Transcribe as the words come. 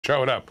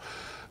Showed up.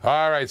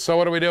 All right, so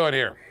what are we doing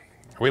here?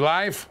 Are we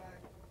live?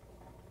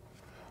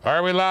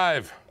 Are we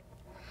live?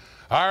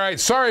 All right,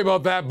 sorry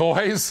about that,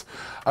 boys.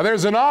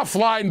 There's an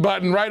offline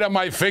button right on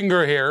my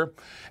finger here,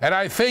 and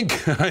I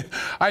think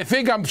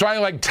I'm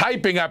trying like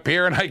typing up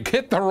here, and I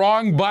hit the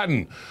wrong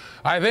button.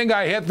 I think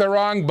I hit the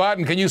wrong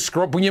button. Can you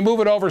scroll? Can you move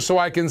it over so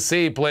I can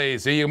see,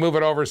 please? You move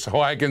it over so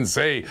I can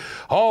see.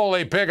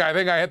 Holy pig, I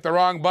think I hit the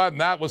wrong button.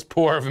 That was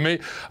poor of me.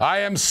 I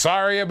am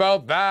sorry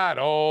about that.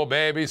 Oh,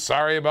 baby,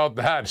 sorry about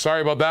that.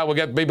 Sorry about that. We'll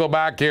get people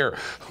back here.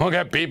 We'll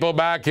get people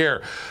back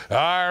here.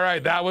 All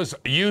right, that was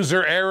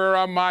user error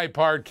on my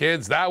part,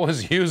 kids. That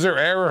was user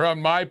error on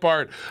my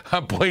part.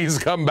 Please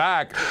come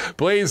back.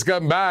 Please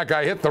come back.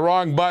 I hit the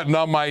wrong button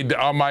on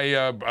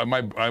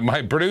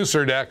my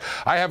producer deck.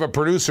 I have a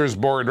producer's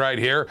board right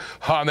here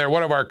on there,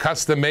 one of our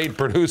custom-made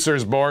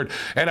producers board,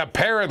 and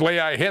apparently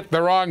I hit the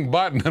wrong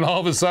button, and all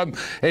of a sudden,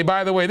 hey,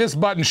 by the way, this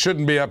button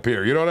shouldn't be up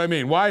here. You know what I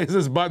mean? Why is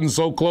this button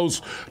so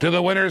close to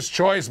the winner's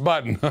choice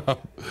button?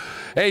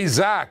 Hey,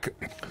 Zach,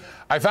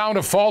 I found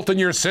a fault in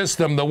your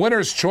system. The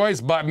winner's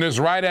choice button is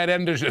right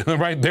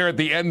there at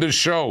the end of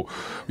show.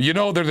 You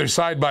know they're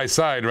side by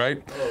side, right?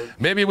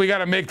 Maybe we got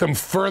to make them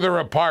further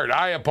apart.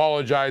 I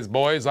apologize,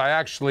 boys. I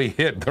actually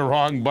hit the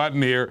wrong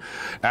button here.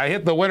 I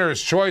hit the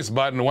winner's choice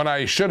button when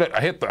I should have.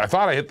 I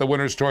thought I hit the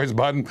winner's choice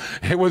button.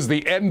 It was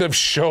the end of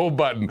show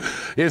button.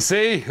 You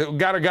see,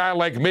 got a guy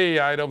like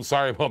me. I'm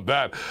sorry about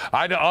that.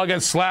 I'll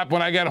get slapped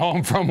when I get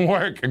home from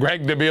work.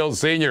 Greg DeBeal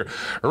Sr.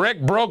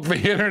 Rick broke the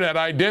internet.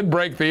 I did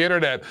break the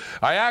internet.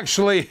 I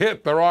actually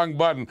hit the wrong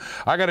button.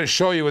 I got to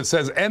show you. It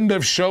says end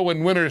of show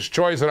and winner's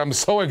choice, and I'm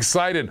so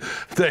excited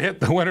to hit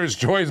the winner's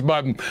choice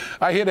button.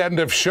 I hit end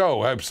of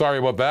show. I'm sorry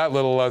about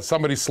that.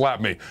 Somebody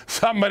slapped me.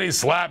 Somebody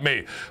slapped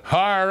me.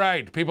 All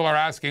right. People are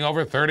asking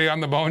over 30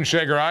 on the Bone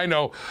Shaker. I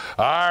know.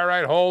 All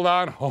right. Hold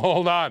on.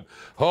 Hold on.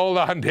 Hold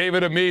on,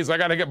 David Amise. I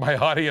got to get my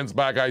audience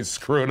back. I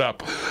screwed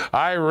up.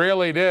 I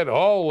really did.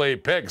 Holy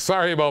pick.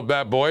 Sorry about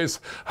that,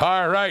 boys.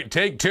 All right.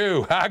 Take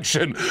two.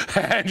 Action.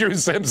 Andrew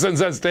Simpson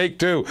says take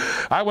two.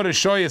 I want to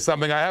show you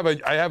something. I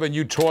have a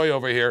new toy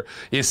over here.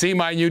 You see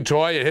my new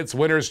toy? It hits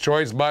winner's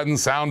choice button,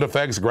 sound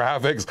effects,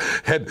 graphics.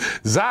 And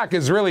Zach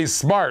is really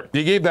smart.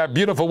 He gave that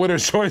beautiful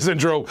winner's choice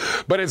intro,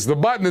 but the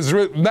button is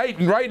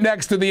right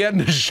next to the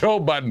end of show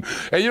button.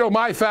 And you know,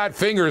 my fat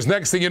fingers,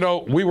 next thing you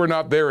know, we were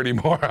not there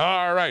anymore.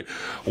 All right.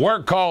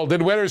 Work call.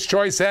 Did winner's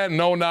choice end?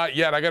 No, not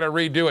yet. I got to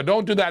redo it.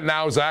 Don't do that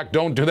now, Zach.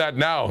 Don't do that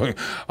now.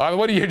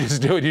 What do you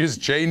just do? You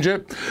just change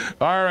it?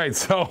 All right.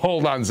 So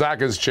hold on.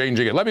 Zach is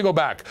changing it. Let me go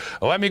back.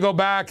 Let me go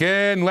back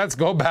in. Let's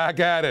go back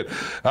at it.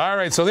 All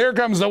right, so there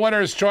comes the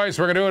winner's choice.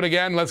 We're going to do it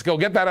again. Let's go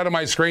get that out of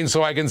my screen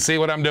so I can see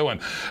what I'm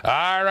doing.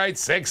 All right,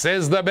 6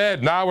 is the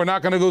bid. Now we're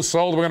not going to go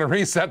sold. We're going to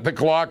reset the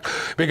clock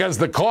because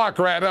the clock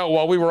ran out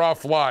while we were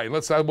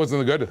offline. That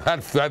wasn't good.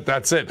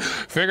 That's it.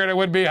 Figured it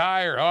would be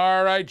higher.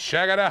 All right,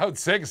 check it out.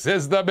 6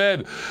 is the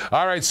bid.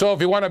 All right, so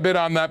if you want to bid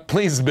on that,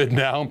 please bid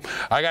now.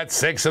 I got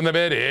 6 in the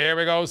bid. Here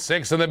we go.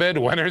 6 in the bid.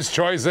 Winner's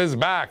choice is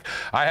back.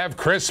 I have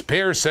Chris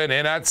Pearson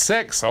in at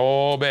 6.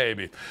 Oh,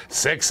 baby.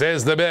 6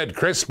 is the bid.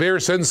 Chris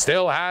Pearson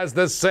still has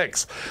the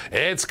 6.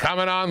 It's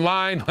coming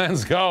online.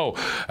 Let's go.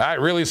 I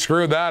really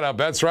screwed that up.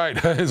 That's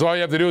right. All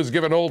you have to do is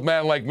give an old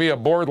man like me a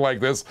board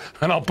like this,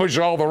 and I'll push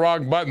all the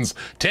wrong buttons.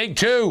 Take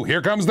 2.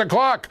 Here comes the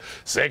clock.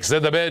 6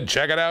 in the bid.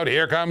 Check it out.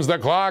 Here comes the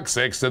clock.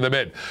 6 in the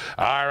bid.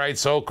 All right,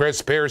 so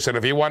Chris Pearson,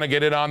 if you want to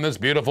get in on this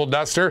beautiful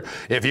duster,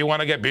 if you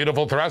want to get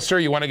beautiful thruster,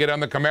 you want to get on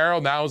the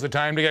Camaro, now's the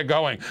time to get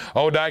going.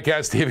 Oh,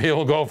 Diecast TV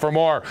will go for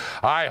more.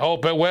 I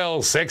hope it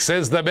will. 6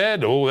 is the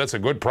bid. Oh, that's a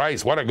good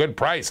price. What a good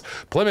price.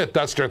 Plymouth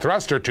Duster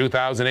Thruster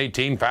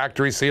 2018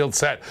 factory sealed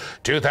set.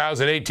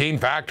 2018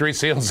 factory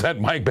sealed set.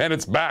 Mike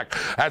Bennett's back.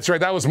 That's right.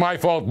 That was my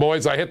fault,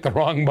 boys. I hit the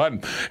wrong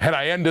button and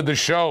I ended the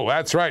show.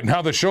 That's right.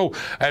 Now the show,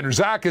 and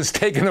Zach has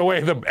taken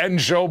away the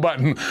end show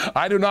button.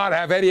 I do not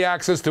have any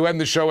access to end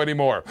the show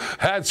anymore.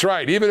 That's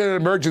right. Even in an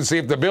emergency,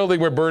 if the building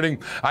were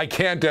burning, I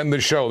can't end the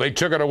show. They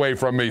took it away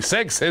from me.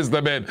 6 is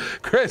the bid.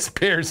 Chris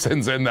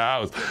Pearson's in the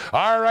house.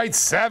 All right.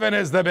 7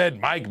 is the bid.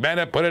 Mike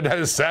Bennett put it at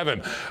a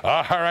 7.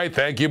 All right.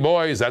 Thank you,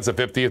 boys. That's a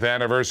 50th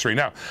anniversary.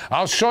 Now,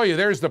 I'll show you.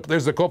 There's the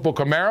Copel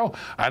Camaro,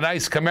 a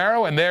nice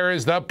Camaro, and there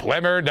is the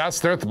Plymouth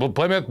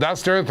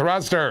Duster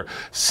Thruster.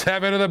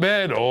 7 in the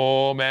bid.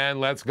 Oh, man,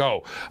 let's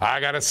go. I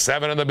got a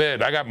 7 in the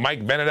bid. I got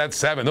Mike Bennett at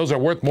 7. Those are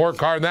worth more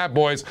car than that,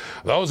 boys.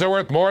 Those are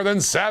worth more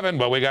than 7,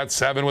 but we got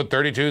 7 with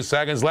 32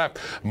 seconds left.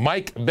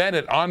 Mike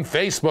Bennett on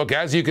Facebook,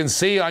 as you can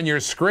see on your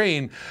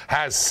screen,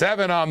 has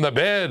 7 on the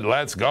bid.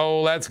 Let's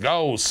go. Let's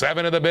go.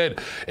 7 in the bid.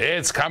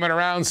 It's coming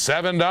around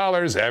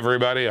 $7.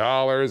 Everybody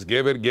hollers,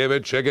 give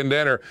it, chicken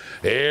dinner.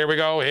 Here we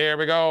go, here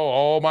we go.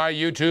 Oh, my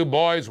YouTube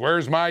boys,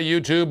 where's my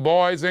YouTube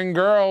boys and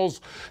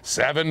girls?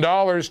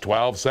 $7,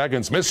 12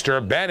 seconds.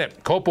 Mr.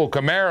 Bennett, Copel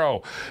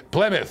Camaro,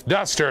 Plymouth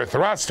Duster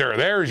Thruster.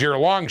 There's your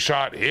long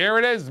shot. Here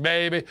it is,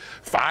 baby.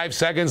 5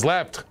 seconds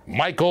left.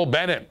 Michael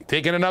Bennett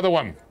taking another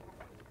one.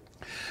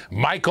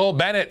 Michael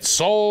Bennett,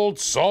 sold,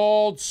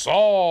 sold,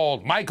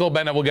 sold. Michael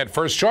Bennett will get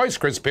first choice.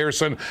 Chris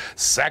Pearson,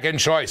 second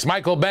choice.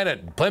 Michael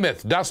Bennett,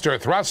 Plymouth, Duster,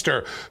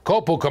 Thruster,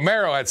 Copel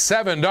Camaro at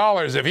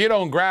 $7. If you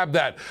don't grab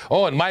that,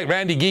 oh, and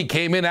Randy Geek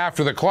came in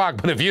after the clock,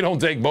 but if you don't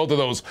take both of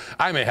those,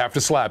 I may have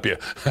to slap you.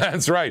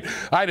 That's right.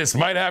 I just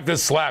might have to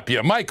slap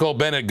you. Michael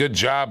Bennett, good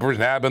job for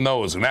nabbing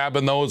those.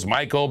 Nabbing those,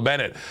 Michael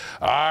Bennett.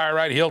 All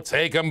right, he'll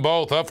take them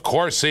both. Of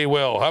course he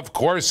will. Of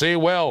course he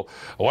will.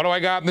 What do I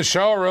got in the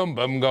showroom?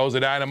 Boom goes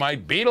a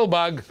dynamite beetle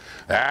bug.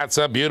 That's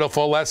a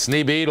beautiful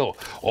Lesney beetle.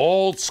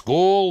 Old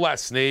school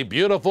Lesney.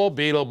 Beautiful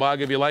beetle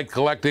bug. If you like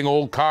collecting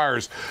old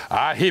cars,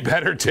 he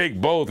better take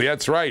both.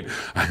 That's right.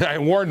 I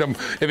warned him.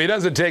 If he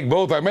doesn't take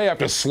both, I may have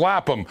to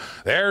slap him.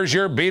 There's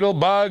your beetle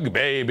bug,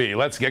 baby.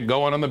 Let's get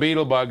going on the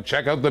beetle bug.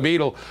 Check out the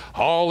beetle.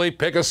 Holy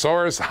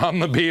Picosaurus on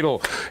the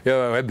beetle.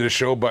 Yeah, I had the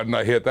show button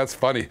I hit. That's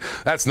funny.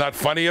 That's not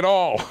funny at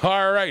all.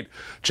 All right.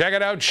 Check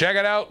it out. Check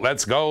it out.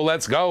 Let's go.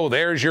 Let's go.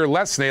 There's your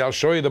Lesney. I'll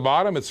show you the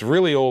bottom. It's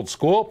really old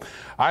school.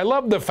 I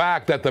love the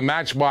fact that the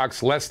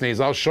Matchbox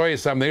Lesneys, I'll show you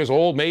something. There's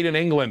old made in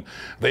England.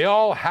 They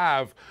all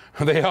have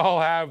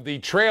the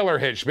trailer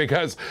hitch,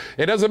 because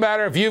it doesn't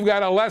matter if you've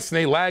got a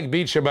Lesney, lag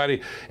beat you,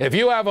 buddy. If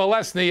you have a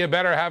Lesney, you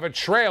better have a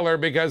trailer,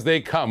 because they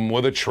come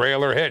with a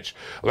trailer hitch.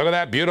 Look at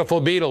that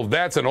beautiful beetle.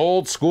 That's an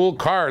old school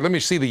car. Let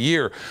me see the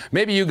year.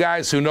 Maybe you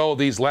guys who know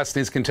these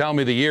Lesneys can tell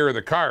me the year of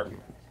the car.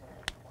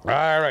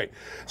 All right,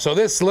 so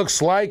this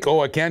looks like,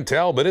 oh, I can't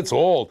tell, but it's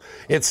old.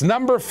 It's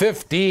number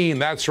 15.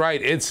 That's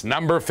right, it's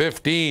number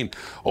 15.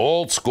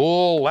 Old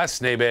school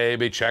Lesney,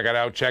 baby. Check it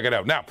out, check it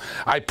out. Now,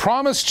 I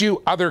promised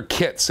you other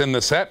kits in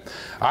the set.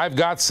 I've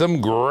got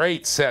some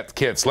great set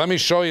kits. Let me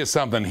show you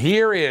something.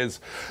 Here is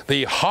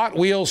the Hot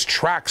Wheels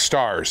Track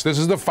Stars. This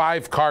is the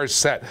 5-car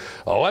set.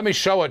 Let me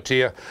show it to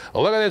you.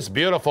 Look at this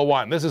beautiful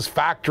one. This is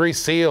factory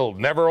sealed,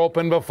 never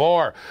opened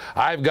before.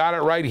 I've got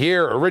it right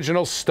here,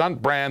 original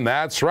stunt brand.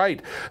 That's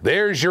right.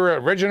 There's your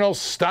original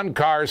stunt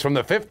cars from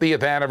the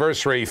 50th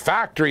anniversary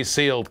factory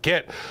sealed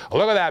kit.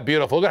 Look at that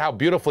beautiful. Look at how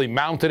beautifully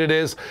mounted it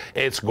is.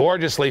 It's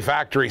gorgeously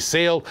factory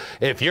sealed.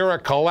 If you're a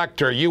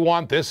collector, you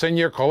want this in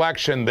your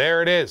collection,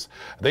 there it is.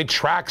 The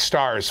Track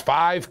Stars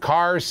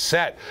 5-car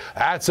set.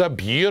 That's a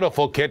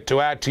beautiful kit to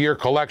add to your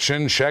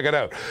collection. Check it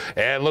out.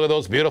 And look at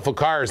those beautiful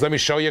cars. Let me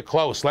show you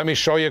close. Let me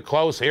show you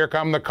close. Here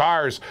come the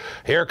cars.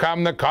 Here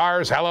come the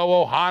cars.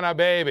 Hello, Ohana,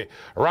 baby.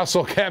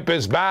 Russell Kemp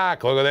is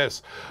back. Look at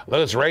this. Look at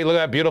this, Ray. Look at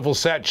that beautiful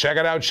set. Check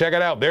it out, check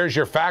it out. There's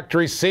your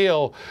factory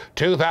seal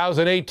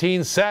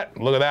 2018 set.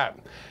 Look at that.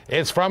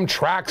 It's from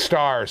Track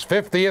Stars,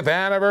 50th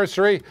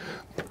anniversary.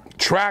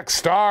 Track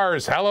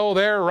Stars. Hello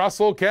there,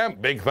 Russell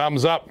Kemp. Big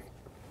thumbs up.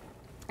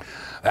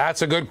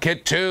 That's a good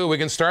kit too. We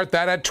can start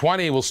that at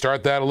 20. We'll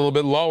start that a little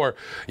bit lower.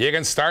 You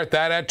can start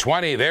that at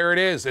 20. There it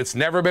is. It's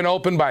never been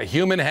opened by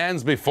human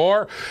hands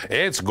before.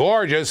 It's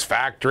gorgeous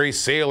factory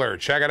sealer.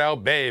 Check it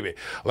out, baby.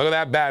 Look at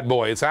that bad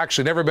boy. It's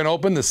actually never been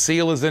opened. The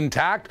seal is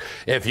intact.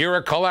 If you're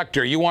a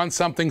collector, you want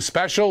something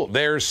special,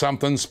 there's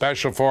something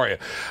special for you.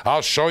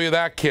 I'll show you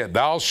that kit.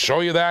 I'll show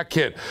you that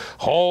kit.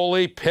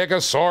 Holy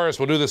Picosaurus.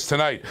 We'll do this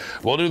tonight.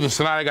 We'll do this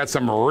tonight. I got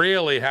some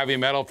really heavy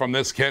metal from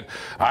this kit.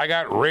 I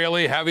got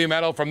really heavy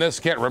metal from this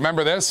kit.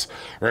 Remember this?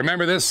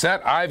 Remember this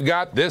set? I've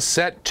got this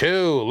set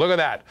too. Look at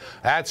that.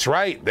 That's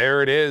right.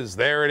 There it is.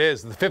 There it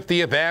is. The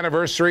 50th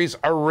anniversary's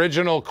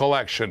original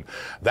collection.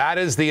 That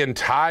is the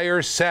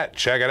entire set.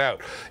 Check it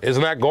out.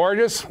 Isn't that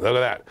gorgeous? Look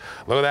at that.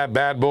 Look at that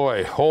bad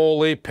boy.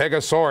 Holy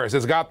Picosaurus.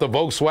 It's got the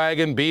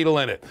Volkswagen Beetle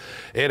in it.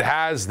 It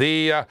has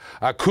the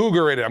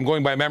Cougar in it. I'm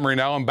going by memory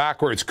now. I'm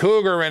backwards.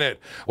 Cougar in it.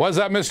 What's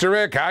up, Mr.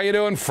 Rick? How you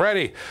doing,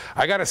 Freddie?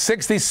 I got a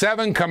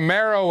 67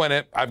 Camaro in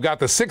it. I've got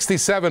the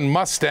 67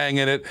 Mustang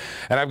in it.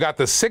 And I've got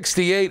the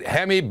 68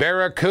 Hemi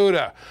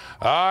Barracuda.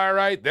 All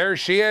right, there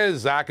she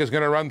is. Zach is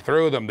going to run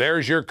through them.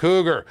 There's your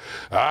Cougar.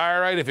 All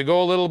right, if you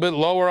go a little bit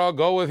lower, I'll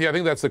go with you. I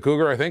think that's the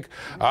Cougar, I think.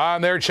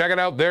 On there, check it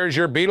out. There's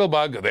your Beetle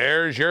Bug.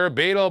 There's your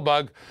Beetle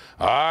Bug.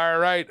 All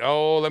right.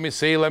 Oh, let me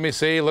see. Let me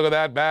see. Look at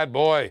that bad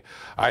boy.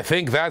 I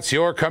think that's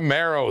your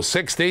Camaro,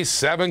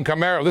 67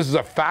 Camaro. This is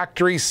a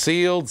factory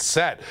sealed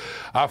set.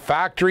 A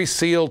factory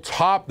sealed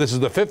top. This is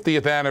the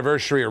 50th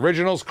anniversary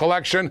originals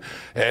collection,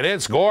 and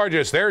it's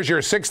gorgeous. There's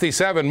your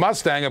 67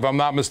 Mustang, if I'm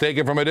not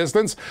mistaken, from a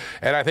distance.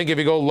 And I think if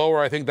you go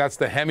lower, I think that's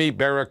the Hemi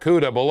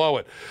Barracuda below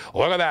it.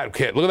 Look at that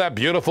kit. Look at that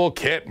beautiful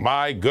kit.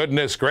 My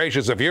goodness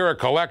gracious. If you're a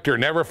collector,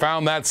 never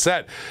found that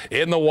set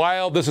in the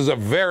wild, this is a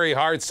very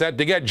hard set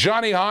to get.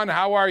 Johnny Hahn,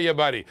 how are you,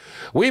 buddy?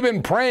 We've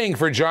been praying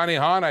for Johnny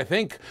Hahn. I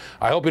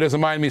hope he doesn't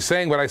mind me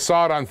saying, but I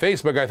saw it on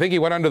Facebook. I think he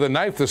went under the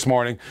knife this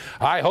morning.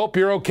 I hope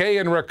you're okay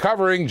and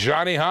recovering,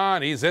 Johnny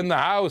Hahn. He's in the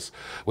house.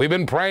 We've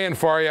been praying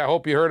for you. I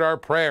hope you heard our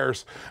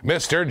prayers.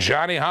 Mr.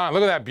 Johnny Hahn.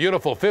 Look at that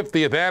beautiful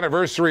 50th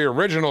anniversary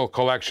original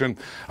collection.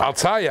 I'll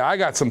tell you, I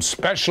got some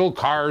special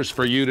cars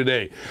for you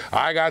today.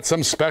 I got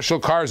some special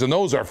cars, and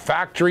those are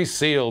factory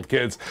sealed,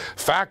 kids.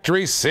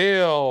 Factory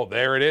sealed.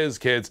 There it is,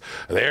 kids.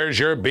 There's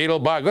your Beetle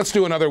Bug. Let's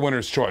do another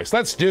winner's choice.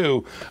 Let's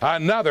do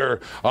another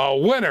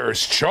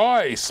winner's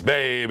choice,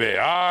 baby.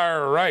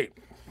 All right.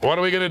 What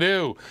are we going to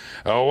do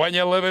when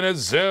you live in a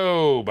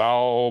zoo?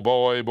 Oh,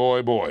 boy,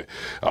 boy, boy.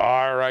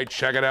 All right,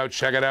 check it out,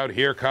 check it out.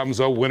 Here comes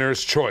a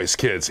winner's choice,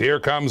 kids. Here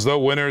comes the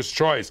winner's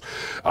choice.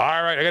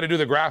 All right, I got to do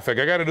the graphic.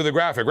 I got to do the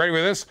graphic. Ready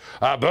with this?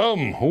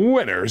 Boom,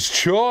 winner's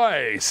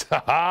choice.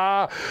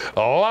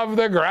 Love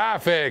the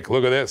graphic.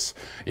 Look at this.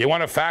 You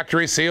want a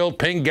factory-sealed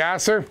pink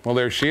gasser? Well,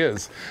 there she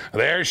is.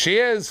 There she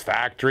is,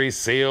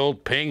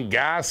 factory-sealed pink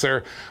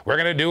gasser. We're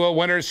going to do a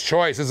winner's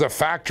choice. It's a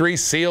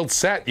factory-sealed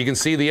set. You can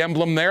see the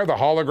emblem there, the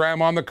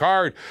hologram on the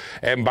card.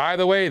 And by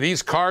the way,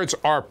 these cards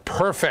are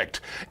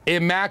perfect,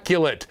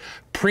 immaculate,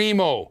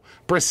 primo,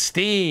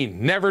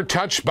 pristine, never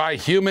touched by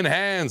human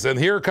hands. And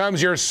here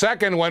comes your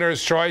second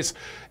winner's choice,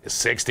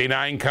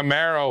 69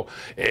 Camaro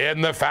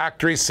in the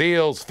factory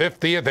seals,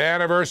 50th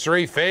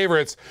anniversary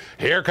favorites.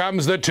 Here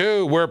comes the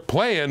two. We're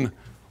playing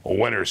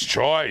winner's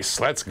choice.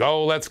 Let's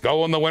go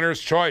in the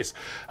winner's choice.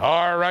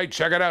 All right,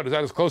 check it out. Is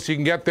that as close as you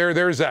can get there?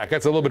 There's Zach.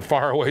 That's a little bit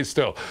far away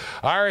still.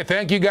 All right,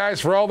 thank you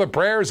guys for all the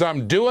prayers.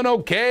 I'm doing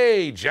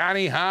okay.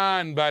 Johnny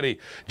Hahn, buddy.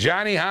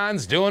 Johnny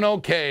Hahn's doing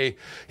okay.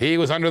 He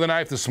was under the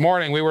knife this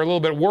morning. We were a little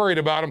bit worried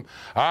about him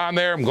on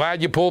there. I'm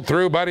glad you pulled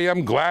through, buddy.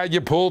 I'm glad you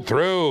pulled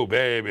through,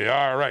 baby.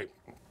 All right.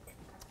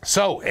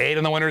 So, 8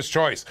 in the winner's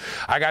choice.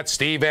 I got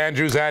Steve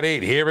Andrews at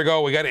 8. Here we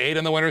go. We got 8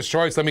 in the winner's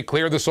choice. Let me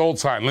clear the sold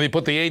sign. Let me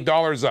put the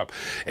 $8 up.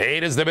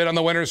 8 is the bid on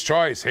the winner's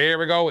choice. Here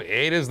we go.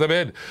 8 is the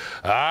bid.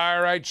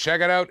 All right, check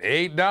it out.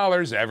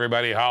 $8.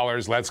 Everybody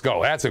hollers. Let's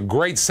go. That's a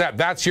great set.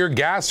 That's your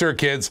gasser,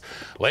 kids.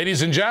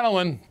 Ladies and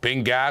gentlemen,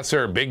 big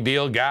gasser, big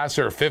deal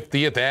gasser,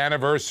 50th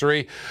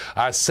anniversary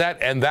set,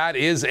 and that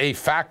is a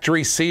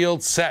factory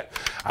sealed set.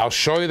 I'll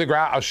show you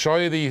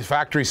the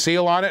factory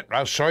seal on it.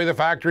 I'll show you the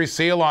factory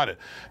seal on it.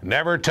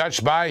 Never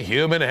touched by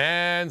human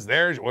hands.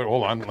 There's,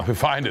 hold on, let me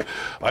find it.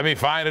 Let me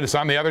find it. It's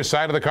on the other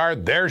side of the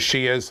card. There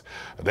she is.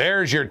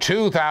 There's your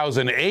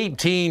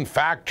 2018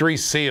 factory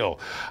seal.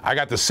 I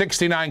got the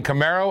 69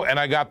 Camaro and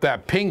I got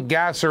that pink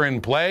gasser in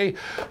play.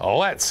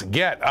 Let's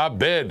get a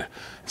bid.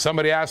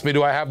 Somebody asked me,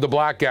 do I have the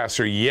black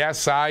gasser?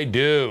 Yes, I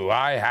do.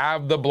 I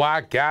have the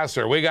black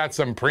gasser. We got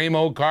some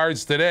primo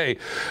cards today.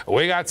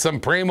 We got some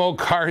primo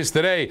cards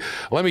today.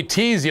 Let me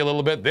tease you a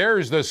little bit.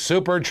 There's the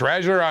Super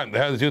Treasure Hunt.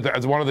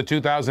 That's one of the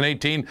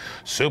 2018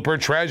 Super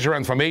Treasure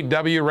Hunts from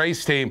HW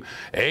Race Team.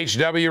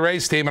 HW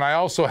Race Team. And I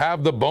also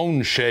have the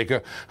Bone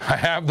Shaker. I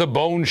have the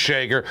Bone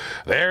Shaker.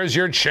 There's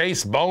your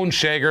Chase Bone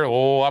Shaker.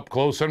 Oh, up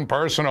close and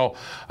personal.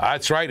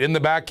 That's right. In the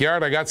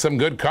backyard, I got some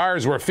good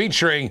cars. We're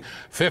featuring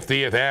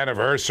 50th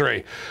anniversary.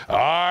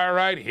 All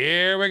right,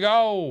 here we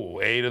go.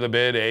 8 of the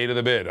bid, 8 of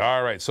the bid.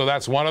 All right, so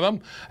that's one of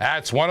them.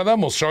 That's one of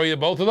them. We'll show you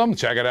both of them.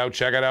 Check it out,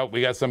 check it out.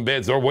 We got some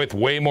bids. They're worth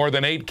way more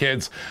than 8,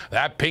 kids.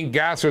 That pink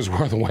gasser's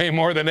worth way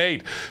more than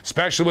 8,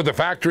 especially with the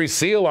factory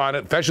seal on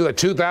it, especially the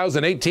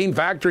 2018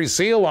 factory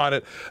seal on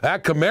it.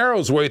 That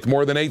Camaro's worth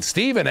more than 8.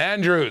 Steven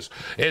Andrews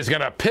is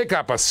going to pick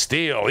up a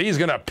steal. He's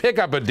going to pick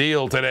up a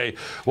deal today.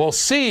 We'll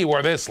see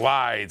where this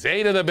lies.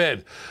 8 of the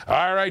bid.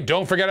 All right,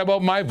 don't forget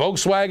about my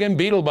Volkswagen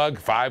Beetlebug.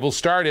 5 will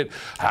start it.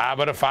 How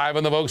about a 5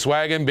 on the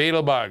Volkswagen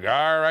Beetlebug?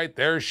 All right,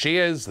 there she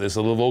is. This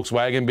little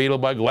Volkswagen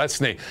Beetlebug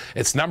Lesney.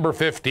 It's number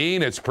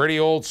 15. It's pretty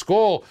old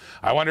school.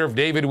 I wonder if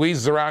David Weiss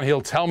is around. He'll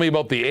tell me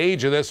about the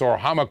age of this, or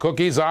Hama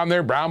Cookie's on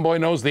there. Brown Boy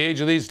knows the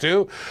age of these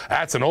two.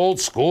 That's an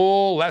old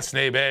school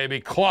Lesney, baby.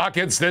 Clock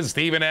it, says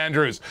Steven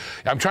Andrews.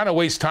 I'm trying to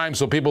waste time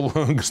so people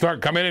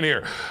start coming in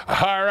here.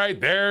 All right,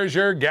 there's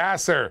your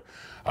gasser.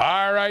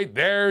 All right,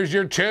 there's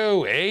your 2.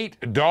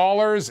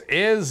 $8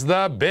 is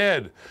the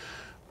bid.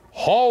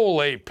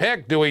 Holy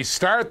pick, do we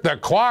start the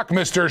clock?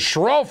 Mr.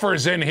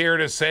 Schrofer's in here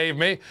to save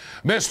me.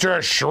 Mr.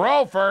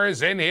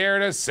 Schrofer's in here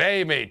to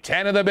save me.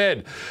 10 of the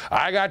bid.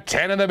 I got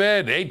 10 of the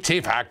bid.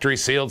 18 factory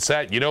sealed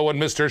set. You know when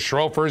Mr.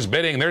 Schrofer's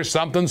bidding, there's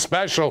something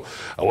special.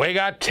 We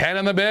got 10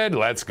 in the bid.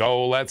 Let's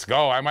go, let's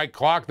go. I might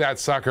clock that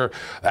sucker.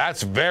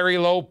 That's very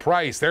low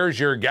price. There's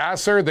your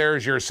gasser.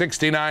 There's your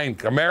 69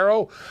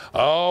 Camaro.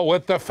 Oh,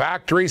 with the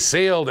factory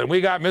sealed. And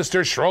we got Mr.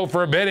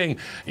 Schrofer bidding.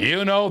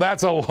 You know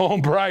that's a low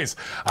price.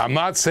 I'm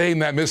not saying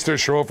that Mr.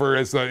 Schrofer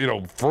is,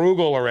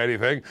 frugal or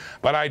anything,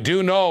 but I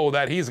do know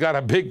that he's got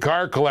a big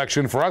car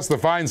collection. For us to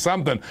find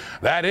something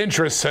that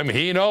interests him,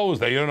 he knows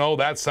that,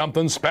 that's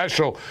something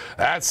special.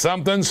 That's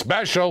something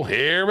special.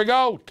 Here we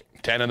go.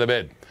 10 in the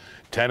bid.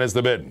 10 is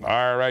the bid.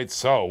 All right,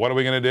 so what are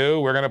we going to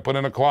do? We're going to put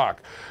in a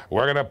clock.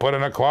 We're going to put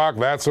in a clock.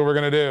 That's what we're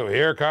going to do.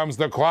 Here comes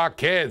the clock,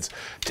 kids.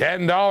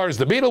 $10.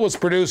 The Beetle was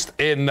produced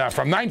from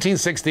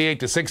 1968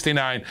 to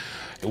 69.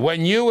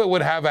 When it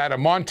would have had a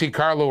Monte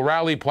Carlo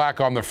rally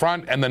plaque on the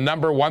front and the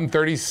number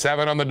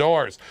 137 on the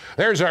doors.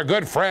 There's our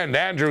good friend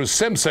Andrew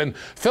Simpson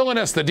filling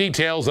us the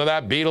details of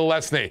that Beetle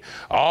Lesney.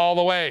 All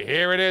the way.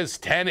 Here it is.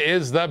 10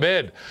 is the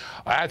bid.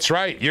 That's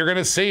right. You're going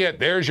to see it.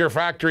 There's your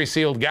factory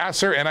sealed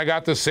gasser, and I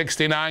got the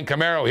 69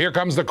 Camaro. Here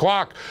comes the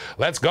clock.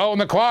 Let's go on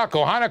the clock.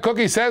 Ohana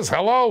Cookie says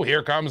hello.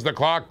 Here comes the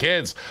clock,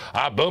 kids.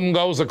 Boom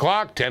goes the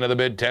clock. 10 of the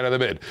bid, 10 of the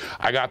bid.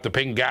 I got the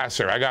pink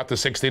gasser. I got the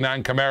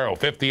 69 Camaro,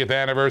 50th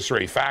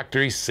anniversary,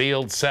 factory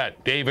sealed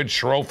set. David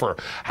Schrofer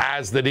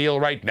has the deal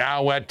right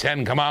now at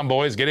 10. Come on,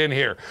 boys, get in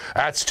here.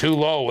 That's too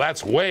low.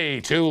 That's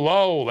way too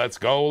low. Let's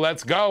go,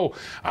 let's go.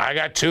 I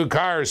got 2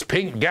 cars.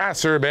 Pink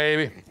gasser,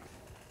 baby.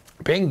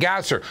 Pink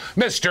gasser.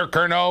 Mr.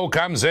 Curnow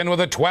comes in with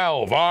a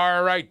 12.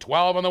 All right,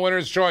 12 on the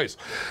winner's choice.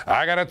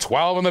 I got a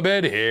 12 on the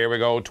bid. Here we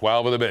go,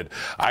 12 on the bid.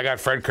 I got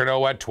Fred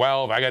Curnow at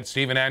 12. I got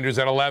Stephen Andrews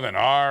at 11.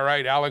 All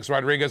right, Alex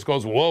Rodriguez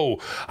goes, whoa.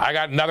 I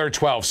got another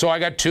 12. So I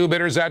got 2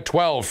 bidders at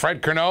 12.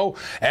 Fred Curnow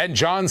and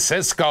John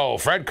Cisco.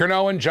 Fred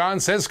Curnow and John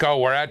Cisco.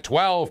 We're at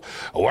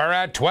 12. We're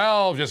at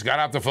 12. Just got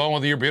off the phone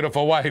with your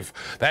beautiful wife.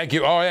 Thank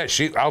you. Oh,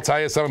 yeah, I'll tell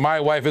you something.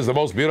 My wife is the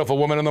most beautiful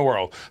woman in the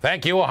world.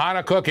 Thank you,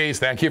 Ohana Cookies.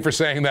 Thank you for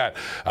saying that.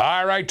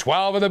 All right,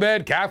 12 of the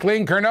bid.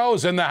 Kathleen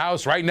Curnow's in the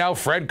house right now.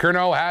 Fred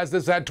Curnow has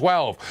this at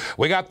 12.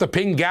 We got the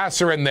pink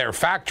gasser in there.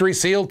 Factory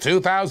sealed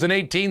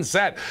 2018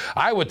 set.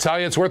 I would tell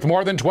you it's worth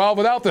more than 12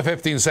 without the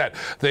 15 set.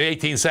 The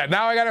 18 set.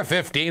 Now I got a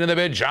 15 in the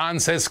bid. John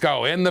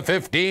Cisco in the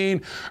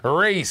 15.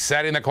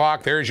 Resetting the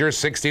clock. There's your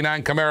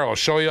 69 Camaro. I'll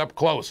show you up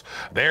close.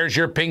 There's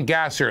your pink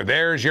gasser.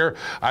 There's your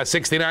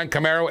 69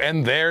 Camaro.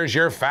 And there's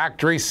your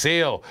factory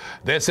seal.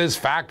 This is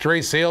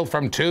factory sealed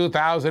from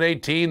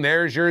 2018.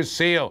 There's your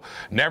seal.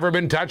 Never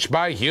been touched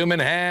by human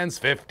hands.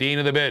 15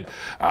 of the bid.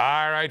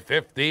 All right,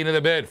 15 of the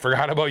bid.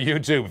 Forgot about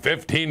YouTube.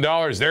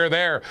 $15. They're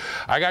there.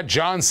 I got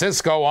John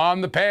Cisco on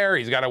the pair.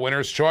 He's got a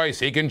winner's choice.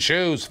 He can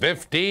choose.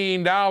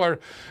 $15.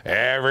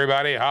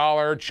 Everybody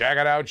holler. Check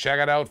it out. Check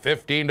it out.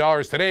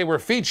 $15. Today we're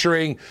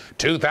featuring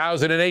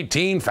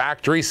 2018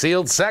 factory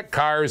sealed set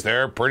cars.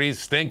 They're pretty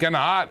stinking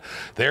hot.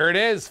 There it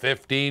is.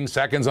 15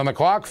 seconds on the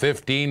clock.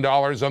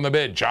 $15 on the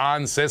bid.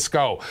 John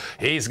Cisco.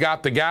 He's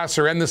got the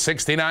gasser and the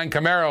 69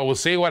 Camaro. We'll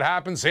see what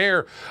happens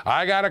here.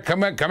 I got a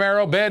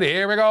Camaro bid.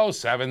 Here we go.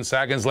 7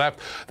 seconds left.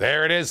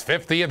 There it is.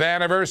 50th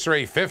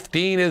anniversary.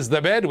 15 is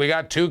the bid. We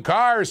got 2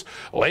 cars.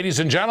 Ladies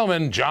and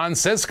gentlemen, John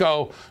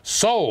Cisco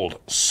sold.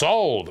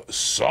 Sold.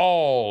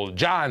 Sold.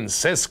 John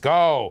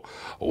Cisco.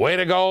 Way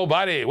to go,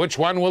 buddy. Which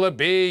one will it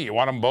be? You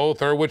want them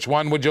both, or which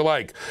one would you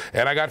like?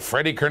 And I got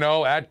Freddie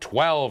Curnow at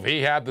 12.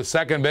 He had the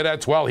second bid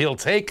at 12. He'll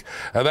take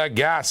the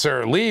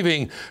gasser,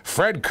 leaving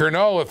Fred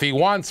Curnow, if he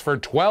wants, for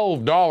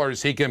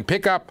 $12. He can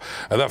pick up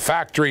the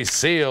factory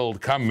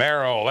sealed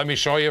Camaro. Let me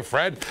show you,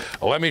 Fred.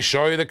 Let me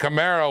show you the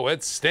Camaro.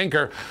 It's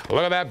stinker.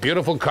 Look at that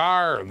beautiful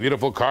car.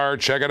 Beautiful car.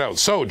 Check it out.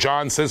 So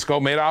John Cisco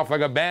made off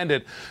like a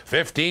bandit.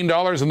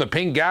 $15 in the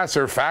pink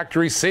gasser,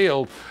 factory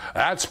sealed.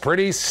 That's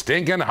pretty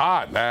stinking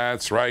hot.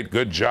 That's right.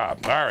 Good job.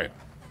 All right.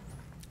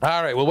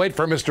 All right, we'll wait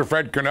for Mr.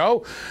 Fred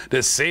Curnow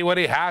to see what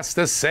he has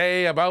to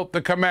say about the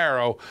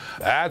Camaro.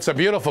 That's a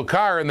beautiful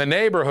car in the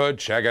neighborhood.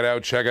 Check it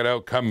out, check it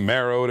out.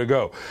 Camaro to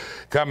go.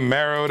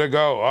 Camaro to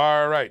go.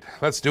 All right,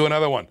 let's do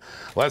another one.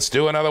 Let's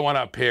do another one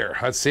up here.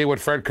 Let's see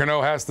what Fred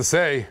Curnow has to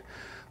say.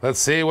 Let's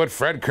see what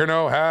Fred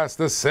Curnow has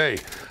to say.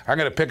 I'm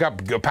going to pick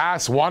up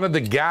pass wanted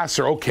the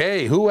gasser.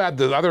 Okay, who had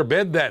the other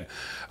bid then?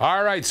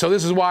 All right, so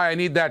this is why I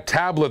need that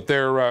tablet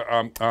there,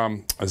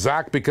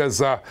 Zach,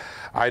 because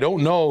I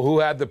don't know who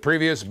had the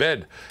previous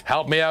bid.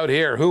 Help me out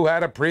here. Who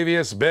had a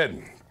previous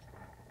bid?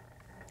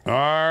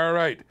 All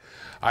right.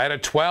 I had a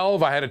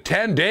 12. I had a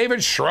 10. David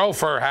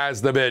Schrofer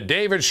has the bid.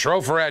 David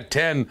Schrofer at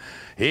 10.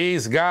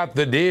 He's got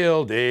the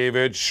deal.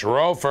 David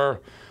Schrofer.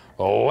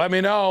 Let me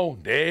know.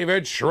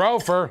 David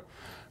Schrofer.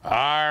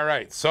 All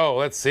right, so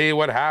let's see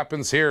what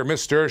happens here,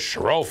 Mr.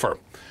 Schrofer.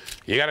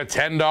 You got a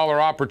 $10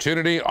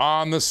 opportunity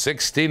on the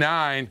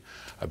 69.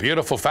 A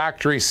beautiful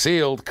factory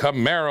sealed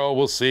Camaro.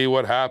 We'll see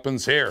what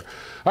happens here.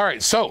 All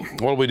right, so what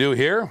do we do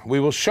here? We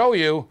will show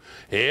you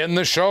in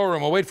the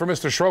showroom. We'll wait for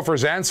Mr.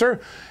 Schrofer's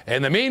answer.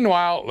 In the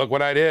meanwhile, look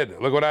what I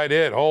did. Look what I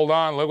did. Hold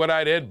on. Look what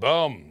I did.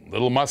 Boom.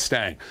 Little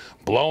Mustang.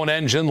 Blown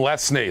engine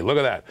Lesney. Look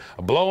at that.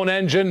 A blown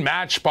engine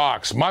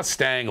Matchbox.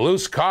 Mustang.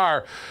 Loose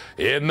car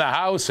in the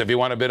house. If you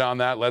want to bid on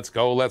that, let's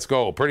go. Let's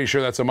go. Pretty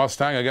sure that's a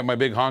Mustang. I get my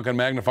big honking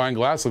magnifying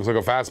glass. Looks like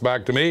a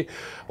fastback to me.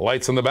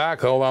 Lights in the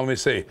back. Hold on. Let me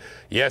see.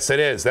 Yes, it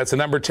is. That's a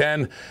number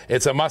 10.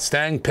 It's a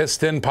Mustang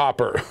piston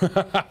popper.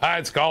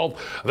 It's called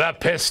the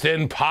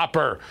piston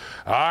popper.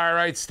 All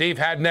right. Steve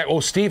had next. Oh,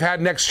 Steve had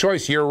next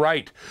choice. You're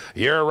right.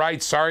 You're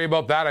right. Sorry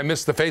about that. I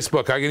missed the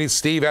Facebook. I need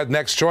Steve had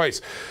next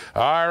choice.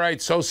 All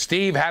right. So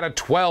Steve had a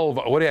 12.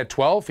 What did he have?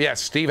 12?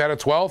 Yes, Steve had a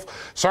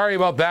 12. Sorry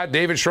about that.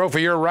 David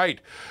Schrofer, you're right.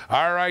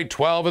 All right.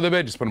 12 of the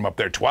bid. Just put him up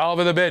there. 12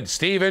 of the bid.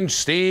 Steve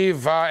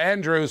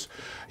Andrews,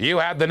 you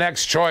had the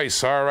next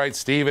choice. All right,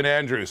 Steve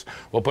Andrews.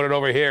 We'll put it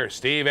over here.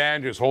 Steve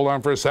Andrews. Hold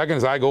on for a second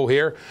as I go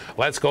here.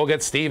 Let's go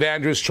get Steve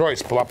Andrews'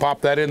 choice.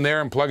 Pop that in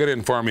there and plug it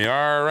in for me.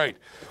 All right.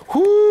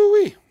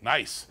 Whoo-wee.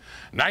 Nice.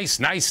 Nice,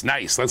 nice,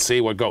 nice. Let's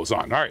see what goes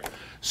on. All right.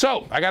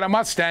 So, I got a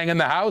Mustang in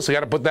the house. I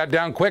got to put that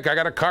down quick. I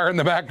got a car in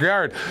the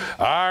backyard.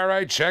 All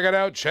right, check it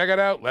out, check it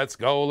out. Let's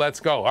go, let's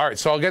go. All right,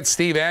 so I'll get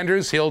Steve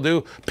Andrews. He'll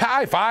do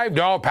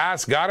 $5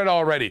 pass. Got it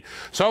already.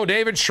 So,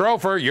 David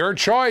Schrofer, your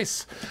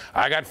choice.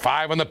 I got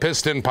 5 on the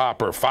piston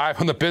popper.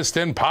 5 on the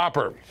piston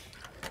popper.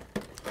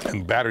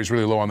 And the battery's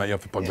really low on that. You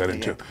have to plug that in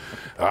too.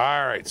 All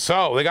right,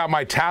 so they got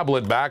my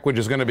tablet back, which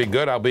is going to be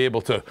good. I'll be able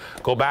to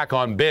go back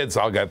on bids.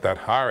 I'll get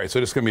that. All right, so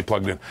it's going to be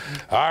plugged in.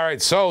 All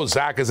right, so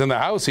Zach is in the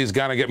house. He's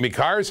going to get me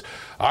cars.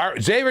 All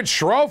right, David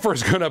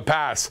Schrofer's going to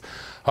pass.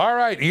 All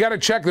right, you got to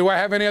check. Do I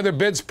have any other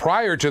bids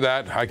prior to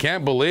that? I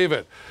can't believe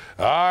it.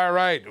 All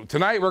right,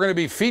 tonight we're going to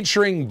be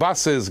featuring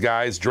buses,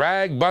 guys.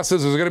 Drag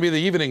buses is going to be the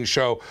evening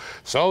show.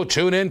 So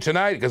tune in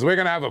tonight because we're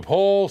going to have a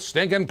whole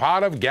stinking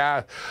pot of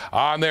gas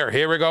on there.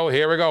 Here we go,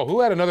 here we go.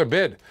 Who had another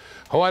bid?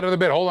 Who had another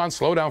bid? Hold on,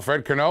 slow down,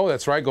 Fred Curneau.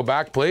 That's right, go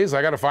back, please.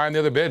 I got to find the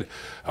other bid.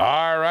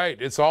 All right,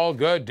 it's all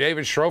good.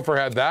 David Schrofer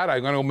had that.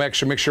 I'm going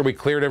to make sure we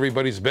cleared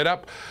everybody's bid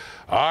up.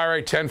 All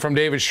right, 10 from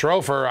David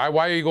Schrofer.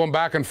 Why are you going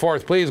back and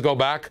forth? Please go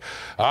back.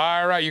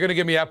 All right, you're going to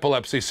give me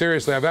epilepsy.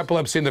 Seriously, I have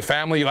epilepsy in the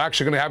family. You're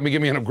actually going to have me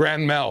give me a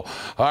grand mal.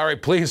 All right,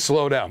 please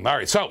slow down. All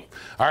right, so, all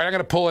right, I'm going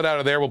to pull it out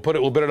of there. We'll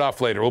bid it off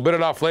later. We'll bid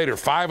it off later.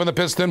 5 on the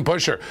piston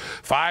pusher.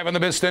 5 on the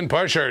piston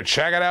pusher.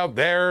 Check it out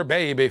there,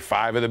 baby.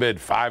 5 of the bid.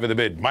 5 of the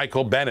bid.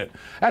 Michael Bennett.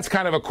 That's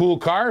kind of a cool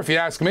car, if you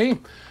ask me.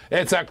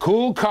 It's a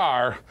cool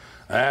car.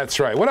 That's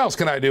right. What else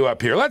can I do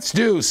up here? Let's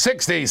do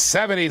 60s,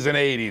 70s, and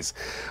 80s.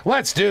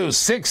 Let's do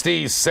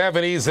 60s,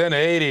 70s, and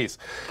 80s.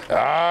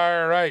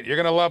 All right. You're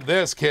going to love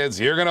this, kids.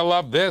 You're going to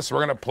love this. We're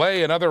going to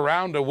play another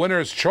round of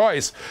winner's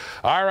choice.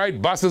 All right.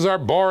 Buses are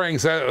boring.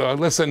 So,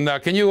 listen,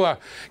 can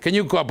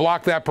you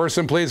block that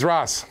person, please,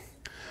 Ross?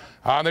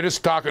 They're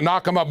just talking.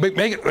 Knock him up.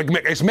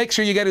 Make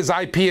sure you get his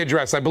IP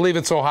address. I believe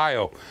it's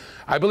Ohio.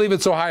 I believe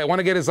it's Ohio. Want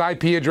to get his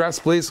IP address,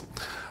 please?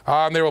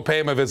 There we'll pay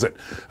him a visit.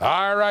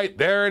 All right,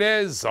 there it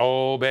is.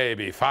 Oh,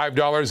 baby.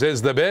 $5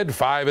 is the bid.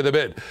 5 of the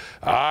bid.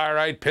 All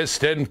right,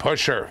 piston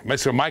pusher.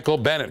 Mr. Michael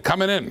Bennett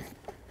coming in.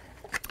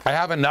 I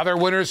have another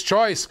winner's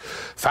choice.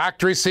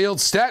 Factory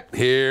sealed Stet.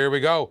 Here we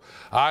go.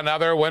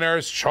 Another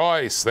winner's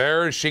choice.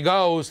 There she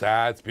goes.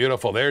 That's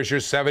beautiful. There's your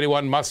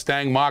 71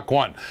 Mustang Mach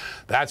 1.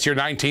 That's your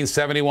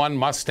 1971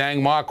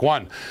 Mustang Mach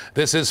 1.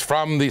 This is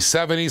from the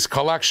 70s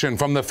collection,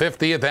 from the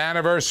 50th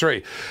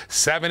anniversary.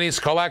 70s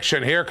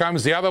collection. Here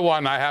comes the other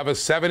one. I have a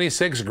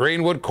 76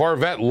 Greenwood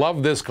Corvette.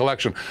 Love this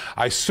collection.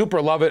 I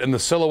super love it in the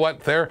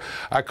silhouette there.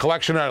 A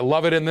collection. I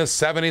love it in this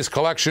 70s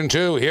collection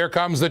too. Here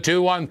comes the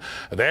 2-1.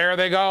 There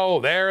they go.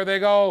 There they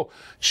go.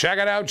 Check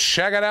it out.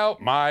 Check it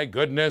out. My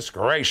goodness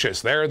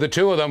gracious. There are the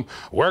 2 of them.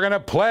 We're going to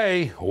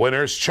play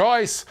winner's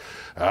choice.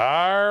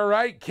 All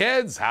right,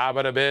 kids. How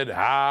about a bid?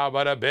 How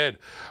about a bid?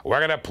 We're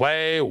going to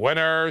play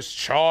winner's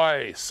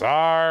choice.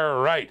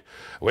 All right.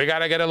 We got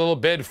to get a little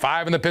bid.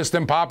 5 in the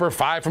piston popper,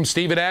 5 from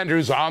Steven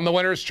Andrews on the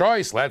winner's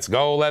choice. Let's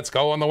go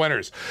on the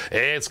winners.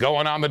 It's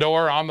going on the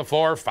door, on the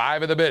floor.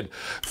 5 of the bid.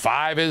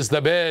 5 is the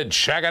bid.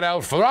 Check it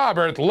out.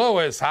 Robert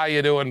Lewis, how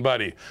you doing,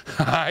 buddy?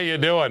 How you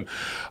doing?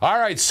 All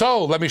right,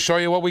 so let me show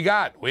you what we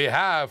got. We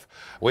have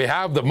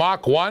the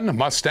Mach 1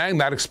 Mustang.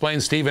 That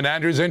explains Steven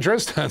Andrews'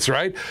 interest. That's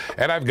right.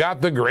 And I've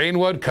got the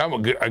Greenwood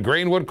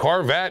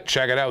Corvette.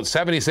 Check it out.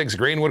 76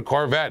 Greenwood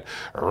Corvette.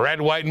 Red,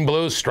 white, and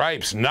blue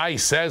stripes.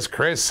 Nice, says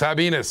Chris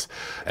Sabinus.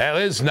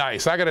 It is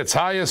nice. I got to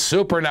tell you,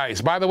 super nice.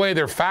 By the way,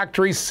 they're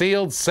factory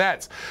sealed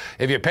sets.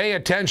 If you pay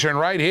attention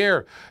right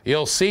here,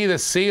 you'll see the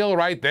seal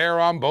right there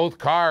on both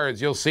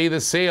cars. You'll see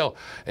the seal.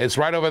 It's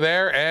right over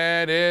there,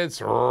 and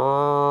it's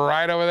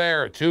right over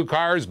there. 2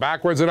 cars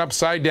backwards and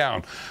upside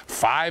down.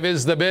 5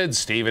 is the bid.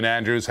 Steven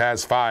Andrews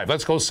has 5.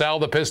 Let's go sell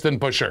the piston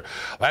pusher.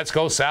 Let's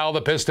go sell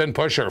the piston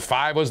pusher.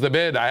 5 was the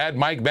bid. I had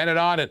Mike Bennett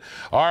on it.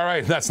 All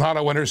right, that's not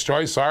a winner's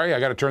choice. Sorry, I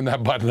got to turn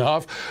that button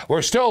off.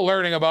 We're still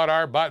learning about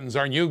our buttons.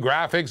 Our new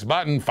graphics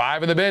button.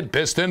 5 in the bid.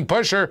 Piston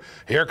pusher.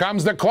 Here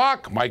comes the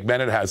clock. Mike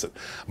Bennett has it.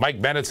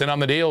 Mike Bennett's in on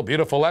the deal.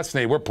 Beautiful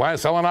Lesney. We're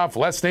selling off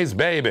Lesney's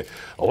baby.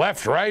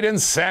 Left, right,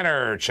 and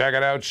center. Check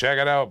it out. Check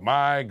it out.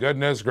 My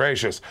goodness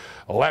gracious.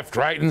 Left,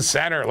 right, and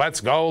center.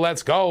 Let's go.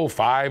 Let's go.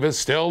 5 is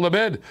still the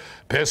bid.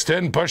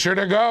 Piston pusher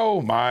to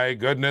go. My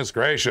goodness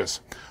gracious.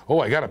 Oh,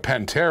 I got a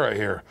Pantera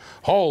here.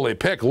 Holy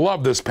pick.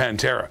 Love this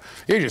Pantera.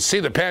 You just see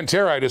the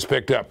Pantera I just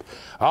picked up.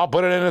 I'll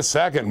put it in a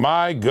second.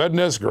 My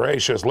goodness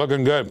gracious.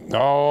 Looking good.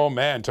 Oh,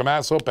 man.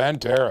 Tommaso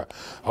Pantera.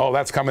 Oh,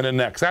 that's coming in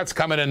next. That's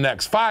coming in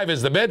next. 5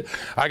 is the bid.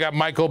 I got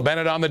Michael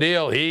Bennett on the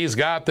deal. He's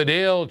got the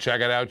deal.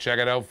 Check it out. Check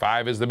it out.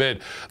 5 is the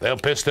bid. The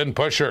piston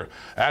pusher.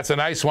 That's a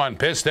nice one.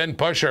 Piston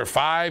pusher.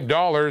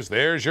 $5.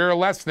 There's your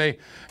Lesney.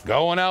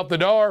 Going out the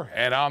door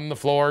and on the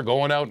floor.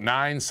 Going out.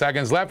 9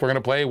 seconds left. We're going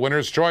to play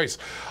winner's choice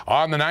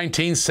on the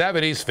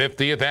 1970s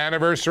 50th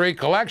anniversary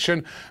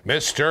collection.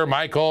 Mr.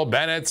 Michael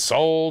Bennett.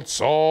 Sold,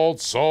 sold,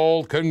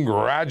 sold.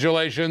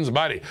 Congratulations,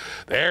 buddy.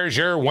 There's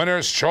your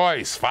winner's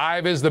choice.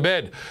 5 is the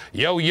bid.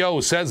 Yo,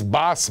 yo, says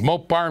Boss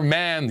Mopar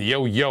Man.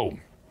 Yo, yo.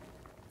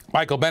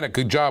 Michael Bennett,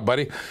 good job,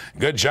 buddy.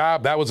 Good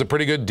job. That was a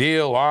pretty good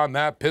deal on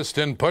that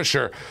piston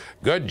pusher.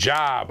 Good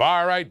job.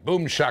 All right,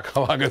 boom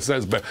shakalaka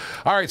says. But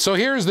all right, so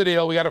here's the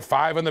deal. We got a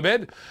 5 on the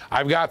bid.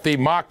 I've got the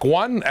Mach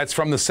 1. That's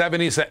from the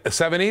 70s.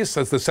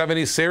 That's the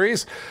 70s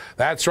series.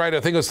 That's right. I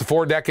think it's the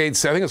 4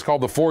 decades. I think it's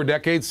called the 4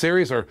 decades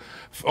series, or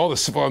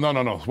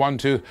no. 1,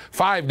 2,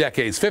 5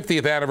 decades.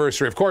 50th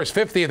anniversary. Of course,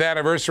 50th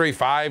anniversary,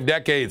 5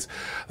 decades.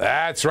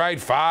 That's right,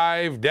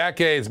 5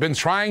 decades. Been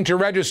trying to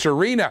register.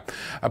 Rena,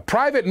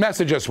 private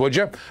message us, would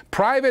you?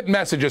 Private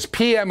messages.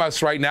 PM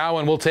us right now,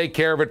 and we'll take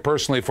care of it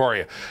personally for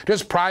you.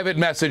 Just private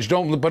message.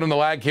 Don't put in the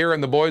lag here,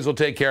 and the boys will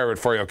take care of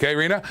it for you. Okay,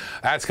 Rena?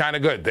 That's kind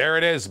of good. There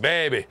it is,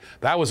 baby.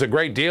 That was a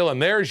great deal,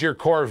 and there's your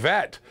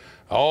Corvette.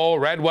 Oh,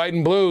 red, white,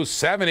 and blue,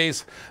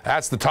 70s.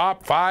 That's the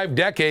top 5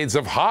 decades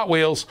of Hot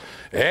Wheels,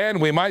 and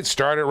we might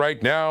start it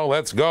right now.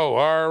 Let's go.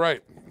 All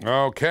right.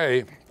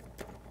 Okay.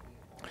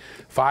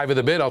 5 of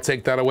the bid. I'll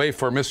take that away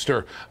for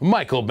Mr.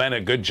 Michael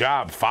Bennett. Good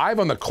job. 5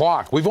 on the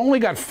clock. We've only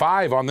got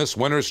 5 on this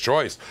winner's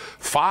choice.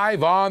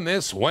 5 on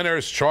this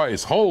winner's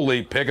choice.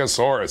 Holy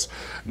Picosaurus.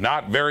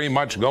 Not very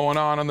much going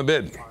on the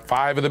bid.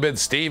 5 of the bid.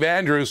 Steve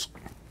Andrews.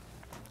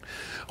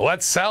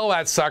 Let's sell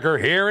that sucker.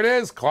 Here it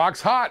is.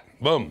 Clock's hot.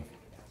 Boom.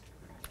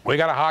 We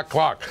got a hot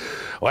clock.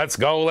 Let's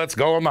go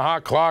on the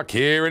hot clock.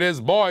 Here it is,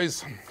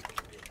 boys.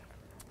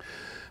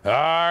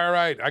 All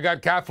right, I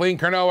got Kathleen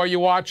Curnow. Are you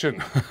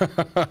watching?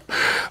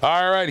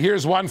 All right,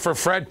 here's one for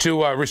Fred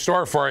to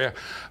restore for you.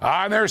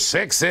 On there,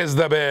 6 is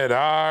the bid.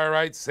 All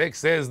right,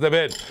 6 is the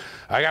bid.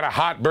 I got a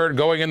hot bird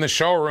going in the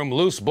showroom,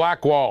 loose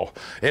Blackwall.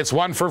 It's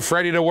one for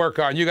Freddie to work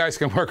on. You guys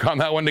can work on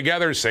that one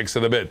together, 6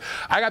 of the bid.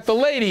 I got the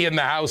lady in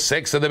the house,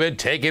 6 of the bid,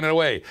 taking it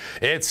away.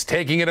 It's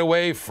taking it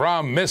away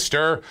from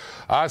Mr.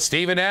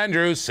 Stephen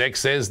Andrews,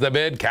 6 is the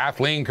bid.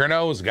 Kathleen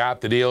Curnow's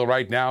got the deal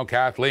right now.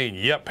 Kathleen,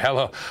 yep,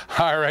 hello.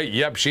 All right,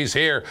 yep, she's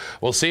here.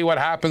 We'll see what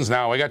happens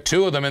now. I got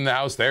 2 of them in the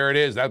house. There it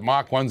is. That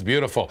Mach 1's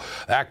beautiful.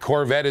 That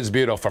Corvette is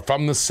beautiful.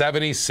 From the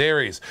 70s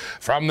series.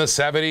 From the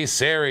 70s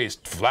series.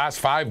 Last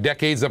 5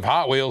 decades of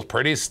Hot Wheels,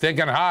 pretty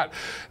stinking hot.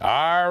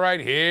 All right,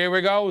 here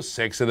we go.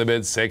 6 of the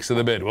bid, 6 of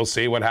the bid. We'll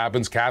see what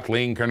happens.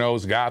 Kathleen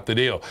Curnow's got the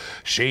deal.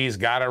 She's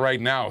got it right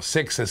now.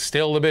 6 is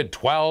still the bid.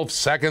 12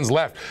 seconds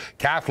left.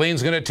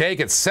 Kathleen's going to take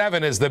it.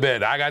 7 is the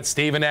bid. I got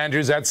Stephen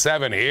Andrews at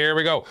 7. Here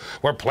we go.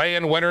 We're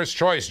playing winner's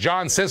choice.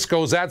 John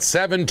Cisco's at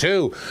 7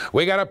 too.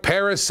 We got a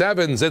pair of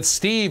 7s. It's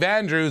Steve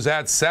Andrews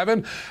at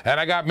 7, and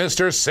I got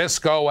Mr.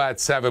 Cisco at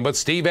 7. But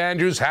Steve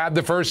Andrews had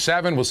the first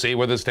 7. We'll see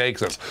where this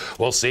takes us.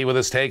 We'll see where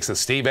this takes us.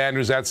 Steve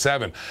Andrews at 7.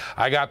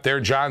 I got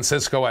there John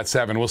Cisco at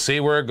 7. We'll see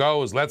where it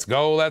goes. Let's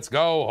go. Let's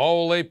go.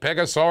 Holy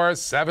Picosaurus.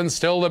 7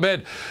 still the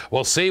bid.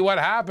 We'll see what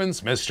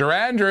happens. Mr.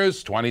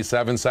 Andrews,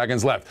 27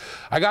 seconds left.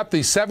 I got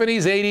the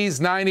 70s, 80s,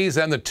 90s,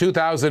 and the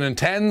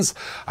 2010s.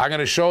 I'm going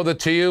to show that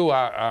to you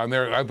on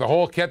the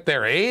whole kit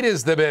there. 8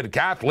 is the bid.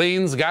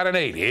 Kathleen's got an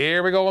 8.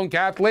 Here we go on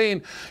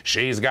Kathleen.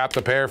 She's got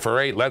the pair for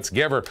 8. Let's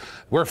give her.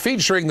 We're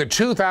featuring the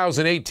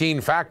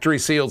 2018 factory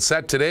sealed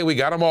set today. We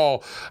got them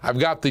all. I've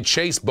got the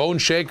Chase Bone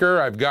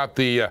Shaker. I've got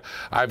the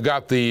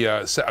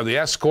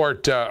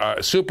Escort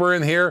Super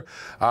in here.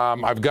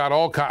 I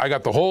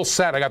got the whole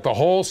set. I got the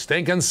whole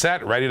stinking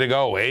set ready to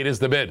go. 8 is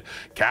the bid.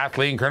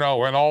 Kathleen Curnow.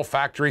 We're in all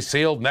factory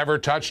sealed, never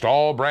touched,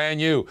 all brand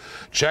new.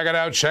 Check it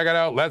out. Check it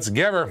out. Let's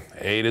give her.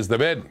 8 is the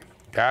bid.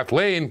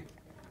 Kathleen.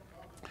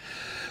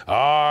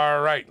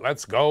 All right,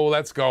 let's go,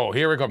 let's go.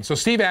 Here we go. So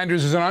Steve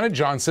Andrews is in on it,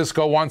 John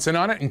Cisco wants in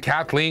on it, and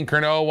Kathleen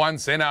Curnow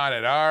wants in on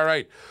it. All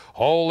right,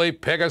 holy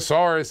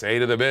Picosaurus,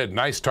 8 of the bid.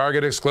 Nice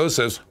Target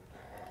exclusives.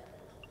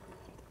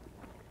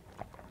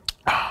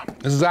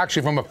 This is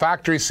actually from a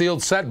factory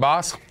sealed set,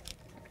 boss.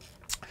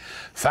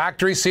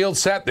 Factory sealed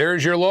set.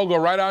 There's your logo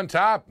right on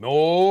top.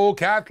 Oh,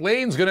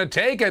 Kathleen's going to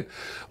take it.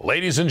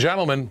 Ladies and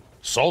gentlemen,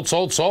 sold,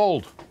 sold,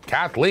 sold.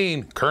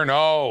 Kathleen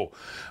Curnow.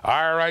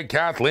 All right,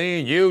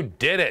 Kathleen, you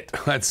did it.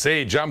 Let's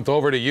see, jumped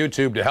over to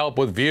YouTube to help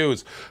with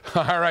views.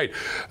 All right,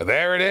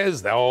 there it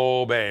is.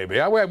 Oh,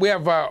 baby. We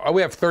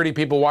have 30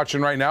 people watching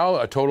right now,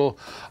 a total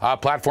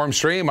platform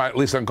stream, at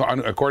least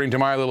according to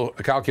my little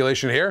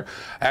calculation here.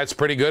 That's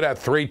pretty good at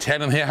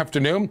 3:10 in the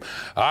afternoon.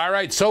 All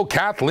right, so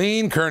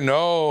Kathleen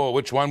Curnow,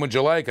 which one would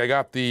you like? I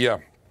got the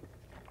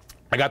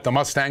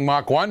Mustang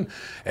Mach 1,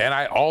 and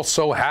I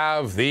also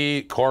have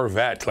the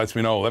Corvette. Let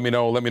me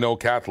know,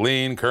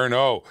 Kathleen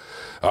Curnow.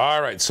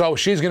 All right, so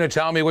she's going to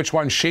tell me which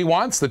one she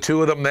wants, the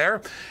 2 of them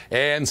there.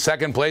 And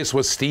second place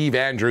was Steve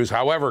Andrews.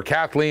 However,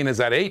 Kathleen is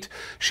at 8.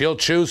 She'll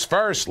choose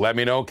first. Let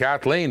me know,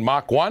 Kathleen,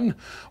 Mach 1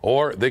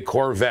 or the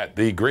Corvette,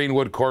 the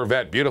Greenwood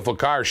Corvette. Beautiful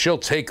car. She'll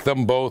take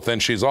them both,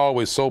 and she's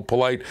always so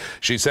polite.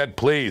 She said,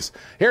 please.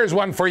 Here's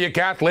one for you,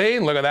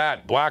 Kathleen. Look at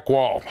that.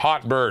 Blackwall,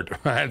 Hot Bird.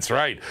 That's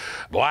right.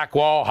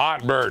 Blackwall,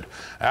 Hot Bird.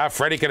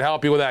 Freddie can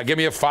help you with that. Give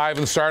me a 5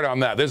 and start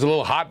on that. There's a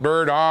little Hot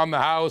Bird on the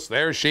house.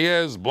 There she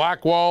is.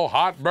 Blackwall,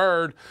 Hot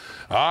Bird.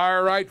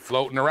 All right,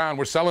 floating around.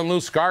 We're selling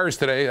loose cars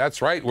today. That's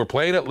right. We're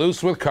playing it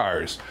loose with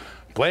cars.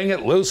 Playing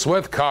it loose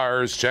with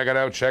cars. Check it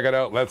out. Check it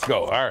out. Let's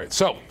go. All right.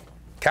 So,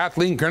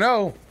 Kathleen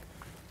Curnow.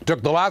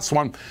 Took the last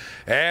one,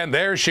 and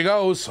there she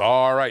goes.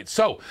 All right,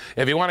 so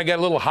if you want to get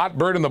a little hot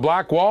bird in the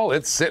black wall,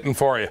 it's sitting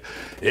for you.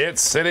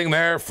 It's sitting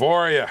there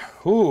for you.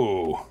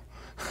 Ooh,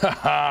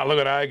 look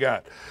what I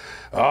got.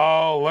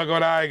 Oh, look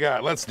what I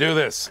got. Let's do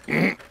this.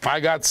 I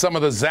got some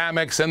of the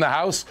Zamex in the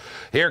house.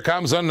 Here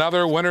comes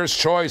another winner's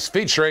choice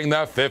featuring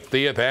the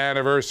 50th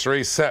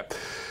anniversary set.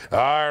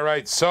 All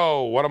right,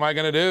 so what am I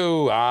going to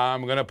do?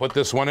 I'm going to put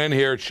this one in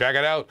here. Check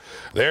it out.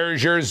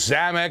 There's your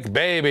Zamek,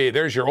 baby.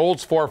 There's your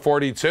Olds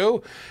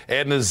 442.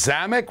 And the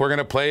Zamek, we're going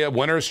to play a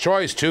winner's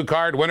choice,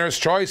 2-card winner's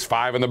choice,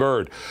 5 in the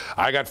bird.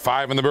 I got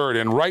 5 in the bird.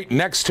 And right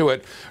next to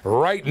it,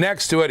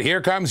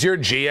 here comes your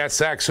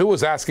GSX. Who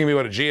was asking me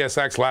about a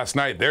GSX last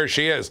night? There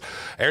she is.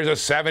 There's a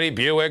 70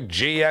 Buick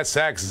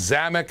GSX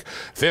Zamek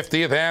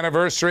 50th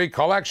anniversary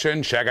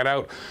collection. Check it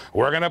out.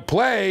 We're going to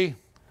play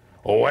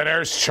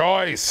winner's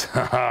choice.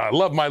 I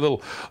love my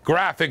little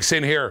graphics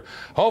in here.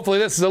 Hopefully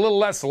this is a little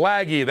less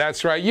laggy.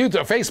 That's right.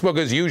 Facebook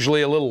is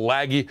usually a little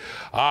laggy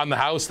on the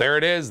house. There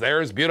it is.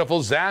 There's beautiful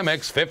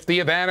Zamex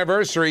 50th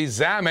anniversary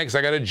Zamex.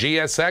 I got a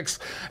GSX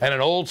and an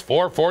Olds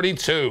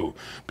 442.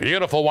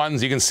 Beautiful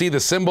ones. You can see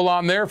the symbol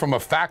on there from a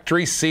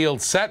factory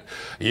sealed set.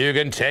 You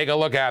can take a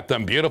look at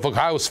them. Beautiful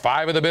house.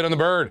 5 of the bid on the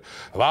bird.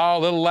 Oh, a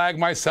little lag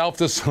myself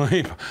to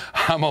sleep.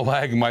 I'm a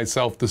lag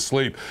myself to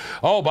sleep.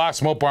 Oh, Boss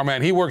Mopar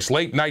man, he works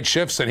late night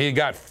shifts, and he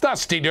got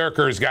Dusty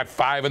Durker's got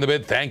 5 in the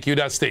bid. Thank you,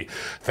 Dusty.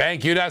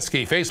 Thank you,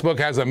 Dusty. Facebook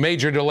has a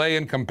major delay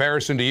in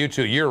comparison to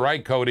YouTube. You're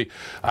right, Cody.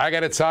 I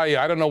got to tell you,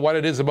 I don't know what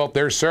it is about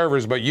their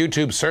servers, but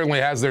YouTube certainly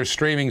has their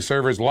streaming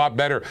servers a lot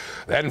better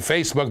than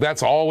Facebook.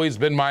 That's always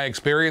been my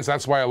experience.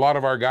 That's why a lot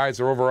of our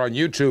guys are over on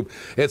YouTube.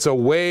 It's a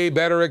way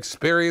better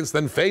experience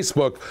than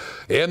Facebook.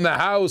 In the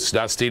house,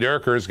 Dusty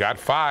Durker's got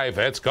 5.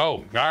 Let's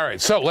go. All right,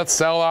 so let's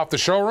sell off the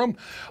showroom.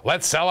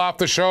 Let's sell off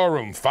the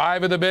showroom.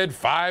 5 of the bid,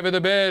 5 of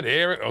the bid.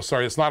 Here. Oh,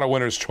 sorry, it's not a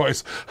winner's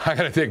choice. I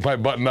got to take my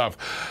button off.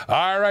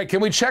 All right, can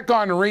we check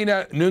on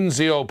Rena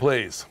Nunzio,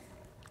 please?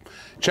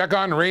 Check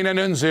on Rena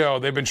Nunzio.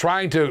 They've been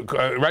trying to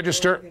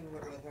register. We're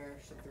working with her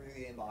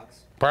through the inbox.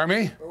 Pardon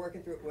me? We're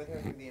working with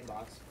her through the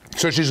inbox.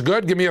 So she's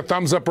good? Give me a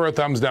thumbs up or a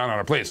thumbs down on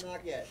her, please.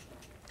 Not yet.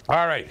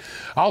 All right,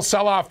 I'll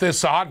sell off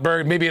this hot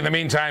bird. Maybe in the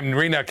meantime,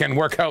 Rena can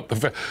work out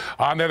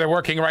on there. They're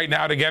working right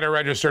now to get her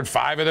registered.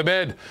 5 of the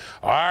bid.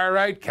 All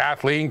right,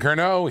 Kathleen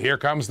Curnow. Here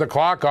comes the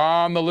clock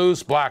on the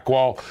loose black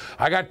wall.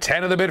 I got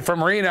 10 of the bid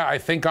from Rena, I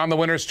think, on the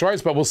winner's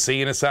choice, but we'll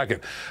see in a second.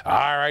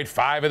 All right,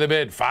 5 of the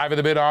bid. 5 of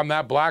the bid on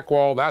that black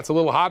wall. That's a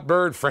little hot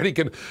bird. Freddie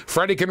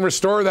can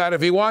restore that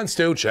if he wants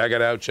to. Check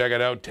it out. Check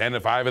it out. 10 to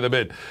 5 of the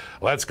bid.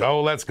 Let's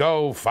go. Let's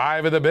go.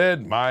 5 of the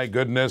bid. My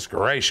goodness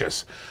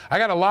gracious. I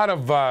got a lot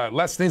of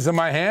lessons in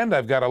my hand.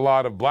 I've got a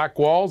lot of black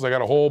walls. I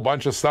got a whole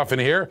bunch of stuff in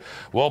here.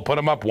 We'll put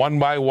them up one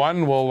by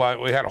one.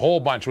 We had a whole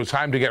bunch. It was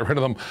time to get rid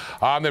of them.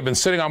 They've been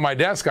sitting on my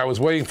desk. I was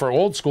waiting for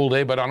Old School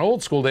Day, but on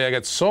Old School Day, I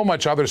get so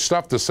much other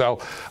stuff to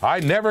sell. I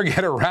never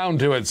get around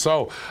to it.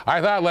 So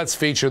I thought, let's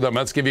feature them.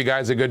 Let's give you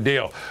guys a good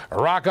deal.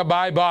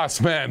 Rockabye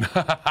Boss Man.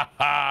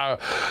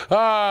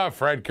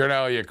 Fred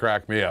Curnow, you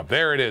crack me up.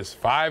 There it is.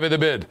 5 of the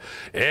bid.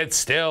 It's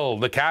still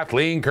the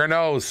Kathleen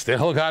Curnow.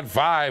 Still got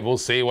 5. We'll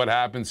see what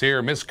happens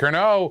here. Miss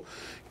Curnow.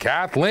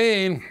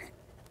 Kathleen.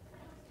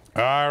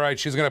 All right,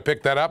 she's going to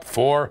pick that up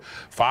for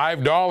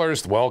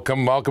 $5.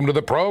 Welcome to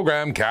the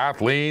program.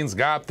 Kathleen's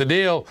got the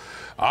deal.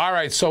 All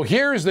right, so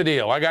here's the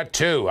deal. I got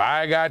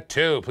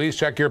 2. Please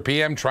check your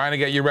PM, trying to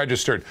get you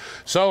registered.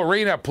 So,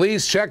 Rena,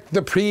 please check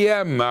the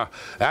PM.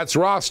 That's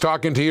Ross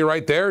talking to you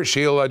right there.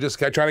 She'll just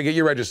trying to get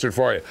you registered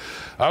for you.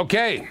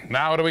 Okay,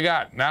 now what do we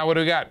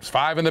got?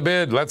 5 in the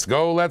bid. Let's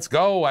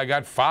go. I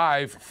got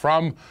 5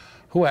 from...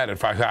 Who had it?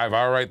 5?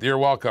 All right, you're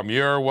welcome.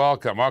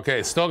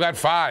 Okay, still got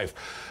 5.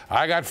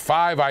 I got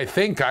 5, I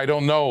think. I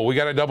don't know. We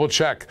got to double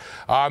check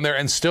on there.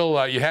 And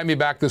still, you hand me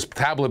back this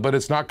tablet, but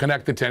it's not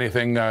connected to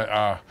anything.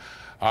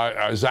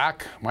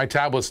 Zach, my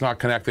tablet's not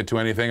connected to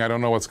anything. I don't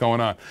know what's going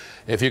on.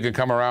 If you could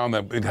come around,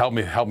 that'd help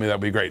me.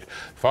 That'd be great.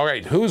 All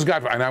right, who's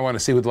got? And I want to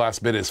see what the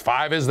last bid is.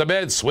 5 is the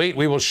bid. Sweet.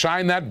 We will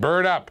shine that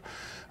bird up.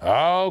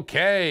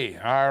 Okay.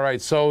 All right.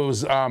 So, it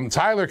was,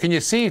 Tyler, can you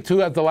see who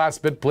had the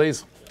last bid,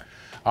 please?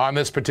 On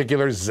this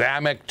particular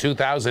Zamek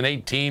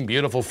 2018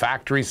 beautiful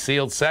factory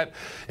sealed set.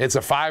 It's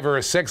a 5 or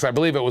a 6. I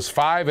believe it was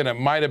 5, and it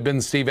might have been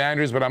Steve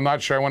Andrews, but I'm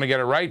not sure. I want to get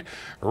it right.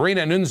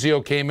 Rena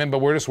Nunzio came in, but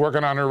we're just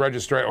working on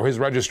his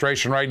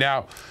registration right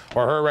now,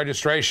 or her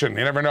registration.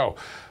 You never know.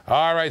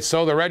 All right,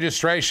 so the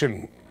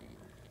registration.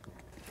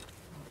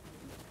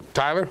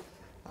 Tyler?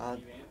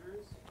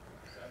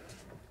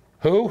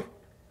 Who?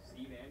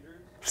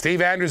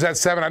 Steve Andrews at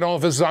 7. I don't know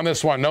if this is on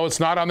this one. No,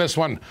 it's not on this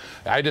one.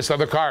 I just have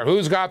the car.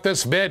 Who's got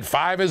this bid?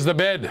 5 is the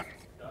bid.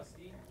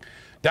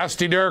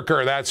 Dusty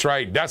Durker. That's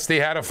right. Dusty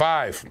had a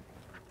 5.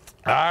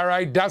 All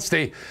right,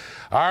 Dusty.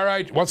 All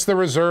right, what's the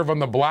reserve on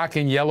the black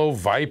and yellow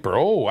Viper?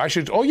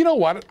 Oh, you know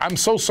what? I'm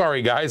so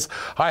sorry, guys.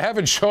 I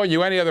haven't shown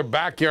you any other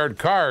backyard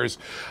cars.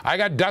 I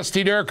got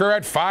Dusty Durker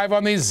at 5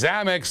 on these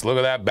Zamex. Look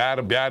at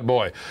that bad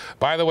boy.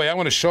 By the way, I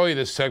want to show you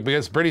this tech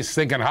because it's pretty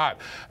stinking hot.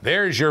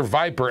 There's your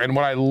Viper, and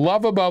what I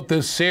love about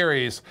this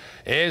series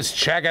is,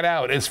 check it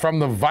out. It's from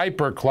the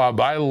Viper Club.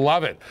 I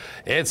love it.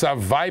 It's a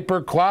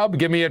Viper Club.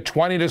 Give me a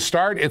 20 to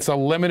start. It's a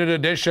limited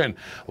edition.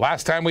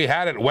 Last time we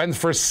had it, went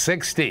for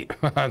 60.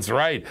 That's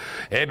right.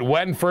 It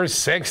went for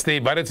 60,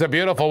 but it's a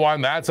beautiful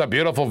one. That's a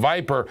beautiful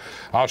Viper.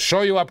 I'll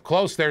show you up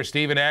close there,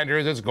 Stephen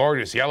Andrews. It's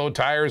gorgeous. Yellow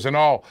tires and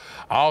all.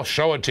 I'll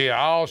show it to you.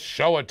 I'll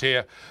show it to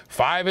you.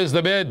 5 is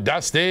the bid.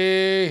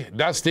 Dusty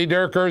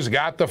Durker's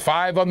got the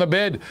 5 on the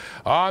bid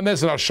on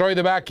this, and I'll show you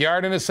the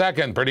backyard in a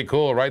second. Pretty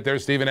cool right there,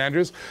 Stephen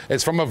Andrews.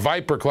 It's from a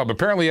Viper Club.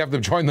 Apparently you have to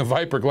join the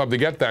Viper Club to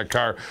get that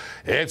car.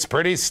 It's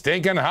pretty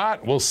stinking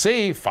hot. We'll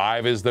see.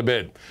 5 is the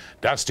bid.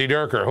 Dusty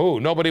Durker.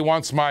 Nobody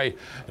wants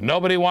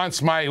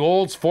my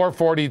Olds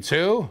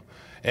 442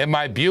 and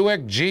my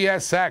Buick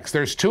GSX.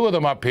 There's 2 of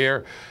them up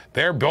here.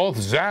 They're both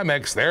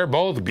Zamex. They're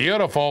both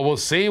beautiful. We'll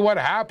see what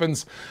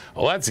happens.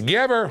 Let's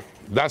give her.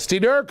 Dusty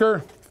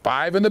Durker,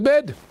 5 in the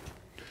bid.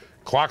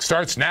 Clock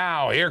starts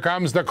now. Here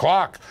comes the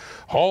clock.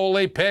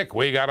 Holy pick,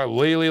 we got a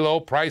really low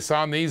price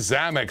on these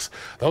Zamex.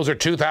 Those are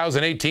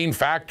 2018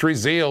 factory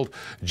sealed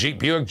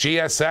Buick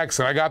GSX,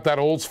 and I got that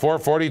Olds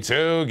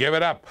 442. Give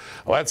it up.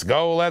 Let's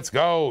go, let's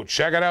go.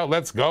 Check it out.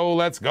 Let's go,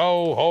 let's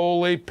go.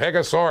 Holy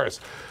pickosaurus.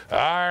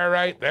 All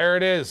right, there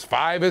it is.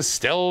 5 is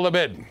still the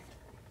bid.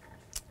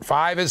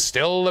 5 is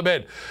still the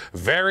bid.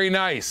 Very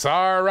nice.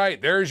 All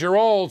right, there's your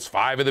Olds.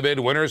 5 of the bid.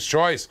 Winner's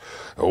choice.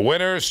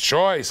 Winner's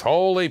choice.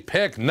 Holy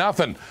pick.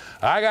 Nothing.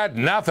 I got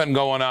nothing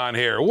going on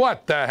here.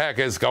 What the heck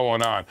is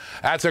going on?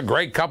 That's a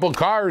great couple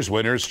cars.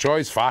 Winner's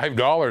choice,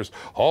 $5.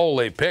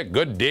 Holy pick.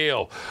 Good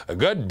deal.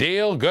 Good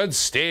deal. Good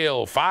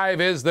steal. 5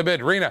 is the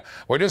bid. Rena,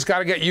 we just got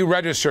to get you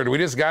registered. We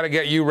just got to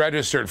get you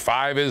registered.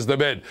 5 is the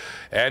bid.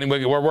 And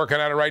we're working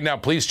on it right now.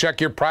 Please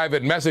check your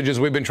private messages.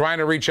 We've been trying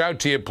to reach out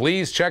to you.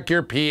 Please check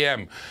your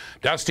PM.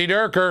 Dusty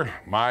Durker,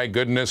 my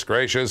goodness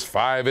gracious,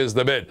 5 is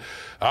the bid.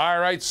 All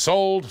right,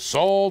 sold.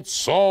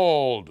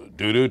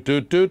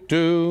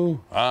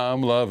 Do.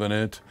 I'm loving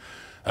it.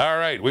 All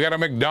right, we got a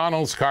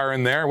McDonald's car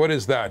in there. What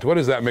is that? What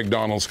is that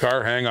McDonald's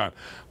car? Hang on.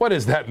 What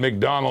is that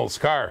McDonald's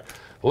car?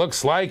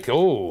 Looks like,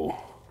 is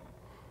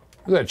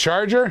that a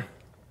Charger?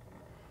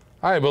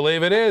 I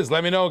believe it is.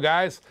 Let me know,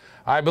 guys.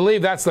 I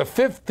believe that's the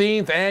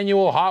 15th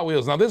annual Hot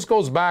Wheels. Now, this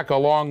goes back a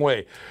long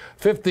way.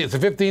 It's a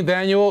 15th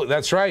annual.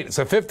 That's right. It's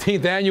a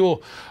 15th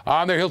annual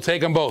on there. He'll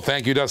take them both.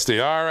 Thank you, Dusty.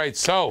 All right.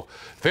 So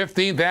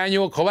 15th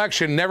annual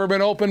collection. Never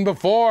been opened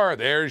before.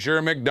 There's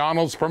your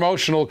McDonald's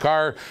promotional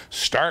car.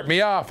 Start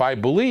me off. I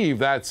believe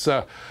that's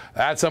a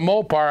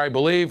Mopar, I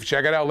believe.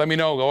 Check it out. Let me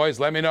know, guys.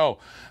 Let me know.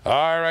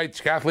 All right.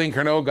 Kathleen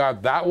Curnow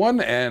got that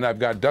one. And I've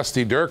got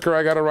Dusty Durker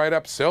I got to write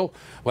up still.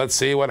 Let's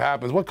see what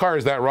happens. What car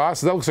is that,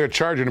 Ross? That looks like a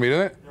Charger to me,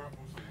 doesn't it?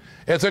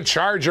 It's a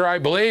Charger, I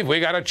believe.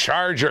 We got a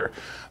Charger.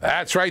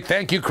 That's right.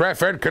 Thank you,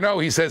 Fred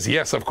Curnow. He says,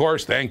 yes, of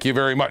course. Thank you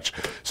very much.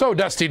 So,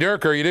 Dusty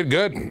Durker, you did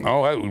good.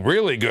 Oh,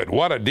 really good.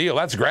 What a deal.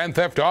 That's Grand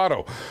Theft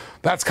Auto.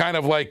 That's kind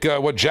of like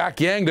what Jack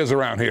Yang does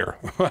around here.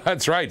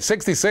 That's right.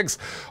 66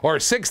 or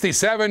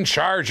 67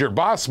 Charger.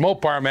 Boss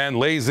Mopar Man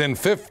lays in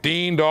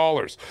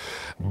 $15.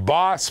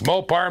 Boss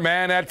Mopar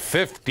Man at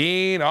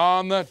 15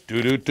 on the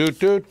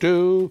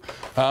do.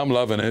 I'm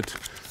loving it.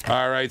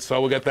 All right,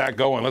 so we'll get that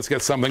going. Let's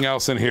get something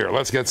else in here. You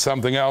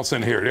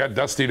got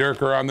Dusty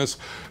Durker on this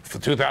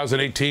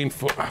 2018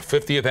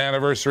 50th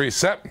anniversary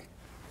set.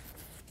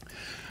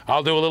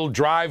 I'll do a little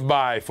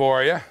drive-by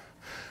for you.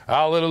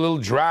 I'll do a little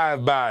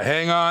drive-by.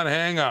 Hang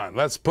on.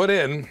 Let's put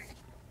in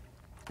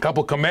a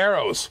couple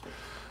Camaros.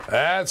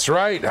 That's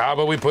right. How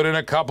about we put in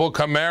a couple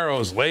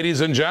Camaros? Ladies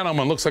and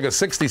gentlemen, looks like a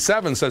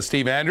 67, says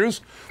Steve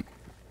Andrews.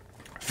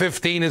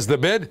 15 is the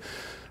bid.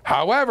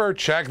 However,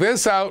 check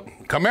this out.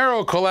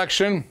 Camaro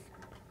collection.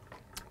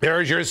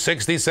 There's your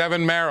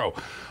 67 Camaro.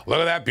 Look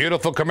at that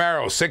beautiful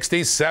Camaro.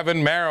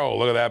 67 Camaro.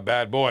 Look at that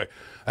bad boy.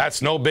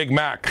 That's no Big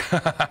Mac.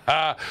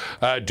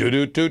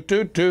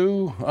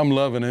 Do. I'm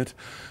loving it.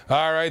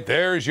 All right,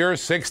 there's your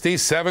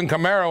 67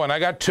 Camaro, and I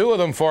got 2 of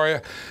them for you.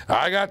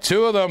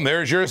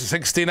 There's your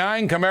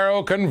 69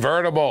 Camaro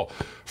convertible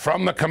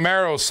from the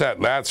Camaro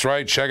set. That's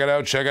right. Check it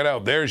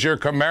out. There's your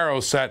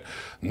Camaro set.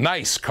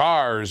 Nice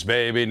cars,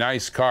 baby.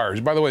 Nice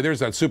cars. By the way, there's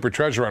that Super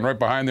Treasure Run right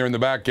behind there in the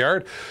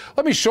backyard.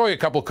 Let me show you a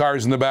couple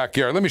cars in the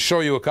backyard. Let me show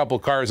you a couple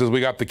cars as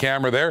we got the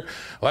camera there.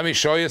 Let me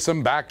show you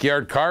some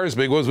backyard cars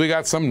because we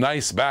got some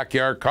nice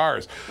backyard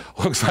cars.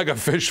 Looks like a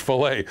fish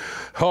fillet.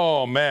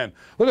 Oh, man.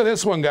 Look at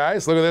this one,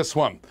 guys. Look at this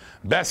one.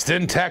 Best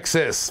in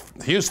Texas.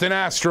 Houston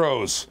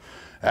Astros.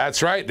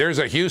 That's right. There's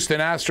a Houston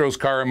Astros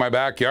car in my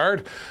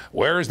backyard.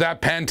 Where's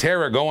that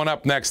Pantera going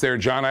up next there,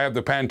 John? I have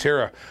the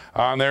Pantera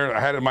on there. I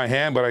had it in my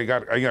hand, but I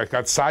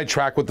got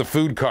sidetracked with the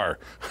food car.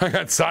 I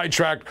got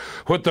sidetracked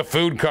with the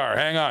food car.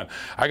 Hang on.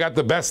 I got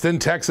the Best in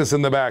Texas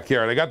in the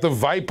backyard. I got the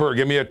Viper.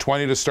 Give me a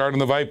 20 to start on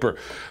the Viper.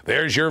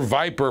 There's your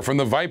Viper from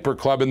the Viper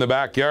Club in the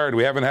backyard.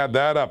 We haven't had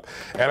that up.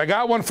 And I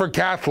got one for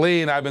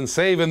Kathleen. I've been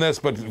saving this,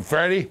 but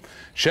Freddie,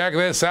 check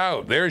this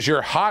out. There's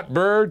your Hot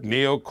Bird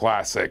Neo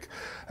Classic.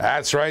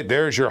 That's right.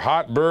 There's your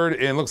Hot Bird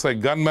in, looks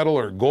like gunmetal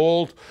or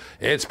gold.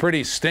 It's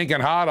pretty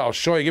stinking hot. I'll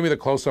show you. Give me the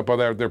close-up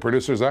of their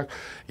producer, Zach.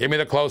 Give me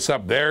the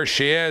close-up. There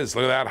she is.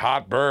 Look at that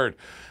Hot Bird.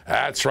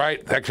 That's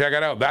right. Check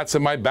it out. That's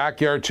in my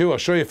backyard, too. I'll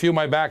show you a few of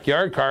my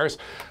backyard cars.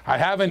 I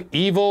have an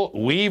Evil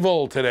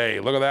Weevil today.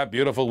 Look at that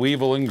beautiful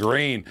Weevil in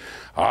green.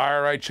 All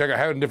right, check. I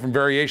had a different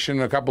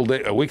variation a couple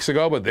weeks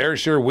ago, but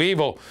there's your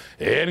Weevil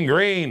in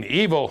green.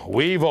 Evil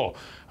Weevil.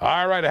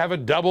 All right, I have a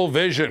Double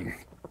Vision.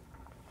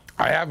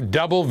 I have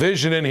Double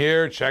Vision in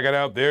here. Check it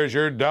out. There's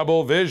your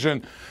Double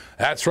Vision.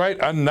 That's right,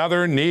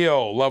 another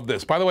Neo. Love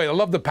this. By the way, I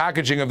love the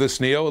packaging of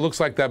this Neo. It looks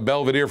like that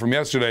Belvedere from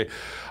yesterday.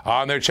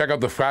 On there, check out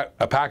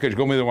the package.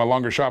 Go with me to my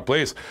longer shot,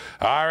 please.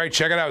 All right,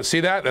 check it out. See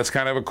that? That's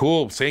kind of a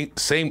cool,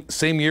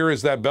 same year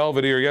as that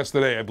Belvedere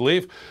yesterday, I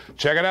believe.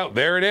 Check it out.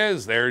 There it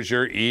is. There's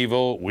your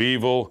Evil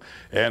Weevil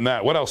and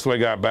that. What else do I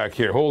got back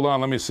here? Hold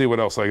on, let me see what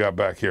else I got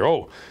back here.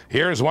 Oh,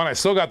 here's one. I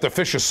still got the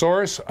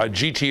Fishosaurus, a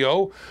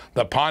GTO,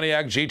 the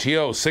Pontiac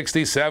GTO,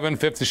 67,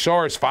 50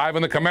 Shores, 5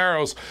 in the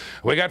Camaros.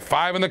 We got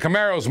 5 in the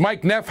Camaros.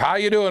 Mike Neff, how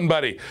you doing,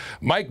 buddy?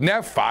 Mike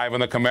Neff, 5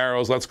 in the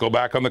Camaros. Let's go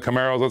back on the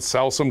Camaros. Let's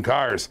sell some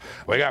cars.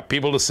 We got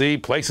people to see,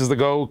 places to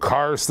go,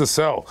 cars to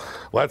sell.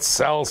 Let's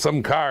sell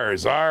some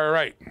cars. All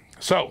right.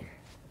 So,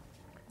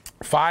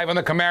 5 on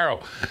the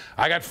Camaro.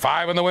 I got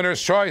 5 on the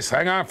winner's choice.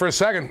 Hang on for a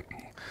second.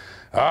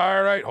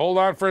 All right, hold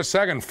on for a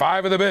second.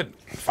 5 of the bid.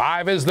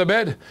 5 is the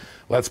bid.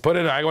 Let's put it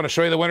in. I want to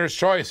show you the winner's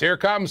choice. Here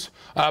comes.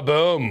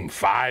 Boom.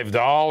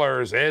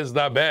 $5 is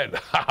the bid.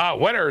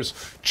 Winner's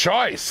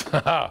choice.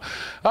 Oh,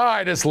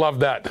 I just love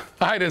that.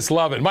 I just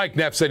love it. Mike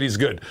Neff said he's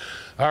good.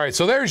 All right,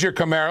 so there's your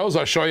Camaros.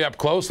 I'll show you up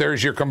close.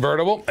 There's your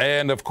convertible.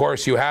 And, of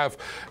course, you have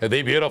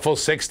the beautiful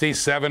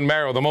 67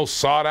 Camaro, the most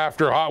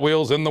sought-after Hot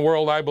Wheels in the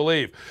world, I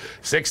believe.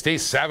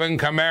 67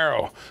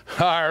 Camaro.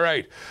 All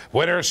right,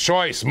 winner's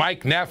choice.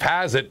 Mike Neff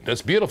has it.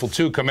 This beautiful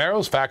 2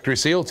 Camaros, factory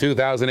seal,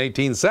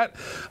 2018 set.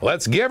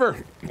 Let's give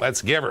her.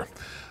 Let's give her.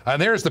 And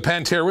there's the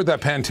Pantera. Where'd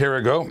that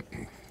Pantera go?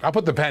 I'll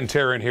put the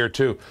Pantera in here,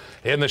 too,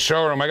 in the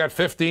showroom. I got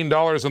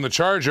 $15 on the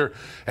Charger,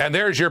 and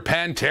there's your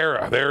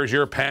Pantera. There's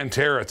your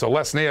Pantera. It's a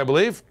Lesney, I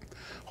believe.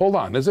 Hold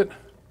on, is it?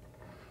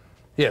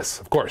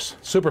 Yes, of course.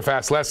 Super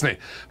fast Lesney.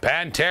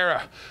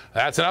 Pantera.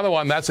 That's another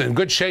one. That's in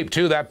good shape,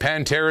 too. That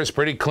Pantera is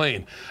pretty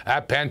clean.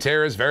 That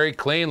Pantera is very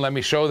clean. Let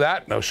me show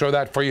that. I'll show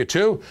that for you,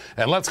 too.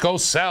 And let's go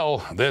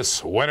sell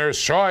this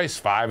winner's choice.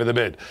 5 in the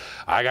bid.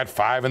 I got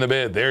 5 in the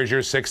bid. There's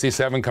your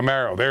 67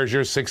 Camaro. There's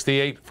your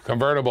 68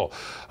 convertible.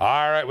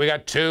 All right, we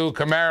got 2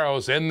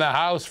 Camaros in the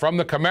house from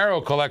the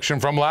Camaro collection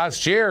from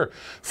last year.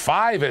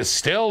 5 is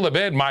still the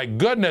bid. My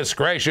goodness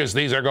gracious,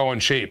 these are going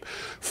cheap.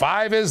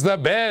 5 is the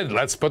bid.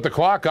 Let's put the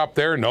clock up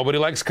there. Nobody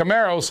likes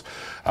Camaros.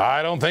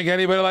 I don't think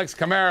anybody likes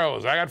Camaros.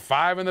 I got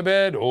 5 in the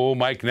bid. Oh,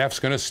 Mike Neff's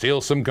going to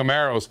steal some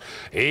Camaros.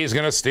 He's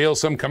going to steal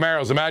some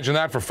Camaros. Imagine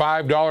that for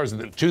 $5.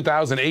 The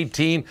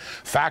 2018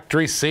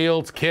 factory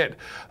sealed kit.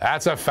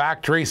 That's a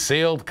factory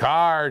sealed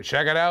car.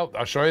 Check it out.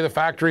 I'll show you the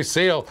factory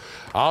seal.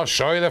 I'll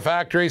show you the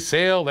factory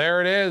seal. There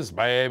it is,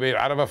 baby,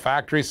 out of a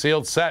factory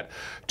sealed set.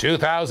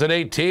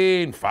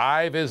 2018.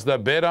 5 is the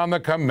bid on the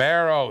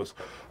Camaros.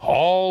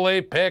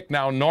 Holy pick.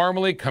 Now,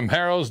 normally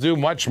Camaros do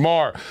much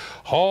more.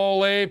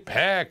 Holy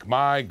pick.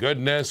 My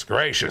goodness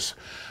gracious.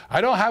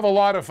 I don't have a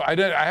lot of, I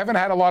haven't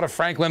had a lot of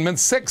Franklin Mint.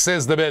 6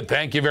 is the bid.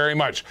 Thank you very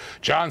much.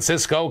 John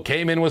Cisco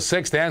came in with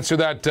 6 to answer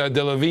that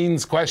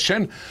DeLevine's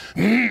question.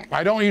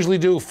 I don't usually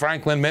do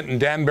Franklin Mint and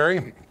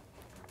Danbury.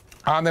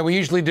 Then we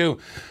usually do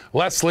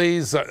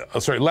Leslie's,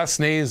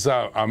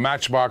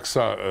 Matchbox,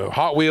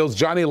 Hot Wheels,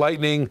 Johnny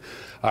Lightning,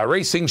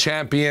 Racing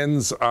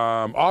Champions,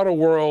 Auto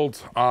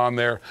World on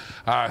there.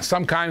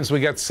 Sometimes we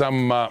get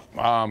some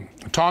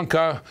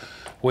Tonka.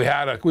 We've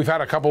had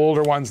a couple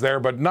older ones there,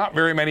 but not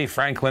very many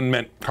Franklin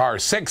Mint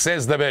cars. 6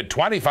 is the bid.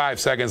 25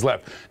 seconds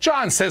left.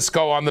 John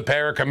Cisco on the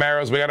pair of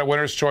Camaros. We got a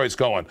winner's choice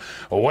going.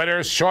 A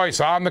winner's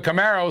choice on the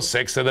Camaros.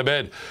 6 of the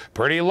bid.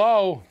 Pretty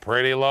low.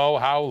 Pretty low.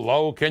 How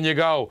low can you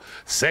go?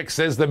 6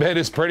 is the bid.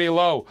 Is pretty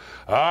low.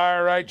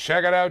 All right,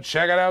 check it out.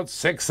 Check it out.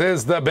 6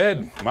 is the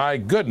bid. My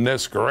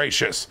goodness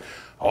gracious.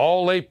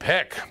 Holy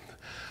pick.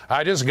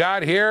 I just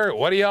got here.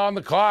 What are you on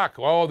the clock?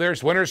 Oh,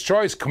 there's winner's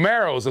choice.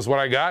 Camaros is what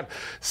I got.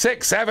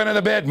 6, 7 of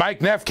the bid. Mike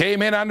Neff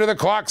came in under the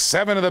clock.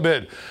 7 of the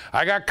bid.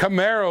 I got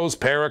Camaros,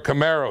 pair of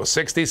Camaros,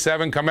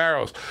 67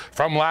 Camaros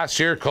from last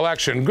year's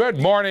collection.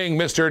 Good morning,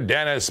 Mr.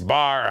 Dennis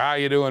Barr. How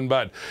you doing,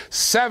 bud?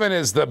 7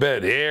 is the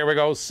bid. Here we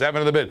go. 7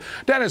 of the bid.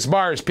 Dennis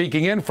Barr is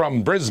peeking in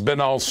from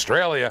Brisbane,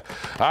 Australia.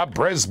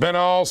 Brisbane,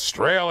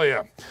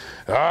 Australia.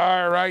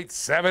 All right,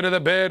 7 of the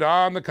bid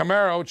on the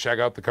Camaro. Check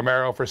out the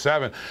Camaro for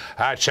 7.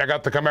 Check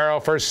out the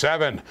Camaro for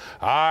 7.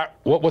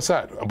 What's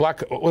that? A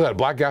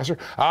black gasser?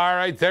 All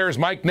right, there's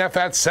Mike Neff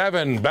at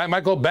 7.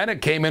 Michael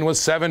Bennett came in with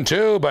 7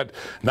 too, but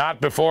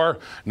not before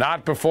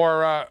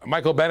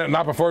Michael Bennett,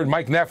 not before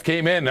Mike Neff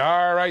came in.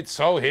 All right,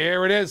 so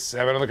here it is,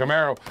 7 of the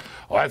Camaro.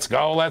 Let's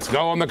go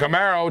on the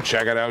Camaro.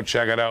 Check it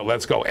out.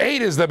 Let's go.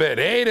 8 is the bid.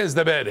 8 is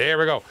the bid. Here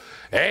we go.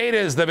 8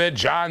 is the bid.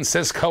 John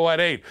Cisco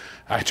at 8.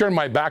 I turned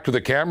my back to the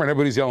camera and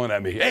everybody's yelling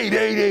at me. 8,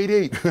 8, 8,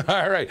 8.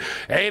 All right.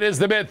 8 is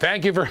the bid.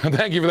 Thank you for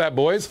that,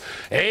 boys.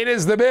 8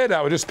 is the bid.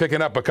 I was just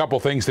picking up a couple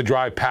things to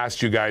drive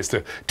past you guys,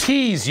 to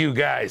tease you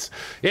guys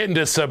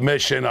into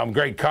submission on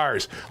great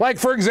cars. Like,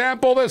 for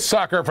example, this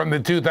sucker from the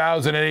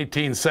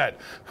 2018 set.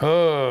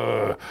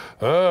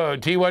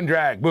 T1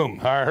 drag.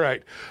 Boom. All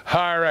right.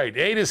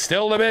 8 is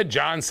still the bid.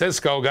 John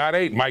Cisco got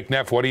 8. Mike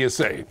Neff, what do you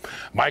say?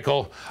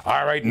 Michael,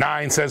 all right,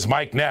 9 says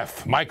Mike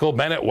Neff. Michael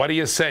Bennett, what do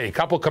you say?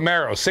 Couple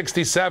Camaros,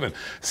 67,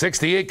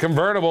 68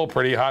 convertible,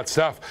 pretty hot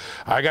stuff.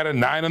 I got a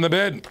 9 on the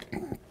bid.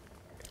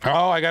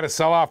 Oh, I got to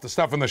sell off the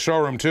stuff in the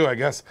showroom too, I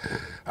guess.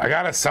 I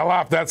got to sell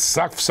off that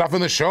stuff in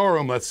the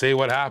showroom. Let's see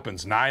what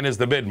happens. 9 is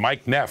the bid.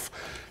 Mike Neff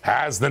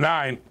has the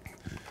 9.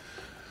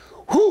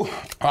 Whew.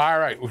 All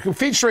right,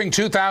 featuring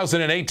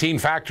 2018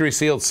 factory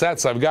sealed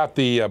sets. I've got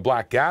the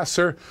black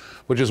gasser,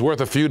 which is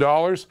worth a few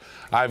dollars.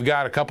 I've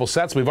got a couple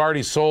sets. We've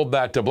already sold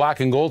that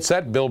black and gold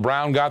set. Bill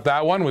Brown got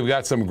that one. We've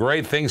got some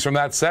great things from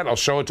that set. I'll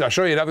show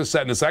you another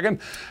set in a second.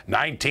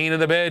 19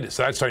 of the bid.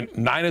 So sorry,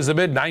 9 is the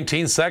bid.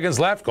 19 seconds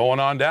left. Going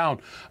on down.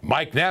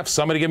 Mike Neff,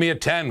 somebody give me a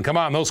 10. Come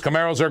on, those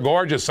Camaros are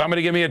gorgeous.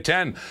 Somebody give me a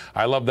 10.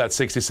 I love that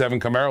 67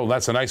 Camaro.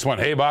 That's a nice one.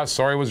 Hey, boss,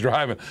 sorry I was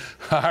driving.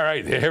 All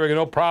right, here we go.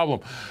 No problem.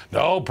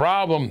 No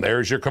problem.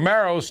 There's your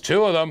Camaros.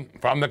 2 of them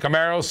from the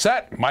Camaro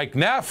set. Mike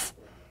Neff.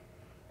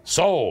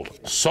 Sold,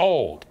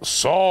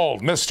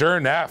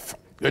 Mr. Neff.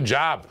 Good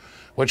job.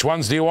 Which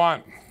ones do you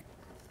want?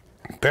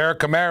 Pair of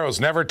Camaros,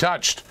 never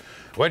touched.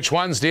 Which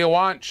ones do you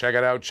want? Check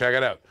it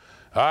out.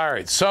 All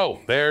right, so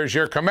there's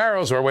your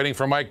Camaros. We're waiting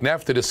for Mike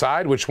Neff to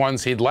decide which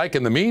ones he'd like.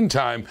 In the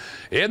meantime,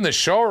 in the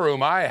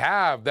showroom, I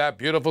have that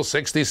beautiful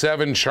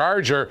 67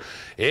 Charger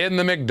in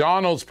the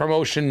McDonald's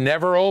promotion,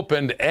 never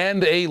opened,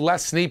 and a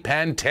Lesney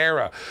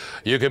Pantera.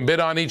 You can bid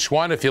on each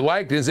one if you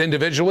like. Is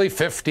individually.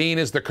 15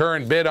 is the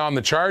current bid on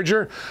the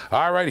Charger.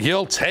 All right,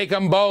 he'll take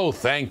them both.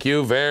 Thank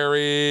you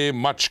very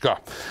much. All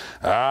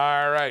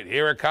right,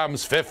 here it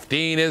comes.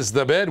 15 is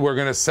the bid. We're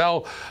going to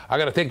sell. I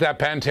got to take that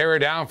Pantera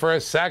down for a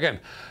second.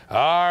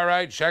 All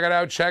right, check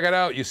it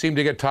out. You seem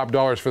to get top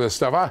dollars for this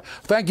stuff.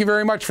 Thank you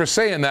very much for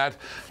saying that.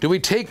 Do we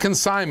take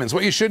consignments?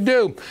 What you should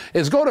do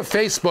is go to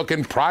Facebook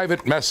and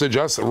private message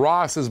us.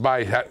 Ross is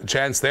by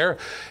chance there,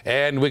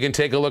 and we can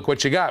take a look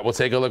what you got. We'll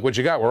take a look what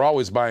you got. We're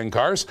always buying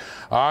cars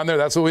on there.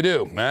 That's what we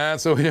do.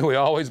 We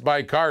always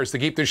buy cars to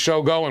keep the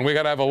show going. We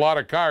got to have a lot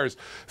of cars.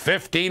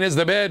 15 is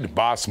the bid.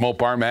 Boss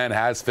Mopar Man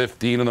has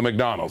 15 on the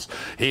McDonald's.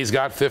 He's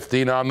got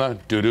 15 on the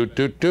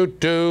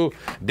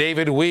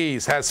David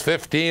Wees has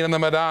 15 on the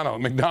McDonald's.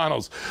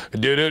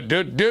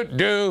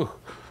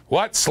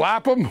 What?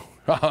 Slap him?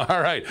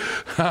 All right.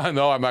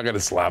 No, I'm not going to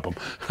slap him.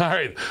 All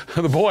right.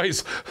 The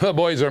boys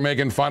are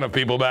making fun of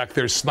people back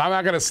there. I'm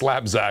not going to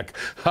slap Zach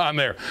on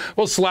there.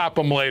 We'll slap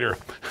him later.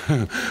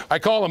 I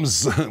call him,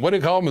 what do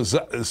you call him?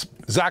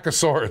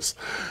 Zachosaurus.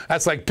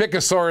 That's like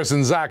Picosaurus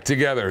and Zach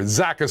together.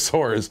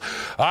 Zachosaurus.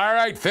 All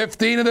right.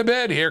 15 of the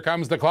bid. Here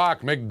comes the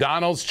clock.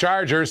 McDonald's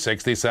Charger.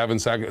 67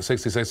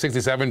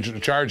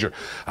 Charger.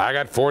 I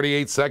got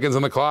 48 seconds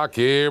on the clock.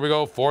 Here we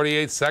go.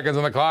 48 seconds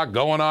on the clock.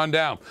 Going on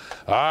down.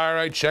 All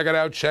right. Check it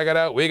out.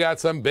 We got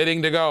some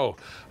bidding to go.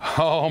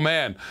 Oh,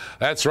 man.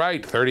 That's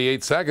right.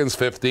 38 seconds,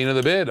 15 of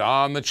the bid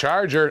on the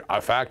Charger. A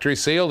factory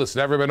sealed. It's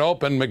never been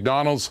opened.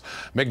 McDonald's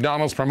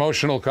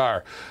promotional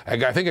car.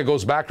 I think it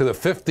goes back to the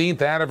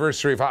 15th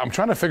anniversary. I'm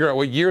trying to figure out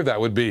what year that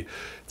would be.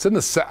 It's in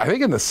the, I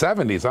think in the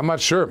 70s. I'm not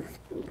sure.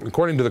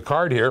 According to the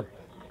card here,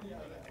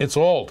 it's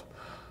old.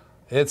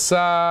 It's,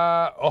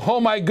 oh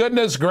my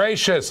goodness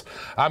gracious.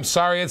 I'm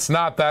sorry, it's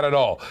not that at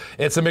all.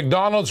 It's a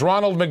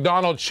Ronald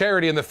McDonald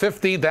charity in the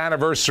 15th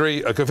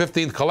anniversary,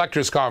 15th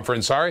Collectors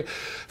Conference,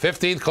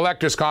 15th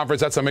Collectors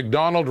Conference. That's a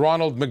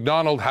Ronald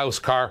McDonald house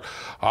car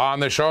on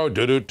the show.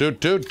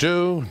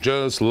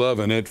 Just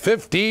loving it.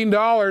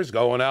 $15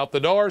 going out the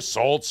door.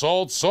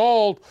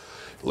 Sold.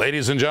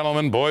 Ladies and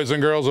gentlemen, boys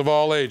and girls of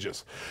all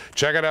ages.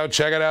 Check it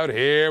out.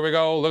 Here we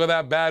go. Look at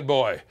that bad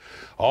boy.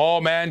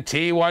 Oh, man,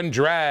 T1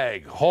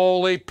 drag.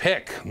 Holy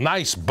pick.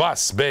 Nice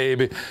bus,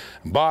 baby.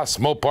 Boss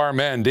Mopar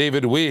Man,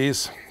 David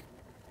Wees.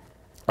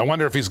 I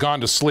wonder if he's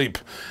gone to sleep.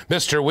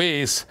 Mr.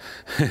 Wheeze,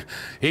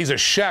 he's a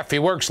chef. He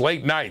works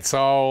late nights.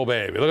 Oh,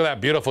 baby. Look at that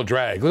beautiful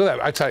drag. Look at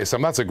that. I tell you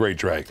something, that's a great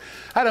drag.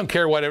 I don't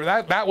care whatever.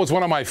 That was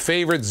one of my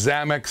favorite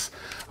Zameks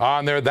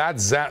on there.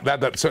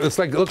 So it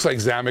looks like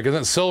Zamek.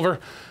 Isn't it silver?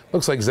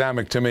 Looks like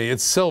Zamek to me.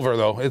 It's silver,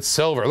 though. It's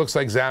silver. It looks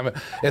like Zamek.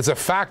 It's a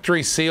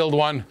factory sealed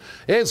one.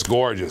 It's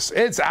gorgeous.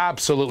 It's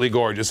absolutely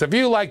gorgeous. If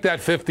you like that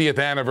 50th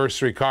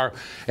anniversary car,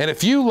 and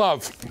if you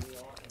love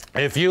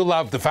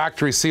the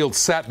factory sealed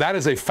set, that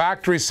is a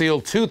factory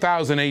sealed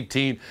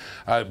 2018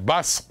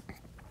 bus.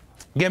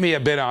 Give me a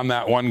bid on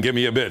that one. Give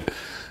me a bid.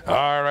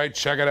 All right,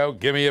 check it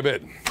out. Give me a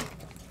bid.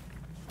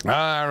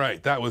 All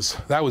right, that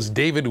was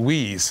David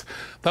Wheeze,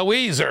 the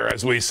Weezer,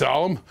 as we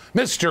saw him,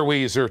 Mr.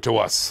 Weezer to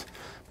us.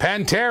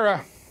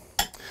 Pantera.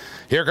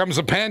 Here comes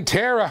a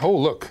Pantera. Oh,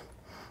 look.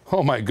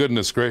 Oh, my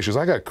goodness gracious.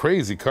 I got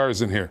crazy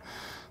cars in here.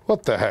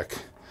 What the heck?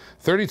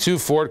 32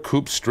 Ford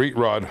Coupe Street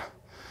Rod.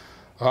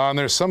 And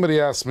there's somebody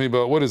asked me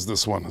about, what is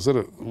this one? Is it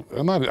a,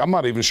 I'm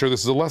not even sure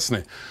this is a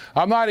Lesney.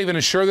 I'm not even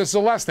sure this is a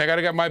Lesney. I got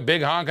to get my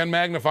big honking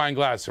magnifying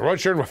glass.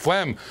 Richard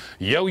Flem.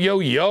 Yo, yo,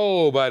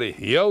 yo, buddy.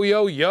 Yo,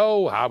 yo,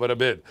 yo. How about a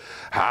bid?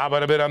 How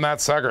about a bid on that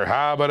sucker?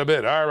 How about a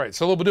bid? All right,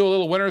 so we'll do a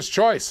little winner's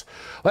choice.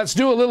 Let's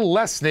do a little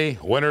Lesney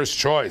winner's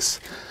choice.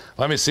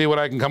 Let me see what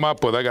I can come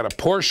up with. I got a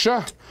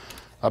Porsche,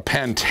 a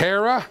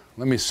Pantera.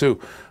 Let me see.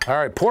 All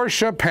right,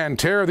 Porsche,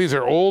 Pantera. These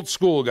are old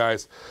school,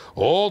 guys.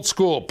 Old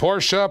school.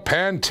 Porsche,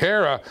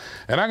 Pantera.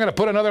 And I'm going to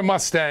put another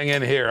Mustang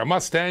in here, a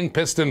Mustang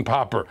piston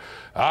popper.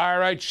 All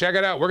right, check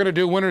it out. We're going to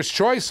do winner's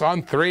choice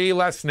on 3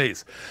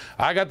 Lesneys.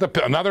 I got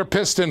another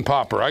piston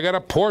popper. I got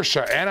a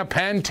Porsche and a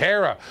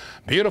Pantera.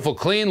 Beautiful,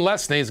 clean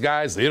Lesneys,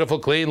 guys. Beautiful,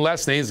 clean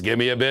Lesneys. Give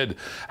me a bid.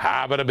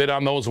 How about a bid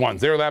on those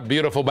ones? They're that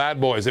beautiful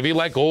bad boys. If you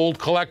like old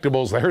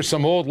collectibles, there's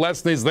some old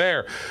Lesneys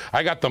there.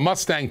 I got the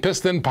Mustang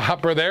piston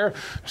popper there.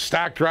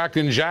 Stacked, racked,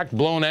 and jacked,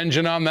 blown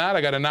engine on that.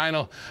 I got a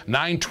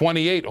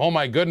 928. Oh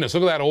my goodness,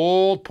 look at that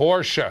old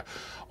Porsche.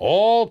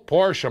 Old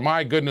Porsche,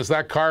 my goodness,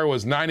 that car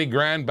was 90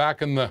 grand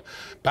back in the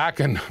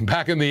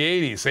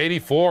 80s,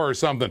 84 or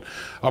something.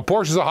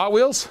 Porsche's a Hot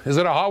Wheels? Is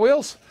it a Hot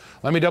Wheels?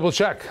 Let me double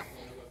check.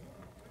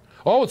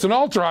 Oh, it's an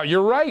Ultra Hot.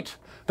 You're right.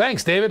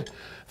 Thanks, David.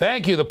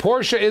 Thank you. The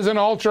Porsche is an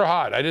Ultra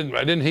Hot. I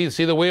didn't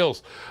see the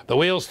wheels. The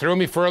wheels threw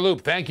me for a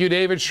loop. Thank you,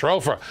 David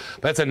Schrofer.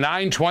 That's a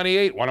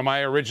 928, one of my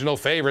original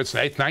favorites,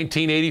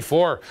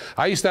 1984.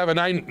 I used to have a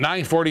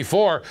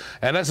 944,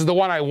 and this is the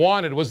one I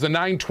wanted, was the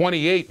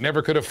 928.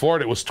 Never could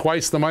afford it. It was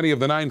twice the money of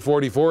the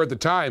 944 at the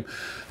time.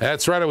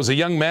 That's right. I was a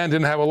young man,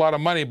 didn't have a lot of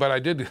money, but I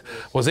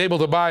was able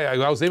to buy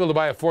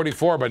a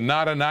 44, but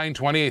not a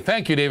 928.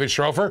 Thank you, David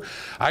Schrofer.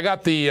 I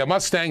got the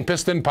Mustang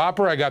piston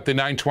popper. I got the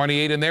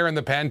 928 in there and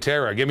the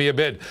Pantera. Give me a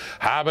bid.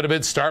 How about a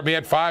bid? Start me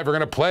at 5. We're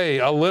going to play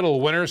a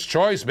little winner's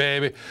choice,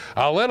 baby.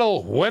 A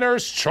little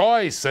winner's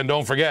choice. And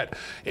don't forget,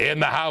 in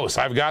the house,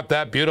 I've got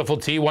that beautiful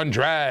T1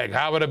 drag.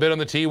 How about a bid on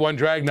the T1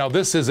 drag? Now,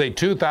 this is a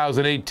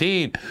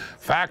 2018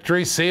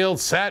 factory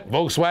sealed set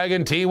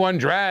Volkswagen T1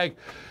 drag.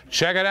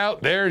 Check it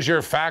out. There's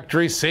your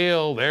factory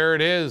seal. There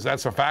it is.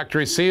 That's a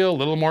factory seal. A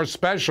little more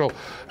special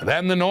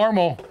than the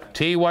normal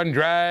T1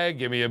 drag.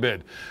 Give me a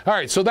bid. All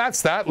right, so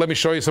that's that. Let me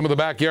show you some of the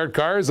backyard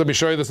cars. Let me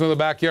show you some of the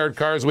backyard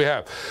cars we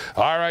have.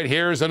 All right,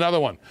 here's another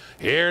one.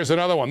 Here's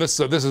another one. This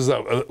is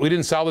we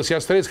didn't sell this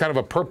yesterday. It's kind of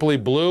a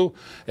purpley blue.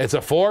 It's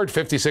a Ford,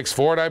 56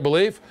 Ford, I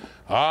believe.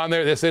 On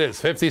there, this it is,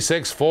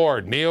 56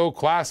 Ford, Neo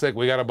Classic.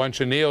 We got a bunch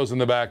of Neos in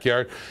the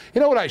backyard. You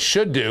know what I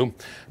should do?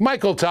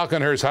 Michael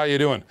Talkenhurst, how you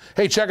doing?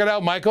 Hey, check it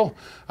out, Michael.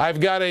 I've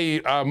got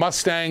a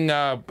Mustang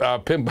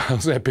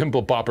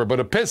pimple popper, but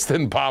a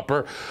piston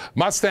popper,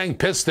 Mustang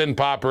piston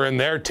popper in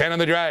there, 10 on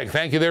the drag.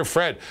 Thank you there,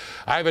 Fred.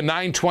 I have a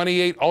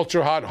 928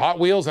 Ultra Hot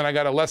Wheels, and I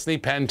got a Lesney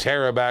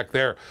Pantera back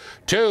there.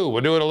 2, we're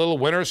doing a little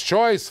winner's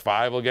choice.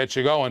 5 will get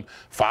you going.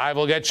 5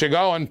 will get you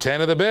going. 10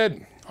 of the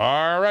bid.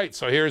 All right,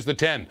 so here's the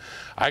 10.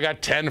 I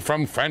got 10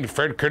 from friend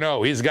Fred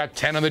Curneau. He's got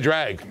 10 on the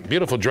drag.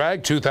 Beautiful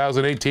drag,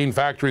 2018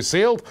 factory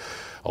sealed.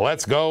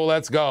 Let's go,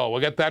 let's go.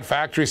 We'll get that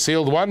factory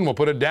sealed one. We'll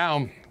put it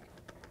down.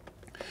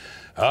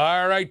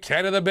 All right,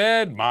 10 of the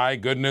bid. My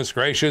goodness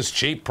gracious,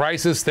 cheap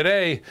prices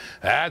today.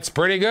 That's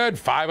pretty good.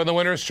 5 on the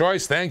winner's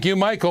choice. Thank you,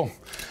 Michael.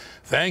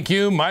 Thank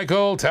you,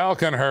 Michael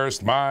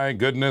Talkenhurst. My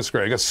goodness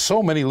gracious. I got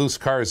so many loose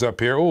cars up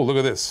here. Oh, look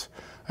at this.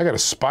 I got a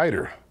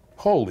Spider.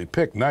 Holy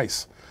pick,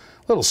 nice.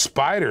 Little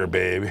Spider,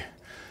 baby.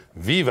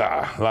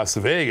 Viva Las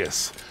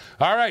Vegas.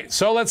 All right,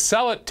 so let's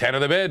sell it. 10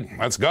 of the bid.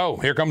 Let's go.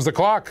 Here comes the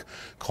clock.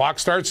 Clock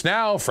starts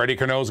now. Freddie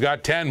Curneau's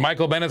got 10.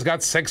 Michael Bennett's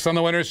got 6 on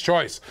the winner's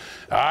choice.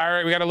 All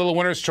right, we got a little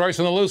winner's choice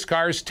on the loose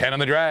cars. 10 on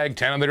the drag,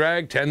 10 on the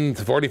drag, 10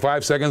 to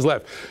 45 seconds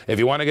left. If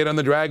you want to get on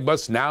the drag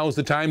bus, now's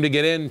the time to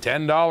get in.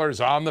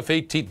 $10 on the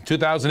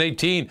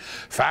 2018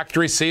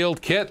 factory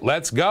sealed kit.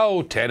 Let's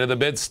go. 10 of the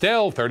bid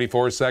still.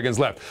 34 seconds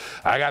left.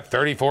 I got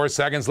 34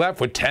 seconds left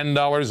with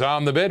 $10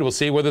 on the bid. We'll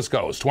see where this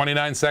goes.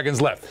 29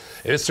 seconds left.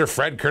 Mr.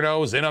 Fred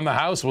Curneau's in on the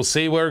house. We'll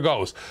see where it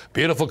goes.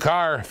 Beautiful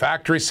car,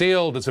 factory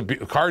sealed. It's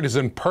card is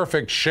in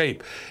perfect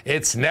shape.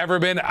 It's never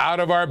been out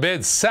of our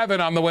bids.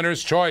 7 on the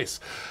winner's choice.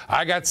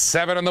 I got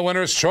 7 on the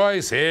winner's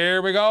choice.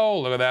 Here we go.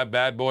 Look at that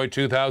bad boy,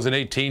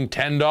 2018,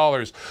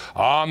 $10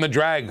 on the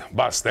drag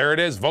bus. There it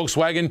is,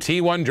 Volkswagen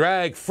T1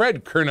 drag,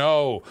 Fred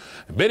Curnow.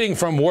 Bidding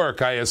from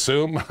work, I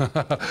assume.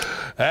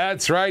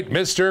 That's right,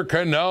 Mr.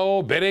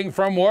 Curnow bidding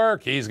from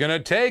work. He's going to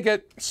take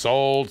it.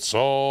 Sold,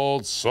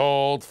 sold,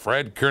 sold.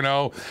 Fred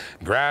Curnow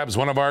grabs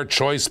one of our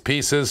choice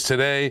pieces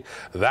today.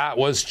 That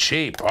was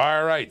cheap.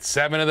 All right,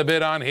 7 of the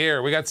bid on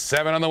here. We got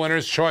 7 on the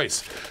winner's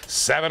choice.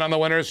 7 on the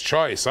winner's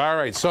choice. All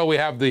right, so we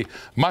have the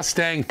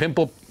Mustang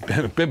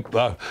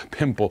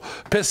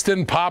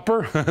piston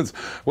popper.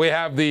 We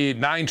have the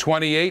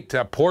 928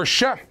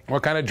 Porsche.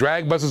 What kind of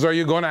drag buses are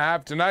you going to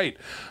have tonight?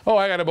 Oh,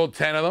 I got about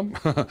 10 of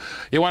them.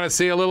 You want to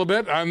see a little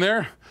bit on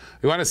there?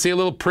 You want to see a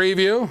little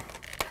preview?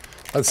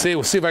 Let's see.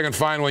 We'll see if I can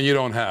find one you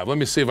don't have. Let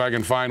me see if I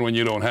can find one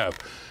you don't have.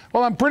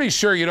 Well, I'm pretty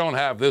sure you don't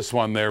have this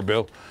one there,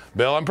 Bill.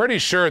 Bill, I'm pretty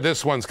sure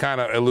this one's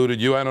kind of eluded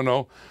you. I don't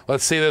know.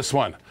 Let's see this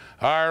one.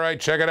 All right,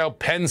 check it out.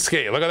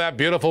 Penske. Look at that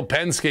beautiful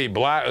Penske,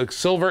 black,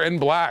 silver and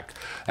black.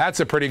 That's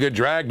a pretty good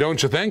drag,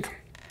 don't you think?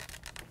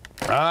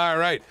 All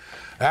right.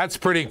 That's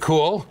pretty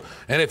cool.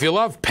 And if you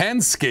love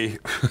Penske,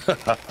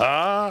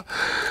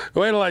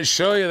 wait till I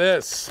show you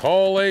this.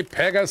 Holy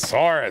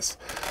Pegasaurus.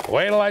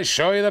 Wait till I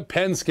show you the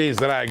Penskes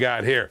that I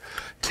got here.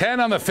 10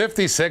 on the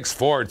 56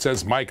 Ford,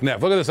 says Mike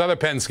Neff. Look at this other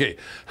Penske.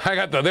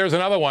 There's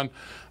another one.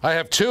 I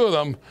have 2 of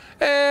them,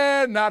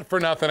 and not for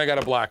nothing, I got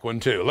a black one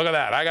too. Look at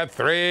that, I got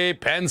 3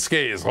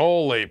 Penskes.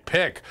 Holy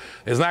pick.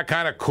 Isn't that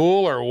kind of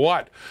cool or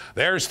what?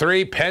 There's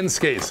 3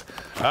 Penskes.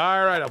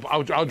 All right,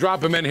 I'll drop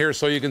them in here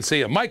so you can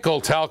see them.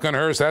 Michael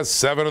Talkenhurst has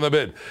 7 on the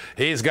bid.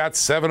 He's got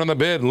 7 on the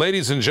bid.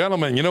 Ladies and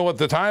gentlemen, you know what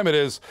the time it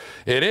is?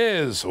 It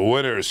is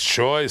winner's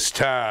choice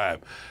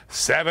time.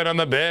 7 on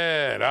the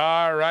bid.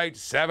 All right,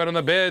 7 on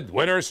the bid.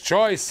 Winner's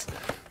choice.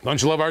 Don't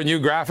you love our new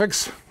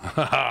graphics?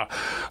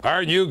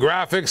 Our new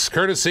graphics,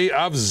 courtesy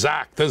of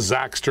Zach. The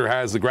Zackster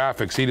has the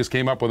graphics. He just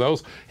came up with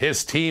those.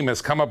 His team has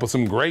come up with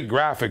some great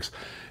graphics.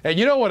 And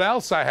you know what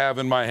else I have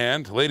in my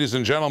hand? Ladies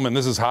and gentlemen,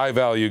 this is high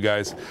value,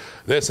 guys.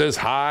 This is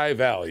high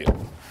value.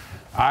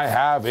 I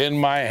have in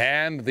my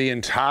hand the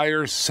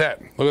entire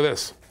set. Look at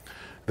this.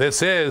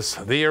 This is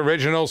the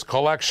Originals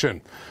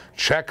collection.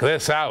 Check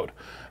this out.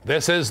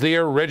 This is the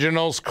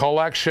Originals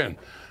collection.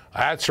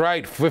 That's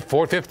right,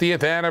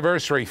 450th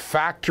anniversary,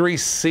 factory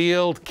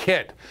sealed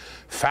kit.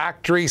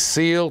 Factory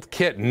sealed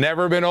kit,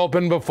 never been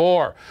opened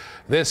before.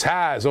 This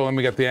has, oh, let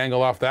me get the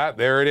angle off that.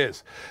 There it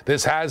is.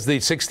 This has the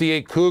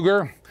 68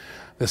 Cougar,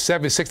 the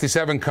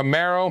 67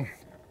 Camaro.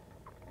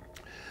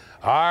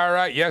 All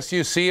right, yes,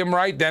 you see him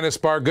right, Dennis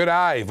Barr, good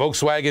eye.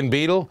 Volkswagen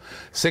Beetle,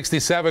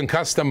 67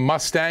 custom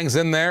Mustangs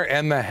in there,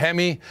 and the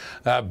Hemi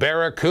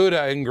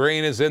Barracuda in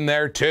green is in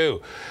there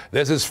too.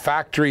 This is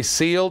factory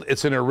sealed.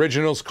 It's an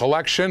Originals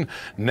collection,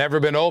 never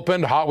been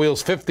opened. Hot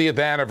Wheels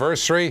 50th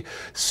anniversary,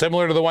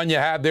 similar to the one you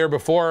had there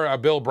before,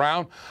 Bill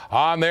Brown,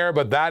 on there,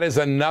 but that is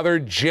another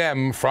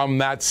gem from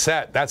that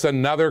set. That's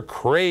another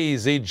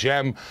crazy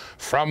gem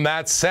from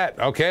that set.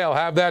 Okay, I'll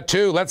have that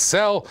too. Let's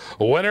sell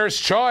winner's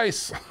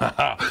choice.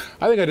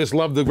 I think I just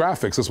love the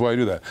graphics. That's why I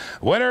do that.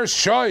 Winner's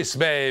choice,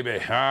 baby.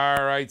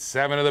 All right,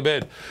 7 of the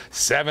bid.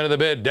 7 of the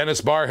bid. Dennis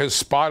Barr has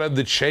spotted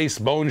the Chase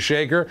Bone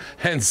Shaker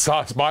and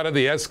spotted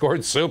the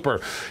Escort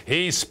Super.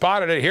 He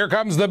spotted it. Here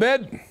comes the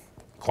bid.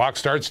 Clock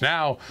starts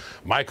now.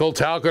 Michael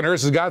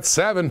Talkenhurst has got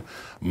 7.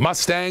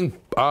 Mustang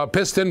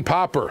piston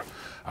popper.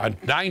 A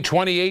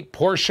 928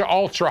 Porsche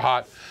Ultra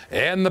Hot,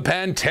 and the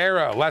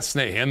Pantera.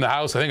 Lesney in the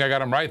house. I think I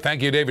got him right.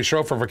 Thank you, David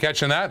Schrofer, for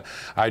catching that.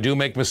 I do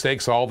make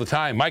mistakes all the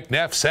time. Mike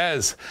Neff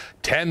says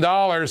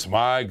 $10.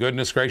 My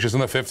goodness gracious,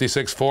 in the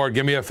 56 Ford.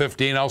 Give me a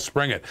 15, I'll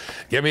spring it.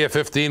 Give me a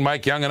 15,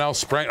 Mike Young, and I'll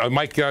spring.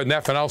 Mike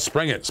Neff, and I'll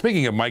spring it.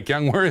 Speaking of Mike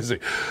Young, where is he?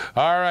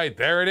 All right,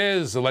 there it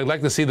is. I'd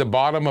like to see the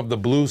bottom of the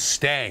blue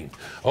Stang.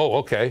 Oh,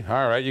 okay.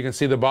 All right, you can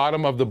see the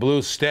bottom of the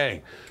blue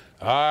Stang.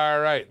 All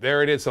right,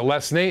 there it is, a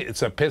Lesney.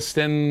 It's a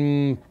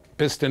piston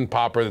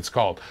popper that's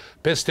called.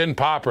 Piston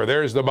popper.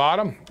 There's the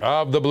bottom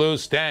of the blue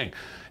Stang.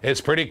 It's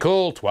pretty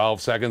cool.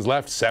 12 seconds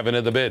left, 7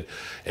 in the bid.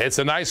 It's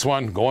a nice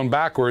one. Going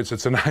backwards,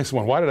 it's a nice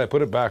one. Why did I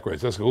put it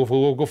backwards? Let's go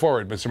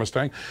forward, Mr.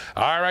 Mustang.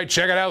 All right,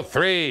 check it out.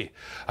 3,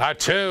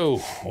 2,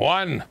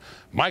 1.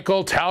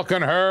 Michael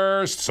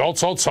Talkenhurst. Sold,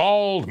 sold,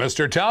 sold.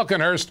 Mr.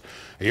 Talkenhurst,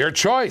 your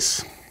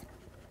choice.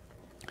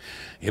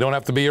 You don't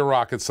have to be a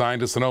rocket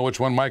scientist to know which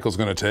one Michael's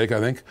going to take, I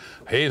think.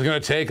 He's going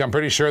to take, I'm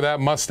pretty sure, that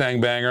Mustang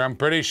banger. I'm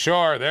pretty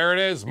sure. There it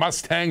is.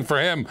 Mustang for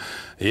him.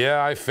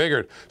 Yeah, I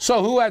figured.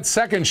 So who had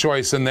second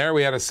choice in there?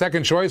 We had a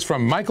second choice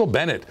from Michael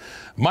Bennett.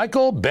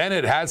 Michael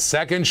Bennett has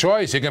second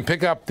choice. You can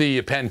pick up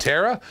the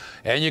Pantera,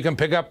 and you can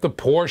pick up the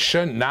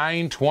Porsche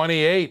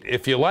 928.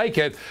 If you like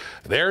it,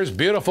 there's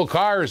beautiful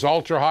cars,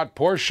 Ultra Hot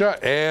Porsche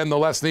and the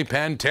Lesney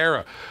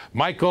Pantera.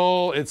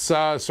 Michael, it's,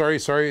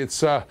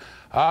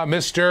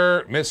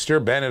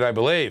 Mr. Bennett, I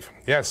believe.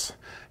 Yes,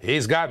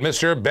 he's got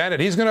Mr. Bennett.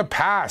 He's going to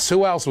pass.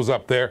 Who else was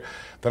up there?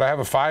 Did I have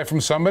a 5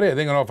 from somebody? I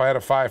think I know if I had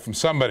a 5 from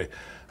somebody.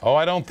 Oh,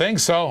 I don't think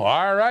so.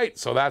 All right,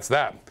 so that's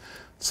that.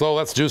 So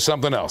let's do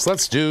something else.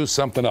 Let's do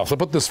something else. I'll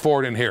put this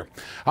Ford in here.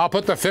 I'll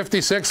put the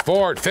 56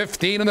 Ford.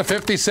 15 and the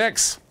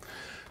 56.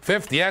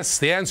 Yes,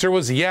 the answer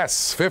was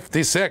yes.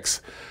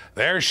 56.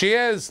 There she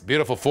is.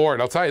 Beautiful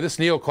Ford. I'll tell you, this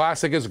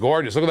Neoclassic is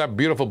gorgeous. Look at that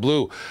beautiful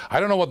blue. I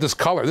don't know what this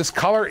color. This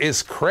color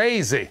is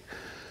crazy.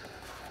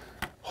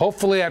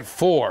 Hopefully at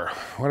 4.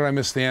 What did I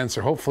miss the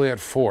answer? Hopefully at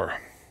 4.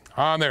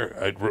 On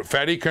there,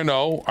 Fetty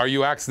Cano, are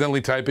you accidentally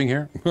typing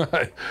here?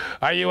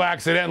 Are you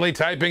accidentally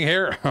typing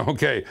here?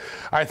 Okay.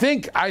 I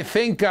think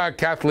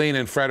Kathleen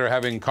and Fred are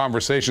having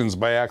conversations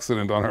by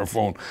accident on our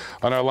phone,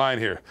 on our line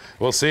here.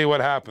 We'll see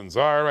what happens.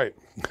 All right.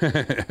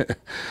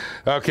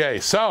 Okay,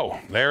 so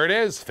there it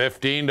is,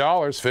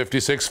 $15,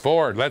 56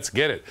 Ford. Let's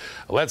get it.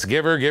 Let's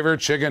give her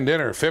chicken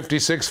dinner.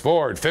 56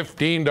 Ford,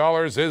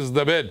 $15 is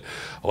the bid.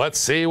 Let's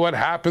see what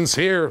happens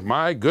here.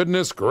 My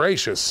goodness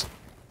gracious.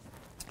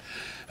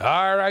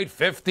 All right,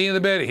 15 of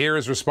the bid. Here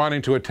is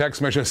responding to a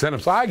text message I sent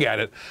him. So I get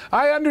it.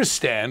 I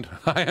understand.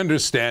 I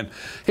understand.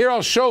 Here,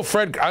 I'll show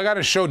Fred. I got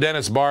to show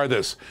Dennis Barr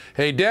this.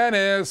 Hey,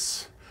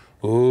 Dennis.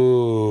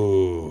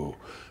 Ooh,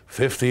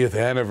 50th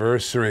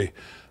anniversary.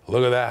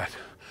 Look at that.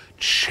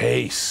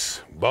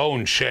 Chase.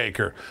 Bone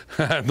shaker.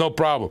 No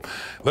problem.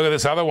 Look at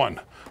this other one.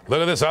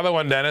 Look at this other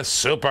one, Dennis.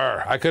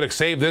 Super. I could have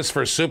saved this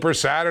for Super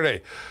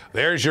Saturday.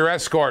 There's your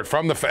Escort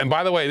from the, and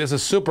by the way, this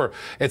is Super.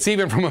 It's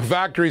even from a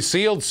factory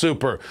sealed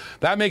Super.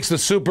 That makes the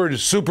Super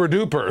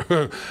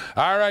duper.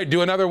 All right,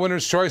 do another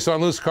winner's choice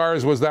on loose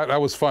cars. That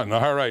was fun.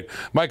 All right,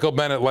 Michael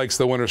Bennett likes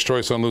the winner's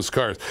choice on loose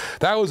cars.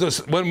 That was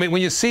when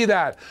you see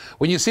that,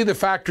 when you see the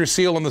factory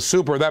seal on the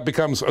Super, that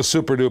becomes a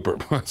super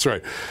duper. That's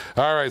right.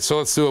 All right, so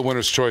let's do a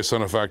winner's choice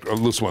on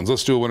loose ones.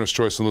 Let's do a winner's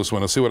choice on loose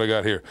one. Let's see what I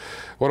got here.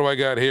 What do I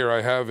got here?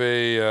 I have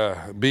a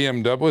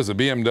BMW. Is it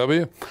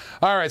BMW?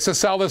 All right, so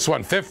sell this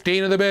one.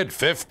 15 of the bid.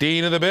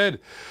 15 of the bid.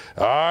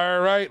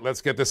 All right,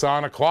 let's get this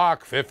on a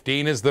clock.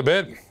 15 is the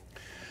bid.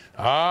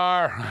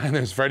 All right,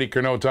 there's Freddie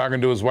Curnow talking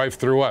to his wife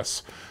through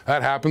us.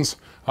 That happens.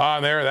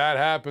 On there, that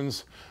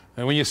happens.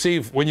 And when you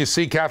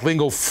see Kathleen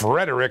go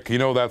Frederick, you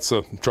know that's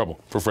trouble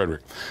for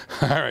Frederick.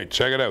 All right,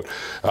 check it out.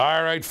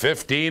 All right,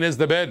 15 is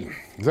the bid.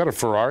 Is that a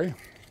Ferrari?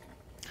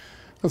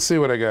 Let's see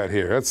what I got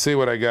here. Let's see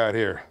what I got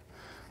here.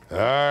 All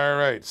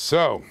right,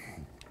 so.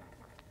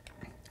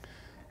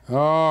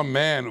 Oh,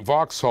 man,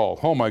 Vauxhall.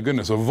 Oh, my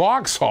goodness, a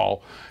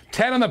Vauxhall.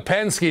 10 on the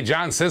Penske,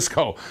 John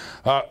Cisco.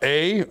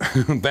 A,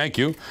 thank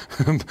you.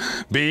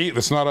 B,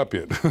 that's not up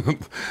yet.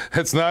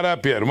 It's not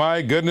up yet.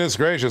 My goodness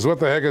gracious, what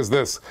the heck is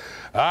this?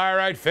 All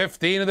right,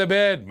 15 of the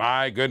bid.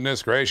 My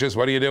goodness gracious,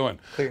 what are you doing?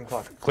 Clearing the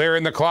clock.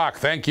 Clearing the clock.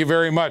 Thank you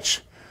very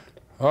much.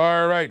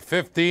 All right,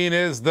 15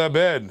 is the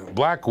bid.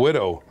 Black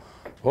Widow.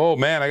 Oh,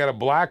 man, I got a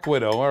Black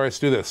Widow. All right, let's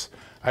do this.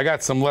 I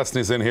got some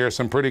Lesnies in here,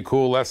 some pretty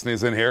cool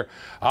Lesnies in here.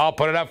 I'll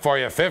put it up for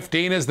you.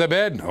 15 is the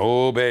bid.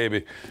 Oh,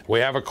 baby. We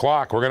have a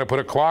clock. We're going to put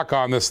a clock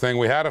on this thing.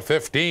 We had a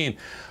 15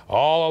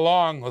 all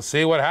along. Let's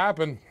see what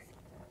happened.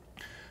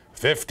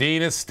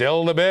 15 is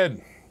still the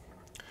bid.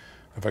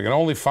 If I can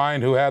only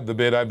find who had the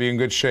bid, I'd be in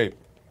good shape.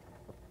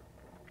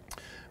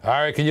 All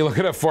right, can you look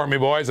it up for me,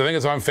 boys? I think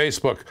it's on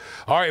Facebook.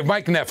 All right,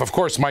 Mike Neff. Of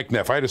course, Mike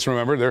Neff. I just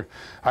remembered there.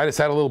 I just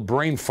had a little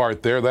brain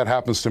fart there. That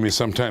happens to me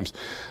sometimes.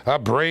 A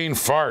brain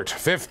fart.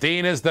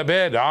 15 is the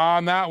bid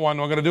on that one.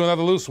 We're going to do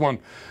another loose one.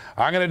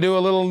 I'm going to do a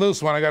little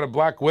loose one. I got a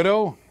Black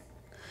Widow.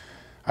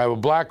 I have a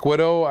Black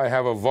Widow. I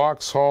have a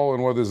Vauxhall.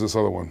 And what is this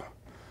other one?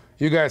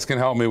 You guys can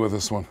help me with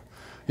this one.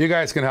 You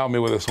guys can help me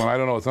with this one. I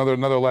don't know. It's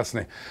another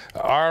lesson.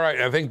 All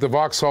right. I think the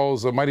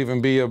Vauxhalls might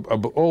even be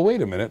oh,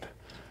 wait a minute.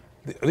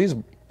 These...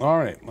 All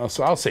right,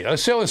 so I'll see.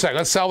 Let's sell this thing.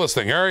 Let's sell this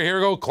thing. All right, here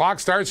we go. Clock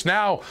starts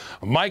now.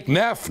 Mike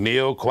Neff,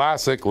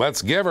 Neoclassic.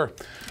 Let's give her.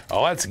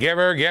 Let's give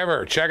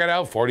her. Check it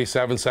out.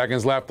 47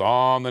 seconds left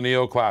on the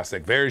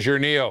Neoclassic. There's your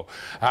Neo.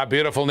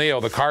 Beautiful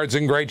Neo. The card's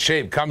in great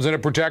shape. Comes in a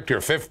protector.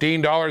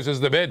 $15 is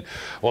the bid.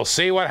 We'll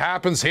see what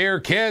happens here,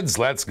 kids.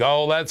 Let's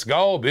go. Let's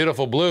go.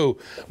 Beautiful blue.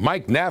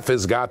 Mike Neff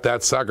has got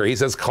that sucker. He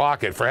says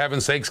clock it. For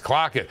heaven's sakes,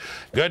 clock it.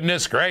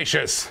 Goodness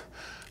gracious.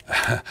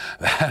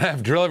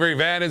 That delivery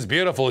van is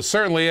beautiful. It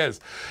certainly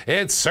is.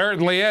 It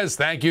certainly is.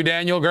 Thank you,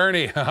 Daniel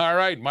Gurney. All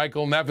right,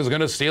 Michael Neff is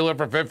going to steal it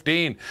for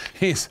 15.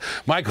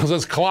 Michael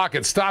says, clock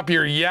it. Stop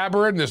your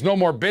yabbering. There's no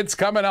more bids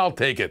coming. I'll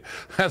take it.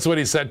 That's what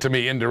he said to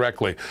me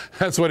indirectly.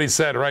 That's what he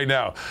said right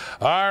now.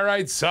 All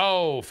right,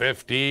 so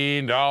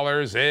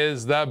 $15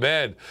 is the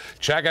bid.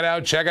 Check it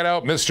out,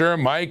 Mr.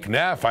 Mike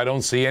Neff. I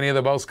don't see any of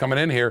the balls coming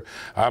in here.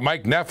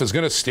 Mike Neff is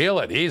going to steal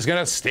it. He's going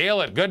to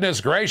steal it.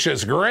 Goodness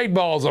gracious. Great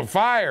balls of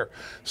fire.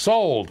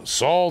 Sold.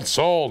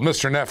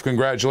 Mr. Neff,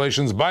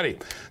 congratulations, buddy.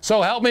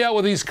 So help me out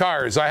with these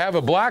cars. I have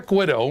a Black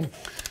Widow.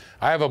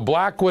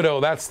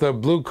 That's the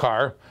blue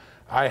car.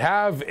 I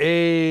have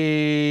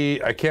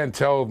I can't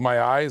tell with my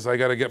eyes. I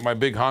got to get my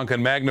big honkin'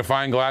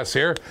 magnifying glass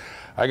here.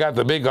 I got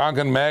the big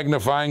honkin'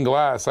 magnifying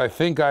glass. I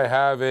think I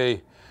have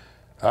a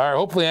All right,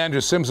 hopefully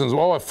Andrew Simpson's.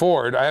 Oh, a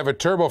Ford. I have a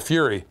Turbo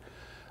Fury.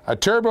 A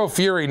Turbo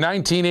Fury,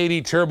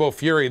 1980 Turbo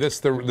Fury. This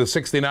is the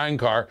 69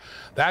 car.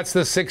 That's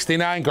the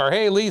 69 car.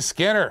 Hey, Lee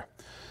Skinner.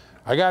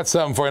 I got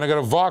something for you. And I got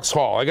a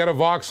Vauxhall. I got a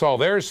Vauxhall.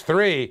 There's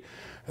three.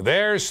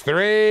 There's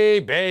three,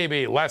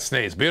 baby.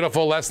 Lesnies.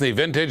 Beautiful Lesney.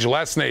 Vintage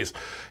Lesnies.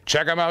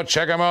 Check them out.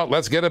 Check them out.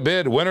 Let's get a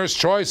bid. Winner's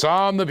choice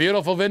on the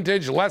beautiful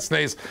vintage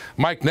Lesnies.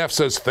 Mike Neff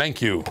says,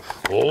 thank you.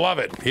 Love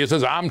it. He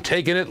says, I'm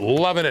taking it.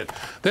 Loving it.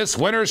 This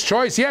winner's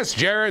choice. Yes,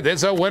 Jared,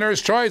 it's a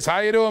winner's choice. How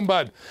you doing,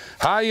 bud?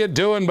 How you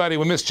doing, buddy?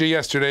 We missed you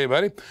yesterday,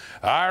 buddy.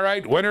 All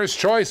right, winner's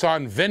choice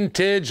on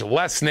vintage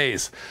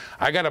Lesnies.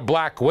 I got a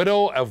Black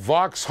Widow, a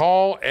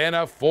Vauxhall, and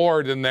a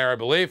Ford in there, I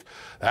believe.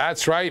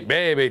 That's right,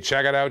 baby.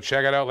 Check it out.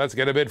 Check it out. Let's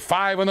get a bid.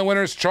 5 on the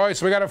winner's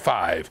choice. We got a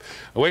 5.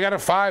 We got a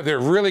 5. They're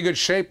really good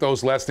shape,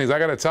 those Lesnies. I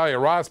got to tell you,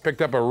 Ross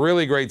picked up a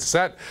really great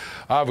set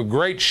of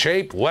great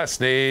shape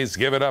Lesnies.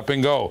 Give it up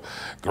and go.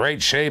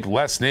 Great shape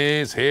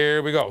Lesnies.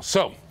 Here we go.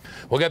 So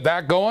we'll get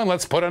that going.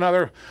 Let's put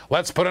another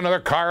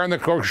car in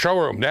the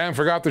showroom. Damn,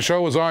 forgot the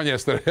show was on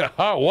yesterday.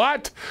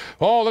 What?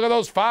 Oh, look at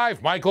those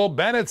 5. Michael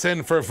Bennett's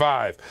in for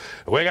 5.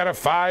 We got a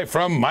 5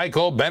 from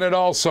Michael Bennett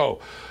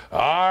also.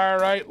 All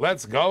right,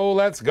 let's go,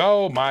 let's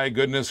go. My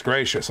goodness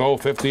gracious. Oh,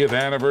 50th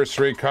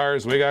anniversary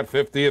cars. We got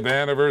 50th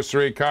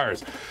anniversary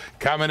cars.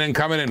 Coming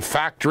in,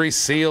 factory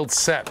sealed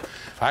set.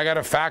 I got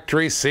a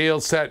factory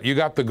sealed set. You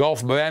got the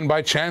Golf van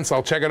by chance?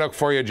 I'll check it out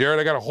for you, Jared.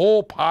 I got a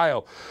whole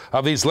pile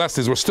of these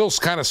Lesnies. We're still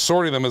kind of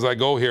sorting them as I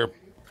go here.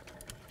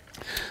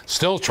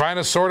 Still trying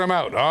to sort them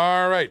out.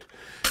 All right.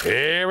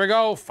 Here we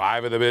go.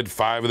 5 of the bid,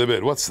 5 of the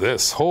bid. What's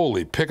this?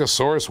 Holy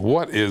Pickosaurus.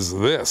 What is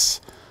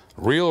this?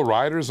 Real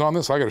riders on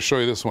this? I got to show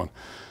you this one.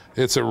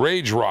 It's a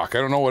Rage Rock.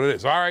 I don't know what it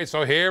is. All right,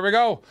 so here we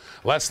go.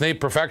 Lesney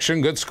Perfection,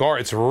 good score.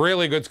 It's a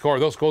really good score.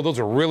 Those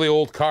are really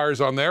old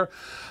cars on there.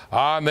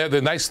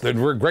 They're nice. They're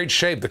in great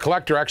shape. The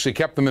collector actually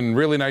kept them in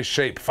really nice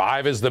shape.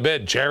 5 is the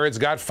bid. Jared's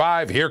got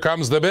 5. Here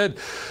comes the bid.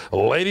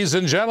 Ladies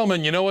and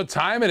gentlemen, you know what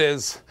time it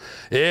is.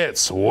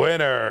 It's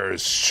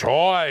winner's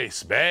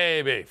choice,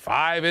 baby.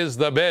 5 is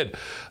the bid.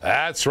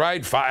 That's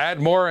right. Add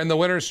more in the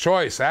winner's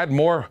choice. Add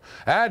more.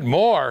 Add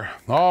more.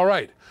 All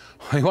right.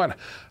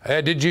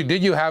 Did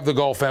you have the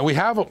Golf van? We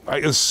have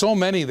there's so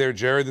many there,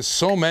 Jared. There's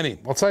so many.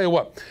 I'll tell you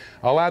what.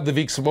 I'll add the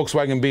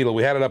Volkswagen Beetle.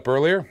 We had it up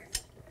earlier.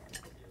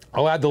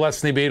 I'll add the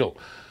Lesney Beetle.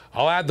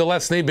 I'll add the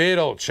Lesney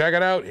Beetle. Check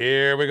it out.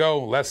 Here we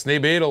go.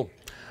 Lesney Beetle.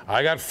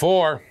 I got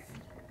 4.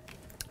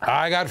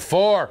 I got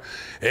 4,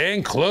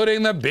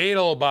 including the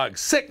Beetle Bug.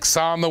 6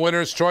 on the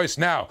winner's choice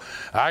now.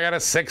 I got a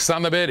 6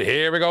 on the bid.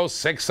 Here we go.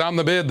 6 on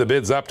the bid. The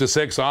bid's up to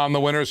 6 on the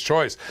winner's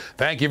choice.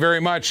 Thank you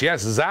very much.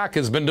 Yes, Zach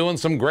has been doing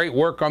some great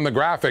work on the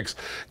graphics.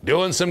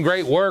 Doing some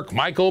great work.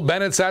 Michael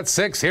Bennett's at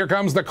 6. Here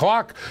comes the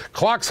clock.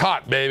 Clock's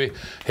hot, baby.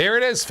 Here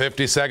it is.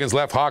 50 seconds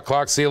left. Hot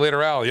clock. See you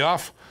later, Al. You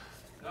off?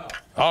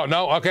 Oh,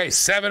 no. Okay,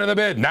 7 of the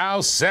bid.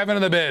 Now 7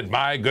 of the bid.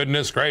 My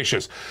goodness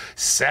gracious.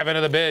 7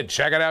 of the bid.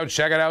 Check it out.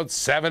 Check it out.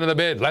 7 of the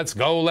bid. Let's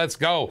go. Let's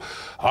go.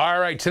 All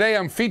right. Today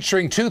I'm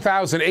featuring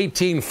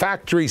 2018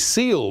 factory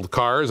sealed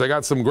cars. I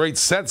got some great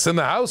sets in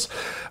the house.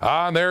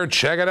 On there.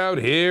 Check it out.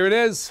 Here it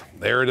is.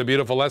 There are the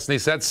beautiful Lesney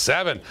set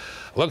 7.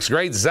 Looks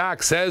great.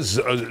 Zach says,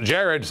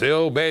 Jared,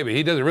 oh baby,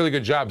 he does a really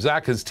good job.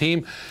 Zach, his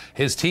team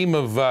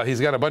of,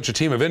 he's got a bunch of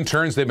team of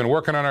interns. They've been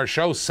working on our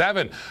show.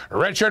 7.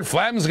 Richard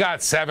Flem's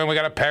got 7. We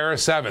got a pair of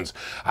 7s.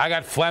 I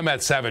got Flem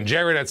at 7.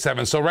 Jared at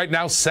 7. So right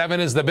now 7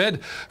 is the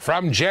bid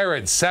from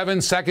Jared.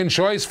 7 second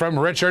choice from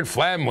Richard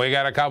Flem. We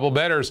got a couple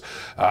bidders.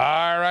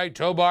 All right,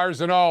 tow bars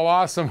and all.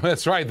 Awesome.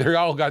 That's right. They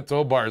all got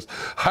tow bars.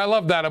 I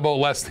love that about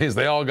Lesney's.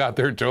 They all got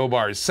their tow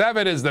bars.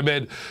 7 is the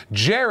bid.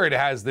 Jared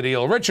has the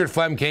deal. Richard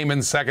Flem came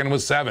in second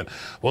with 7.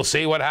 We'll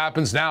see what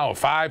happens now.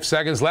 5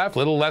 seconds left.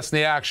 Little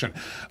Lesney action.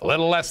 A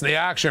little Lesney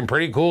action.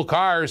 Pretty cool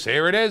cars.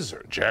 Here it is.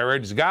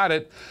 Jared's got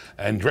it.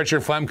 And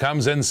Richard Flem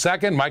comes in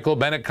second. Michael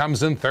Bennett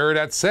comes in third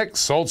at 6.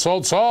 Sold,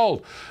 sold,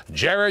 sold.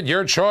 Jared,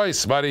 your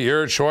choice, buddy.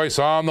 Your choice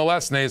on the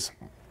Lesneys.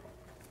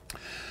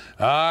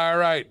 All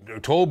right,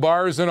 tow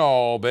bars and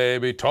all,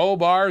 baby. Tow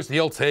bars,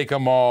 he'll take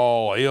them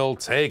all. He'll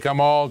take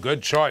them all.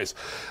 Good choice.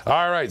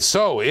 All right,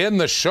 so in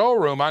the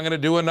showroom, I'm going to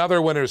do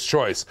another winner's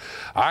choice.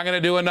 I'm going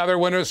to do another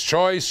winner's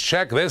choice.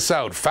 Check this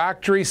out.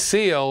 Factory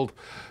sealed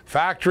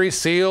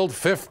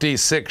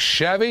 56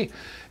 Chevy.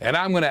 And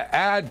I'm going to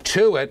add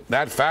to it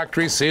that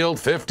factory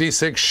sealed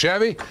 56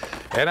 Chevy.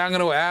 And I'm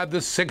going to add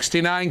the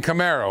 69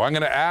 Camaro. I'm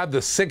going to add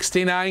the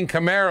 69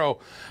 Camaro.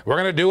 We're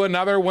going to do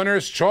another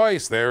winner's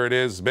choice. There it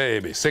is,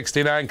 baby.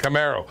 69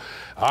 Camaro.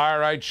 All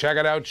right, check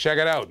it out, check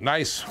it out.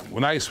 Nice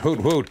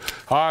hoot hoot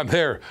on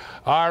there.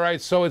 All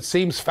right, so it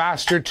seems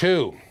faster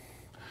too.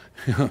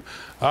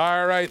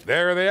 All right,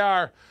 there they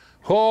are.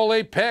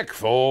 Holy pick.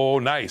 Oh,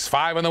 nice.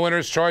 5 on the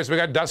winner's choice. We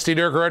got Dusty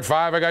Durker at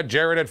 5. I got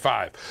Jared at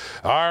 5.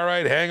 All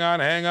right, hang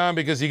on,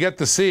 because you get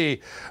to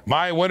see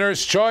my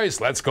winner's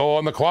choice. Let's go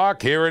on the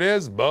clock. Here it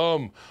is.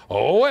 Boom.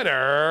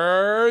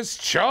 Winner's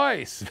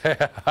choice.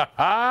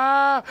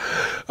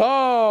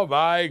 Oh,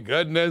 my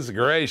goodness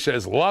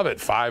gracious. Love it.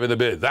 5 in the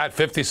bid. That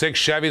 56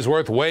 Chevy's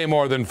worth way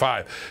more than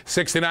 5.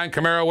 69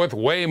 Camaro worth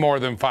way more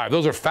than 5.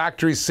 Those are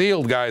factory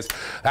sealed, guys.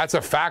 That's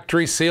a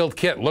factory sealed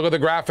kit. Look at the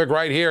graphic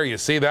right here. You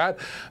see that?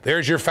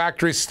 There's your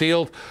factory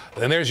sealed,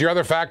 and there's your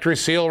other factory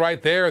seal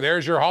right there.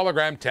 There's your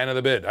hologram, 10 of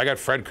the bid. I got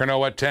Fred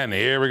Curnow at 10.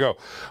 Here we go.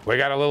 We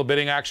got a little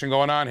bidding action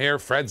going on here.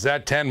 Fred's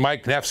at 10.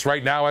 Mike Neff's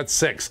right now at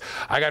 6.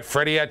 I got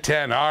Freddie at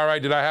 10. All right,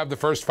 did I have the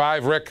first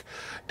 5, Rick?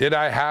 Did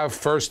I have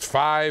first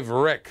 5,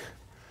 Rick?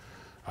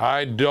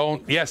 I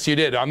don't. Yes, you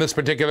did. On this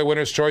particular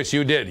winner's choice,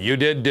 you did. You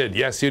did.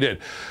 Yes, you did.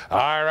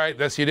 All right.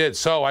 Yes, you did.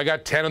 So I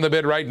got 10 on the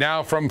bid right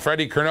now from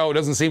Freddie Curnow. It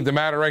doesn't seem to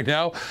matter right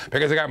now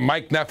because I got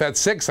Mike Neff at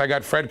 6. I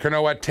got Fred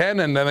Curnow at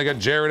 10. And then I got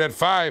Jared at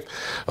 5.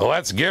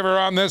 Let's give her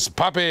on this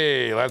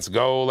puppy. Let's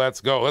go.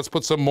 Let's go. Let's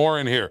put some more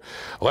in here.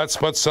 Let's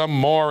put some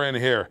more in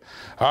here.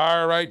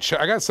 All right.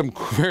 I got some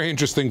very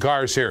interesting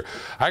cars here.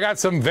 I got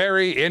some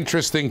very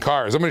interesting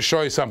cars. I'm going to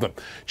show you something.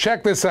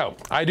 Check this out.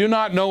 I do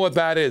not know what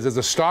that is. It's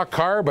a stock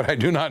car, but I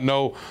do not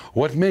know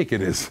what make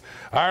it is.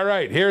 All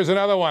right, here's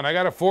another one. I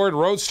got a Ford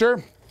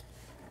Roadster,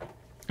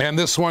 and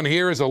this one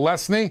here is a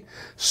Lesney,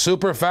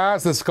 super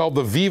fast. It's called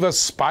the Viva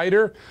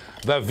Spider.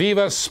 The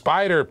Viva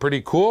Spider,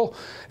 pretty cool.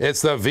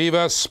 It's the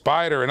Viva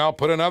Spider, and I'll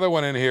put another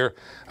one in here.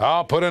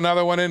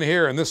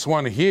 And this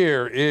one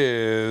here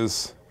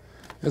is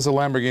a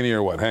Lamborghini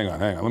or what? Hang on.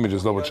 Let me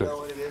just double check.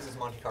 What it is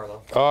Monte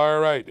Carlo. All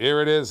right,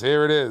 here it is.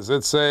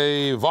 It's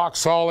a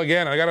Vauxhall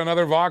again. I got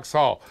another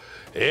Vauxhall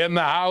in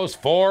the house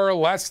for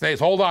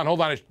Lesney's. Hold on.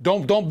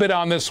 Don't bid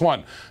on this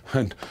one.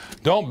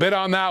 Don't bid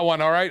on that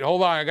one, all right?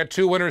 Hold on. I got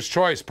 2 winner's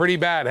choice. Pretty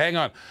bad. Hang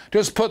on.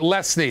 Just put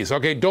Lesney's,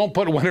 okay? Don't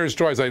put winner's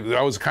choice. I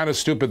was kind of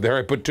stupid there.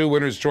 I put 2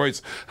 winner's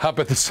choice up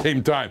at the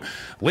same time.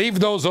 Leave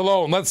those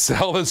alone. Let's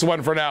sell this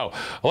one for now.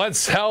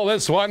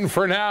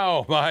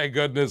 My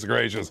goodness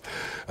gracious.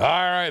 All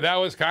right. That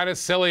was kind of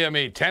silly of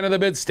me. 10 of the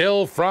bid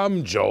still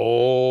from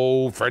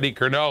Joe. Freddie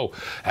Curnow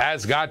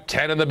has got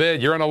 10 of the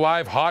bid. You're on a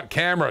live hot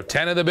camera.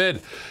 10 of the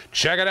bid.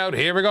 Check it out.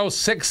 Here we go.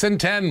 6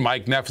 and 10.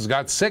 Mike Neff has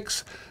got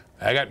 6.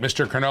 I got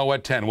Mr. Curnow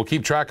at 10. We'll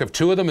keep track of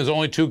 2 of them. There's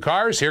only 2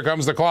 cars. Here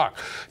comes the clock.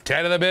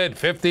 10 of the bid,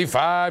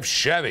 55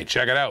 Chevy.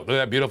 Check it out. Look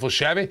at that beautiful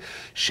Chevy.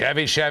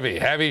 Chevy,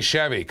 heavy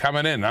Chevy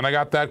coming in. And I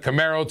got that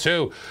Camaro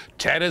too.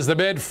 10 is the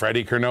bid.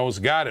 Freddie Curnow's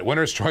got it.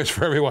 Winner's choice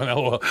for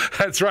everyone.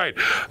 That's right.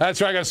 I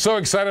got so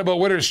excited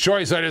about winner's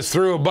choice, I just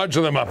threw a bunch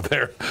of them up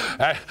there.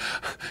 Can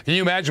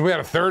you imagine if we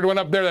had a 3rd one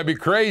up there? That'd be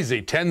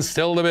crazy. 10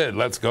 still the bid.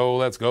 Let's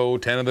go.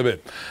 10 of the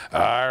bid.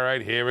 All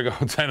right, here we go.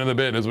 10 of the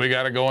bid as we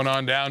got it going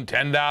on down.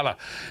 $10.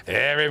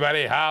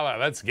 Everybody holla.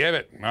 Let's give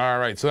it. All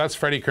right, so that's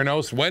Freddie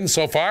Curnow's win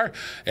so far.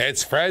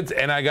 It's Fred's,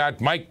 and I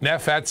got Mike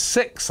Neff at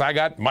 6.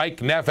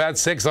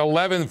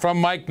 11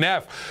 from Mike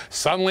Neff.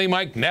 Suddenly,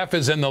 Mike Neff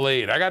is in the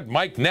lead. I got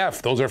Mike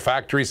Neff. Those are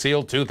factory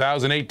sealed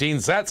 2018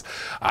 sets.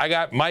 I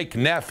got Mike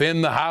Neff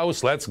in the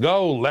house. Let's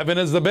go. 11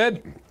 is the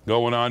bid.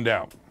 Going on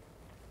down.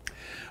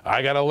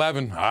 I got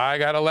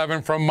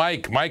 11 from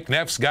Mike. Mike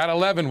Neff's got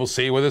 11. We'll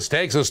see where this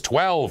takes us.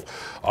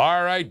 12.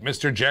 All right,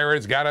 Mr.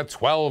 Jared's got a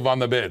 12 on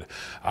the bid.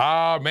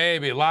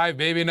 Maybe live,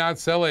 maybe not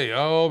silly.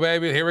 Oh,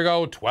 baby, here we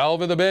go.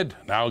 12 of the bid.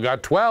 Now we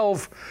got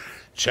 12.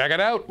 Check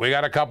it out. We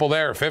got a couple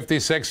there.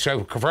 56.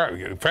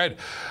 Fred,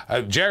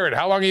 Jared,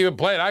 how long have you been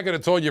playing? I could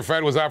have told you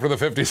Fred was after the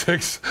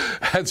 56.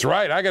 That's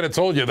right. I could have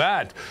told you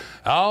that.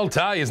 I'll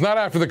tell you, he's not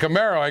after the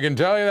Camaro. I can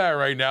tell you that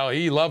right now.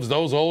 He loves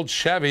those old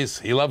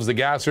Chevys. He loves the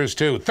gassers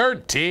too.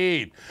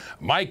 13.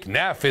 Mike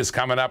Neff is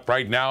coming up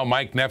right now.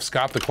 Mike Neff's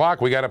got the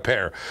clock. We got a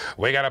pair.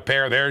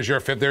 There's your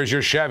fifth. There's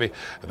your Chevy.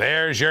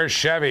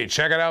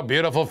 Check it out.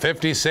 Beautiful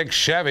 56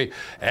 Chevy.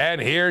 And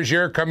here's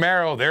your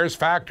Camaro. There's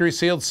factory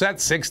sealed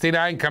set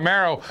 69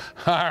 Camaro.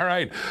 All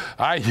right.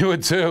 I knew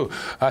it too.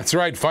 That's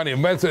right. Funny.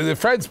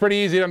 Fred's pretty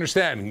easy to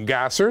understand.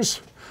 Gassers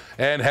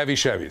and heavy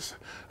Chevys.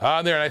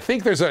 There, and I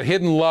think there's a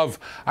hidden love.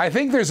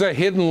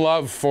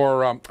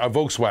 for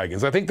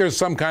Volkswagens. I think there's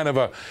some kind of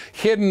a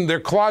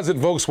they're closet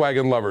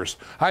Volkswagen lovers.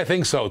 I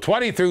think so.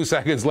 22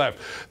 seconds left.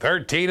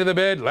 13 of the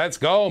bid. Let's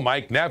go.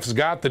 Mike Neff's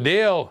got the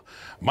deal.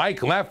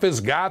 Mike Neff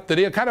has got the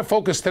deal. Kind of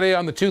focused today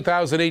on the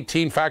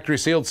 2018 factory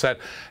sealed set,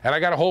 and I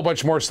got a whole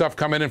bunch more stuff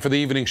coming in for the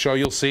evening show.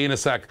 You'll see in a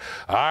sec.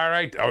 All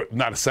right,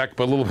 not a sec,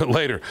 but a little bit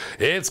later.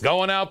 It's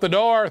going out the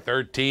door.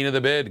 13 of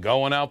the bid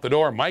going out the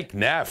door. Mike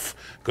Neff,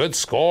 good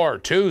score.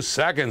 2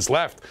 seconds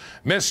left.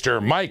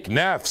 Mr. Mike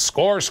Neff,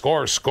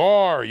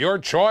 score. Your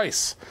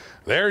choice.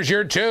 There's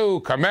your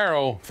 2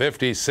 Camaro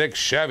 56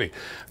 Chevy.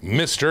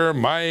 Mr.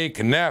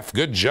 Mike Neff,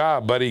 good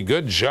job, buddy.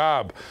 Good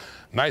job.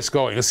 Nice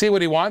going. Let's see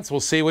what he wants. We'll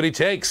see what he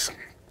takes.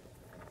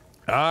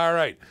 All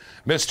right.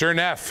 Mr.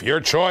 Neff, your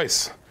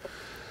choice.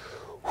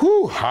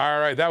 Whew, all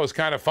right, that was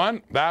kind of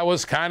fun. That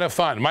was kind of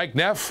fun. Mike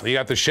Neff, you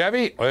got the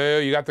Chevy,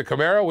 you got the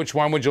Camaro. Which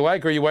one would you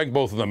like, or you like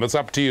both of them? It's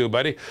up to you,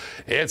 buddy.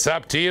 It's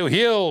up to you.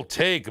 He'll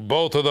take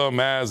both of them,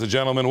 as a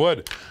gentleman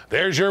would.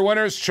 There's your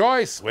winner's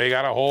choice. We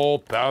got a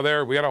whole,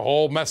 we got a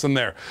whole mess in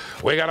there.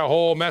 We got a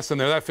whole mess in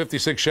there. That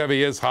 56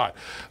 Chevy is hot.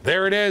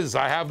 There it is.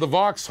 I have the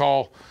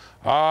Vauxhall.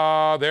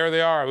 There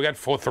they are. We got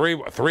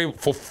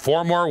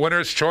four more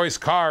winner's choice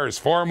cars.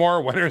 4 more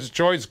winner's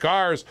choice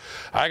cars.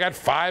 I got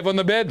 5 on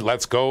the bid.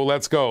 Let's go,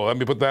 let's go. Let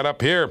me put that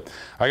up here.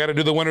 I got to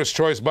do the winner's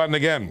choice button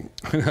again.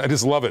 I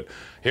just love it.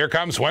 Here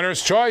comes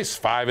winner's choice.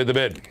 5 in the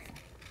bid.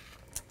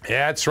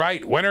 Yeah, that's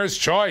right. Winner's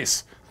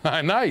choice.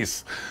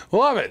 Nice.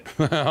 Love it.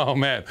 Oh,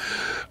 man.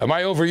 Am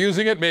I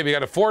overusing it? Maybe. I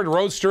got a Ford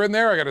Roadster in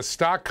there. I got a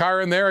stock car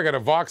in there. I got a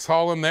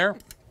Vauxhall in there.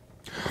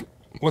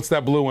 What's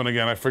that blue one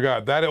again? I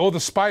forgot. That. Oh, the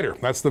Spider.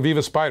 That's the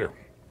Viva Spider.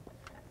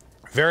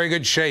 Very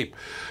good shape.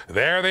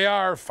 There they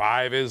are.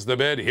 5 is the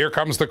bid. Here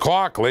comes the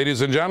clock.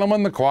 Ladies and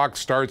gentlemen, the clock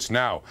starts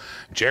now.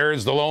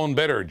 Jared's the lone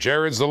bidder.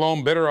 Jared's the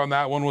lone bidder on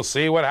that one. We'll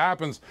see what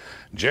happens.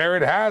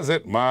 Jared has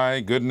it.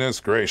 My goodness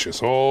gracious.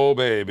 Oh,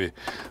 baby.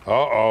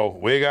 Uh-oh.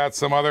 We got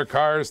some other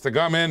cars to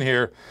come in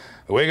here.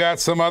 We got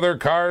some other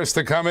cars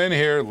to come in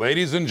here.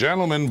 Ladies and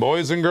gentlemen,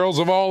 boys and girls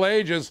of all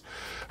ages.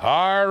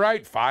 All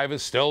right, 5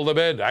 is still the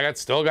bid.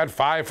 Still got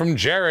 5 from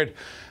Jared.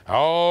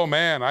 Oh,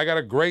 man, I got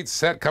a great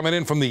set coming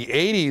in from the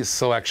 80s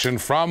selection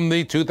from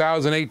the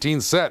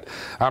 2018 set.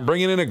 I'm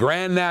bringing in a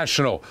Grand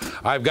National.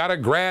 I've got a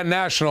Grand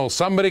National.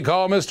 Somebody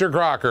call Mr.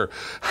 Crocker.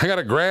 I got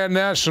a Grand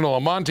National, a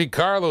Monte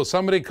Carlo.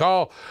 Somebody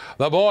call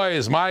the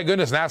boys. My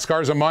goodness,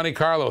 NASCAR's a Monte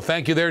Carlo.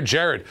 Thank you there,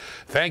 Jared.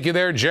 Thank you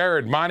there,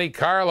 Jared. Monte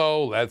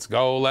Carlo. Let's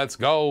go, let's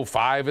go.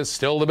 5 is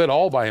still the bid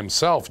all by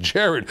himself.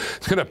 Jared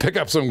is going to pick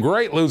up some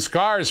great loose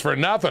cars for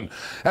nothing.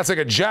 That's like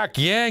a Jack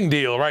Yang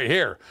deal right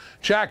here.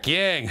 Jack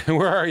Yang,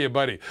 where are you,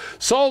 buddy?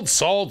 Sold,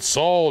 sold,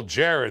 sold.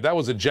 Jared, that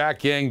was a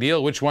Jack Yang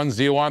deal. Which ones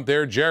do you want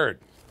there, Jared?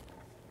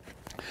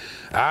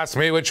 Ask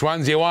me which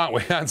ones you want.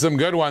 We had some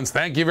good ones.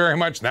 Thank you very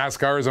much,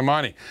 NASCAR is a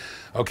money.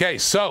 Okay,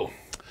 so,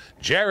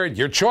 Jared,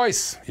 your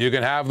choice. You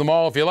can have them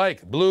all if you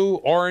like. Blue,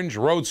 orange,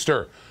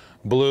 roadster.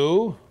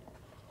 Blue,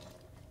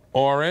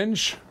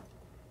 orange,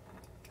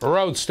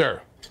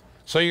 roadster.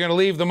 So you're going to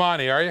leave the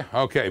money, are you?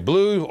 Okay,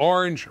 blue,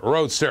 orange,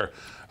 roadster.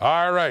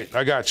 All right,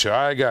 I got you.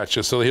 I got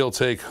you. So he'll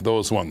take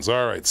those ones.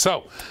 All right.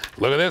 So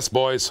look at this,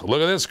 boys.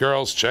 Look at this,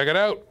 girls. Check it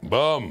out.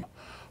 Boom.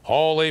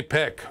 Holy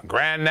pick.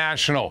 Grand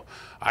National.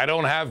 I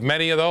don't have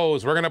many of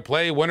those. We're going to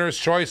play winner's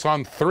choice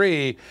on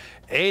 3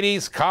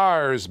 80s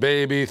cars,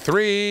 baby.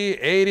 3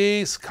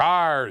 80s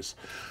cars.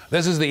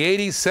 This is the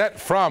 80s set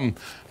from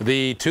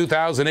the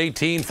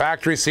 2018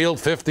 factory sealed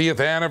 50th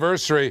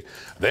anniversary.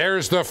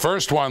 There's the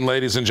first one,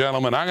 ladies and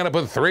gentlemen. I'm going to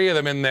put 3 of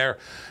them in there.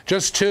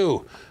 Just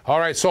 2. All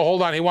right, so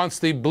hold on. He wants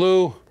the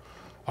blue.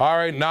 All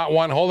right, not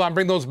 1. Hold on.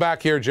 Bring those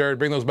back here, Jared.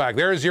 Bring those back.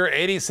 There's your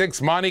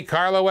 86 Monte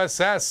Carlo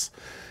SS.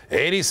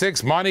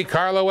 86 Monte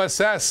Carlo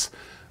SS.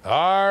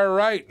 All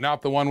right.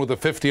 Not the one with the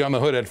 50 on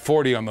the hood. Had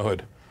 40 on the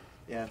hood.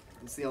 Yeah.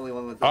 It's the only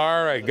one with the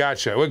all right,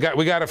 gotcha. We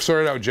got to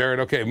sort it out, Jared.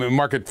 Okay,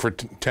 mark it for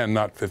 10,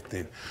 not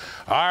 15.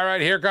 All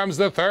right, here comes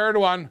the third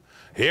one.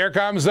 Here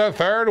comes the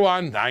third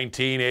one.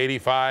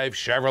 1985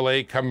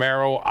 Chevrolet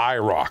Camaro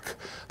IROC.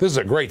 This is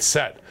a great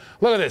set.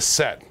 Look at this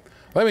set.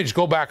 Let me just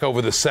go back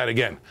over the set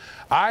again.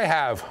 I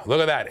have, look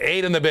at that,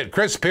 8 in the bid.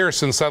 Chris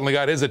Pearson suddenly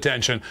got his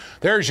attention.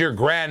 There's your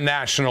Grand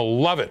National.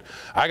 Love it.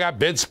 I got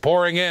bids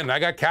pouring in. I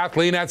got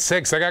Kathleen at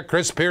 6. I got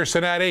Chris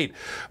Pearson at 8.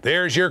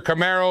 There's your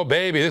Camaro,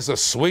 baby. This is a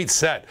sweet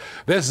set.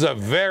 This is a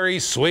very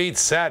sweet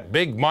set.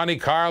 Big Monte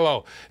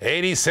Carlo.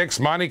 86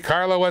 Monte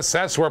Carlo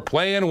SS. We're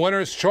playing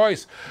winner's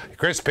choice.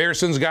 Chris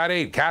Pearson's got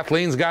 8.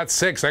 Kathleen's got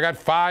 6. I got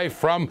 5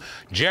 from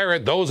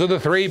Jared. Those are the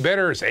 3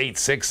 bidders. 8,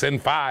 6,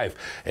 and 5.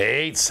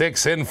 8,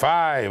 6, and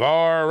 5.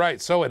 All right.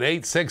 So at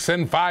 8, 6,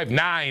 and 5,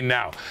 9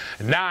 now.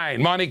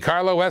 9, Monte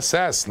Carlo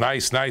SS.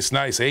 Nice, nice,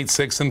 nice. 8,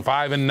 6, and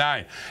 5, and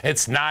 9.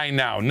 It's 9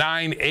 now.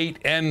 9, 8,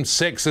 and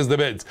 6 is the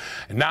bids.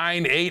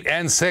 9, 8,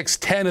 and 6,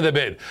 10 of the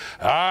bid.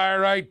 All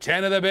right,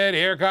 10 of the bid.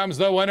 Here comes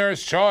the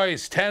winner's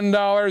choice.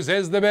 $10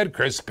 is the bid.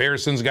 Chris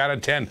Pearson's got a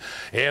 10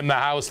 in the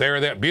house. There are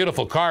the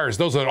beautiful cars.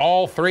 Those are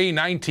all 3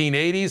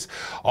 1980s,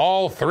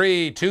 all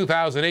 3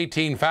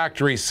 2018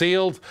 factory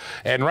sealed.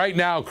 And right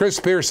now, Chris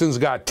Pearson's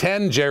got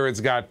 10,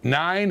 Jared's got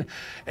 9,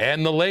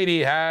 and the lady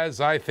has,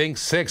 I think,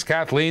 6.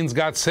 Kathleen's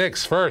got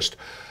 6 first.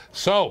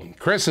 So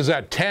Chris is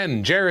at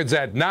 10, Jared's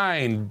at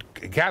 9,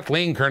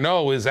 Kathleen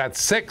Curnow is at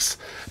 6.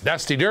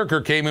 Dusty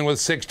Durker came in with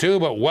 6 too,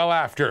 but well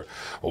after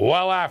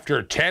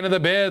 10 of the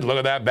bid. Look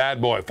at that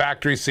bad boy.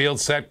 Factory sealed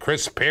set.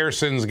 Chris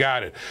Pearson's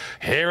got it.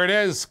 Here it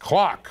is.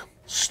 Clock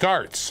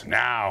starts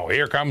now.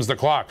 Here comes the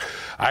clock.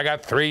 I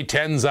got 3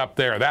 10s up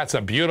there. That's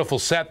a beautiful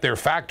set. They're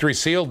factory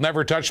sealed,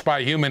 never touched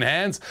by human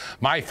hands.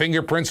 My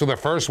fingerprints are the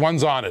first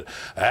ones on it.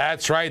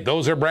 That's right.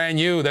 Those are brand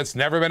new. That's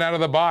never been out of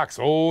the box.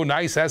 Oh,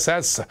 nice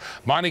SS.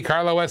 Monte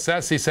Carlo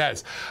SS, he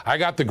says. I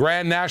got the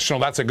Grand National.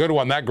 That's a good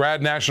one. That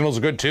Grand National is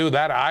good too.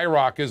 That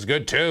IROC is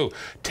good too.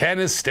 10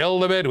 is still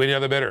the bid. We need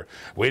another bidder.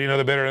 We need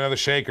another bidder, another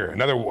shaker,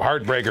 another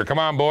heartbreaker. Come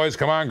on, boys.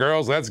 Come on,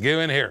 girls. Let's get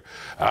in here.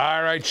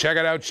 All right, check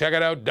it out. Check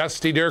it out.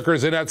 Dusty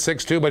Dirker's in at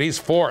 6-2, but he's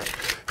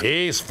fourth.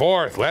 He's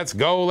fourth. Let's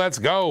go. Let's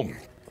go.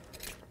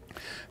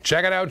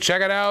 Check it out,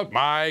 check it out.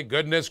 My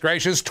goodness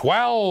gracious,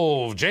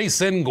 12.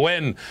 Jason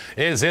Gwynn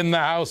is in the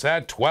house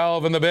at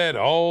 12 in the bid.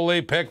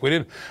 Holy pick, we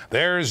did.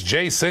 There's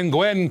Jason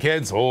Gwynn,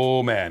 kids.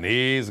 Oh, man,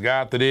 he's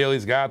got the deal.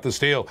 He's got the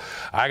steal.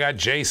 I got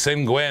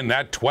Jason Gwynn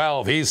at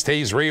 12.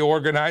 He's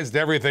reorganized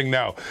everything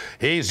now.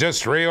 He's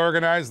just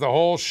reorganized the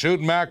whole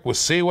shoot Mac. We'll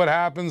see what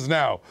happens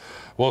now.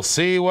 We'll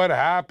see what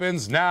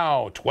happens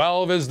now.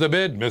 12 is the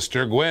bid.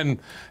 Mr. Gwynn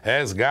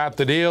has got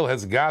the deal,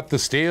 has got the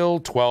steal.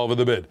 12 of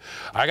the bid.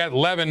 I got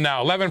 11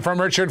 now. 11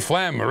 from Richard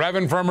Flem.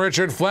 11 from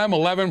Richard Flem.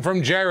 11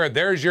 from Jared.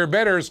 There's your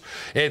bidders.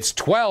 It's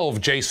 12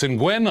 Jason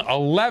Gwynn.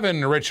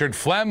 11 Richard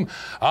Flem.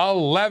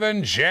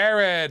 11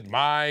 Jared.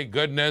 My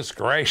goodness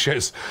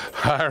gracious.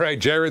 All right,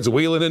 Jared's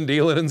wheeling and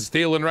dealing and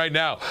stealing right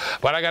now.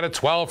 But I got a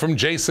 12 from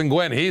Jason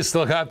Gwynn. He's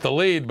still got the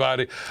lead,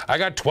 buddy. I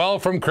got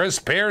 12 from Chris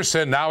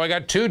Pearson. Now I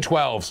got 2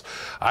 12s.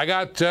 I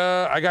got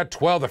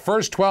 12, the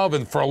first 12,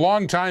 and for a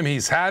long time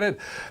he's had it.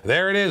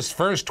 There it is,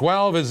 first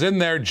 12 is in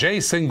there.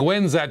 Jason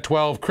Gwynn's at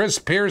 12, Chris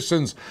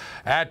Pearson's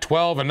at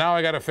 12, and now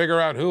I got to figure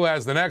out who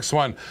has the next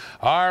one.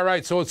 All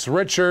right, so it's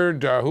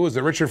Richard, who is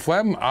it, Richard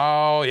Flem?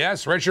 Oh,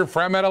 yes, Richard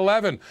Flem at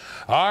 11.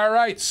 All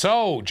right,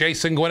 so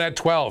Jason Gwynn at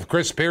 12,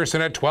 Chris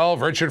Pearson at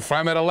 12, Richard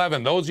Flem at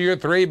 11. Those are your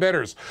 3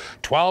 bidders.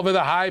 12 of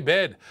the high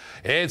bid.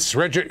 It's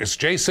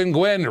Jason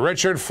Gwynn,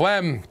 Richard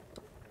Flem.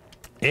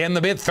 In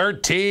the bid,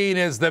 13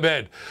 is the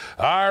bid.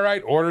 All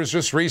right, orders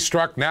just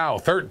restruck now.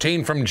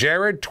 13 from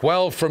Jared,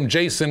 12 from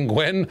Jason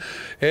Gwynn,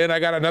 and I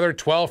got another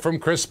 12 from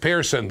Chris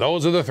Pearson.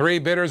 Those are the 3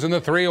 bidders in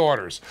the 3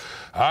 orders.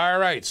 All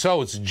right,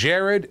 so it's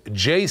Jared,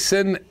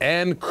 Jason,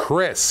 and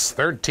Chris.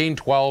 13,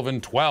 12,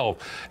 and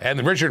 12.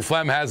 And Richard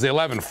Flem has the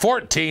 11.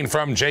 14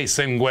 from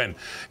Jason Gwynn.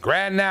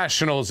 Grand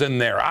National's in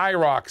there.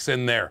 IROC's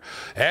in there.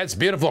 It's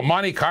beautiful.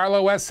 Monte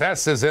Carlo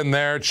SS is in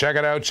there. Check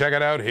it out, check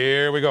it out.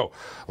 Here we go.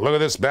 Look at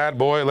this bad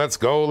boy. Let's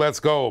go, let's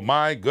go.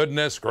 My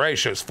goodness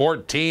gracious.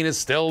 14 is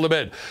still the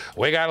bid.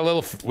 We got a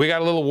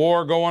little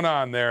war going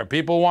on there.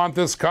 People want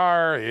this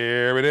car.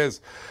 Here it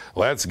is.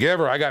 Let's give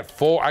her. I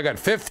got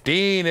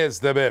 15 is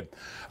the bid.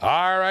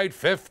 All right,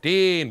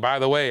 15. By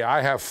the way,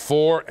 I have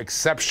 4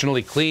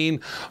 exceptionally clean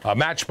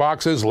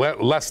matchboxes.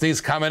 Lesney's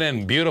coming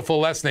in.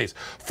 Beautiful Lesney's.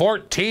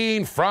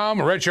 14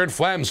 from Richard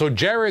Flem. So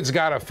Jared's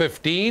got a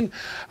 15.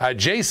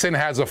 Jason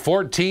has a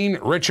 14.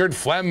 Richard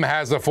Flem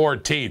has a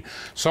 14.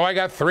 So I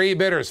got 3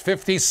 bidders.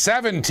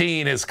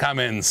 17 is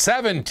coming.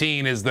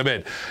 17 is the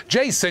bid.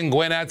 Jason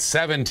Gwynn at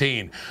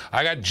 17.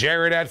 I got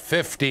Jared at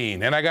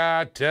 15. And I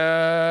got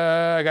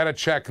to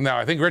check now.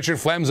 I think Richard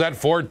Flem's at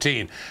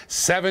 14.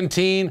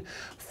 17.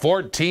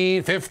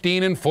 14,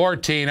 15, and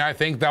 14. I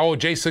think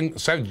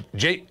Jason's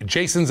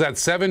at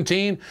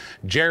 17,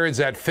 Jared's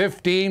at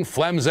 15,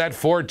 Flem's at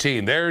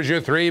 14. There's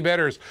your 3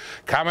 bidders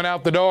coming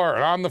out the door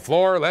and on the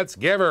floor. Let's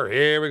give her.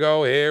 Here we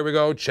go. Here we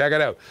go. Check it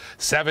out.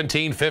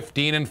 17,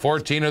 15, and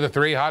 14 are the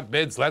 3 hot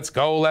bids. Let's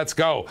go. Let's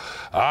go.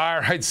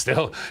 All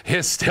right.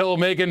 He's still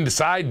making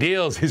side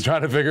deals. He's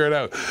trying to figure it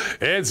out.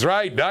 It's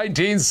right.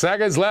 19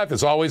 seconds left.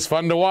 It's always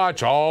fun to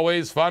watch.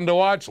 Always fun to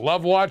watch.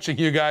 Love watching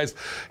you guys.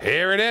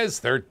 Here it is.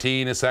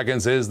 13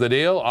 seconds is the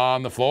deal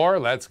on the floor.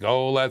 Let's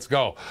go. Let's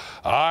go.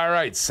 All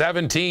right.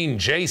 17,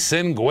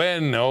 Jason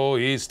Gwynn. Oh,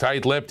 he's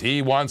tight-lipped.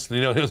 He wants,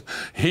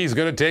 he's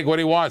going to take what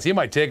he wants. He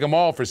might take them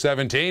all for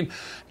 17.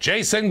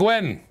 Jason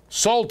Gwynn.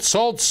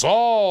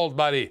 Sold,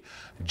 buddy.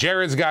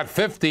 Jared's got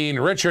 15.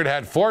 Richard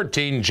had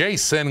 14.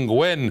 Jason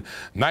Gwynn.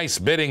 Nice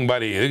bidding,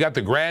 buddy. You got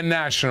the Grand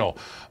National,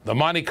 the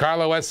Monte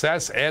Carlo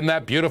SS, and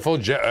that beautiful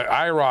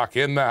IROC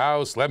in the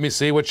house. Let me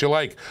see what you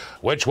like.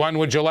 Which one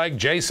would you like,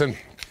 Jason?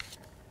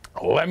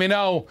 Let me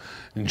know.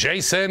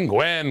 Jason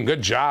Gwynn,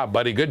 good job,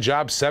 buddy. Good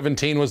job.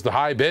 17 was the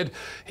high bid.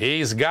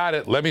 He's got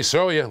it. Let me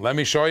show you. Let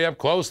me show you up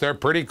close. They're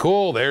pretty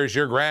cool. There's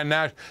your Grand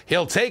National.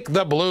 He'll take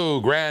the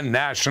blue Grand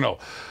National.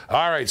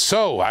 All right,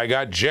 so I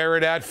got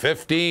Jared at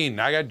 15.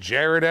 I got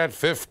Jared at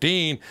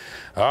 15.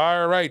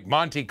 All right,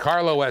 Monte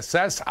Carlo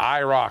SS,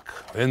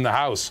 IROC in the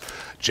house.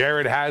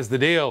 Jared has the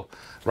deal.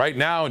 Right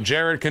now,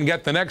 Jared can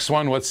get the next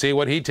one. Let's see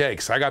what he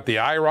takes. I got the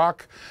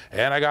IROC,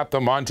 and I got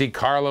the Monte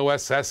Carlo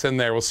SS in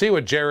there. We'll see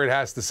what Jared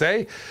has to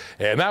say.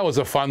 And that was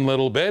a fun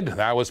little bid.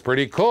 That was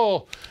pretty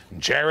cool.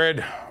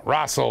 Jared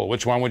Russell,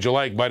 which one would you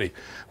like, buddy?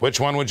 Which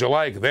one would you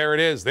like? There it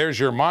is. There's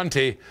your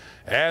Monte.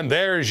 And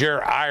there's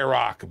your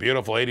IROC.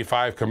 Beautiful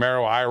 85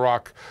 Camaro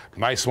IROC.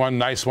 Nice one,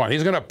 nice one.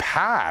 He's going to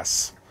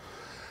pass.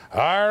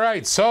 All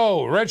right,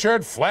 so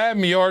Richard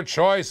Flem, your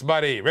choice,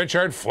 buddy.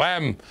 Richard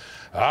Flem.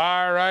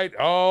 All right.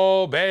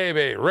 Oh,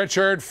 baby.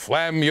 Richard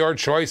Flem, your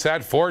choice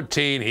at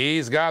 14.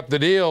 He's got the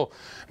deal.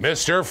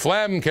 Mr.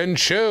 Flem can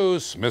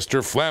choose.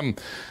 Mr. Flem,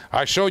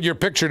 I showed your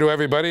picture to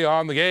everybody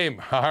on the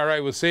game. All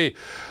right, we'll see.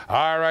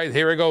 All right,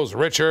 here it goes.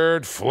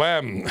 Richard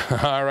Flem.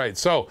 All right,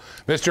 so,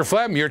 Mr.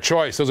 Flem, your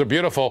choice. Those are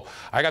beautiful.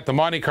 I got the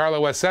Monte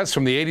Carlo SS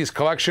from the 80s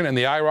collection and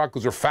the IROC.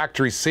 Those are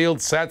factory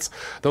sealed sets.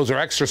 Those are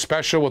extra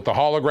special with the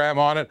hologram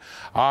on it.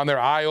 On there,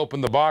 I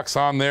opened the box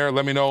on there.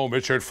 Let me know,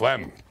 Richard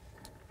Flem.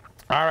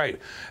 All right,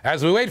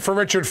 as we wait for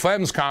Richard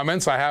Flem's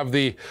comments, I have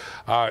the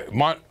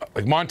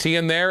Monty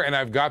in there, and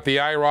I've got the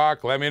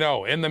IROC. Let me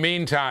know. In the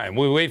meantime,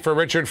 we wait for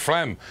Richard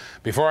Flem.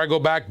 Before I go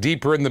back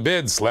deeper in the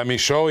bids, let me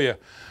show you.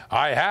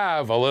 I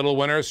have a little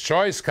winner's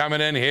choice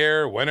coming in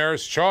here.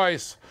 Winner's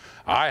choice.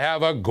 I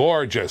have a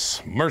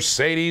gorgeous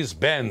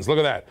Mercedes-Benz. Look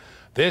at that.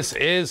 This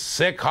is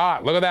sick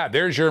hot. Look at that.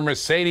 There's your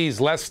Mercedes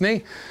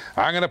Lesney.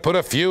 I'm going to put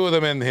a few of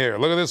them in here.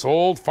 Look at this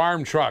old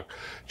farm truck.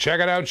 Check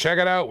it out. Check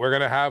it out. We're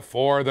going to have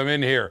 4 of them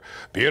in here.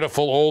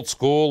 Beautiful old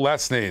school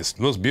Lesneys.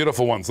 Those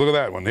beautiful ones. Look at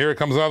that one. Here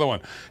comes another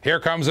one. Here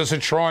comes a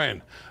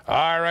Citroen.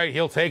 All right.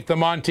 He'll take the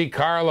Monte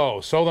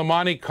Carlo. So the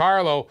Monte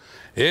Carlo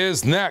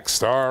is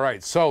next. All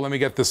right. So let me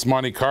get this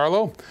Monte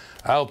Carlo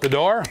out the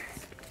door.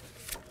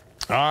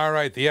 All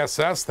right, the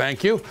SS,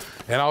 thank you.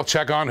 And I'll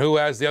check on who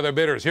has the other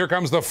bidders. Here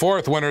comes the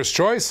 4th winner's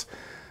choice.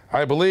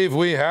 I believe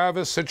we have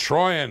a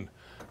Citroen.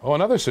 Oh,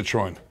 another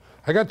Citroen.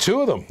 I got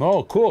 2 of them.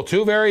 Oh, cool.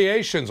 2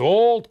 variations.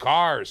 Old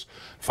cars.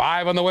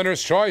 5 on the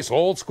winner's choice.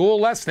 Old school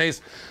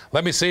Lesneys.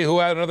 Let me see who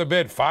had another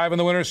bid. 5 on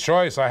the winner's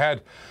choice. I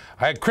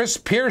had Chris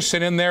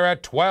Pearson in there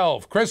at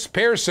 12. Chris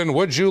Pearson,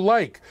 would you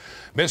like?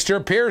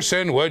 Mr.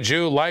 Pearson, would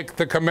you like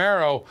the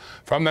Camaro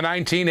from the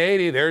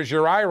 1980? There's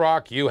your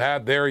IROC you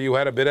had there. You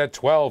had a bid at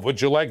 12.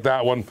 Would you like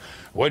that one?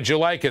 Would you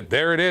like it?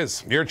 There it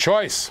is. Your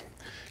choice.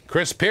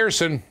 Chris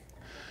Pearson.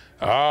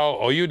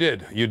 Oh, you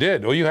did. You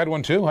did. Oh, you had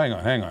one too? Hang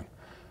on, hang on.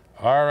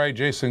 All right,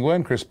 Jason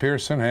Gwynn, Chris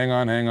Pearson. Hang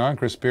on, hang on.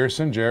 Chris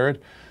Pearson, Jared.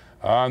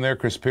 On there,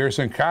 Chris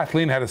Pearson.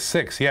 Kathleen had a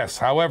 6, yes.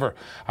 However,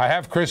 I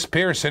have Chris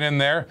Pearson in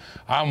there.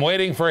 I'm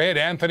waiting for a hit.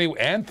 Anthony.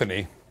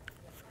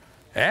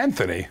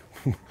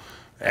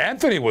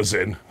 Anthony was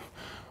in.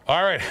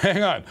 All right,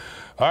 hang on.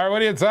 All right,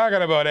 what are you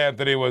talking about?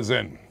 Anthony was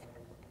in.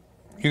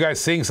 You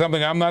guys seeing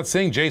something I'm not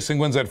seeing? Jason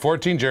wins at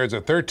 14. Jared's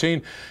at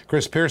 13.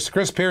 Chris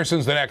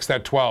Pearson's the next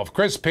at 12.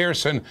 Chris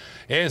Pearson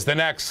is the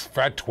next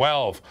at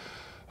 12.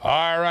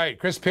 All right,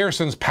 Chris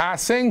Pearson's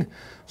passing.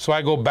 So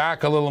I go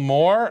back a little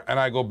more, and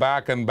I go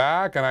back, and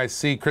I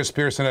see Chris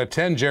Pearson at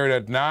 10, Jared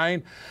at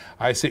 9.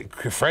 I see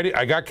Freddie.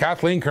 I got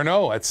Kathleen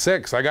Curnow at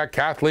 6. I got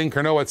Kathleen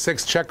Curnow at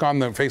 6. Check on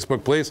the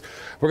Facebook, please.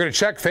 We're going to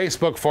check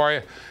Facebook for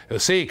you. You'll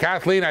see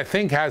Kathleen, I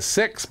think, has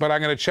 6, but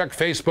I'm going to check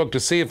Facebook to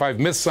see if I've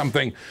missed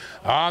something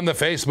on the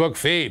Facebook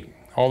feed.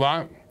 Hold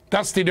on.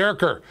 Dusty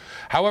Durker.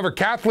 However,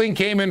 Kathleen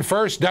came in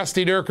first.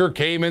 Dusty Durker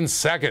came in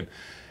second.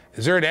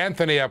 Is there an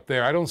Anthony up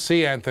there? I don't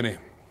see Anthony.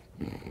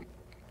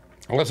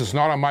 Unless it's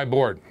not on my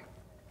board.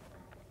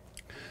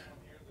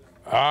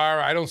 All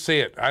right, I don't see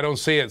it. I don't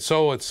see it.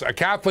 So it's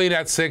Kathleen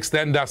at 6,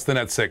 then Dustin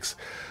at 6.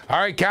 All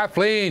right,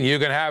 Kathleen, you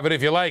can have it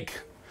if you like.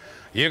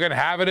 You can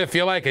have it if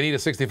you like. I need a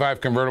 65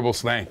 convertible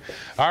slang.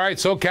 All right,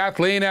 so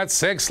Kathleen at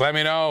 6, let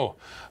me know.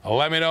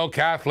 Let me know,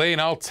 Kathleen.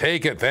 I'll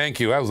take it. Thank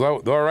you. That was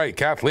all right,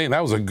 Kathleen. That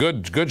was a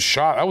good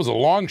shot. That was a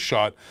long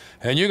shot,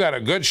 and you got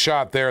a good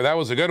shot there. That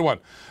was a good one.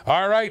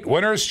 All right,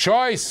 winner's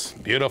choice.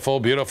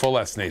 Beautiful, beautiful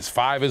Lesneys.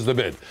 5 is the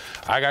bid.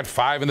 I got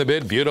 5 in the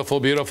bid. Beautiful,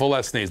 beautiful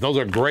Lesneys. Those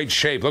are great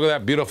shape. Look at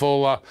that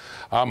beautiful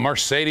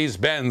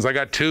Mercedes-Benz. I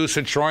got 2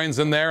 Citroens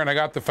in there, and I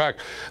got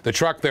the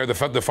truck there,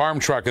 the farm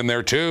truck in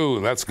there too.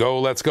 Let's go,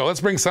 let's go. Let's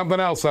bring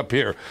something else up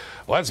here.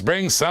 Let's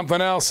bring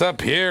something else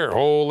up here.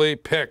 Holy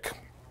pick.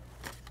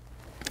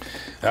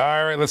 All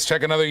right, let's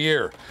check another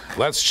year.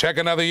 Let's check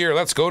another year.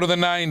 Let's go to the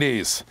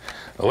 90s.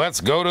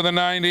 Let's go to the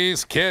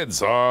 90s,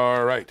 kids.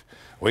 All right,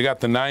 we got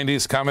the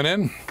 90s coming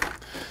in.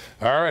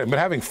 All right, I've been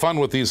having fun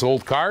with these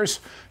old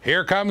cars.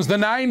 Here comes the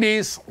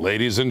 90s.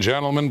 Ladies and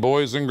gentlemen,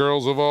 boys and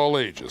girls of all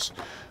ages.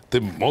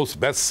 The most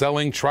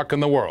best-selling truck in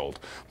the world.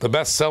 The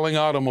best-selling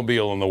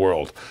automobile in the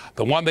world.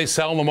 The one they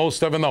sell the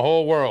most of in the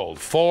whole world.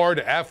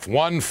 Ford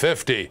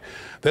F-150.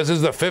 This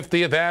is the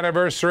 50th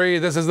anniversary.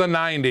 This is the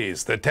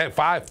 90s. The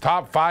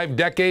top 5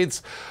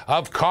 decades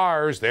of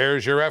cars.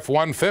 There's your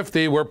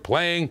F-150. We're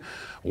playing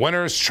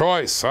winner's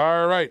choice.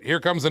 All right,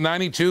 here comes the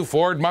 92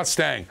 Ford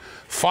Mustang.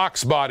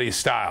 Fox body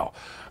style.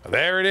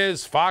 There it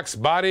is, Fox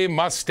Body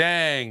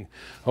Mustang.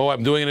 Oh,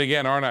 I'm doing it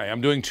again, aren't I? I'm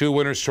doing 2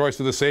 winner's choice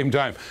at the same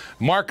time.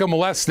 Markham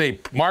Lesney,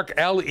 Mark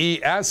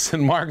L-E-S,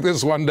 and mark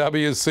this one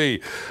W-C.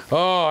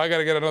 Oh, I got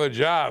to get another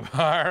job. All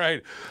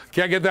right,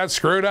 can't get that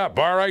screwed up.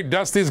 All right,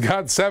 Dusty's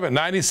got 7.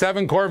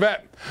 97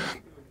 Corvette.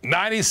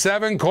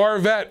 97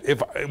 Corvette.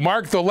 If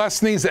mark the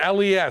Lesney's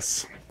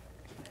L-E-S.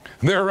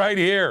 They're right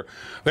here.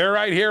 They're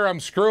right here. I'm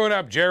screwing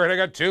up, Jared. I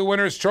got 2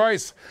 winner's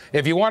choice.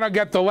 If you want to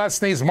get the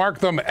Lesnies, mark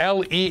them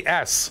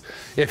LES.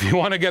 If you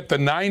want to get the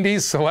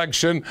 90s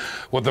selection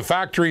with the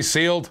factory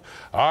sealed,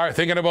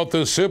 thinking about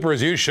those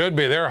supers, you should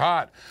be. They're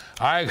hot.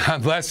 I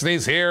got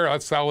Lesnies here.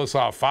 Let's sell this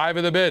off. 5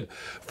 in the bid.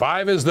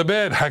 5 is the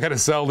bid. I got to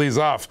sell these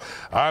off.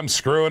 I'm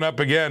screwing up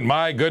again.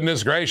 My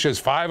goodness gracious.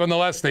 5 on the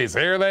Lesnies.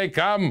 Here they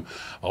come.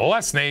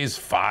 Lesnies,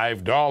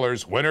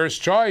 $5. Winner's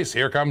choice.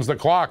 Here comes the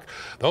clock.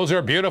 Those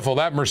are beautiful.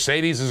 That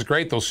Mercedes is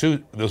great. Those two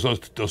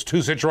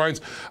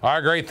Citroens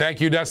are great.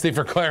 Thank you, Dusty,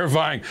 for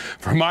clarifying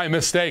for my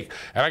mistake.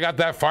 And I got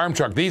that farm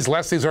truck. These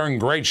Lesnies are in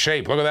great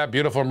shape. Look at that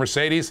beautiful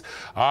Mercedes.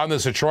 The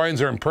Citroens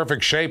are in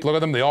perfect shape. Look at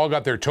them. They all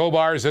got their tow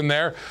bars in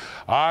there.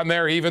 On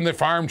there, even the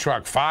farm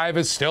truck. 5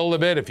 is still the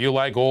bid. If you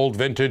like old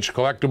vintage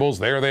collectibles,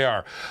 there they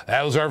are.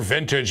 Those are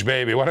vintage,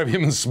 baby. What have you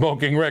been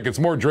smoking, Rick? It's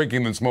more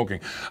drinking than smoking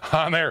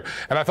on there.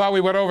 And I thought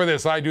we went over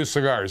this. I do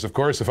cigars. Of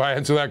course, if I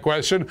answer that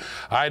question,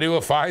 I do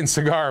a fine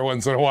cigar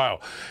once in a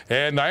while.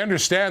 And I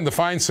understand the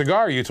fine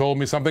cigar. You told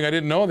me something I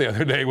didn't know the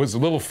other day. It was a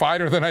little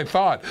finer than I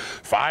thought.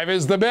 5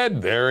 is the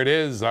bid. There it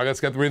is. Let's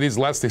get rid of these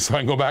Lesnies so I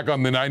can go back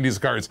on the 90s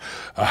cards.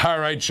 All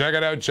right, check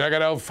it out. Check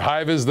it out.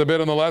 5 is the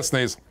bid on the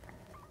Lesnies.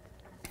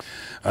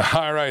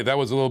 All right, that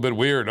was a little bit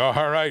weird.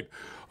 All right.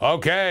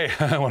 Okay,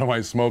 what am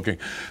I smoking?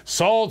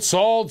 Sold,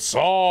 sold,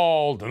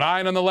 sold.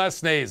 9 on the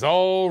Lesnies.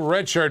 Oh,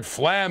 Richard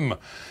Flem,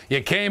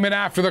 you came in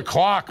after the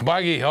clock,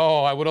 Buggy.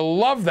 Oh, I would have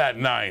loved that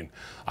 9.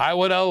 I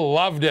would have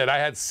loved it. I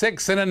had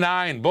 6 and a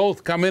 9.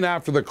 Both come in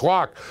after the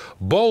clock.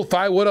 Both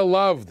I would have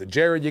loved.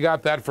 Jared, you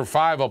got that for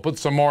 5. I'll put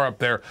some more up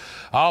there.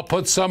 I'll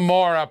put some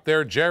more up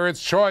there.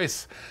 Jared's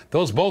choice.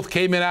 Those both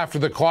came in after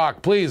the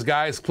clock. Please,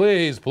 guys,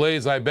 please,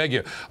 please, I beg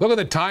you. Look at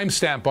the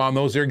timestamp on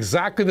those. They're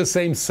exactly the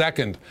same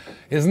second.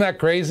 Isn't that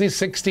crazy?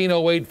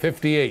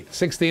 16:08:58.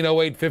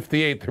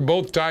 16:08:58. They're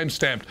both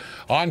timestamped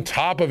on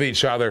top of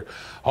each other.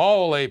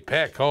 Holy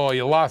pick. Oh,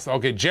 you lost.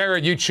 Okay,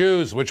 Jared, you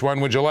choose. Which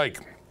one would you like?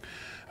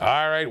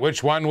 All right,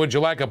 which one would you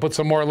like? I'll put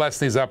some more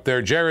Lesnies up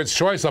there. Jared's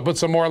choice, I'll put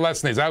some more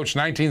Lesnies. Ouch,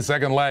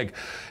 19-second lag.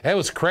 It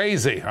was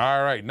crazy.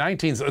 All right,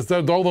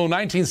 although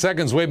 19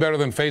 seconds way better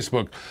than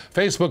Facebook.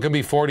 Facebook can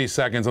be 40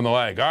 seconds on the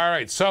lag. All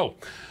right, so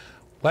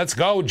let's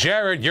go,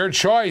 Jared, your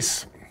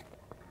choice.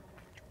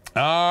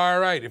 All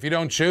right, if you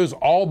don't choose,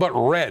 all but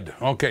red.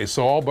 Okay,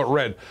 so all but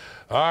red.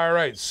 All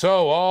right,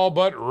 so all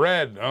but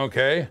red.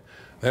 Okay,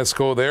 let's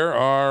go there.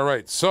 All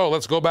right, so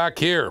let's go back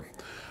here.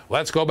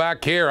 Let's go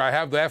back here. I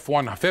have the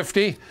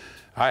F-150.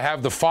 I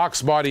have the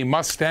Fox Body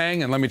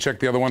Mustang. And let me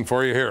check the other one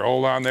for you here.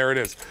 Hold on. There it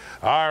is.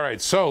 All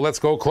right. So let's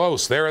go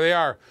close. There they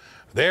are.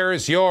 There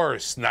is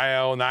yours.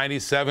 Now,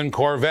 97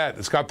 Corvette.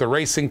 It's got the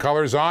racing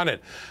colors on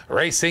it.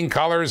 Racing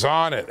colors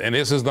on it. And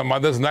this is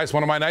nice,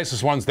 one of my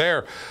nicest ones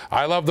there.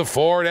 I love the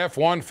Ford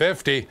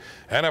F-150.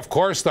 And of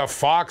course, the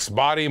Fox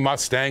Body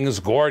Mustang is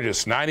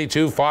gorgeous.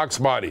 92 Fox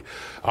Body.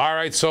 All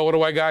right, so what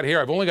do I got here?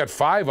 I've only got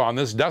 5 on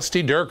this.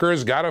 Dusty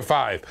Durker's got a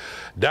 5.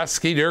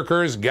 Dusty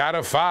Durker's got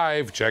a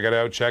 5. Check it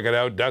out, check it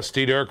out.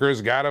 Dusty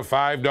Durker's got a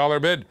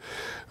 $5 bid.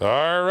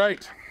 All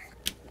right.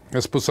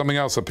 Let's put something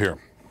else up here.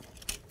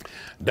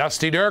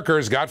 Dusty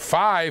Durker's got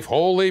 5.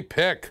 Holy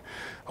pick.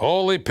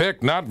 Holy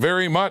pick. Not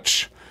very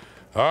much.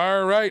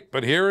 All right,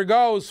 but here it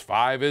goes.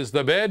 5 is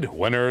the bid.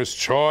 Winner's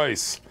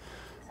choice.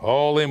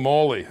 Holy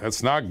moly.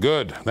 That's not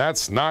good.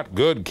 That's not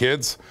good,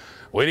 kids.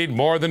 We need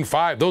more than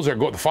 5. Those are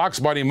the Fox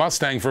Body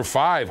Mustang for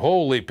 5.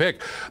 Holy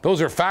pick.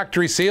 Those are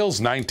factory seals,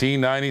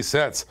 1990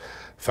 sets.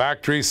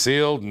 Factory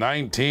sealed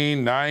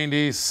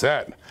 1990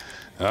 set.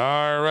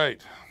 All right.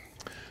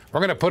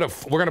 We're gonna put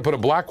a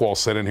Blackwall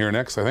set in here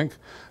next, I think.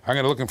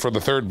 I'm looking for the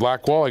 3rd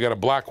Blackwall. I got a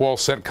Blackwall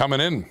set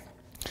coming in.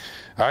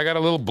 I got a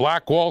little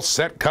Blackwall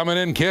set coming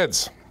in,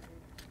 kids.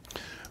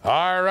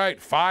 All right,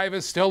 5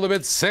 is still the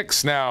bid.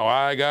 6 now.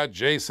 I got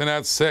Jason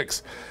at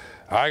 6.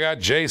 I got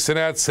Jason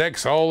at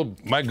 6. Oh,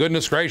 my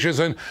goodness gracious.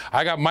 And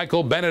I got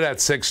Michael Bennett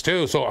at 6,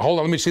 too. So hold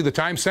on, let me see the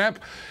timestamp.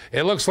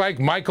 It looks like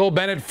Michael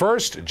Bennett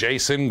first,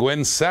 Jason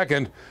Gwynn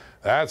second.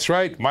 That's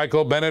right,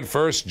 Michael Bennett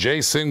first,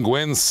 Jason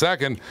Gwynn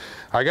second.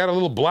 I got a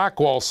little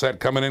Blackwall set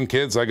coming in,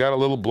 kids. I got a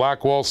little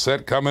Blackwall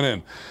set coming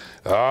in.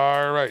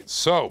 All right,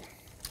 so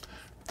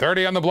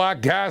 30 on the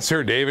black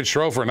gasser, David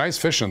Schrofer. Nice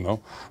fishing, though.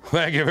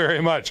 Thank you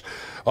very much.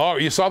 Oh,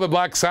 you saw the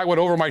black sack went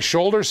over my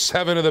shoulder?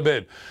 7 of the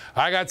bid.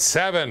 I got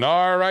 7.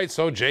 All right,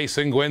 so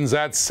Jason Gwynn's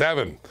at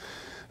 7.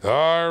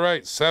 All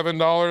right,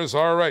 $7.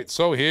 All right,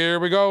 so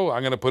here we go.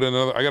 I'm going to put in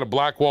another. I got a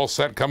Blackwall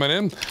set coming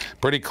in.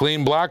 Pretty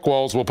clean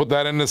Blackwalls. We'll put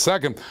that in a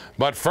second.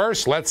 But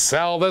first, let's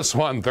sell this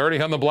one.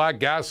 30 on the black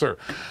gasser.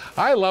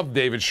 I love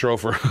David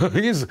Schrofer.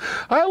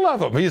 I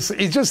love him. He's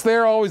just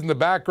there always in the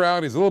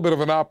background. He's a little bit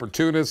of an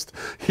opportunist.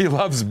 He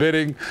loves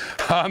bidding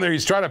on there.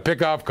 He's trying to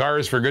pick off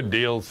cars for good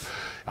deals.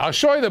 I'll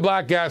show you the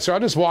black gasser. I'll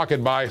just walk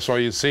it by so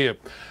you see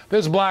it.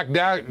 This black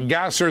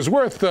gasser is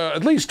worth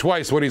at least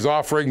twice what he's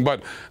offering,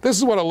 but this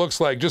is what it looks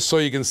like, just so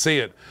you can see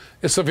it.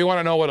 So if you want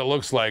to know what it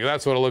looks like,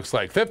 that's what it looks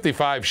like.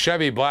 55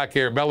 Chevy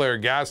Bel Air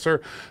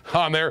gasser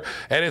on there,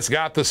 and it's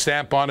got the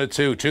stamp on it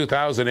too,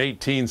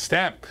 2018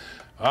 stamp.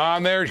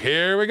 On there,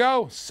 here we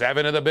go.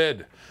 7 of the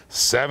bid.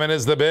 7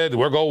 is the bid.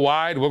 We'll go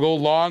wide, we'll go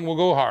long, we'll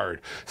go hard.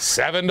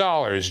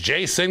 $7.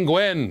 Jason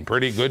Gwynn,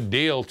 pretty good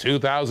deal.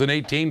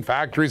 2018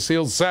 factory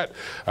sealed set.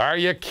 Are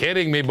you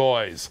kidding me,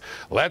 boys?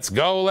 Let's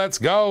go, let's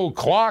go.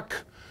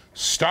 Clock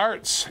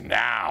starts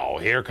now.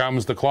 Here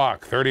comes the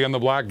clock. 30 on the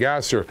black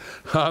gasser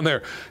on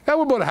there. Yeah,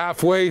 we're about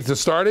halfway to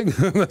starting.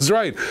 That's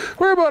right.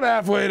 We're about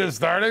halfway to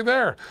starting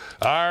there.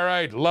 All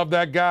right. Love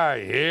that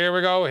guy. Here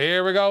we go.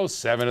 Here we go.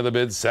 7 of the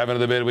bid. 7 of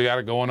the bid. We got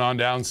it going on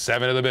down.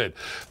 7 of the bid.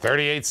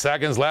 38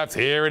 seconds left.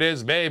 Here it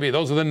is, baby.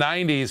 Those are the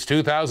 90s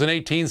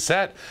 2018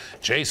 set.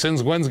 Jason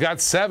Gwynn's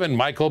got 7.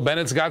 Michael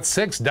Bennett's got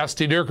 6.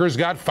 Dusty Dirker's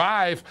got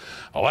 5.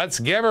 Let's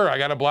give her. I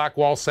got a black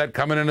wall set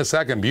coming in a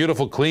second.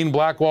 Beautiful, clean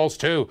black walls,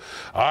 too.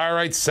 All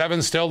right,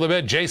 7 still the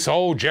bid.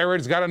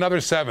 Jared's got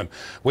another 7.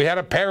 We had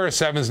a pair of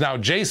 7s now.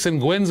 Jason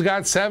Gwynn's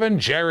got 7.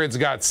 Jared's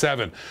got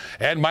 7.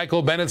 And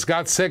Michael Bennett's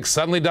got 6.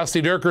 Suddenly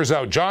Dusty Dirker's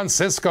out. John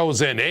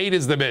Cisco's in. 8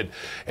 is the bid.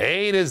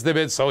 8 is the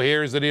bid. So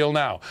here's the deal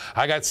now.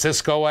 I got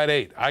Cisco at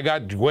 8. I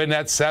got Gwynn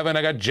at 7.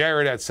 I got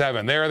Jared at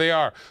 7. There they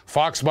are.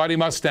 Fox Body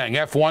Mustang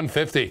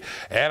F-150.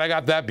 And I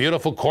got that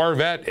beautiful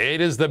Corvette.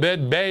 8 is the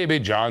bid, baby.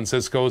 John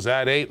Cisco's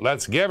at 8.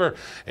 Let's give her.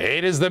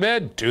 8 is the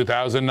bid.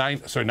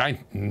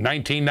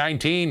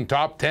 1919.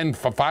 Top 10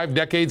 for 5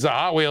 decades of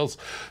Hot Wheels.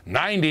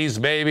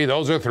 90s, baby.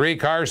 Those are 3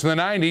 cars from the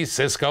 90s.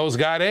 Cisco's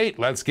got 8.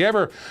 Let's give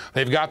her.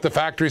 They've got the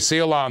factory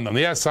seal on them.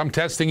 Yes, I'm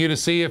testing you to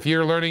see if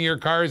you're learning your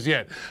cars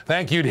yet.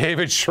 Thank you,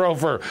 David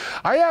Schrofer.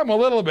 I am a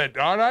little bit,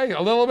 aren't I?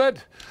 A little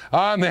bit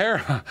on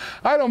there.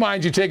 I don't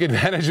mind you take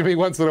advantage of me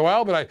once in a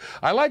while, but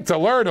I like to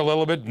learn a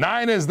little bit.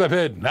 9 is the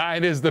bid.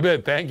 9 is the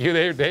bid. Thank you,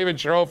 David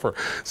Schrofer.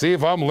 See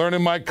if I'm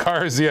learning my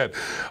cars yet.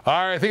 All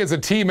right, I think it's a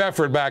team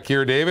effort back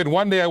here, David.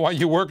 One day I want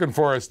you working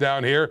for us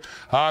down here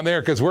on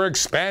there because we're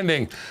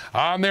expanding.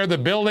 On there, the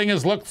building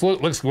is looks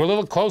we're a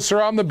little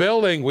closer on the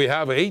building. We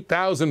have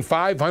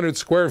 8,500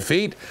 square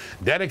feet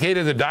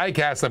dedicated to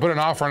Diecast. I put an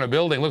offer on a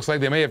building. Looks like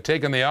they may have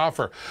taken the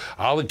offer.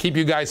 I'll keep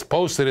you guys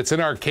posted. It's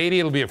in Arcadia.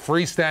 It'll be a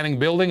freestanding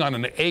building on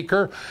an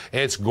acre.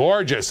 It's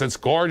gorgeous. It's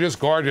gorgeous,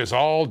 gorgeous.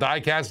 All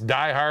Diecast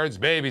diehards,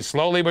 baby.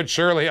 Slowly but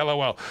surely,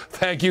 LOL.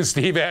 Thank you,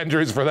 Steve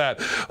Andrews, for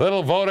that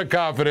little vote of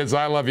confidence.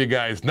 I love you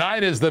guys.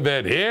 9 is the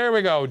bid. Here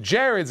we go.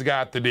 Jared's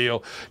got the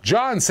deal.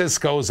 John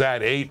Cisco's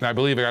at 8, and I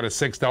believe I got a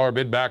 $6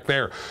 bid back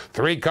there.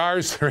 3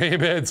 cars, 3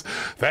 bids.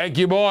 Thank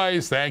you,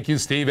 boys. Thank you,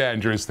 Steve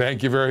Andrews.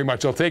 Thank you very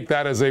much. I'll take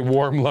that as a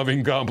warm,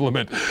 loving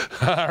compliment.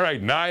 All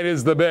right, 9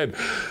 is the bid.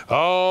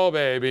 Oh,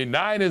 baby,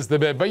 9 is the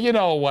bid. But you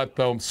know what,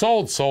 though?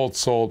 Sold, sold,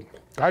 sold.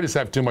 I just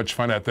have too much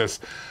fun at this.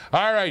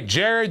 All right,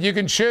 Jared, you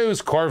can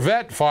choose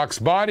Corvette, Fox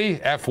Body,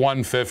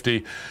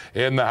 F-150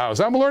 in the house.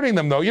 I'm learning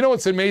them, though. You know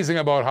what's amazing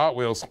about Hot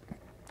Wheels?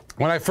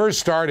 When I first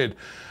started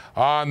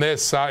on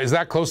this, is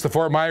that close to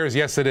Fort Myers?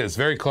 Yes, it is.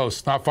 Very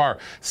close, not far.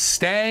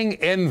 Stang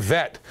in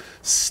Vet.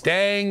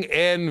 Stang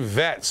in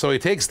Vet. So he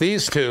takes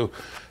these two.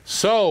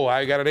 So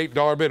I got an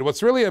 $8 bid.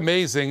 What's really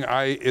amazing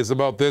is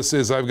about this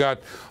is I've got,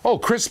 oh,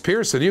 Chris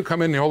Pearson, you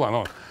come in here. Hold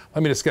on.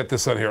 Let me just get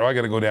this on here. Oh, I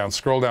got to go down,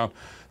 scroll down.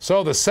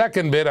 So the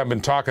second bid, I've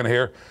been talking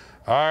here.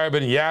 I've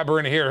been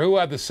yabbering here. Who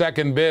had the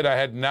second bid? I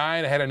had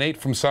 9. I had an 8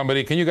 from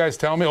somebody. Can you guys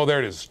tell me? Oh, there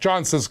it is.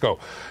 John Cisco.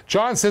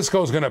 John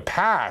Cisco is going to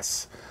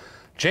pass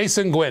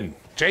Jason Gwynn.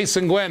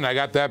 Jason Gwynn, I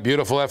got that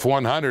beautiful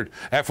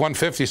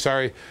F-150,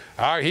 sorry.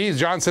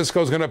 John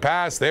Cisco's going to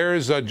pass.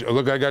 There's,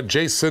 look, I got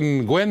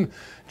Jason Gwynn.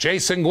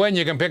 Jason Gwynn,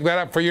 you can pick that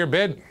up for your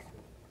bid.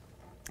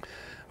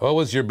 What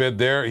was your bid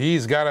there?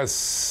 He's got a,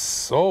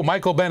 oh,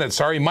 Michael Bennett.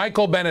 Sorry,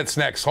 Michael Bennett's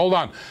next. Hold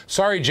on.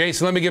 Sorry,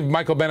 Jason. Let me give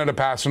Michael Bennett a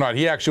pass or not.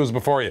 He actually was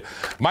before you.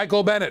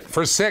 Michael Bennett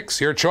for 6,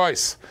 your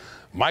choice.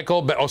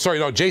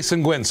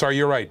 Jason Gwynn. Sorry,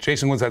 you're right.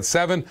 Jason Gwynn's at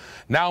 7.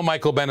 Now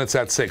Michael Bennett's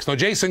at 6. No,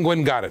 Jason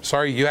Gwynn got it.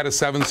 Sorry, you had a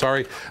 7.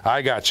 Sorry.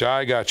 I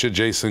got you,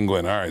 Jason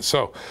Gwynn. All right,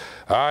 so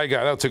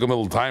that took a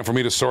little time for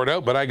me to sort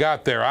out, but I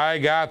got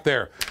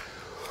there.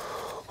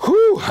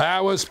 Whew,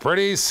 that was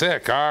pretty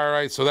sick. All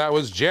right, so that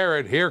was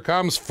Jared. Here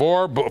comes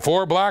four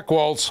black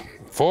walls.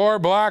 4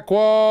 black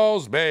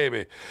walls,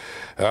 baby.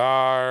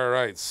 All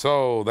right,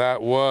 so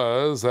that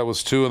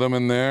was 2 of them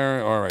in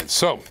there. All right,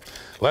 so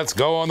let's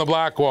go on the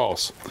black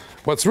walls.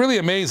 What's really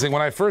amazing,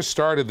 when I first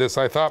started this,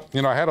 I thought,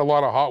 I had a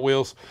lot of Hot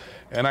Wheels,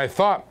 and I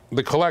thought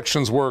the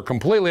collections were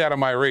completely out of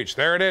my reach.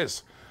 There it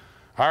is.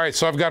 All right,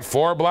 so I've got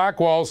 4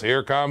 black walls.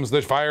 Here comes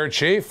the fire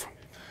chief.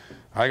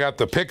 I got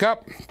the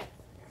pickup.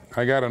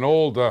 I got an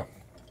old,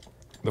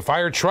 the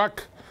fire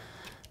truck.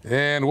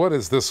 And what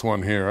is this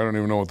one here? I don't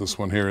even know what this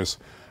one here is.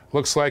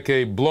 Looks like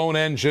a blown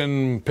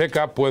engine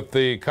pickup with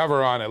the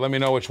cover on it. Let me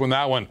know which one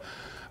that one.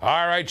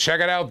 All right,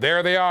 check it out.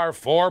 There they are.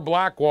 4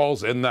 black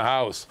walls in the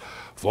house.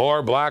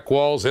 4 black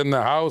walls in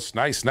the house.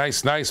 Nice,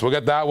 nice, nice. We'll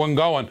get that one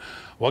going.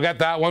 We'll get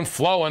that one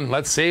flowing.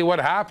 Let's see what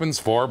happens.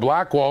 4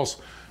 black walls.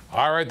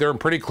 All right, they're in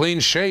pretty clean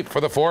shape for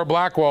the 4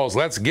 black walls.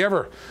 Let's give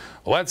her.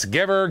 Let's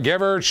give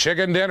her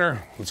chicken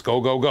dinner. Let's go,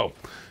 go, go.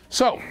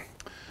 So,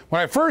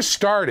 when I first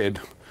started,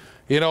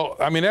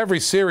 every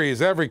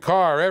series, every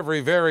car,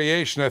 every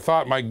variation, I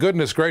thought, my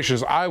goodness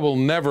gracious, I will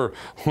never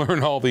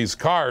learn all these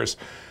cars.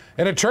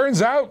 And it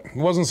turns out it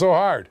wasn't so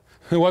hard.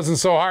 It wasn't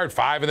so hard.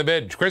 5 in the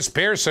bid. Chris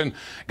Pearson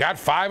got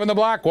 5 in the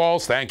black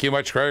walls. Thank you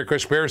much,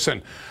 Chris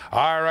Pearson.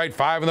 All right,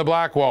 5 in the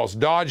black walls.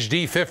 Dodge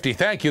D50.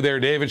 Thank you there,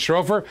 David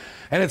Schrofer.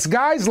 And it's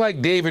guys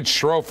like David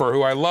Schrofer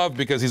who I love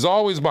because he's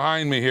always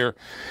behind me here,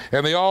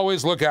 and they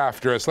always look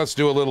after us. Let's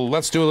do a little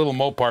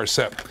Mopar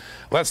set.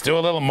 Let's do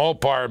a little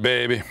Mopar,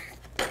 baby.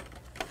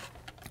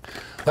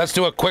 Let's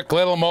do a quick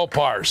little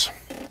Mopars.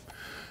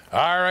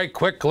 All right,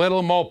 quick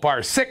little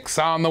Mopar. 6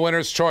 on the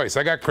winner's choice.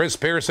 I got Chris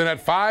Pearson at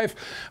 5.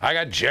 I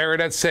got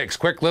Jared at 6.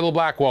 Quick little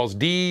black walls.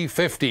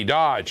 D50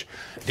 Dodge.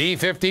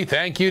 D50.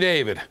 Thank you,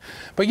 David.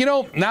 But you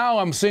know, now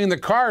I'm seeing the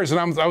cars,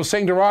 and I was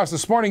saying to Ross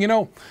this morning, you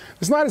know,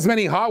 there's not as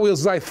many Hot Wheels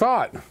as I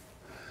thought.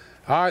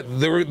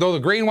 Though the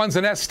green one's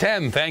an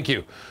S10. Thank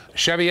you.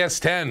 Chevy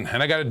S10,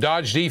 and I got a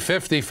Dodge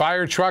D50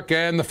 fire truck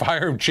and the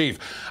fire chief.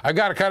 I've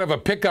got a kind of a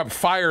pickup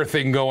fire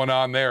thing going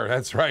on there.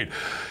 That's right.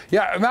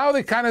 Yeah, now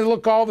they kind of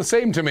look all the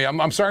same to me.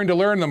 I'm starting to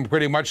learn them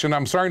pretty much, and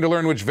I'm starting to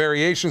learn which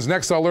variations.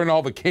 Next, I'll learn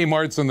all the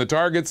Kmarts and the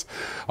Targets.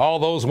 All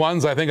those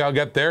ones, I think I'll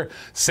get there.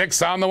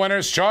 6 on the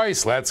winner's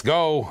choice. Let's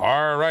go.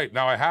 All right,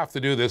 now I have to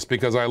do this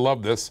because I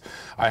love this.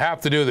 I have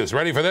to do this.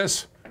 Ready for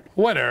this?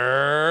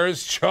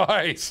 Winner's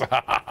choice.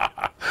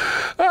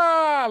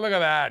 Ah, look at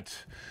that.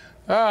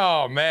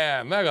 Oh,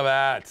 man, look at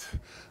that.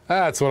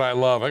 That's what I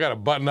love. I got a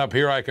button up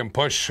here I can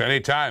push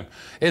anytime.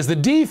 Is the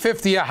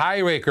D50 a high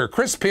raker?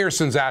 Chris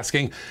Pearson's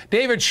asking.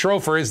 David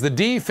Schrofer, is the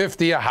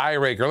D50 a high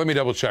raker? Let me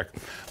double check.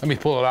 Let me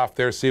pull it off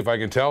there, see if I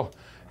can tell.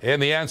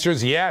 And the answer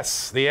is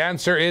yes. The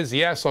answer is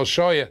yes. I'll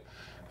show you.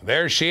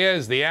 There she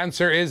is. The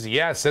answer is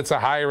yes. It's a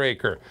high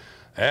raker.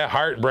 A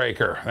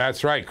heartbreaker.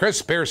 That's right.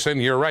 Chris Pearson,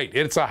 you're right.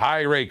 It's a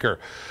high raker.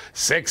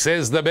 6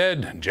 is the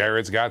bid.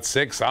 Jared's got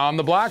 6 on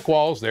the black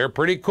walls. They're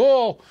pretty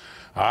cool.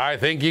 I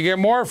think you get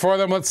more for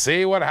them. Let's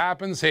see what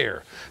happens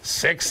here.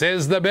 6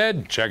 is the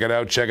bid. Check it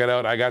out. Check it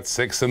out. I got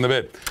 6 in the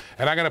bid.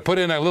 And I'm going to put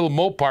in a little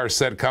Mopar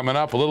set coming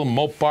up. A little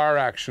Mopar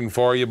action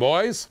for you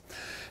boys.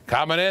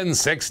 Coming in,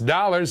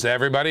 $6.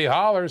 Everybody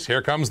hollers.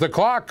 Here comes the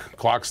clock.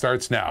 Clock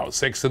starts now.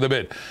 6 of the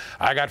bid.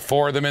 I got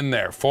 4 of them in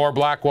there. 4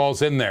 black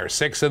walls in there.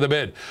 6 of the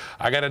bid.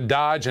 I got a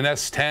Dodge, an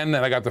S10, and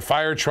I got the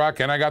fire truck,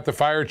 and I got the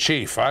fire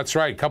chief. That's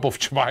right. Couple of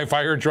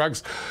fire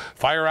trucks,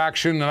 fire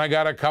action, and I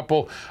got a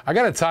couple. I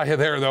got to tell you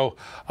there, though,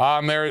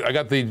 there I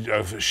got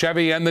the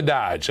Chevy and the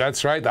Dodge.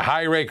 That's right. The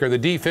high raker. The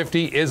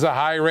D50 is a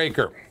high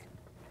raker.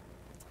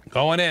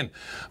 Going in.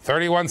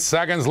 31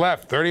 seconds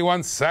left.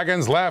 31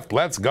 seconds left.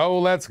 Let's go.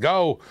 Let's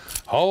go.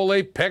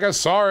 Holy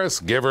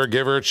Pigosaurus. Give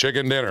her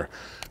chicken dinner.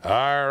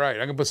 All right. I'm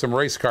going to put some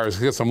race cars. Let's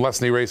get some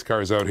Lesney race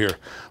cars out here.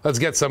 Let's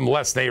get some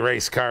Lesney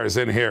race cars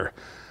in here.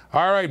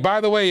 All right.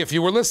 By the way, if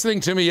you were listening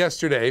to me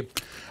yesterday,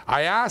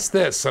 I asked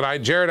this,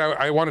 and Jared,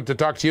 I wanted to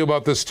talk to you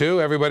about this too.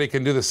 Everybody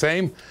can do the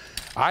same.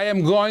 I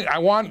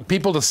want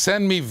people to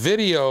send me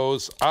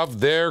videos of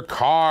their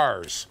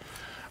cars.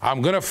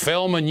 I'm going to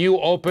film a new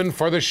open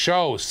for the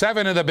show.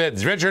 7 of the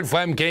bids. Richard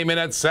Flem came in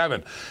at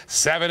 7.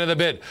 7 of the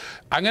bid.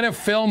 I'm going to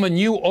film a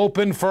new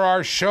open for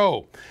our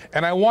show.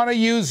 And I want to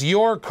use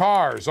your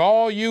cars.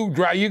 All you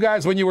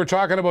guys, when you were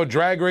talking about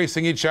drag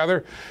racing each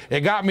other,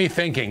 it got me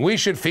thinking. We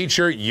should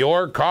feature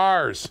your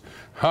cars.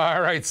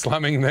 All right,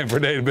 slumming then for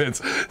David bids.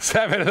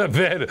 7 of the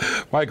bid.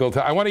 Michael,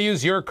 I want to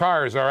use your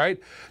cars, all right?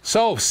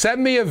 So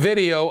send me a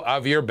video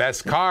of your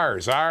best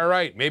cars. All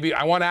right, maybe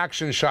I want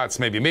action shots,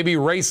 maybe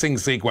racing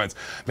sequence,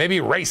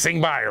 maybe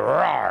racing by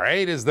roar.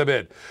 8 is the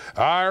bid.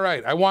 All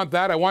right, I want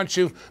that. I want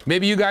you,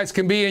 maybe you guys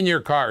can be in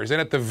your cars.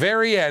 And at the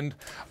very end,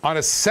 on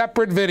a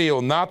separate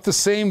video, not the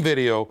same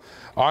video,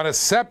 on a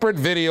separate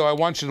video, I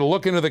want you to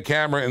look into the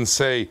camera and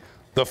say,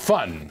 the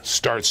fun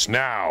starts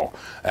now.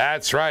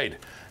 That's right.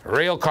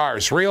 Real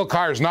cars,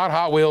 not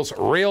Hot Wheels,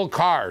 real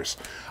cars.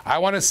 I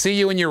want to see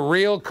you in your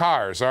real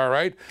cars, all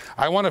right?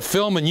 I want to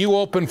film a new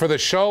open for the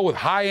show with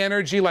high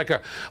energy, like a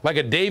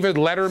David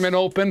Letterman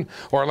open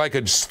or like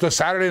a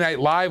Saturday Night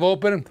Live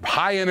open,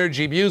 high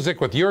energy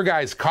music with your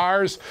guys'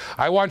 cars.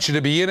 I want you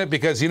to be in it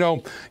because you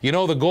know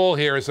the goal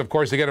here is, of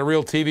course, to get a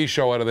real TV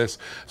show out of this.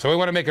 So we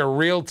want to make a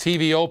real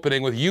TV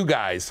opening with you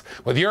guys.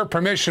 With your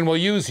permission, we'll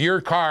use your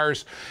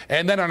cars,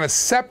 and then on a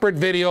separate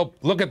video,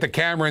 look at the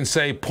camera and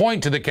say,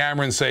 point to the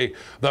camera and say,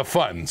 the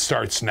fun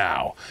starts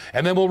now.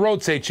 And then we'll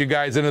rotate you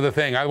guys into the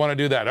thing. I want to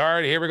do that. All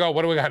right, here we go.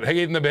 What do we got? 8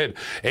 in the bid.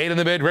 8 in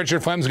the bid.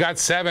 Richard Flem's got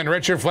 7.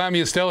 Richard Flem,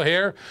 you still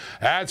here?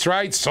 That's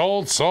right.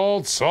 Sold,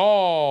 sold,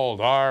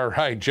 sold. All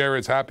right,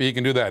 Jared's happy he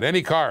can do that.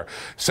 Any car.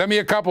 Send me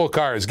a couple of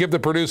cars. Give the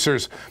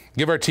producers,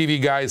 give our TV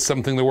guys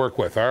something to work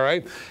with. All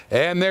right.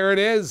 And there it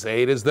is.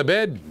 8 is the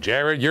bid.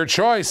 Jared, your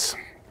choice.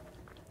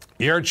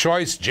 Your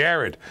choice,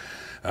 Jared.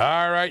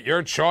 All right,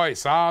 your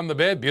choice on the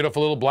bid.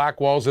 Beautiful little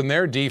black walls in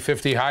there.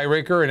 D50 high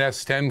raker and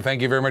S10.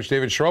 Thank you very much,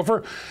 David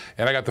Schrofer.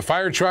 And I got the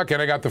fire truck and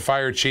I got the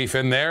fire chief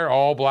in there.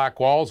 All black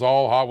walls,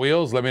 all Hot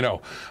Wheels. Let me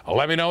know.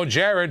 Let me know,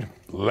 Jared.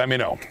 Let me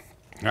know.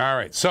 All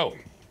right, so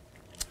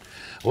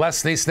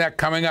Lesney Snack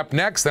coming up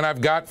next. Then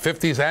I've got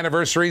 50th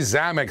anniversary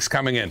Zamex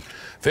coming in.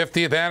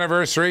 50th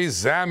anniversary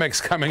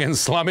Zamek's coming in,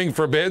 slumming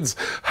for bids.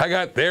 I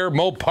got their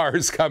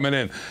Mopars coming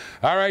in.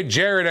 All right,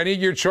 Jared, I need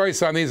your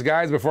choice on these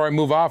guys before I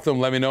move off them.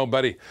 Let me know,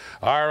 buddy.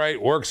 All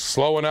right, works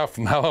slow enough.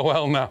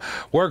 LOL now.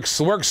 Works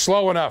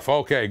slow enough.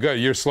 Okay, good.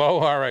 You're slow?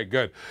 All right,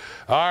 good.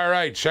 All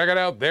right, check it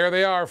out. There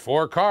they are.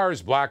 4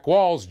 cars, black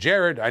walls.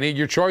 Jared, I need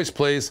your choice,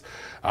 please.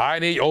 I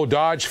need,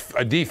 Dodge,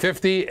 a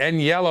D50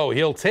 and yellow.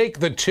 He'll take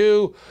the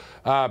 2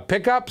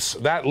 pickups.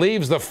 That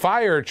leaves the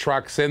fire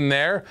trucks in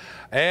there.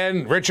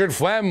 And Richard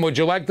Flem, would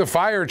you like the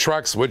fire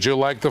trucks? Would you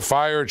like the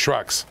fire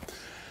trucks?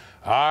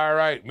 All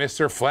right,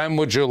 Mr. Flem,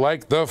 would you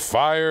like the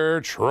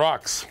fire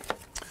trucks?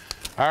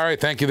 All right,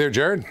 thank you there,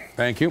 Jared.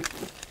 Thank you.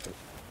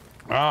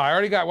 I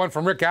already got one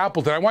from Rick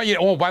Appleton. I want you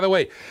to, oh, by the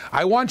way,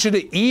 I want you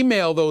to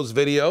email those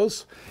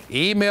videos.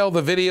 Email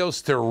the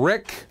videos to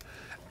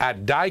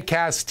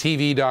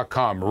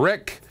rick@diecasttv.com.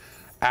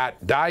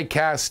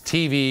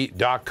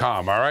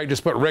 rick@diecasttv.com. All right,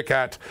 just put Rick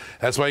at,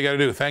 that's what you got to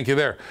do. Thank you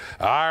there.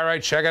 All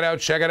right, check it out,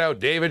 check it out.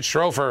 David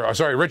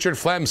Schrofer, Richard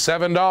Flem,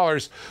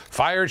 $7.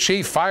 Fire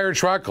chief, fire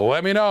truck,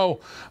 let me know.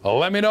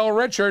 Let me know,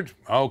 Richard.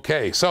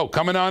 Okay, so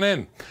coming on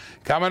in.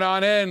 Coming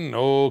on in,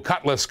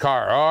 Cutlass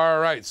car. All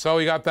right, so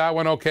you got that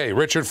one. Okay,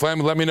 Richard Flem,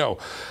 let me know.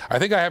 I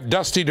think I have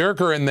Dusty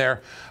Durker in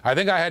there. I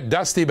think I had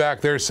Dusty back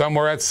there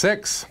somewhere at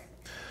 6.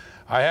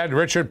 I had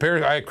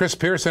Chris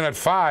Pearson at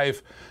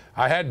 5.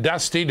 I had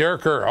Dusty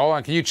Durker. Hold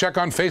on, can you check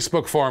on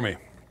Facebook for me?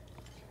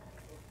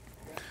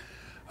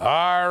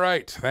 All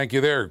right, thank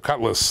you there,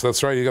 Cutlass.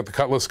 That's right, you got the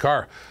Cutlass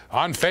car.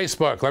 On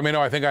Facebook, let me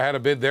know. I think I had a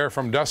bid there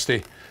from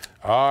Dusty.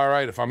 All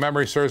right, if my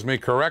memory serves me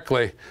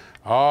correctly.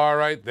 All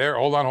right, there,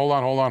 hold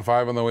on.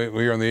 5 on the way,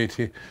 we're on the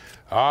AT.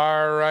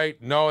 All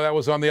right, no, that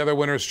was on the other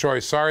winner's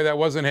choice. Sorry, that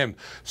wasn't him.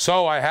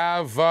 So I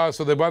have,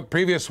 so the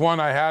previous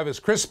one I have is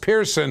Chris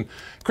Pearson.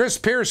 Chris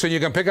Pearson, you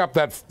can pick that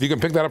up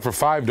for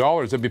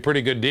 $5. That'd be a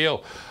pretty good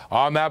deal.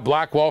 On that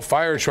Blackwall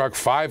fire truck,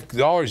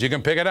 $5, you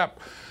can pick it up.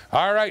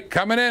 All right,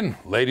 coming in,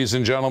 ladies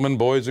and gentlemen,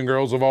 boys and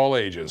girls of all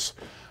ages.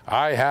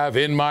 I have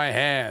in my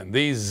hand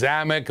the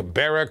Zamek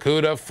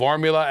Barracuda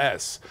Formula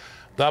S.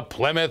 The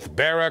Plymouth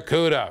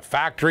Barracuda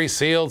factory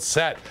sealed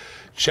set.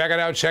 Check it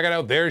out, check it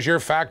out. There's your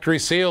factory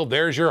seal.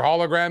 There's your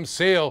hologram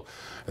seal.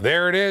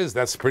 There it is.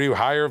 That's pretty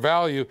higher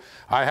value.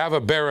 I have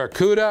a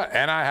Barracuda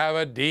and I have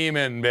a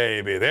Demon,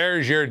 baby.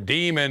 There's your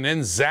Demon in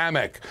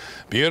Zamek.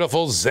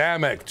 Beautiful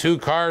Zamek. 2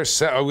 cars.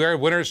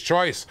 Winner's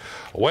choice.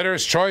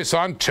 Winner's choice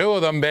on 2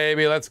 of them,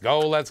 baby. Let's go,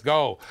 let's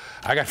go.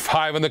 I got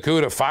 5 on the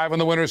CUDA, 5 on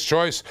the winner's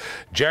choice.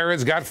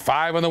 Jared's got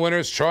 5 on the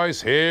winner's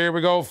choice. Here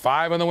we go,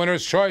 5 on the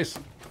winner's choice.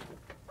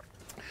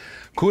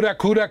 CUDA,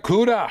 CUDA,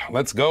 CUDA.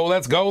 Let's go,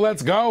 let's go,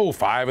 let's go.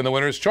 5 in the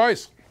winner's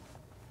choice.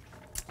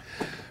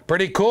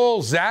 Pretty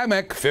cool.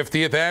 Zamek,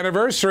 50th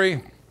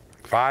anniversary.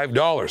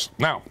 $5.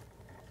 Now,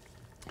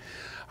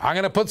 I'm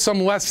going to put some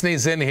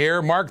Lesnies in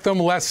here. Mark them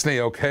Lesney,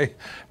 okay?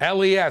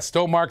 LES.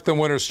 Don't mark them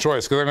winner's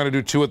choice because I'm going to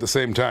do 2 at the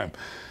same time.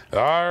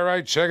 All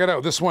right, check it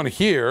out. This one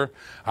here,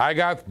 I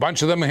got a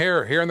bunch of them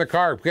here in the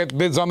car. Get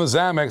bids on the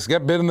Zamex.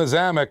 Get bid in the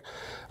Zamek.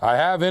 I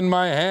have in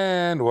my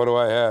hand, what do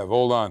I have?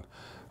 Hold on.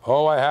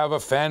 Oh, I have a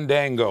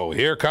Fandango.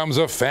 Here comes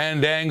a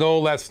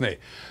Fandango Lesney.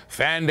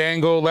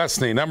 Fandango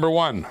Lesney, number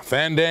 1,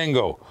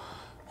 Fandango.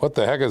 What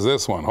the heck is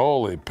this one?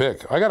 Holy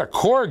pick. I got a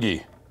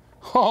Corgi.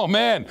 Oh,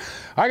 man.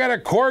 I got a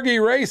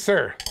Corgi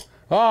Racer.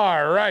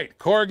 All right,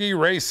 Corgi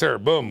Racer.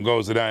 Boom,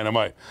 goes the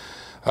dynamite.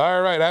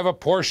 All right, I have a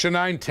Porsche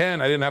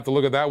 910. I didn't have to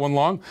look at that one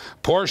long.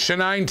 Porsche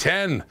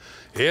 910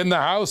 in the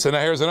house. And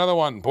here's another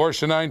one,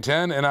 Porsche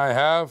 910. And I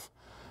have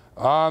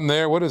on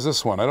there, what is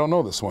this one? I don't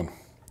know this one.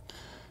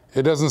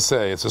 It doesn't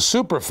say. It's a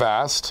super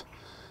fast,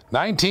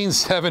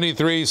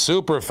 1973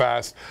 super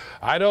fast.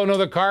 I don't know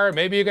the car.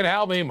 Maybe you can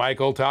help me.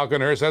 Michael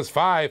Talkenhurst says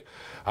 5.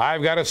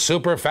 I've got a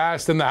super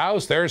fast in the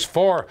house. There's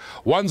 4.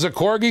 1's a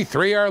Corgi,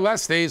 3 are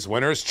Lesnies.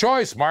 Winner's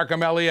choice.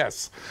 Markham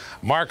LES.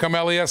 Markham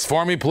LES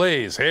for me,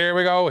 please. Here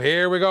we go.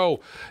 Here we go.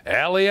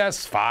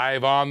 LES,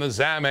 5 on the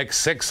Zamek,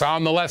 6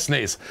 on the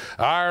Lesnies.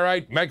 All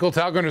right, Michael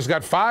Talkenhurst's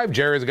got 5.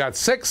 Jerry's got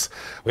 6.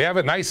 We have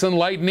it nice and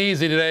light and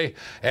easy today.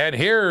 And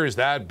here's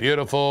that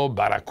beautiful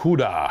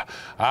Barracuda.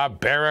 A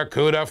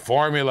Barracuda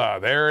Formula.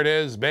 There it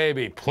is,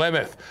 baby.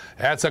 Plymouth.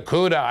 That's a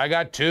CUDA. I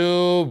got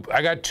two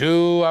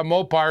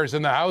Mopars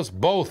in the house,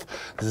 both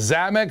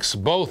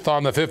Zameks, both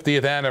on the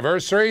 50th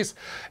anniversaries,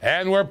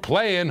 and we're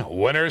playing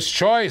winner's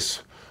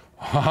choice.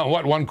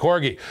 What one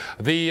Corgi?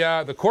 The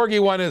Corgi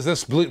one is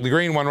this the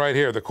green one right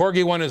here. The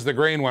Corgi one is the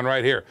green one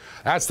right here.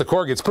 That's the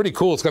Corgi. It's pretty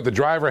cool. It's got the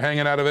driver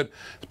hanging out of it.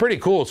 It's pretty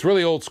cool. It's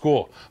really old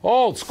school.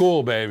 Old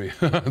school, baby.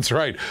 That's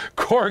right.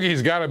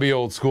 Corgi's got to be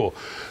old school.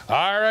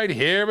 All right,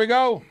 here we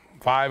go.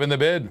 5 in the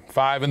bid.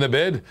 5 in the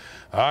bid.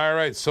 All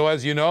right, so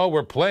as you know,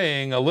 we're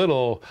playing a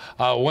little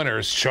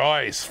winner's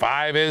choice.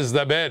 5 is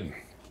the bid.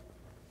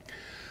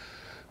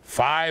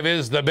 5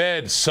 is the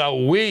bid.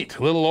 Sweet.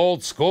 Little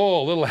old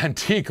school, little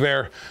antique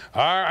there.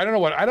 I don't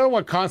know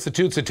what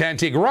constitutes a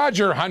antique.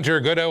 Roger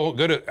Hunter,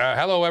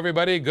 hello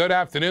everybody. Good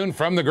afternoon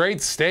from the great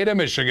state of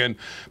Michigan.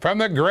 From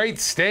the great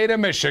state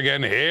of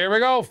Michigan. Here we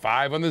go.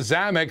 5 on the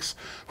Zamex.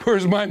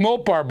 Where's my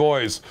Mopar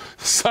boys?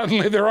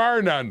 Suddenly there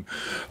are none.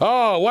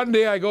 Oh, one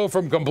day I go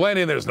from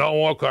complaining there's no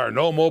Mopar,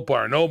 no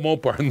Mopar, no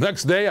Mopar. The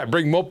next day I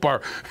bring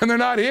Mopar and they're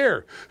not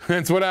here.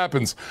 That's what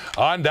happens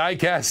on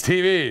Diecast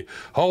TV.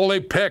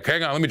 Holy pick.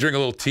 Hang on, let me drink a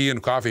little tea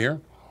and coffee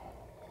here.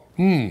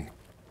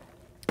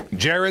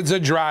 Jared's a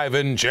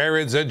driving,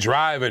 Jared's a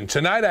driving.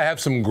 Tonight I have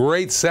some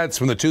great sets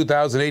from the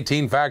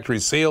 2018 factory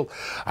seal.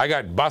 I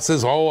got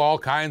buses, all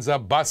kinds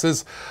of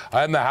buses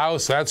in the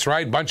house. That's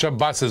right, bunch of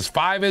buses.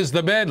 5 is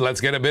the bid. Let's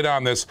get a bid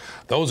on this.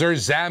 Those are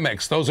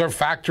Zamex. Those are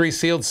factory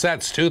sealed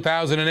sets,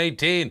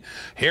 2018.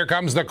 Here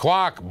comes the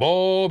clock.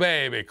 Oh,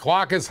 baby.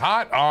 Clock is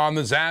hot on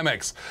the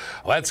Zamex.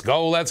 Let's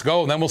go, let's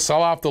go. And then we'll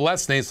sell off the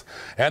Lesnies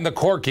and the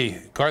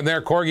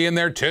Corgi in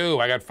there too.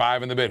 I got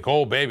 5 in the bid.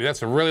 Oh, baby,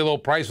 that's a really low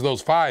price for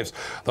those 5s.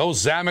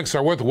 Those Zamex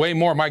are worth way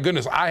more. My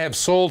goodness, I have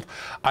sold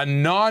a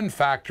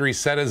non-factory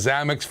set of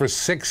Zamex for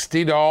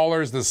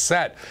 $60 the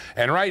set.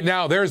 And right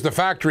now, there's the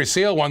factory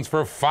seal ones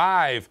for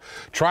 $5.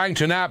 Trying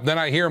to nap, then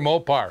I hear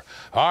Mopar.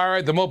 All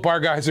right, the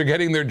Mopar guys are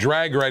getting their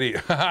drag ready.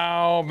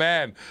 Oh,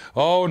 man.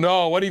 Oh,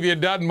 no. What have you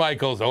done,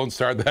 Michael? Don't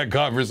start that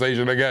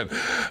conversation again.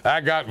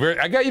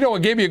 You know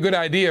what gave me a good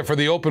idea for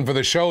the open for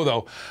the show,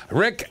 though?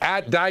 Rick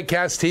at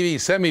Diecast TV,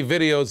 send me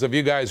videos of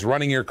you guys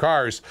running your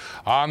cars.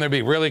 They'd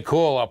be really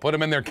cool. I'll put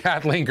them in their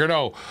Kathleen or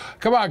no.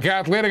 Come on,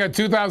 Kathleen. I got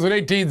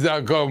 2018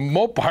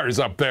 Mopars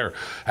up there.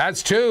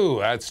 That's 2.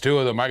 That's 2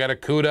 of them. I got a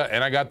CUDA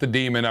and I got the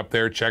Demon up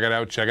there. Check it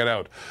out. Check it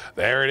out.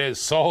 There it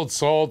is. Sold,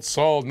 sold,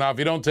 sold. Now, if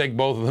you don't take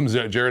both of them,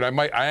 Jared,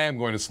 I am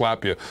going to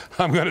slap you.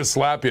 I'm going to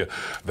slap you.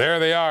 There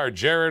they are.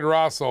 Jared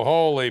Russell.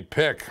 Holy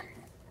pick.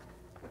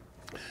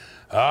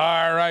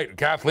 All right.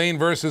 Kathleen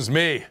versus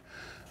me.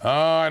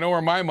 I know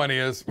where my money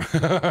is.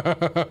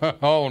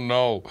 Oh,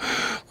 no.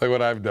 Look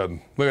what I've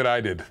done. Look what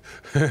I did.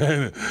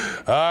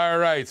 All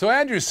right. So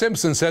Andrew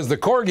Simpson says the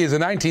Corgi is a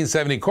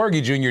 1970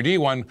 Corgi Junior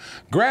D1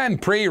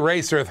 Grand Prix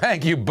racer.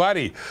 Thank you,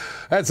 buddy.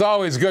 That's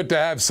always good to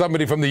have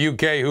somebody from the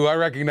UK who I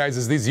recognize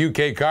as these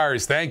UK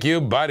cars. Thank you,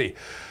 buddy.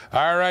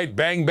 All right,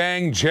 bang,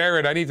 bang,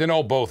 Jared. I need to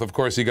know both. Of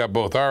course, you got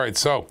both. All right,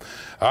 so,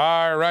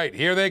 all right,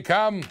 here they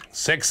come.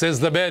 6 is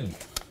the bid.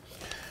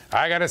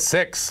 I got a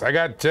 6. I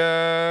got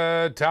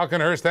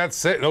Talkenhurst at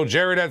 6. No,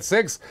 Jared at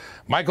 6.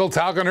 Michael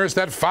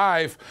Talkenhurst at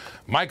 5.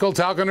 Michael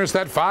Talkenhurst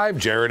at 5.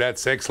 Jared at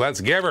 6.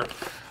 Let's give her.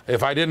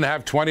 If I didn't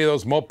have 20 of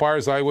those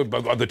Mopars, I would.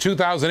 The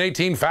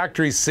 2018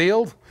 factory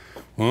sealed.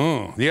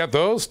 You got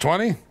those?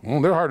 20?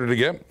 They're harder to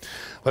get.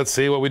 Let's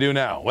see what we do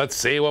now. Let's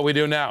see what we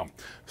do now.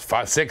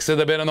 6 of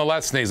the bid on the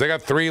Lesnies. I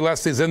got 3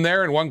 Lesnies in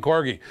there and 1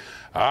 Corgi.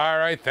 All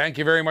right, thank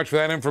you very much for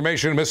that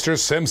information, Mr.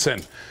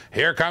 Simpson.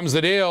 Here comes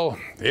the deal.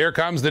 Here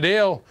comes the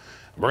deal.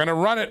 We're going to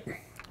run it.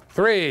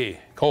 3.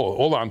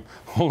 Hold on.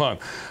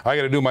 I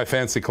got to do my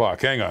fancy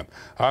clock. Hang on.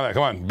 All right,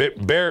 come on.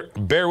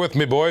 Bear with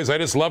me, boys. I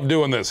just love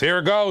doing this. Here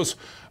it goes.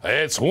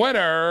 It's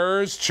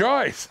winner's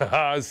choice.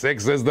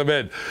 6 is the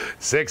bid.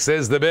 6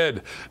 is the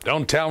bid.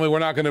 Don't tell me we're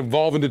not going to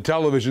evolve into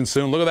television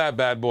soon. Look at that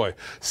bad boy.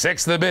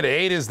 6 the bid.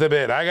 8 is the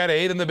bid. I got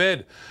 8 in the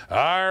bid.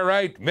 All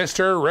right,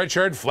 Mr.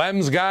 Richard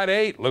Flem's got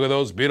 8. Look at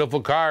those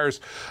beautiful cars.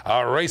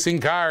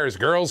 Racing cars,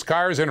 girls'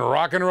 cars, and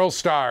rock and roll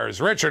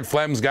stars. Richard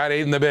Flem's got 8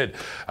 in the bid.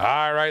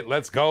 All right,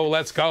 let's go.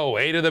 Let's go.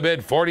 8 of the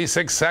bid.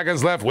 46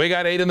 seconds left. We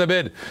got 8 in the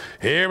bid.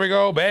 Here we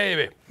go,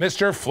 baby.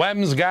 Mr.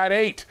 Flem's got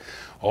 8.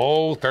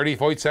 Oh,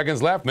 34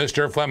 seconds left.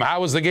 Mr. Flem,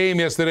 how was the game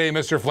yesterday,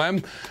 Mr.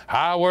 Flem?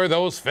 How were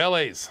those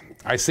Phillies?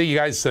 I see you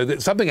guys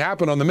said something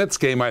happened on the Mets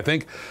game, I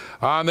think.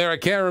 On there, I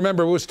can't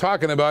remember who was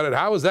talking about it.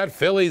 How was that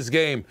Phillies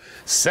game?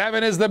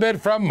 7 is the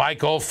bid from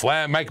Michael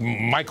Flem,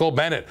 Michael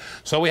Bennett.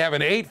 So we have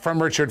an 8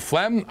 from Richard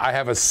Flem. I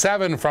have a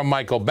 7 from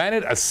Michael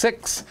Bennett, a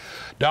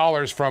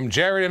 $6 from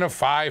Jared, and a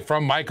 5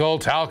 from Michael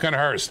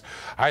Talkenhurst.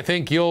 I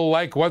think you'll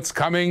like what's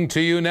coming to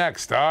you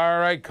next. All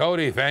right,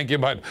 Cody, thank you,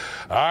 bud.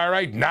 All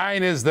right,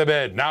 9 is the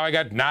bid. Now I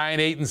got 9,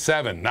 8, and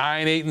 7.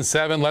 9, 8, and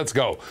 7. Let's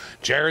go.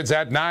 Jared's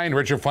at 9.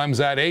 Richard Flem's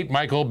at 8.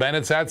 Michael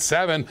Bennett's at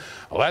 7.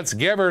 Let's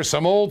give her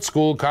some old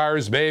school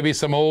cars, baby.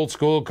 Some old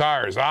school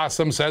cars.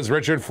 Awesome, says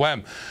Richard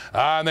Flem.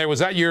 And there was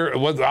that your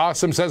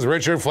awesome, says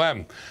Richard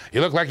Flem.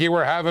 You look like you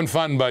were having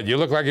fun, bud. You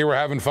look like you were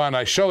having fun.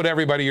 I showed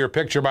everybody your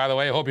picture, by the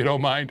way. I hope you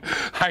don't mind.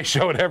 I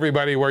showed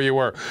everybody where you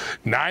were.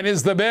 9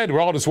 is the bid. We're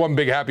all just one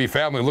big happy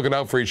family looking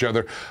out for each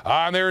other.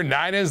 On there,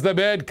 9 is the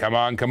bid. Come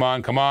on, come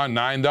on, come on.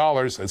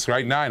 $9. That's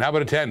right, 9. How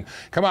about a 10?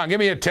 Come on, give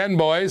me a 10,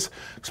 boys.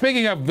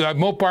 Speaking of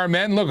Mopar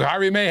men, look,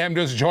 Harvey Mayhem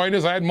just joined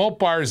us. I had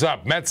Mopars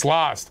up. Mets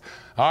lost.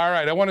 All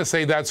right, I want to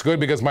say that's good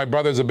because my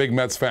brother's a big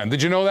Mets fan.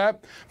 Did you know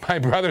that? My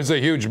brother's a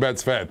huge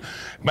Mets fan.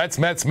 Mets.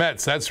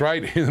 That's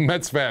right, he's a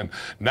Mets fan.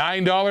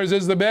 $9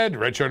 is the bid.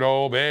 Richard,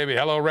 oh, baby.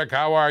 Hello, Rick.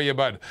 How are you,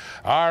 bud?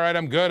 All right,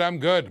 I'm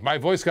good. My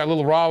voice got a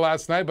little raw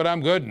last night, but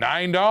I'm good.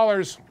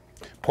 $9.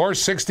 Porsche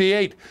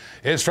 68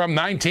 is from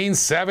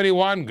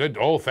 1971. Good.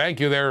 Oh, thank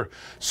you there.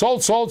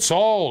 Sold, sold,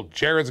 sold.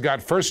 Jared's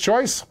got first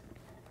choice.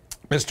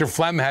 Mr.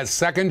 Flem has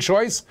second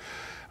choice.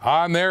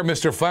 On there,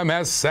 Mr. Flem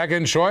has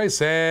second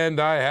choice,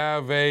 and I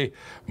have a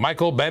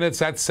Michael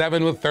Bennett's at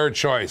 7 with third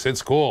choice.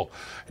 It's cool.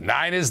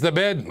 9 is the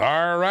bid.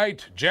 All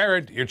right,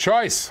 Jared, your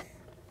choice.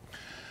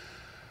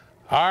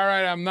 All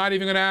right, I'm not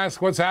even going to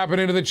ask what's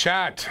happening to the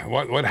chat.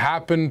 What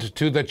happened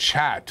to the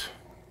chat?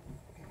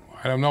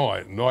 I don't know. I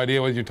have no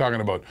idea what you're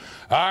talking about.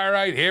 All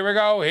right, here we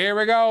go. Here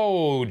we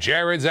go.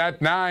 Jared's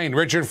at 9.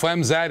 Richard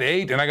Flem's at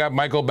 8. And I got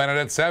Michael Bennett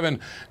at 7.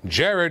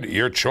 Jared,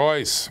 your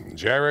choice.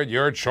 Jared,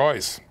 your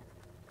choice.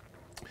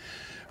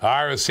 All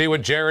right, we'll see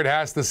what Jared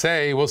has to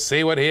say. We'll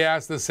see what he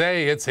has to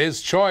say. It's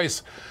his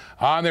choice.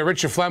 On there,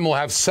 Richard Flem will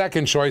have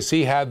second choice.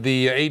 He had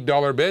the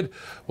 $8 bid.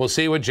 We'll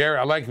see what Jared.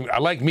 I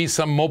like me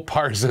some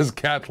Mopar, says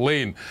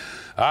Kathleen.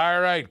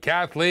 All right,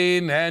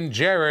 Kathleen and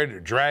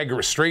Jared,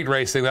 drag street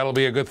racing. That'll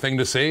be a good thing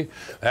to see.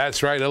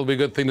 That's right, it'll be a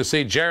good thing to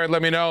see. Jared,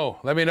 let me know.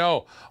 Let me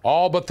know.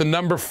 All but the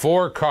number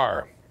 4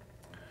 car.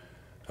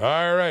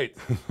 All right.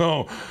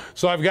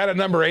 So I've got a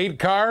number 8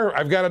 car.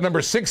 I've got a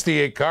number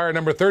 68 car, a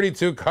number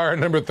 32 car, a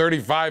number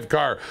 35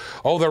 car.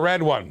 Oh, the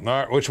red one.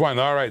 All right, which one?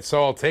 All right,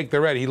 so I'll take the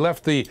red. He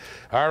left the...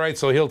 All right,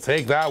 so he'll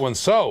take that one.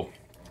 So...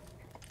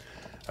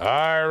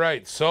 All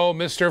right, so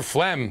Mr.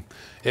 Flem,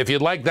 if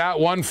you'd like that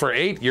one for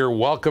 8, you're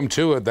welcome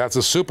to it. That's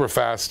a super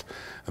fast.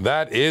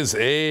 That is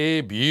a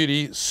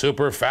beauty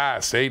super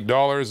fast.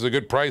 $8 is a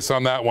good price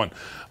on that one.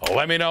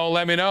 Let me know,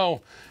 let me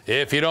know.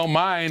 If you don't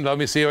mind, let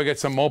me see if I get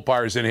some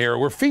Mopars in here.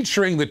 We're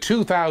featuring the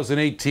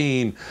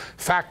 2018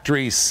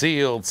 factory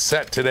sealed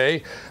set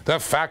today. The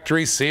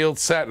factory sealed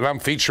set, and I'm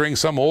featuring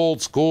some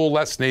old school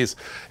Lesnies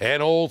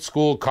and old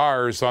school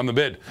cars on the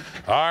bid.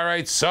 All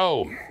right,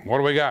 so what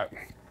do we got?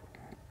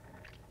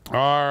 All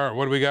right,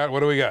 what do we got?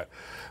 What do we got?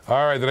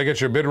 All right, did I get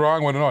your bid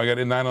wrong? Well, no, I got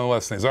in 9 on the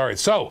Lesnies. All right,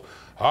 so,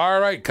 all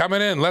right,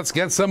 coming in. Let's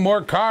get some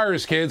more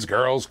cars, kids,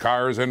 girls,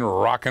 cars, and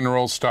rock and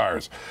roll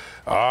stars.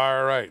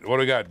 All right, what do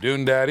we got?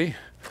 Dune Daddy.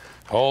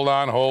 Hold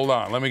on, hold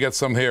on. Let me get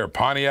some here.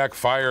 Pontiac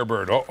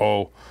Firebird.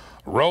 Uh-oh.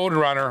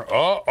 Roadrunner.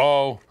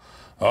 Uh-oh.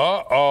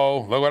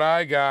 Uh-oh. Look what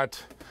I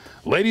got.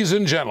 Ladies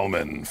and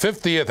gentlemen,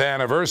 50th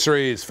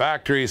anniversaries,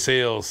 factory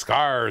seals,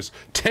 cars.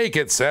 Take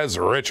it, says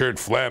Richard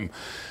Flem.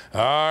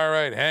 All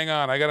right, hang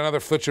on. I got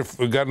another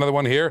we got another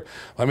one here.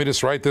 Let me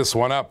just write this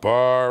one up.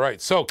 All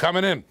right, so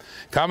coming in,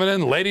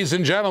 ladies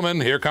and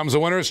gentlemen, here comes the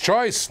winner's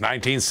choice.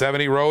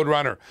 1970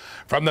 Roadrunner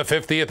from the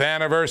 50th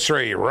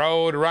anniversary.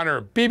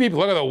 Roadrunner. Beep, beep.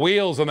 Look at the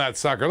wheels on that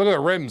sucker. Look at the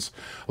rims.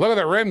 Look at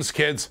the rims,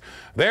 kids.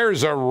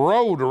 There's a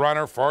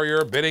Roadrunner for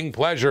your bidding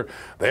pleasure.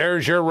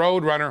 There's your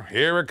Roadrunner.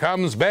 Here it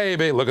comes,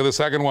 baby. Look at the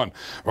second one.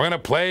 We're going to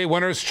play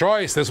winner's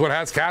choice. This one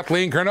has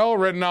Kathleen Kernot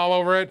written all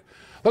over it.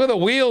 Look at the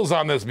wheels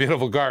on this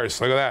beautiful cars.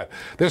 Look at that.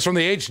 This is from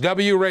the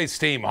HW race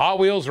team, Hot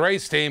Wheels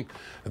race team.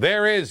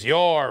 There is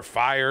your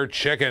Fire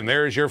Chicken.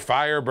 There's your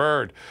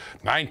Firebird.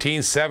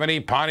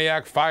 1970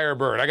 Pontiac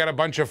Firebird. I got a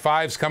bunch of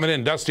 5s coming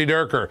in. Dusty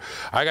Durker.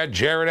 I got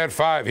Jared at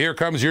 5. Here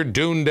comes your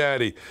Dune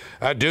Daddy.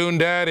 Dune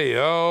Daddy.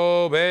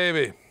 Oh,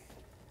 baby.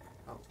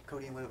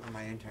 Cody went with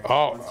my intern.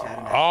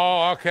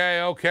 Oh,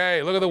 okay,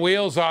 okay. Look at the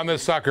wheels on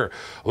this sucker.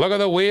 Look at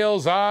the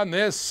wheels on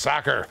this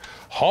sucker.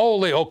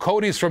 Holy, oh,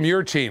 Cody's from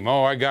your team.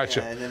 Oh, I got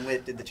you. Yeah, and then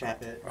Whit did the chat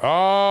bit.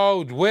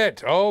 Oh,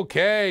 Whit.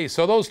 Okay,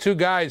 so those two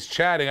guys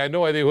chatting, I had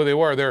no idea who they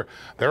were.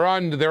 They're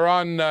on the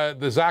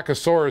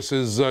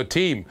Zachosaurus's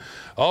team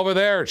over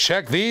there.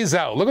 Check these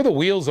out. Look at the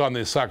wheels on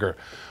this sucker.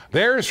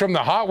 There's from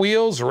the Hot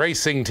Wheels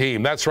Racing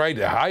Team. That's right,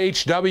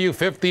 HW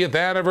 50th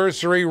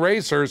Anniversary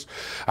Racers.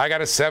 I got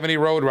a 70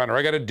 Roadrunner.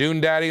 I got a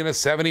Dune Daddy and a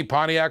 70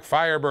 Pontiac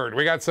Firebird.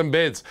 We got some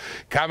bids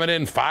coming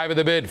in. 5 of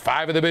the bid.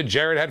 5 of the bid.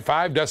 Jared had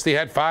 5. Dusty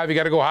had 5. You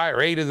got to go higher.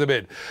 8 is the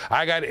bid.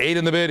 I got 8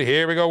 in the bid.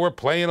 Here we go. We're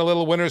playing a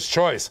little winner's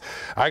choice.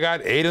 I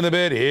got 8 in the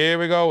bid. Here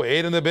we go.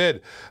 8 in the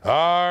bid.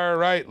 All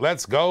right,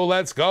 let's go.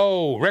 Let's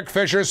go. Rick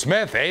Fisher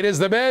Smith. 8 is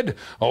the bid.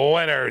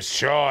 Winner's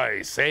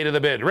choice. 8 of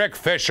the bid. Rick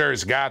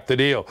Fisher's got the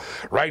deal.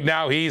 Right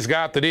now, he's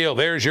got the deal.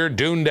 There's your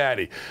Dune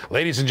Daddy.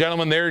 Ladies and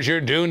gentlemen, there's your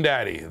Dune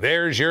Daddy.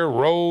 There's your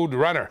Road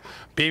Runner.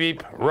 Beep,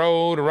 beep,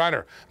 Road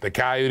Runner. The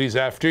Coyotes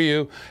after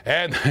you.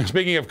 And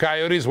speaking of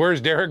Coyotes,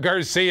 where's Derek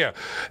Garcia?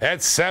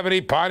 At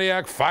 70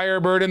 Pontiac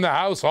Firebird in the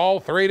house. All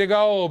 3 to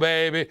go,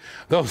 baby.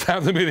 Those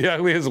have to be the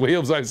ugliest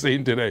wheels I've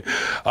seen today.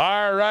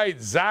 All right,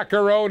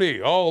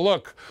 Zacharoni. Oh,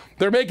 look.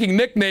 They're making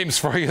nicknames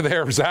for you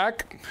there,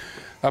 Zach.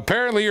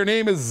 Apparently your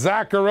name is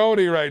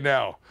Zacharoni right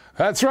now.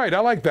 That's right. I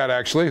like that,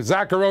 actually.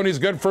 Zacharoni's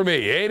good for me.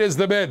 8 is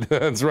the bid.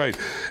 That's right.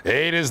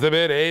 8 is the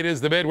bid. 8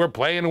 is the bid. We're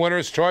playing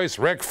winner's choice.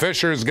 Rick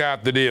Fisher's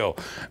got the deal.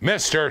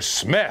 Mr.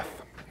 Smith.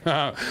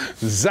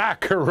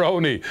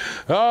 Zacharoni.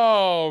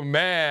 Oh,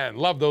 man.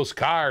 Love those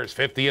cars.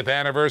 50th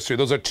anniversary.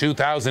 Those are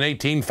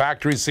 2018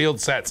 factory sealed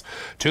sets.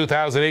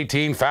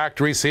 2018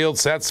 factory sealed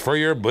sets for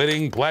your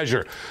bidding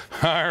pleasure.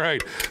 All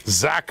right.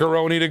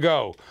 Zacharoni to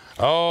go.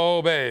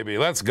 Oh, baby.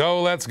 Let's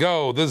go. Let's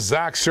go. The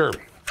Zaxer.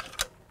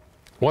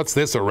 What's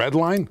this, a red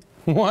line?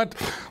 What?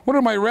 What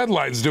are my red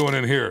lines doing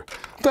in here?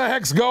 What the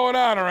heck's going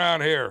on around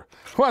here?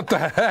 What the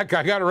heck?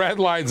 I got red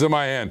lines in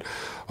my hand.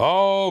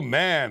 Oh,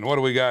 man, what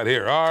do we got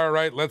here? All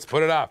right, let's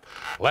put it off.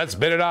 Let's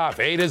bid it off.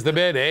 8 is the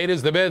bid. 8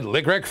 is the bid.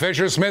 Rick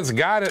Fisher-Smith's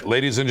got it.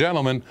 Ladies and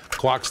gentlemen,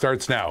 clock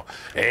starts now.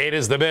 8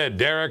 is the bid.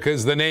 Derek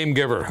is the name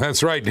giver.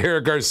 That's right,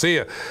 Derek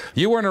Garcia.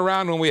 You weren't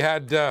around when we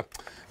had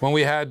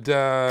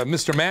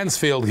Mr.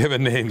 Mansfield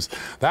giving names.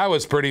 That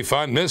was pretty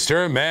fun.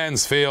 Mr.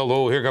 Mansfield.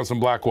 Oh, here comes some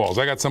black walls.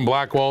 I got some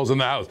black walls in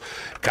the house.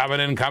 Coming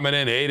in, coming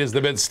in. 8 is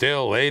the bid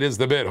still. 8 is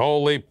the bid.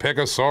 Holy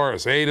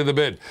Pickosaurus. 8 is the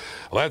bid.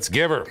 Let's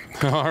give her.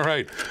 All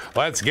right.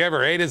 Let's give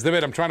her. 8 is the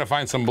bid. I'm trying to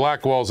find some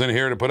black walls in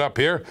here to put up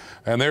here.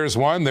 And there's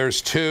 1.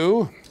 There's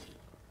 2.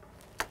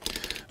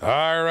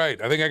 All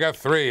right, I think I got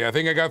 3. I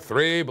think I got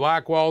 3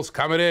 black walls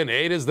coming in.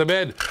 8 is the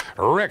bid.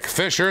 Rick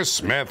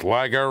Fisher-Smith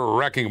like a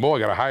wrecking ball. I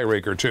got a high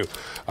raker too.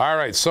 All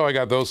right, so I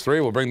got those 3.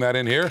 We'll bring that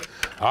in here.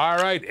 All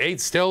right, 8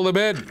 still the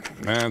bid.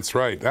 That's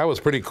right. That was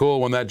pretty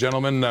cool when that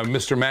gentleman,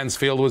 Mr.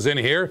 Mansfield, was in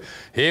here.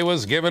 He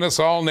was giving us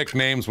all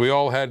nicknames. We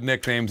all had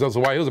nicknames. That's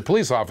why he was a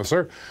police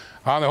officer.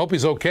 I hope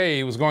he's okay.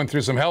 He was going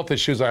through some health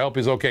issues. I hope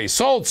he's okay.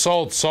 Sold,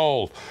 sold,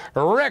 sold.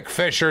 Rick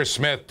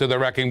Fisher-Smith to the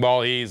wrecking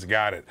ball. He's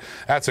got it.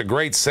 That's a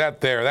great set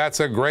there. That's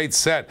a great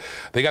set.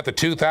 They got the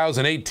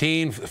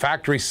 2018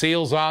 factory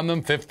seals on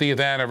them,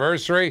 50th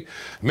anniversary.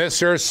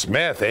 Mr.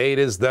 Smith, 8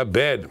 is the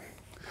bid.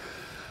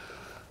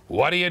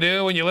 What do you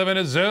do when you live in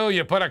a zoo?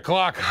 You put a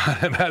clock on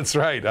it. That's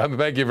right.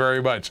 Thank you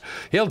very much.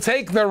 He'll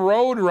take the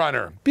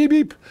Roadrunner. Beep,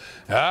 beep.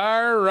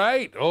 All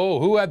right. Oh,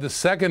 who had the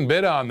second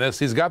bid on this?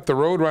 He's got the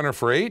Roadrunner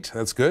for 8.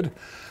 That's good.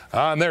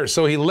 On there.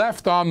 So he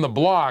left on the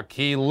block.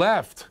 He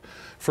left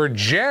for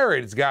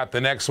Jared's got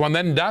the next one.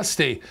 Then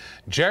Dusty.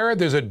 Jared,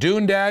 there's a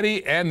Dune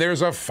Daddy, and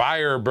there's a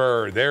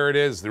Firebird. There it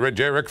is.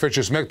 Rick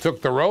Fisher-Smith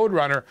took the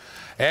Roadrunner.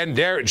 And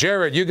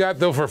Jared, you got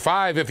though for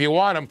 5 if you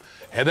want them.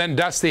 And then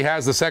Dusty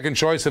has the second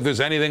choice if there's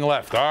anything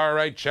left. All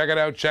right, check it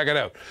out, check it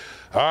out.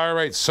 All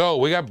right, so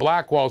we got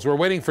black walls. We're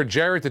waiting for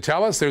Jared to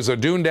tell us. There's a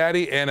Dune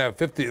Daddy and a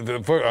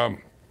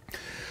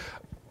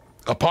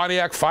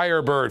Pontiac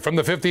Firebird from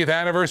the 50th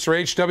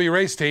anniversary HW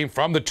race team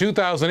from the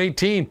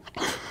 2018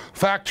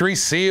 factory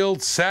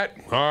sealed set.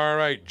 All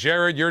right,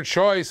 Jared, your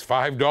choice.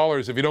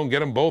 $5. If you don't get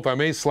them both, I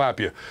may slap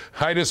you.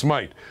 I just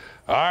might.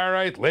 All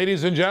right,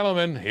 ladies and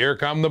gentlemen, here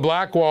come the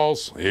black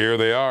walls. Here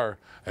they are.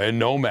 A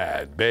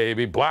Nomad,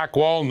 baby. Black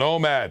wall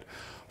Nomad.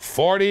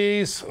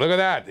 40s. Look at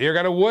that. Here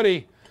got a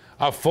Woody.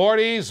 A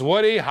 40s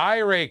Woody high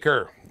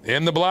raker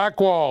in the black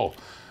wall.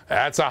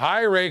 That's a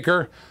high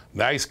raker.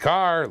 Nice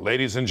car.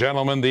 Ladies and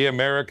gentlemen, the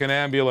American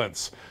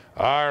Ambulance.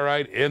 All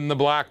right, in the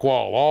black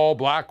wall. All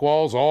black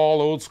walls,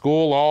 all old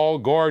school, all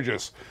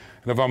gorgeous.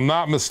 And if I'm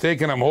not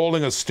mistaken, I'm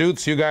holding a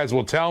Stutz. You guys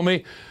will tell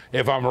me.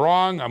 If I'm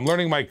wrong, I'm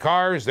learning my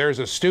cars. There's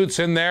a Stutz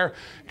in there.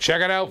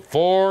 Check it out.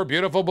 4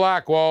 beautiful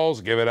black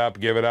walls. Give it up,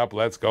 give it up.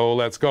 Let's go,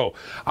 let's go.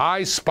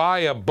 I spy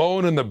a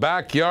bone in the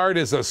backyard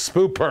is a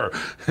spooper.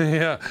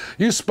 Yeah,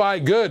 you spy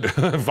good.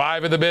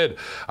 5 in the bid.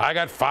 I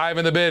got 5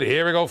 in the bid.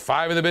 Here we go,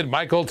 5 in the bid.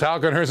 Michael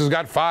Talkenhurst has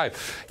got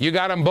 5. You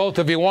got them both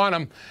if you want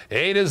them.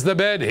 8 is the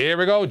bid. Here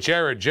we go.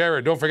 Jared,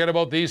 don't forget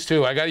about these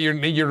 2. I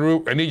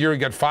need you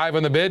got 5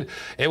 in the bid.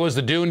 It was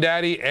the Dune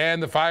Daddy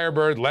and the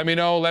Firebird. Let me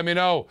know, let me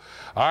know.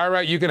 All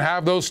right, you can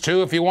have those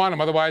 2 if you want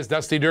them. Otherwise,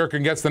 Dusty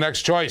Durkin gets the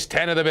next choice.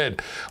 10 of the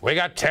bid. We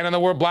got 10 in the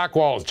word black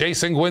walls.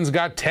 Jason Gwynn's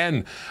got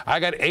 10.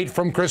 I got 8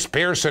 from Chris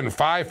Pearson,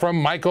 5 from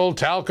Michael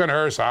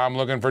Talkenhurst. I'm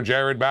looking for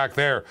Jared back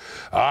there.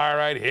 All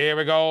right, here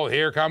we go.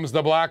 Here comes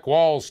the black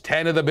walls.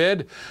 10 of the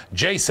bid.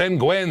 Jason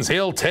Gwynn's.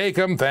 He'll take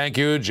them. Thank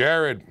you,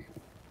 Jared.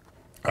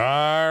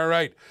 All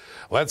right,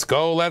 let's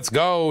go, let's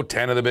go.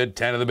 10 of the bid,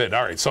 10 of the bid.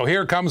 All right, so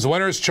here comes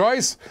winner's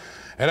choice.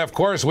 And of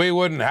course, we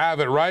wouldn't have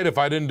it right if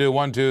I didn't do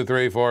 1, 2,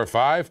 3, 4,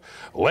 5.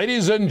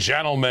 Ladies and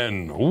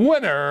gentlemen,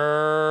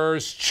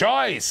 winner's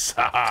choice.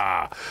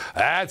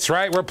 That's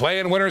right, we're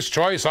playing winner's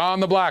choice on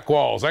the black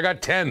walls. I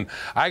got 10,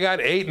 I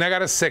got 8, and I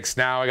got a 6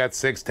 now. I got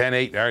 6, 10,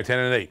 8, all right, 10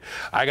 and 8.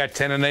 I got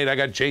 10 and 8, I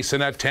got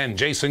Jason at 10.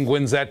 Jason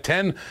Gwynn's at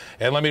 10.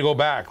 And let me go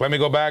back,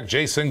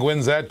 Jason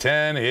Gwynn's at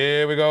 10.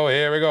 Here we go,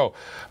 here we go.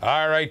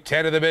 All right,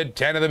 10 of the bid,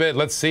 10 of the bid.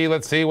 Let's see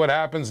what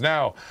happens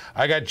now.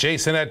 I got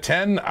Jason at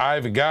 10.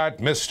 I've got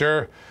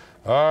Mr.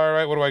 All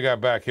right, what do I got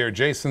back here?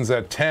 Jason's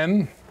at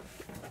 10.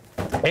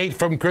 8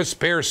 from Chris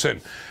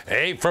Pearson.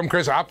 8 from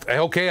Chris.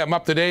 Okay, I'm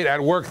up to date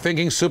at work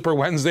thinking Super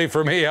Wednesday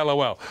for me,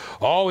 LOL.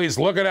 Always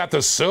looking at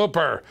the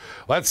Super.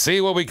 Let's see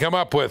what we come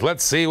up with.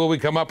 Let's see what we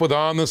come up with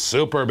on the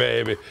Super,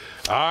 baby.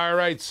 All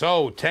right,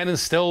 so 10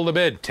 is still the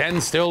bid.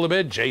 10 still the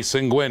bid.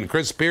 Jason Gwynn.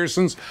 Chris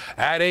Pearson's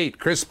at 8.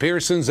 Chris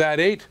Pearson's at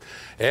 8.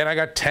 And I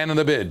got 10 in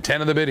the bid.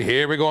 10 in the bid.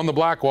 Here we go on the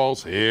black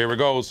walls. Here it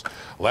goes.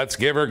 Let's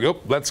give her,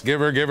 let's give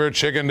her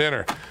chicken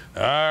dinner.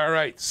 All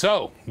right,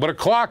 so put a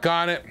clock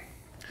on it.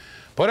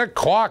 Put a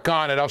clock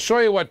on it. I'll show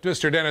you what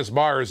Mr. Dennis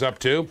Barr is up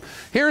to.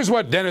 Here's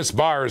what Dennis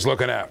Barr is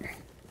looking at.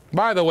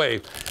 By the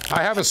way,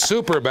 I have a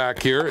Super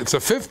back here. It's a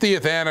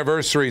 50th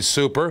anniversary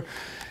Super.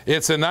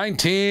 It's a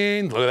look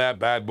at that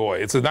bad boy.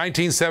 It's a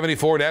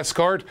 1974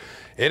 Escort.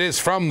 It is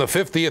from the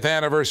 50th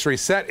anniversary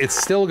set. It's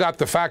still got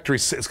the factory,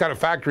 it's got a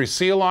factory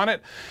seal on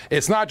it.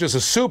 It's not just a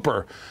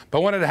super,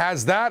 but when it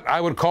has that,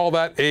 I would call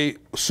that a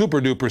super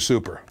duper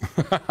super.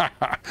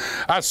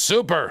 A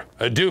super,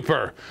 a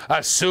duper,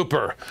 a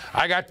super.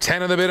 I got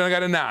 10 in the bid and I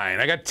got a 9.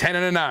 I got 10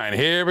 and a 9.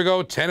 Here we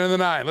go, 10 and the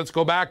 9. Let's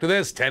go back to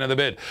this, 10 in the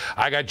bid.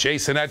 I got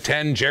Jason at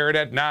 10, Jared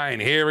at 9.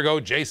 Here we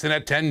go, Jason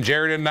at 10,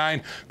 Jared at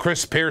 9,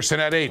 Chris Pearson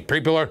at 8.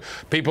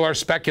 People are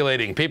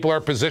speculating. People are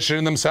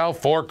positioning themselves.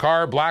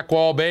 4-car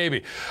Blackwall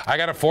baby. I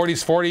got a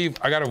 40s 40.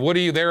 I got a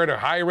Woody there at a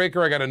high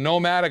raker. I got a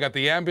Nomad. I got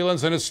the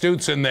ambulance and a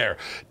Stutes in there.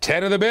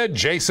 10 of the bid,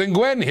 Jason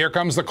Gwynn. Here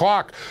comes the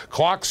clock.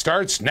 Clock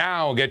starts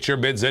now. Get your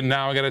bids in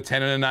now. I got a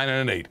 10 and a 9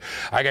 and an 8.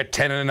 I got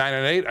 10 and a 9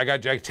 and an 8. I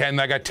got 10.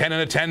 I got 10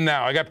 and a 10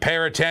 now. I got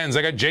pair of 10s.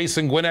 I got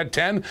Jason Gwynn at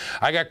 10.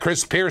 I got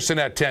Chris Pearson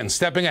at 10.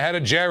 Stepping ahead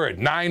of Jared.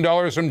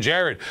 $9 from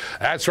Jared.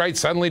 That's right.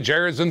 Suddenly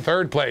Jared's in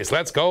third place.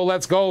 Let's go.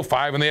 Let's go.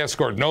 5 in the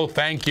escort. No,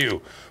 thank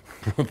you.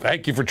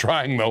 Thank you for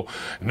trying, though.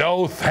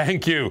 No,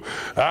 thank you.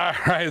 All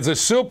right, it's a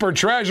super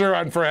treasure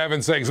hunt, for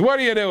heaven's sakes. What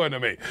are you doing to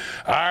me?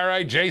 All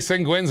right,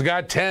 Jason Gwynn's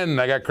got 10.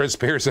 I got Chris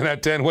Pearson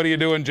at 10. What are you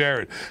doing,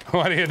 Jared?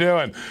 What are you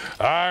doing?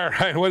 All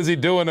right, what is he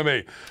doing to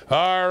me?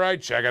 All right,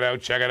 check it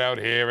out, check it out.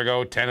 Here we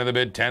go, 10 of the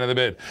bid, 10 of the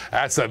bid.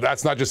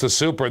 That's not just a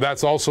super.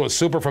 That's also a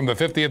super from the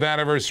 50th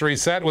anniversary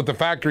set with the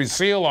factory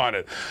seal on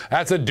it.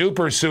 That's a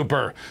duper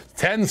super.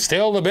 10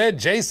 still the bid.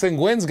 Jason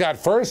Gwynn's got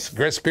first.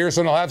 Chris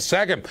Pearson will have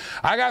second.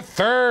 I got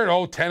third.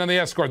 Oh, 10 on the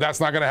escort.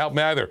 That's not going to help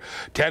me either.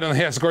 10 on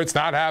the escort's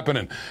not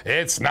happening.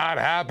 It's not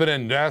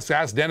happening.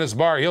 Ask Dennis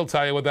Barr. He'll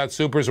tell you what that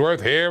super's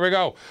worth. Here we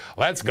go.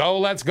 Let's go.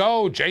 Let's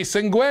go.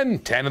 Jason Gwynn,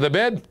 10 of the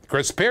bid.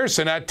 Chris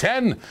Pearson at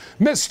 10.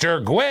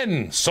 Mr.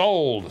 Gwynn,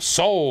 sold,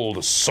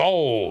 sold,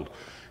 sold.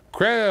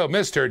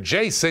 Mr.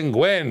 Jason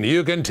Gwynn,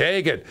 you can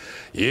take it.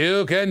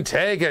 You can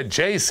take it.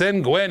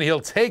 Jason Gwynn, he'll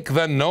take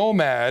the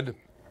Nomad.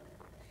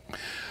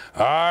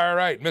 All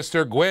right,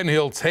 Mr. Gwynn,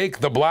 he'll take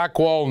the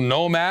Blackwall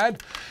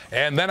Nomad.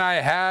 And then I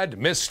had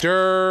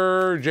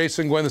Mr.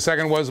 Jason Gwynn. The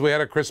second was we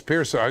had a Chris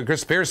Pearson.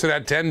 Chris Pearson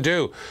at 10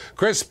 too.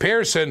 Chris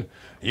Pearson,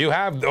 you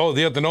have,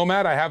 the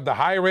Nomad. I have the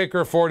High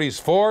Raker 40s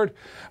Ford.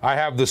 I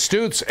have the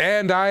Stutes,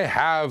 and I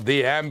have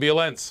the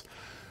Ambulance.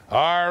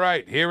 All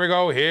right, here we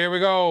go, here we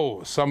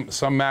go.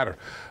 Some matter.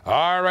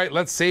 All right,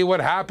 let's see what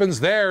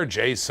happens there,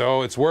 Jay.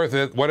 So it's worth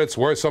it, what it's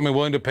worth. Something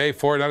willing to pay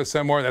for it, not a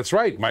cent more. That's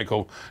right,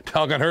 Michael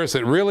Talkenhurst.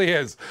 It really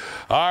is.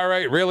 All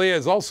right, really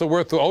is. Also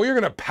worth, oh, you're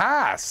going to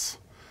pass.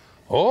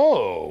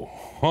 Oh,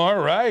 all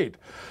right.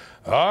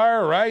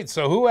 All right,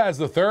 so who has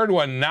the third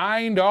one?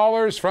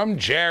 $9 from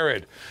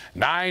Jared.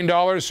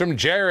 $9 from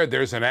Jared.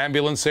 There's an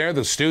Ambulance there,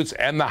 the Stutes,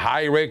 and the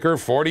High Raker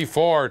 40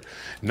 Ford.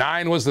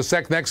 9 was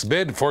the next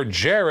bid for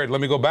Jared.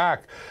 Let me go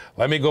back.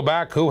 Let me go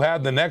back. Who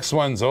had the next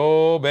ones?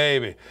 Oh,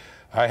 baby.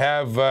 I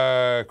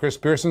have Chris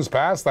Pearson's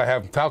passed. I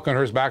have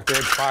Talkenhurst back there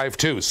at 5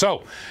 too.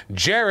 So,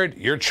 Jared,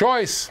 your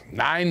choice.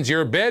 9's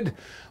your bid.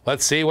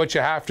 Let's see what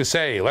you have to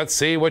say. Let's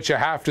see what you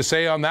have to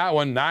say on that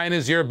one. 9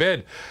 is your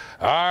bid.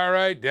 All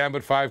right, damn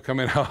it, 5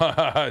 come in.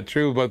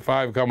 True, but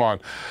 5, come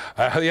on.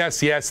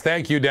 Yes, yes,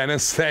 thank you,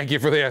 Dennis. Thank you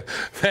for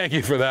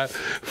that.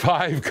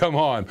 5, come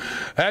on.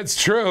 That's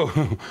true.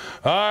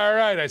 All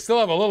right, I still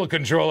have a little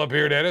control up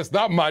here, Dennis.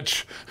 Not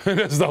much,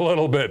 just a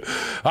little bit.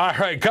 All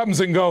right, comes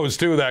and goes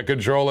too, that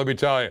control, let me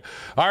tell you.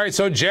 All right,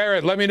 so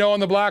Jared, let me know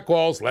on the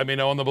Blackwalls. Let me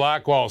know on the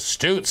Blackwalls.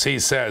 Stutes, he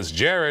says.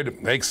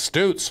 Jared makes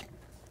Stutes.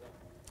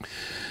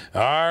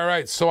 All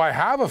right, so I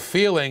have a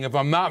feeling, if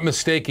I'm not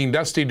mistaken,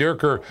 Dusty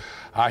Durker,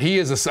 he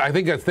is I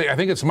think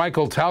it's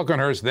Michael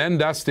Talkenhurst, then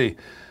Dusty.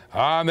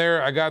 On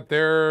there, I got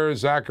there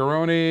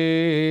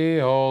Zaccaroni.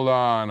 Hold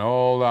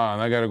on.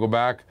 I got to go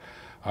back.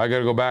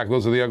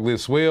 Those are the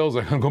ugliest wheels.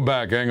 I got to go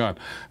back. Hang on.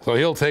 So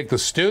he'll take the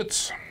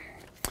Stutes.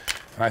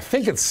 And I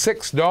think it's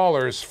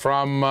 $6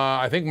 from,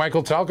 I think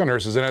Michael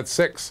Talkenhurst is in at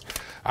 6.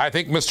 I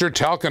think Mr.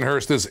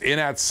 Talkenhurst is in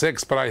at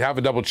 6, but I have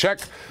a double check.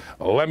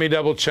 Let me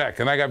double check.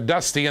 And I got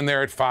Dusty in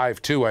there at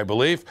 5 too, I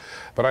believe.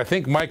 But I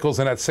think Michael's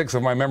in at 6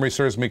 if my memory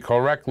serves me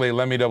correctly.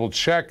 Let me double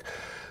check.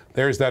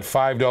 There's that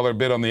 $5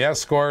 bid on the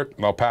Escort.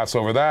 I'll pass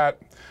over that.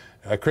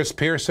 Chris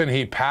Pearson,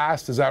 he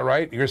passed. Is that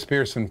right? Chris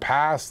Pearson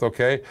passed.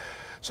 Okay.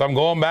 So I'm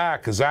going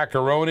back.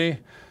 Zaccaroni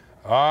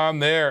on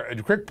there.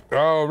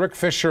 Rick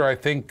Fisher, I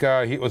think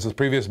he was his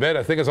previous bid.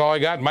 I think it's all I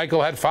got.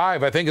 Michael had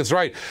 5. I think it's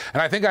right.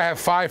 And I think I have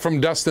 5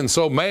 from Dustin.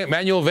 So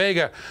Manuel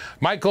Vega,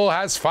 Michael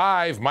has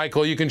 5.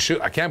 Michael, you can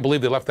shoot. I can't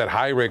believe they left that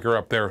High Raker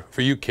up there.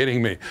 Are you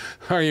kidding me?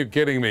 Are you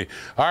kidding me?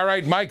 All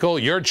right, Michael,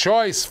 your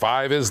choice.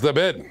 5 is the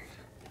bid.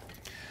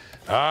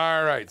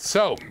 All right,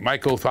 so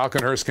Michael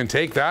Falconhurst can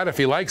take that if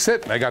he likes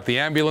it. I got the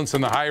Ambulance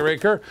and the High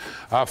Raker.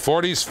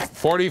 40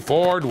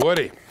 Ford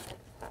Woody.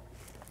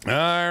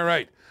 All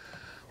right.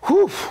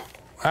 Whew,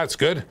 that's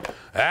good.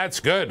 That's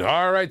good.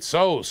 All right,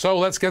 so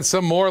let's get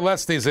some more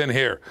Lesnies in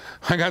here.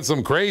 I got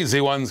some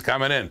crazy ones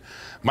coming in.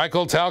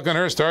 Michael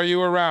Talkenhurst, are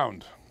you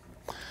around?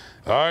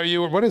 Are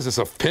you, what is this,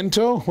 a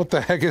Pinto? What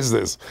the heck is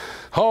this?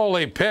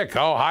 Holy pick.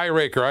 Oh, High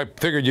Raker, I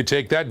figured you'd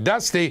take that.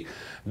 Dusty,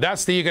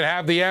 Dusty, you can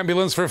have the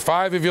ambulance for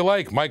 5 if you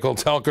like. Michael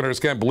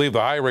Telkenhurst can't believe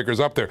the high raker's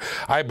up there.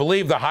 I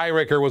believe the high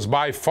raker was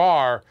by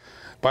far,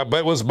 but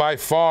it was by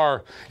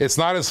far, it's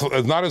not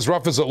as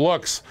rough as it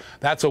looks.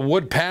 That's a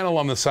wood panel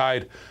on the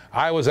side.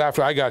 I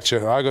got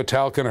you. I'll go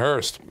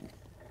Telkenhurst.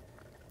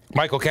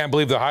 Michael can't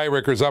believe the high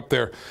raker's up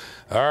there.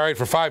 All right,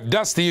 for 5.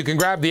 Dusty, you can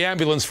grab the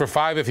ambulance for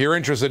 5 if you're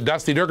interested.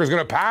 Dusty Durker's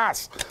going to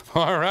pass.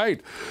 All right.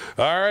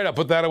 All right, I'll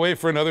put that away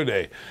for another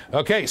day.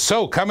 Okay,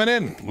 so coming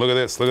in. Look at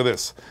this. Look at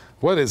this.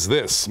 What is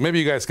this? Maybe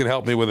you guys can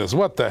help me with this.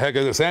 What the heck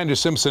is this? Andrew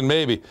Simpson,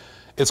 maybe.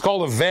 It's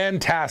called a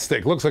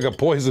Vantastic. Looks like a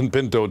poison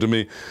pinto to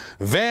me.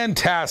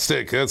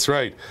 Vantastic. That's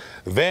right.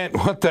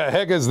 What the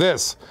heck is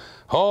this?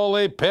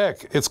 Holy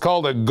pick. It's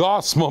called a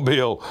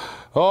Gossmobile.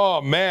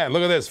 Oh, man.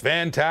 Look at this.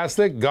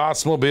 Fantastic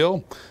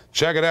Gossmobile.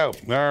 Check it out.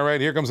 All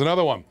right, here comes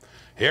another one.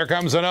 Here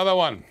comes another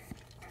one.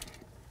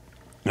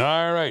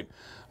 All right.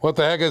 What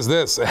the heck is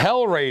this?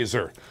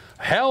 Hellraiser.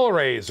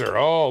 Hellraiser.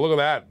 Oh, look at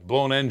that.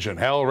 Blown engine.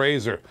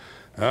 Hellraiser.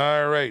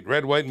 All right.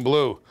 Red, white, and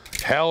blue.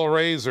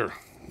 Hellraiser.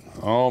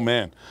 Oh,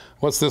 man.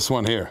 What's this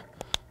one here?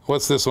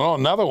 What's this one? Oh,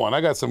 another one.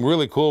 I got some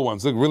really cool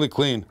ones. Look really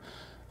clean.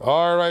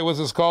 All right. What's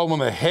this called?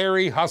 The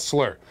Hairy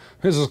Hustler.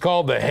 This is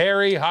called the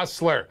Hairy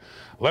Hustler.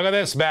 Look at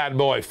this bad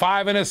boy,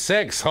 5 and a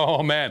 6.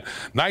 Oh man,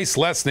 nice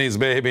Lesnies,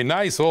 baby,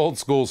 nice old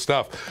school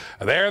stuff.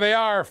 There they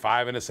are,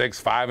 5 and a 6,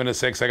 5 and a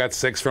 6. I got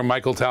 6 from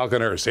Michael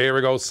Telkenhurst. Here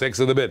we go, 6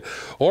 of the bid.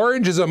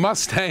 Orange is a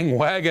Mustang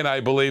wagon, I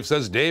believe,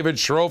 says David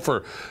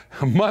Schrofer.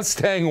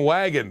 Mustang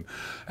wagon.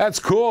 That's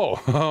cool.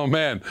 Oh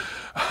man.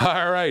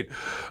 All right,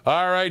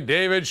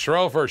 David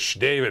Schrofer.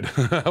 David,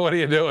 what are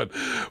you doing?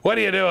 What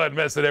are you doing,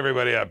 messing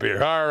everybody up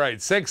here? All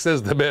right, 6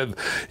 is the bid.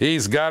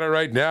 He's got it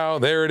right now.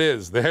 There it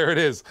is. There it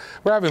is.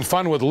 We're having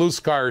fun with loose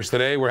cars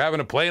today. We're having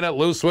a playing it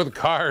loose with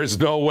cars.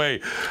 No way.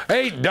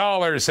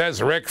 $8,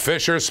 says Rick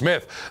Fisher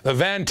Smith. The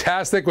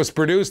Vantastic was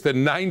produced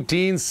in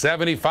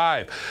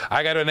 1975.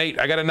 I got an 8.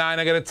 I got a 9.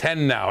 I got a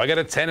 10 now. I got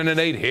a 10 and an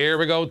 8. Here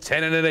we go.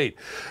 10 and an 8.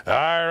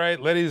 All right,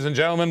 ladies and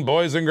gentlemen,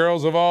 boys and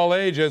girls of all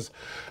ages.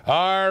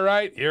 All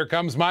right, here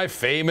comes my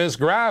famous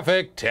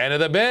graphic. 10 of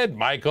the bid,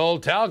 Michael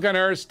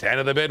Telkenhurst. 10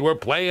 of the bid, we're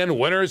playing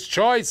winner's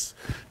choice.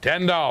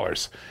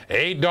 $10.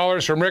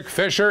 $8 from Rick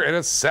Fisher, and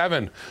a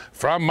 7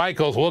 from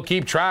Michaels. We'll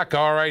keep track.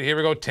 All right, here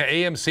we go.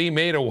 AMC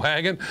made a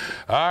wagon.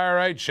 All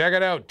right, check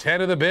it out.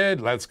 10 of the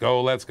bid. Let's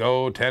go, let's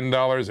go.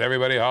 $10.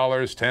 Everybody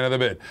hollers. 10 of the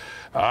bid.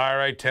 All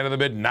right, 10 of the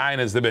bid. 9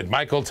 is the bid.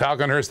 Michael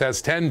Telkenhurst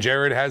has 10.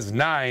 Jared has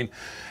 9.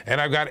 And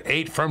I've got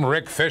 8 from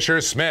Rick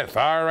Fisher Smith.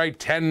 All right,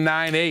 10,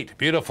 9, 8.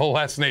 Beautiful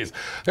Lesnies.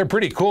 They're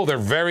pretty cool. They're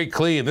very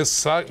clean. This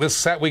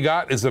set we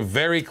got is a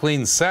very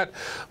clean set.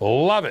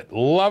 Love it,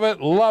 love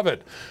it, love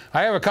it.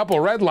 I have a couple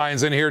red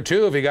lines in here,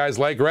 too, if you guys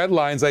like red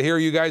lines. I hear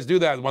you guys do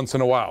that once in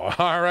a while.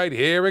 All right,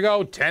 here we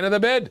go. 10 of the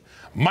bid.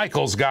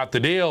 Michael's got the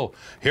deal.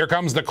 Here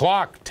comes the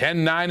clock.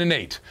 10, 9, and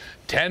 8.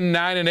 10,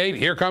 9, and 8.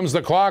 Here comes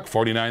the clock.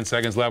 49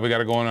 seconds left. We got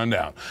to go on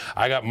down.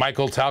 I got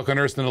Michael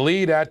Telkenhurst in the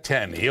lead at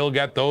 10. He'll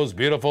get those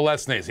beautiful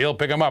Lesnies. He'll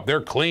pick them up.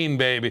 They're clean,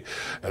 baby.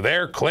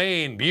 They're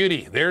clean.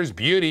 Beauty. There's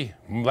beauty.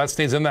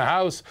 Lesnies in the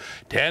house.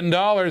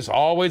 $10.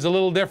 Always a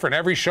little different.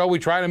 Every show we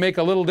try to make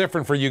a little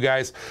different for you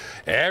guys.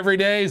 Every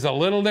day is a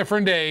little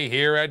different day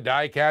here at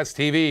Diecast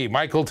TV.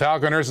 Michael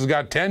Telkenhurst has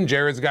got 10.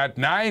 Jared's got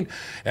 9.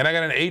 And I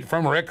got an 8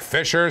 from Rick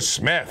Fisher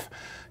Smith.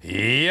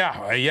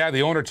 Yeah,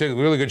 the owner took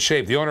really good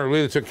shape. The owner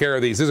really took care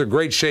of these. These are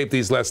great shape,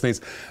 these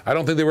Lesnies. I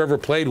don't think they were ever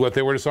played with.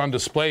 They were just on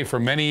display for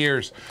many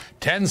years.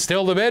 10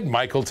 still the bid.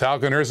 Michael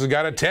Telkenhurst has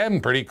got a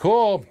 10. Pretty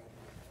cool.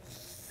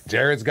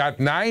 Jared's got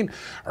 9.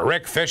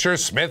 Rick Fisher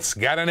Smith's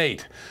got an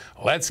 8.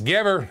 Let's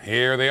give her.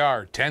 Here they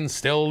are. 10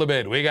 still the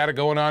bid. We got it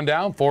going on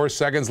down. 4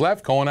 seconds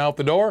left. Going out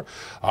the door.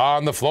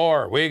 On the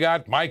floor, we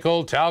got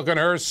Michael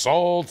Telkenhurst.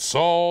 Sold,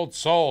 sold,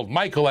 sold.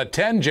 Michael at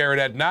 10. Jared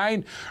at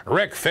 9.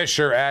 Rick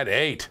Fisher at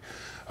 8.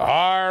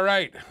 All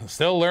right,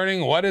 still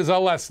learning what is a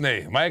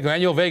Lesnie. Mike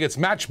Manuel Vegas,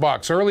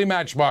 Matchbox, early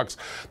Matchbox.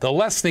 The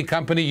Lesnie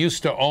company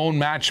used to own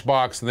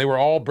Matchbox, and they were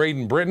all made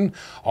in Britain,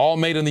 all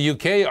made in the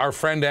UK. Our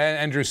friend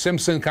Andrew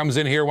Simpson comes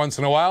in here once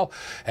in a while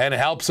and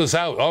helps us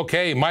out.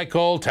 Okay,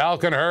 Michael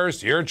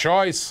Telkenhurst, your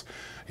choice.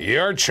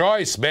 Your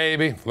choice,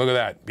 baby. Look at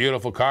that.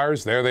 Beautiful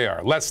cars. There they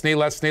are. Lesnie,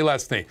 Lesnie,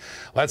 Lesnie.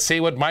 Let's see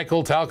what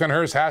Michael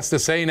Telkenhurst has to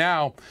say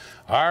now.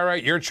 All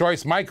right, your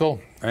choice,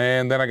 Michael.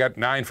 And then I got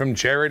 9 from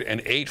Jared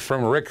and 8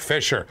 from Rick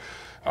Fisher.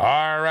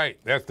 All right.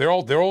 They're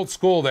old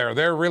school there.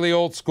 They're really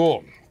old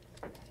school.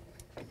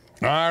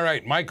 All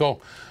right,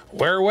 Michael.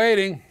 We're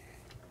waiting.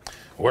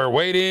 We're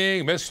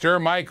waiting, Mr.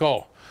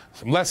 Michael.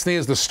 Lesnie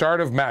is the start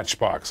of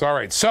Matchbox. All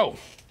right, so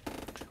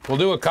we'll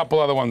do a couple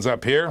other ones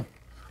up here.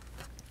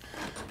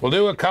 We'll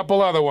do a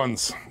couple other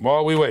ones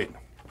while we wait.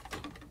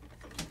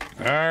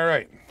 All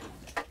right.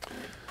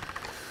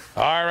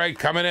 All right,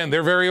 coming in.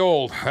 They're very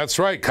old. That's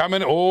right,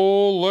 coming.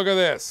 Oh, look at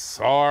this.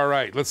 All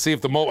right, let's see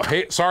if the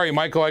hey, sorry,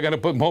 Michael, I got to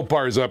put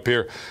Mopars up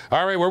here.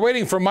 All right, we're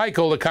waiting for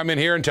Michael to come in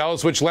here and tell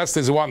us which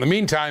lessons he wants. In the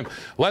meantime,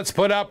 let's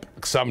put up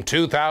some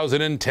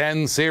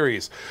 2010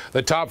 series.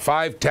 The top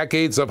 5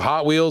 decades of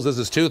Hot Wheels. This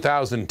is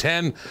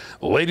 2010.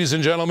 Ladies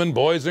and gentlemen,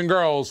 boys and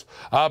girls,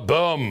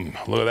 boom.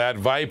 Look at that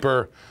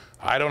Viper.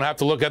 I don't have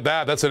to look at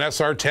that. That's an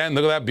SR10.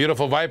 Look at that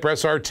beautiful Viper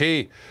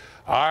SRT.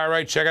 All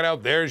right, check it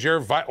out. There's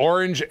your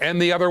orange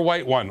and the other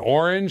white one.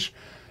 Orange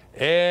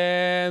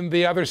and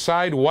the other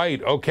side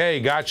white. Okay,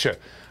 gotcha.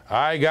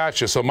 I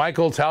gotcha. So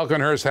Michael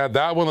Talkenhurst had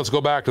that one. Let's go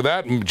back to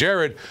that.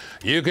 Jared,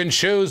 you can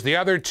choose the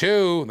other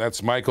 2.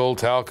 That's Michael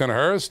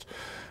Talkenhurst.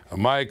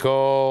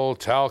 Michael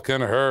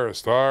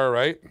Talkenhurst. All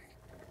right.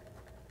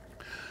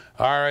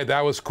 All right,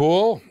 that was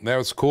cool. That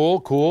was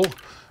cool.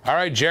 All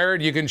right,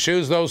 Jared, you can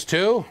choose those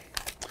 2.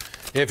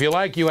 If you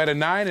like, you had a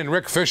 9, and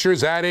Rick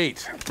Fisher's at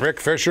 8. Rick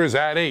Fisher's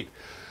at 8.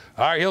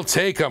 All right, he'll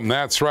take them.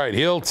 That's right.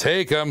 He'll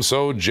take them.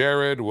 So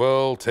Jared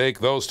will take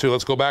those 2.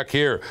 Let's go back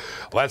here.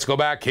 Let's go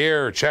back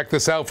here. Check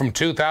this out from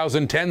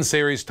 2010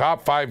 series,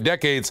 top 5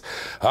 decades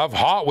of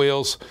Hot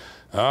Wheels.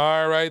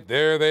 All right,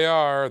 there they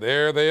are.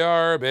 There they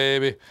are,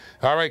 baby.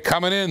 All right,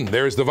 coming in.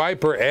 There's the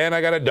Viper, and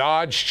I got a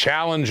Dodge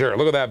Challenger.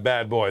 Look at that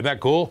bad boy. Isn't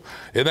that cool?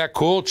 Isn't that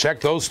cool?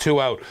 Check those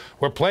 2 out.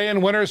 We're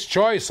playing winner's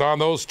choice on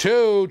those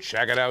 2.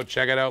 Check it out.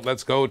 Check it out.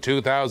 Let's go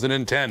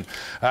 2010.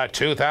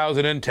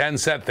 2010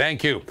 set.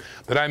 Thank you.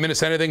 Did I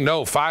miss anything?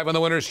 No. 5 on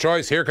the winner's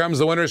choice. Here comes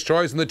the winner's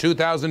choice in the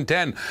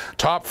 2010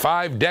 top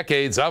 5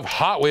 decades of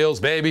Hot Wheels,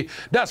 baby.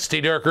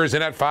 Dusty Dirker's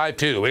in at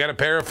 5-2. We got a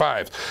pair of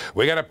 5s.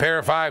 We got a pair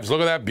of 5s. Look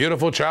at that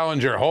beautiful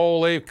Challenger.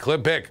 Holy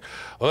clip pick.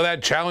 Look at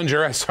that Challenger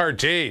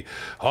SRT.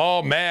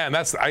 Oh man,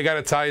 I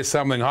gotta tell you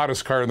something,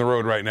 hottest car on the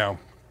road right now.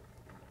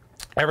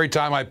 Every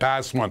time I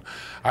pass one,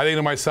 I think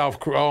to myself,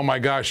 oh my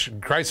gosh,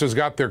 Chrysler's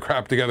got their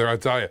crap together, I'll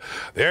tell you.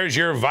 There's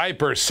your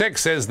Viper.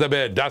 6 is the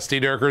bid. Dusty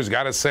Dirker's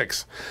got a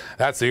 6.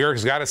 That's the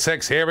Dirker's got a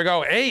 6. Here we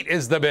go. 8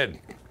 is the bid.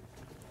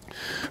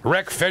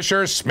 Rick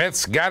Fisher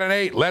Smith's got an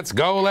 8. Let's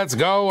go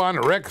on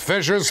Rick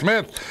Fisher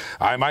Smith.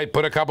 I might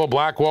put a couple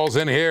black walls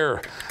in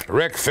here.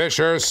 Rick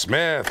Fisher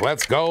Smith.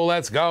 Let's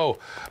go.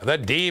 The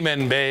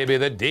Demon, baby,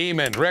 the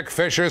Demon. Rick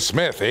Fisher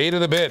Smith. 8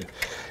 of the bid.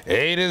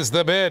 8 is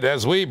the bid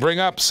as we bring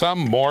up some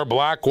more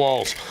black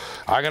walls.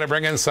 I'm going to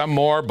bring in some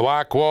more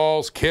black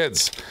walls,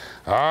 kids.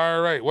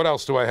 All right, what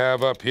else do I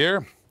have up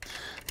here?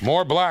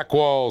 More black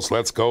walls.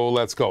 Let's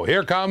go.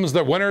 Here comes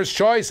the winner's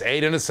choice,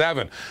 8 and a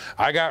 7.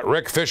 I got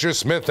Rick Fisher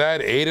Smith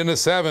at 8 and a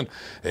 7.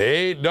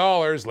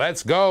 $8.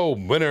 Let's go.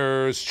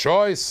 Winner's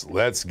choice.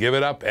 Let's give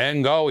it up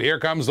and go. Here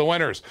comes the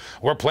winners.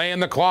 We're playing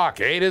the clock.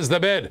 8 is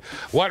the bid.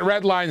 What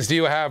red lines do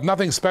you have?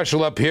 Nothing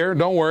special up here.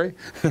 Don't worry.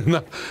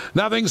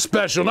 Nothing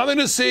special. Nothing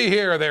to see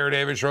here there,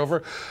 David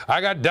Schrofer.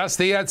 I got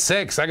Dusty at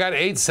 6. I got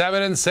 8,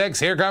 7, and 6.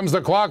 Here comes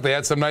the clock. They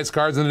had some nice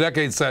cards in the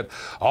decade set.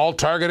 All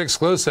Target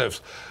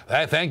exclusives.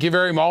 Thank you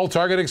very much. All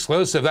Target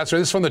exclusive. That's right.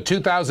 This is from the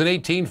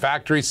 2018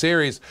 Factory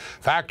Series.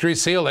 Factory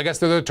Sealed. I guess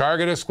they're the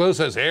Target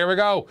exclusives. Here we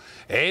go.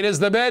 8 is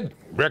the bid.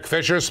 Rick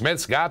Fisher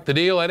Smith's got the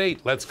deal at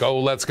 8. Let's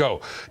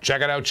go.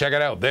 Check it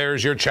out.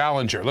 There's your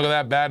Challenger. Look at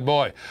that bad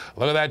boy.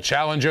 Look at that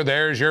Challenger.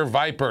 There's your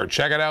Viper.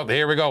 Check it out.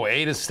 Here we go.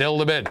 8 is still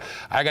the bid.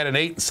 I got an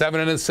 8, 7,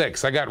 and a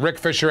 6. I got Rick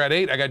Fisher at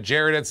 8. I got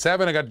Jared at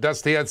 7. I got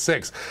Dusty at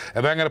 6.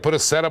 And then I'm going to put a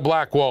set of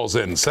black walls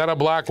in. Set of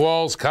black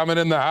walls coming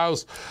in the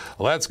house.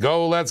 Let's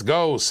go. What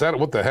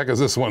the heck is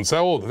this one?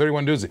 So old,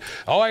 31 doozy.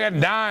 Oh, I got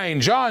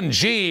 9. John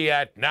G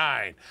at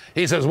 9.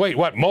 He says, wait,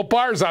 what?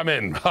 Mopars? I'm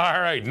in.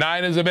 All right,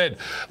 9 is the bid.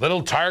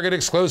 Little Target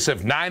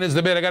exclusive. 9 is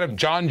the bid. I got a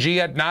John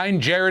G at 9,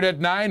 Jared at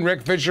 9,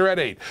 Rick Fisher at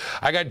 8.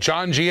 I got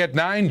John G at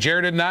 9,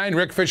 Jared at 9,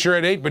 Rick Fisher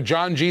at 8, but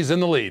John G's in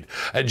the lead.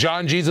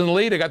 John G's in the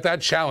lead. I got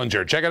that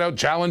Challenger. Check it out.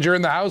 Challenger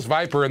in the house,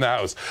 Viper in the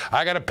house.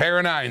 I got a pair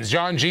of 9s.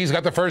 John G's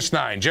got the first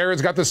 9.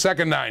 Jared's got the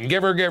second 9.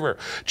 Give her.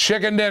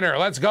 Chicken dinner.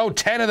 Let's go.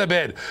 10 of the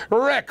bid.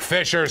 Rick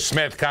Fisher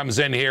Smith comes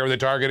in here with the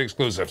Target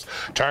exclusives.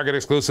 Target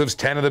exclusives,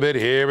 10 of the bid.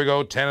 Here we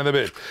go. 10 of the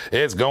bid.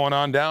 It's going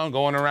on down,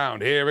 going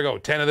around. Here we go.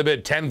 10 of the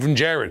bid. 10 from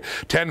Jared.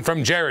 10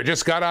 from Jared.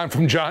 Just got on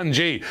from John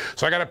G.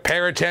 So I got a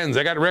pair of 10s.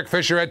 I got Rick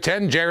Fisher at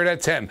 10, Jared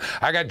at 10.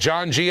 I got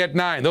John G at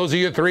 9. Those are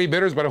your 3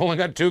 bidders, but I've only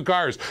got 2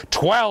 cars.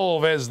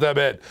 12 is the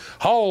bid.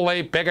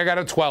 Holy pick, I got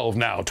a 12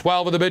 now.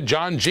 12 of the bid.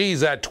 John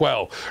G's at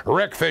 12.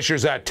 Rick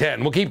Fisher's at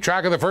 10. We'll keep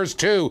track of the first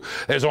 2.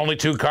 There's only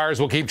 2 cars.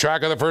 We'll keep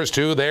track of the first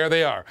 2. There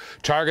they are.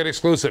 Target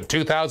exclusive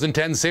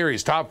 2010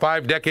 series. Top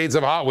 5 decades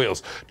of Hot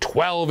Wheels.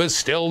 12 is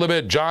still the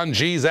bid. John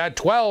G's at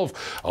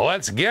 12.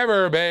 Let's give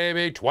her,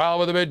 baby.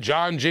 12 of the bid.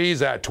 John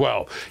G's at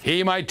 12.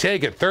 He might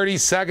take it. 30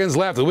 seconds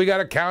left. We got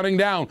it counting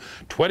down.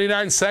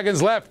 29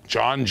 seconds left.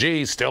 John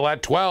G still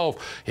at 12.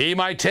 He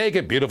might take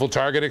it. Beautiful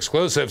Target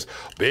exclusives.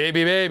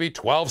 Baby.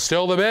 12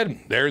 still the bid.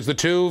 There's the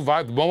 2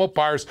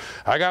 Mopars.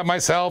 I got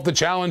myself the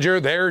Challenger.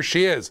 There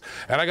she is.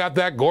 And I got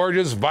that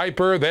gorgeous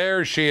Viper.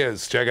 There she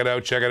is. Check it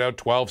out.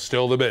 12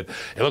 still the bid.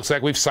 It looks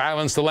like we've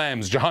silenced the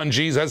lambs. John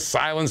G's has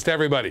silenced balanced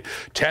everybody.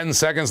 10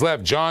 seconds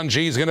left. John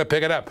G's going to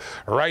pick it up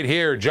right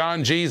here.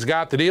 John G's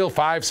got the deal.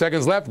 5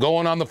 seconds left.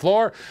 Going on the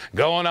floor.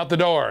 Going out the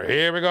door.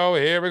 Here we go.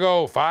 Here we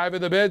go. 5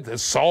 of the bid.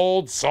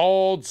 Sold,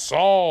 sold,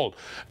 sold.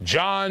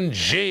 John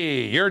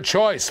G, your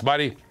choice,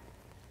 buddy.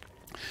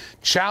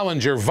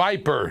 Challenger,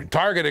 Viper,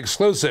 Target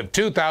exclusive,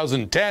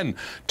 2010,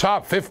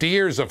 top 50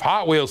 years of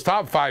Hot Wheels,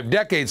 top 5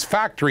 decades,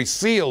 factory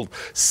sealed,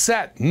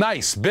 set,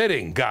 nice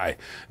bidding, guy.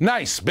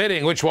 Nice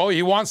bidding, which, well,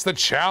 he wants the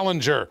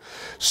Challenger.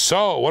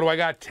 So, what do I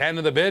got? 10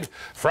 of the bid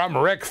from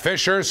Rick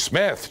Fisher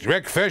Smith.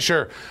 Rick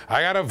Fisher,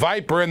 I got a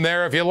Viper in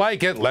there. If you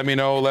like it, let me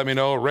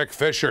know, Rick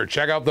Fisher.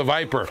 Check out the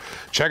Viper.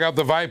 Check out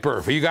the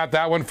Viper. You got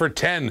that one for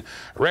 10.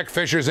 Rick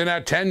Fisher's in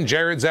at 10.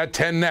 Jared's at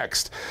 10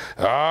 next.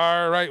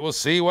 All right, we'll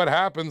see what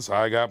happens.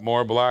 I got more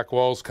black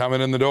walls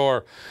coming in the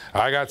door.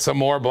 I got some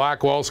more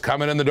black walls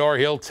coming in the door.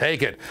 He'll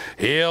take it.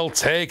 He'll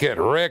take it.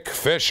 Rick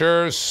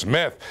Fisher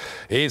Smith.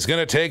 He's going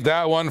to take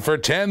that one for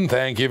 10.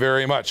 Thank you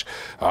very much.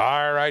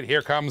 All right,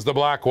 here comes the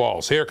black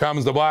walls. Here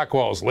comes the black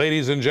walls.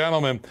 Ladies and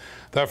gentlemen,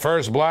 the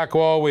first black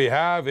wall we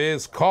have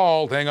is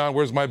called, hang on,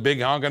 where's my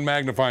big honking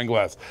magnifying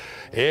glass?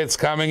 It's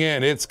coming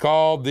in. It's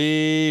called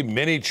the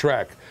Mini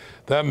Trek.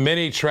 The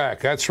Mini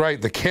Trek. That's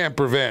right, the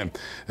camper van.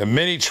 The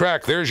Mini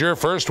Trek. There's your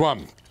first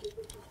one.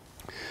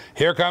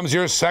 Here comes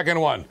your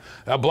second one,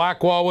 a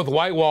black wall with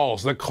white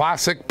walls, the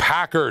classic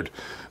Packard.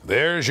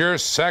 There's your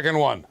second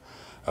one.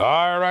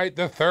 All right,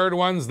 the third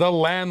one's the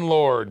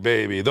Landlord,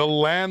 baby. The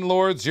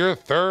Landlord's your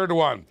third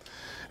one.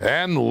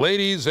 And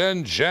ladies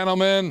and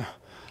gentlemen,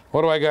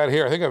 what do I got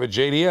here? I think I have a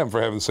JDM, for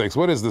heaven's sakes.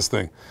 What is this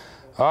thing?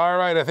 All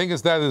right, I think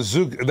it's that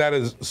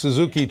is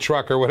Suzuki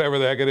truck or whatever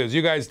the heck it is.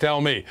 You guys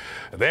tell me.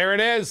 There it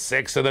is.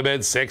 6 of the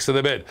bid, 6 of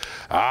the bid.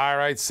 All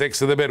right,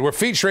 6 of the bid. We're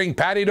featuring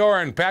Patty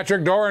Doran,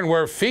 Patrick Doran.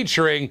 We're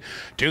featuring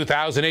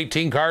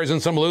 2018 cars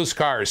and some loose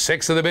cars.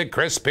 6 of the bid.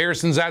 Chris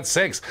Pearson's at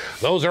 6.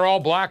 Those are all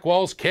Black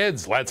Walls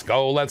kids. Let's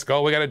go, let's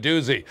go. We got a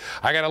doozy.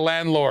 I got a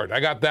Landlord. I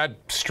got that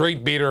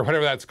street beater,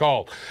 whatever that's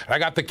called. I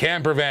got the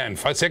camper van.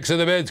 6 of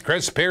the bids.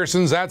 Chris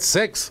Pearson's at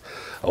 6.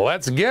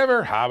 Let's give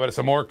her. How about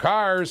some more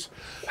cars?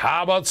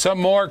 How about some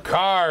more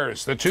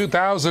cars? The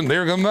 2000,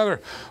 there's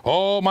another.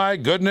 Oh my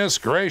goodness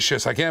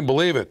gracious, I can't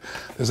believe it.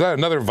 Is that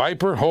another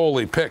Viper?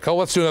 Holy pick. Oh,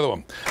 let's do another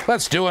one.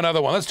 Let's do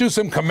another one. Let's do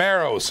some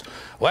Camaros.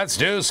 Let's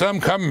do some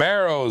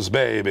Camaros,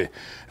 baby.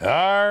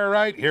 All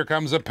right, here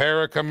comes a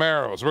pair of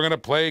Camaros. We're going to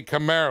play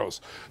Camaros.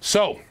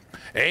 So,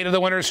 8 of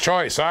the winner's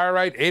choice. All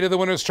right, 8 of the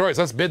winner's choice.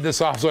 Let's bid this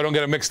off so I don't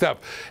get it mixed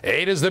up.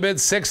 8 is the bid,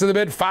 6 of the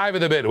bid, 5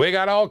 of the bid. We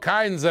got all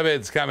kinds of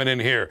bids coming in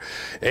here.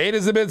 8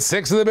 is the bid,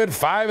 6 of the bid,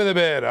 5 of the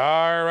bid.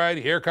 All right,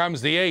 here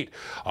comes the 8.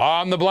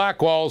 On the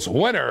black walls,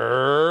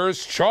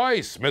 winner's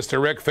choice.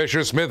 Mr. Rick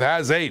Fisher Smith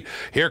has 8.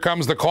 Here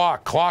comes the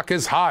clock. Clock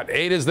is hot.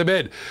 8 is the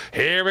bid.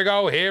 Here we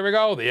go, here we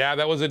go. Yeah,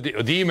 that was a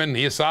demon.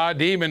 You saw a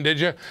demon, did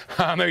you?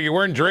 No, you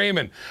weren't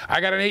dreaming.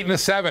 I got an 8 and a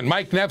 7.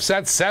 Mike Neff's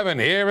at 7.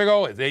 Here we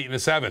go. It's 8 and a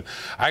 7.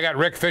 I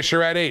got Rick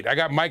Fisher at 8. I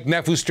got Mike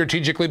Neff, who's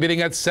strategically bidding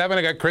at 7.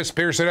 I got Chris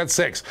Pearson at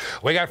 6.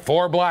 We got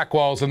 4 black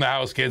walls in the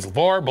house, kids.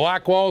 4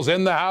 black walls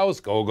in the house.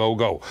 Go, go,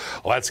 go.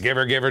 Let's give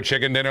her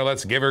chicken dinner.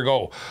 Let's give her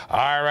go.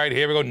 All right,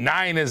 here we go.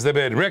 9 is the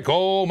bid. Rick,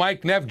 oh,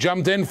 Mike Neff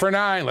jumped in for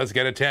 9. Let's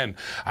get a 10.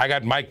 I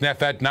got Mike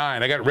Neff at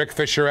 9. I got Rick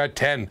Fisher at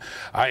 10.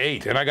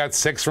 8. And I got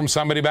 6 from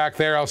somebody back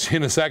there. I'll see you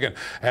in a second.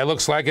 It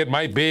looks like it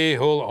might be.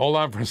 Hold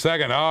on for a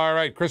second. All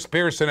right, Chris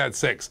Pearson at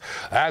 6.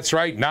 That's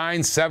right.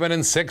 9, 7,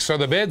 and 6 are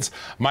the bids.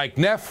 Mike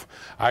Neff.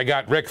 I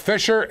got Rick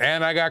Fisher,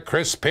 and I got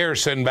Chris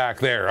Pearson back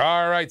there.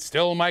 All right,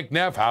 still Mike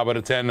Neff. How about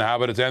a 10? How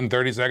about a 10?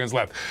 30 seconds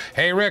left.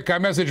 Hey, Rick, I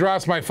messaged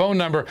Ross my phone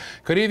number.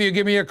 Could either of you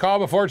give me a call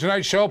before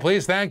tonight's show,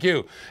 please? Thank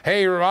you.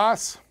 Hey,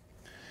 Ross.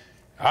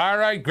 All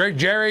right, Greg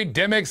Jerry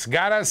Dimmick's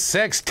got a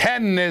 6.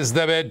 10 is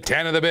the bid.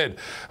 10 of the bid.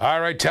 All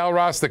right, tell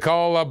Ross to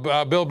call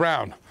Bill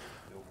Brown.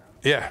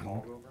 Yeah.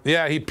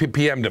 Yeah, he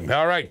PM'd him.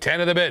 All right, 10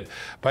 of the bid.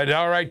 But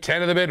all right,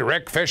 10 of the bid.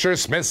 Rick Fisher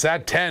Smith's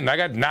at 10. I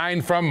got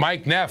 9 from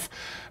Mike Neff.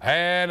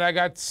 And I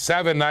got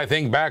 7, I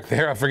think, back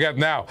there. I forget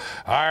now.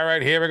 All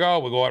right, here we go.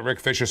 We'll go at Rick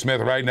Fisher Smith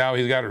right now.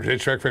 He's got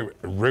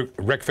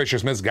Rick Fisher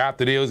Smith's got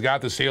the deal. He's got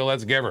the seal.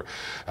 Let's give her.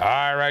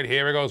 All right,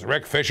 here he goes.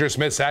 Rick Fisher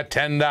Smith's at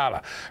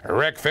 $10.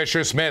 Rick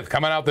Fisher Smith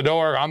coming out the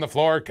door on the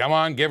floor. Come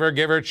on, give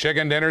her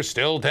chicken dinner.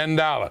 Still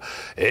 $10.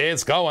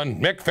 It's going.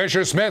 Rick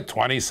Fisher Smith,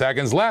 20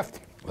 seconds left.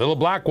 Little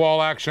black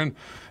wall action.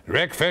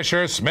 Rick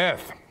Fisher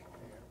Smith.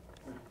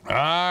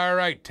 All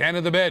right, 10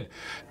 of the bid.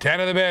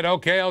 10 of the bid.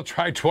 Okay, I'll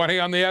try 20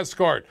 on the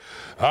Escort.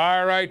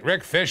 All right,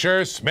 Rick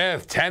Fisher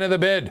Smith, 10 of the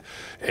bid.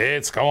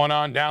 It's going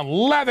on down.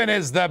 11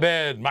 is the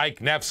bid.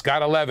 Mike Neff's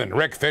got 11.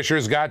 Rick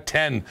Fisher's got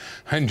 10.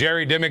 And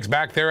Jerry Dimmick's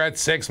back there at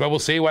 6, but we'll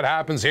see what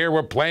happens here.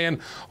 We're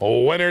playing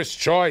winner's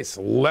choice.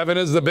 11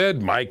 is the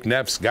bid. Mike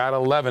Neff's got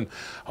 11.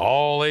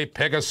 Holy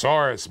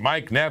Pickosaurus.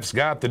 Mike Neff's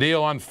got the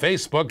deal on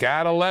Facebook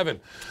at 11.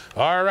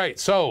 All right,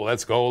 so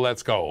let's go,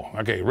 let's go.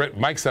 Okay,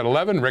 Mike's at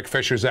 11, Rick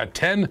Fisher's at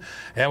 10,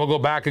 and we'll go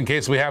back in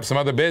case we have some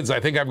other bids. I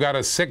think I've got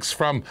a 6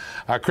 from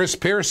Chris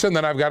Pearson,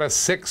 then I've got a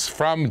 6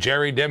 from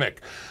Jerry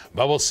Dimmick.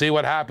 but we'll see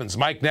what happens.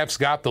 Mike Neff's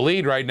got the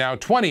lead right now.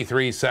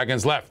 23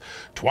 seconds left.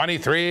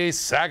 23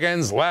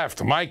 seconds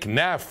left. Mike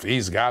Neff,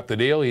 he's got the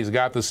deal. He's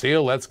got the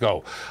steal. Let's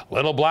go.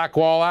 Little black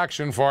wall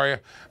action for you.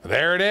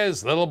 There it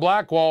is. Little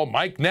black wall.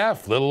 Mike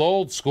Neff, little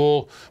old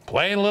school.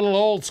 Playing a little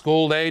old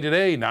school day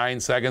today. 9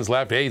 seconds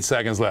left. 8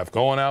 seconds left.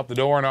 Going out the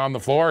door and on the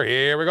floor.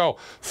 Here we go.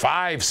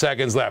 5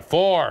 seconds left.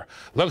 4.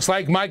 Looks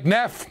like Mike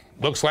Neff.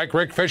 Looks like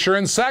Rick Fisher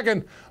in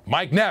second.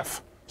 Mike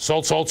Neff.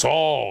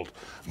 Sold.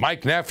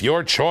 Mike Neff,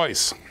 your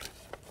choice.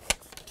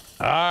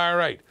 All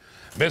right.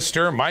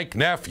 Mr. Mike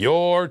Neff,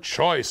 your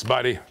choice,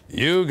 buddy.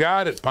 You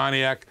got it,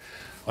 Pontiac.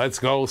 Let's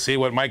go see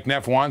what Mike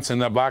Neff wants in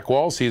the black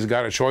walls. He's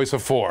got a choice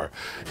of 4.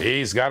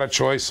 He's got a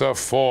choice of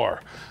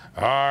 4.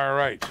 All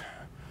right.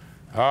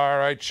 All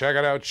right, check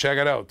it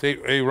out.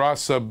 Hey,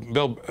 Ross,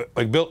 Bill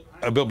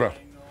Brown.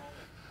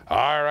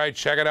 All right,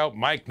 check it out.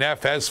 Mike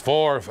Neff has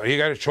 4. He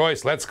got a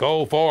choice. Let's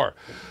go 4.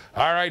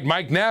 All right,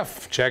 Mike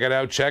Neff, check it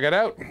out.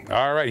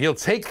 All right, he'll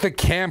take the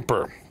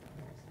camper.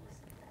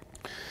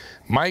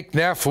 Mike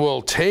Neff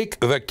will take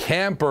the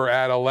camper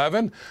at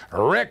 11.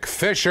 Rick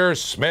Fisher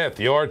Smith,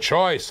 your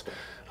choice.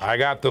 I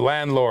got the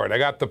landlord, I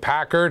got the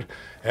Packard,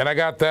 and I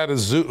got that I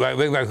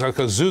think like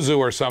a Zuzu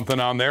or something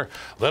on there.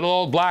 Little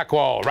old black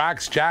wall,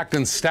 racks jacked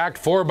and stacked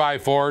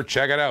 4x4.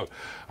 Check it out.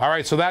 All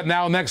right, so that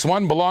now next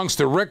one belongs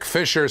to Rick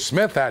Fisher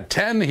Smith at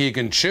 10. He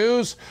can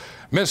choose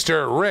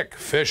Mr. Rick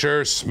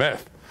Fisher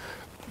Smith.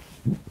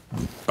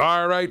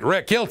 All right,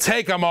 Rick, he'll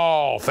take them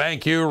all.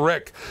 Thank you,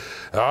 Rick.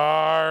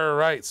 All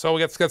right, so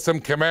let's get some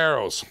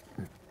Camaros.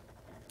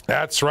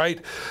 That's right.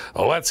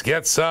 Let's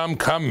get some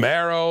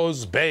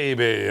Camaros,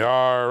 baby.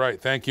 All right,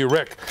 thank you,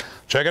 Rick.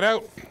 Check it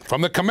out. From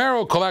the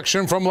Camaro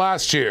collection from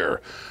last year.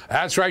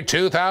 That's right,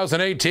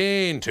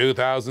 2018,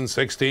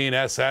 2016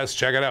 SS.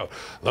 Check it out.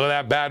 Look at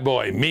that bad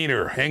boy.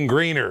 Meaner and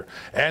greener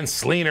and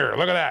sleaner.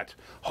 Look at that.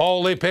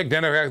 Holy pig,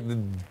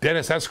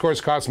 Dennis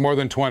Escorts cost more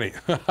than 20.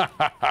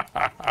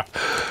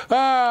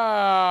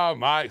 Ah,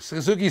 my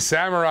Suzuki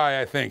Samurai,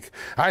 I think.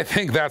 I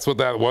think that's what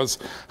that was.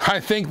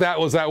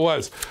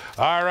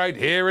 All right,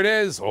 here it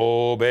is.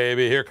 Oh,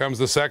 baby, here comes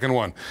the second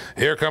one.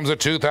 Here comes a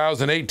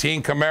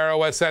 2018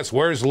 Camaro SS.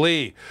 Where's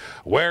Lee?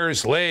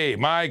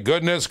 My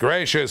goodness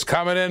gracious,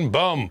 coming in,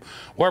 boom.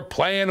 We're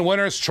playing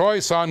winner's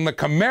choice on the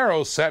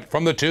Camaro set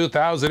from the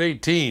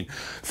 2018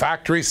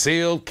 factory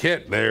sealed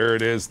kit. There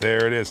it is.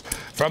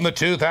 From the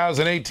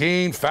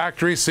 2018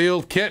 factory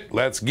sealed kit.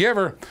 Let's give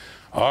her.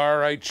 All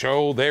right,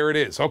 Joe, there it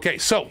is. Okay,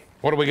 so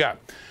what do we got?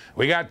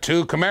 We got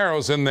 2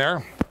 Camaros in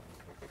there.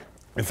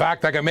 In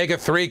fact, I can make it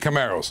 3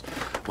 Camaros.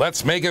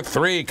 Let's make it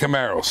 3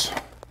 Camaros.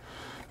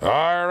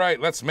 All right,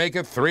 let's make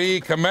it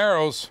 3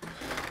 Camaros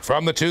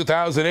from the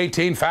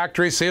 2018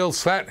 factory sealed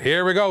set.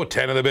 Here we go,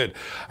 10 of the bid.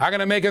 I'm going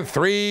to make it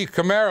 3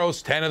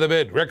 Camaros, 10 of the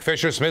bid. Rick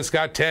Fisher Smith's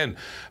got 10.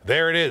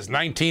 There it is,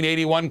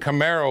 1981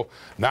 Camaro.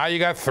 Now you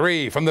got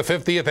 3 from the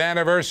 50th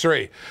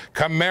anniversary.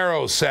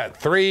 Camaro set,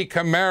 3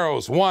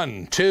 Camaros,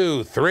 1,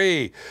 2,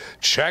 3.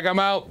 Check them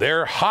out,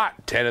 they're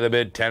hot. 10 of the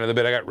bid, 10 of the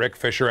bid. I got Rick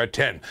Fisher at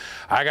 10.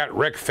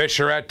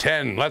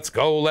 Let's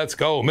go.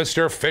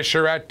 Mr.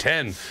 Fisher at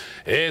 10.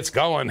 It's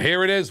going.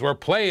 Here it is. We're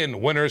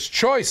playing winner's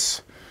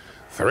choice.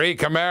 3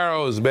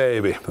 Camaros,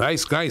 baby.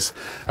 Nice. All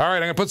right,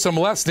 I'm going to put some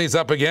Lesnies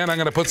up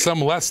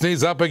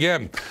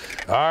again.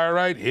 All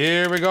right,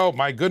 here we go.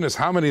 My goodness,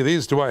 how many of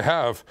these do I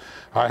have?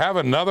 I have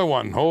another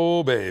one.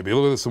 Oh, baby.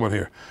 Look at this one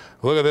here.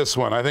 Look at this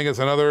one. I think it's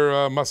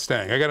another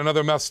Mustang. I got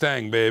another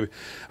Mustang, baby.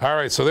 All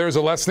right, so there's a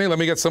Lesney. Let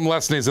me get some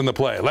Lesnies in the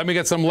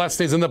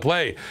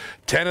play.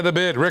 10 of the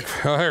bid. Rick,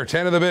 here,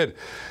 10 of the bid.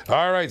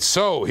 All right,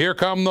 so here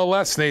come the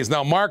Lesnies.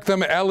 Now, mark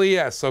them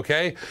LES,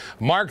 okay?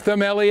 Mark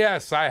them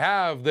LES.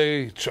 I've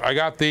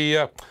got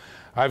the,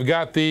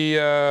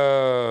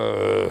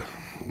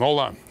 hold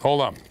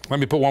on. Let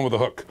me put one with a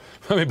hook.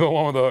 All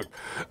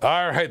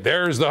right,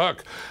 there's the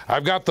hook.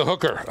 I've got the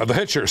the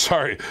hitcher,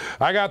 sorry.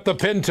 I got the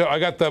piston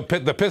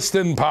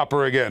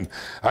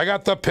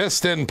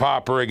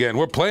popper again.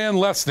 We're playing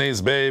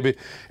Lesnies, baby.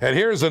 And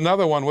here's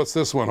another one. What's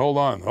this one? Hold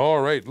on.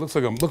 All right, looks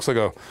like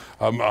a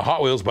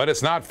Hot Wheels, but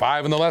it's not.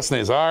 5 in the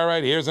Lesnies. All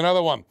right, here's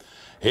another one.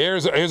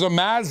 Here's a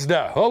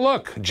Mazda. Oh,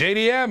 look,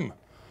 JDM.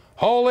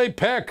 Holy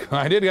pick.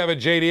 I did have a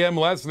JDM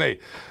Lesney.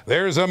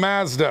 There's a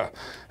Mazda.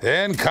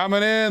 And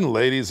coming in,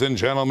 ladies and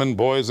gentlemen,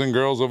 boys and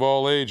girls of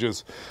all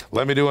ages.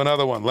 Let me do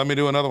another one. I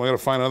gotta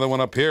find another one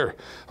up here.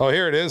 Oh,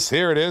 here it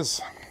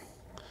is.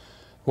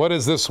 What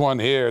is this one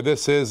here?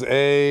 This is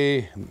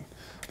I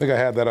think I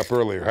had that up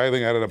earlier. I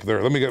think I had it up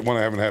there. Let me get one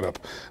I haven't had up.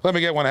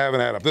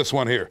 This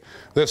one here.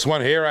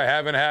 I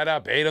haven't had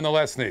up. 8 on the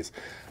Lesnies.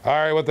 All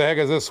right, what the heck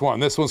is this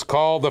one? This one's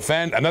called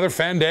another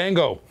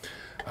Fandango.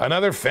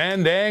 Another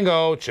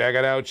Fandango. Check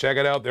it out, check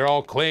it out. They're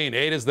all clean.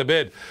 8 is the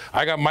bid.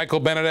 I got Michael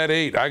Bennett at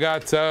 8. I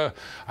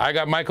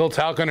got Michael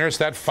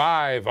Talkenhurst at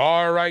 5.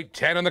 All right,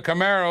 10 in the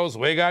Camaros.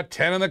 We got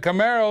 10 in the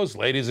Camaros.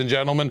 Ladies and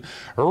gentlemen,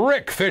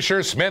 Rick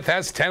Fisher-Smith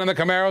has 10 in the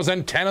Camaros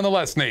and 10 in the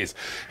Lesnies.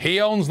 He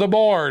owns the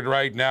board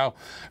right now.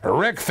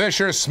 Rick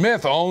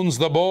Fisher-Smith owns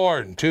the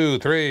board. 2,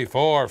 3,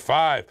 4,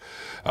 5.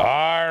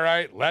 All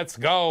right, let's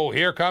go.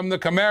 Here come the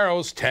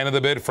Camaros. 10 of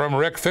the bid from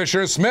Rick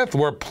Fisher-Smith.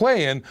 We're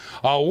playing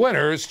a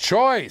winner's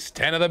choice.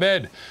 10 of the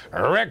bid.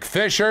 Rick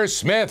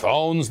Fisher-Smith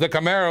owns the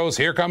Camaros.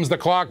 Here comes the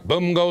clock.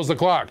 Boom goes the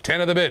clock.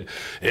 10 of the bid.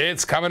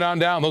 It's coming on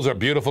down. Those are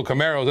beautiful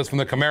Camaros. That's from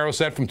the Camaro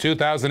set from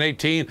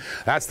 2018.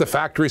 That's the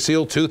factory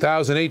seal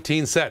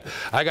 2018 set.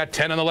 I got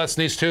 10 in the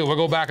Lesnies too. We'll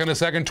go back in a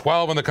second.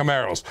 12 in the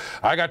Camaros.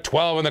 I got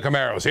 12 in the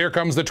Camaros. Here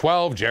comes the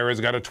 12.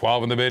 Jared's got a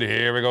 12 in the bid.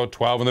 Here we go.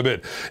 12 in the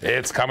bid.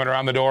 It's coming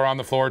around the door on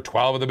the floor.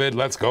 12 of the bid.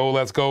 Let's go.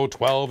 Let's go.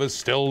 12 is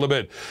still the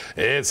bid.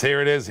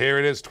 Here it is. Here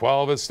it is.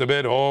 12 is the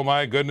bid. Oh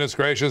my goodness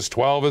gracious.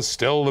 12 is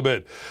still the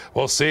bid.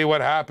 We'll see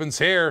what happens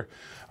here.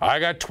 I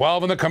got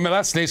 12 in the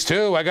Lesnies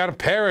too. I got a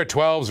pair of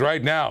 12s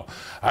right now.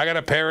 I got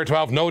a pair of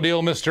 12. No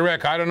deal, Mr.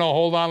 Rick. I don't know.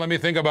 Hold on. Let me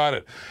think about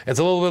it. It's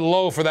a little bit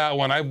low for that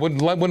one. I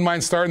wouldn't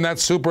mind starting that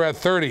super at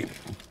 30.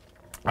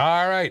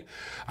 All right.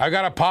 I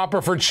got a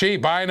popper for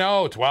cheap. I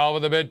know. 12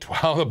 of the bid,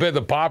 12 of the bid,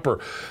 the popper.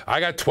 I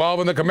got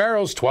 12 in the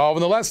Camaros, 12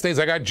 in the Lesnies.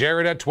 I got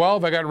Jared at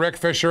 12. I got Rick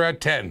Fisher at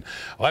 10.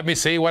 Let me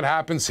see what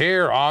happens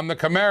here on the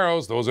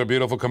Camaros. Those are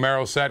beautiful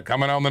Camaro set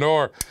coming on the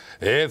door.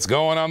 It's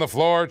going on the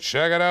floor.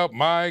 Check it out.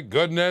 My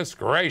goodness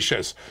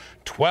gracious.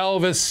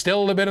 12 is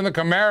still the bid in the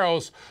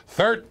Camaros.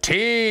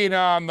 13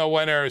 on the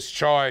winner's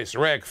choice.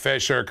 Rick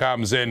Fisher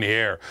comes in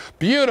here.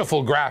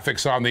 Beautiful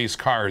graphics on these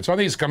cards, on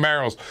these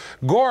Camaros.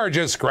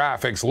 Gorgeous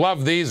graphics.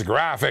 Love these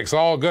graphics.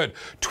 All good.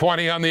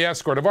 20 on the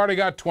Escort. I've already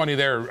got 20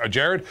 there,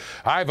 Jared.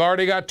 I've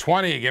already got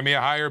 20. Give me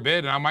a higher bid,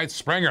 and I might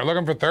Springer.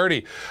 Looking for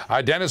 30.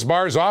 Dennis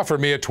Barrs offered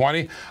me a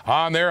 20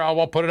 on there.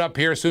 I'll put it up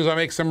here as soon as I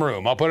make some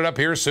room. I'll put it up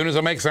here as soon as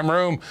I make some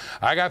room.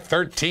 I got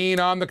 13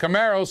 on the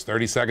Camaros.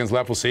 30 seconds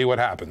left. We'll see what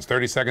happens.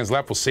 30 seconds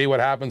left. We'll see what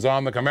happens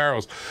on the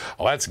Camaros.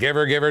 Let's give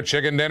her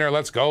chicken dinner.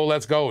 Let's go,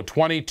 let's go.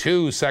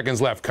 22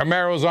 seconds left.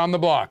 Camaros on the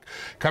block.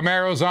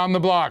 Camaros on the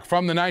block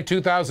from the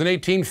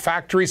 2018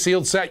 factory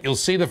sealed set. You'll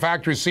see the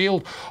factory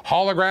sealed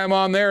hologram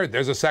on there.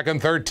 There's a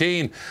second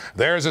 13.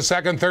 There's a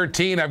second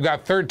 13. I've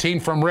got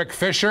 13 from Rick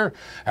Fisher,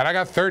 and I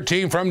got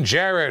 13 from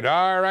Jared.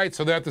 All right,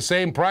 so they're at the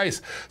same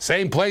price.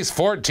 Same place,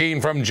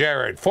 14 from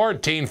Jared.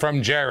 14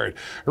 from Jared.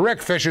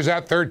 Rick Fisher's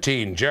at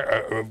 13.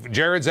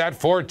 Jared's at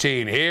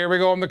 14. Here we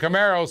go on the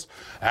Camaros.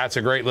 That's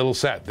a great little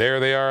set. There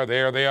they are.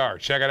 There they are.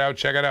 Check it out.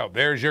 Check it out.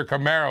 There's your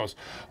Camaros.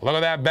 Look at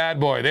that bad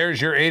boy. There's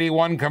your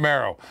 81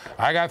 Camaro.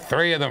 I got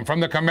 3 of them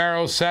from the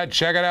Camaro set.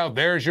 Check it out.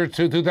 There's your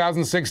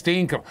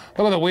 2016. Look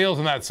at the wheels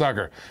in that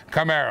sucker.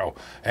 Camaro.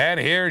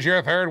 And here's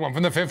your third one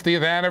from the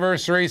 50th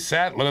anniversary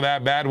set. Look at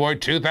that bad boy.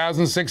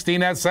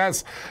 2016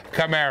 SS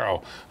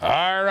Camaro.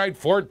 All right.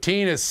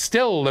 14 is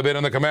still the bid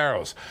on the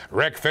Camaros.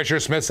 Rick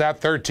Fisher-Smith's at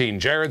 13.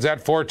 Jared's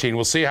at 14.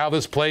 We'll see how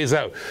this plays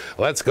out.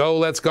 Let's go.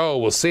 Let's go.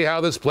 We'll see how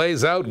this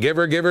plays out. Give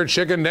her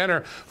chicken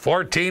dinner.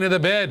 14 of the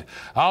bid.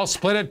 I'll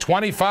split it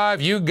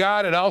 25. You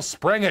got it. I'll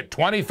spring it.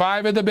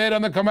 25 in the bid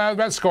on the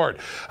Escort.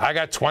 I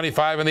got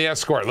 25 in the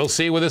Escort. We'll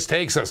see where this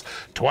takes us.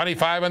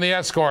 25 in the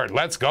Escort.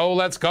 Let's go.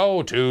 Let's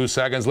go. 2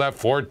 seconds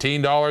left.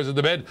 $14 at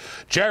the bid.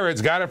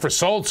 Jared's got it for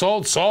sold,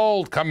 sold,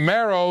 sold.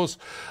 Camaros.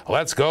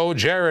 Let's go,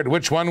 Jared.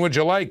 Which one would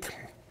you like?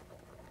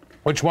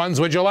 Which ones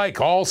would you like?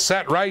 All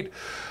set, right?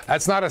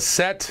 That's not a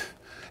set.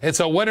 It's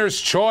a winner's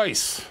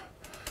choice.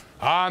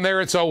 On there,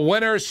 it's a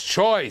winner's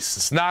choice.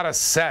 It's not a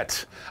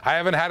set. I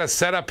haven't had a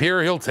set up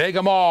here. He'll take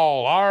them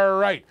all. All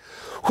right.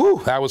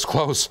 Whew, that was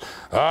close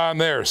on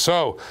there.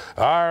 So,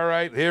 all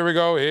right, here we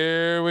go.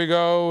 Here we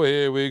go.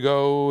 Here we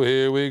go.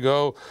 Here we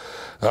go.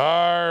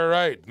 All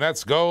right,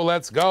 let's go.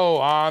 Let's go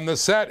on the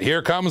set.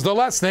 Here comes the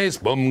Lesnies.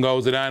 Boom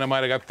goes the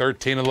dynamite. I got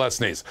 13 of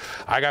Lesnies.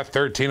 I got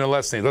 13 of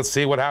Lesnies. Let's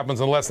see what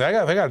happens in Lesnies.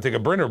 I got to take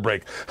a dinner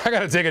break. I got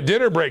to take a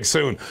dinner break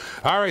soon.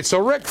 All right,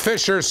 so Rick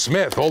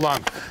Fisher-Smith. Hold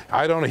on.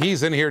 I don't know.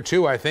 He's in here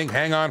too, I think.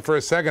 Hang on for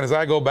a second as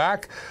I go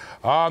back.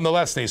 On the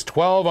Lesnies,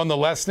 12 on the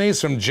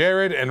Lesnies from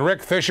Jared, and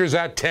Rick Fisher's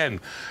at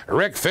 10.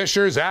 Rick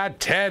Fisher's at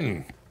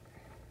 10.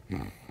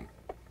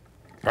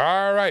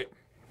 All right.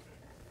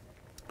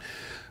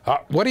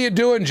 What are you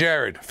doing,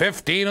 Jared?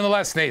 15 on the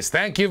Lesnies.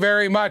 Thank you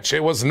very much.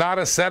 It was not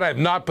a set.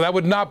 That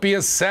would not be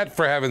a set,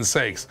 for heaven's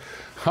sakes.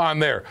 On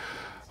there.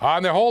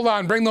 On there. Hold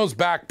on. Bring those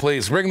back,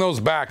 please. Bring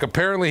those back.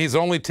 Apparently, he's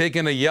only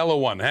taking a yellow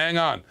one. Hang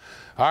on.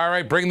 All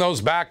right. Bring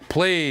those back,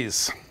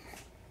 please.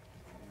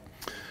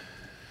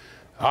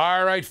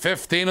 All right,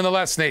 15 in the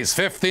Lesnies.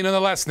 15 in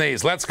the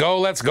Lesnies. Let's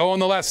go on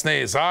the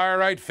Lesnies. All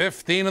right,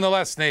 15 in the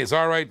Lesnies.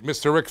 All right,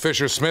 Mr. Rick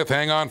Fisher-Smith,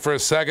 hang on for a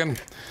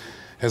second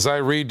as I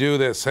redo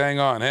this. Hang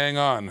on, hang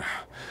on.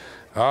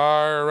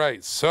 All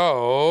right,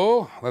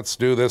 so let's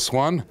do this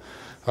one.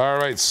 All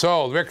right,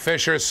 so Rick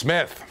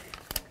Fisher-Smith.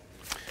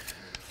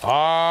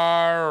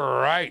 All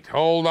right,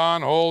 hold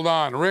on, hold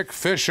on. Rick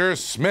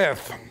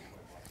Fisher-Smith.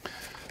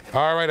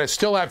 All right, I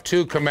still have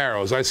 2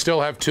 Camaros. I still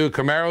have 2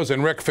 Camaros,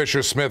 and Rick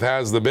Fisher-Smith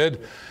has the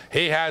bid.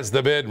 He has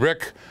the bid.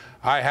 Rick,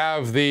 I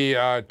have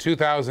the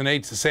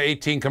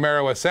 2018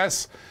 Camaro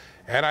SS,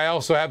 and I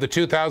also have the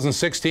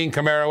 2016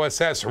 Camaro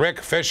SS.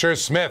 Rick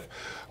Fisher-Smith,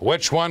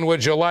 which one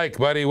would you like,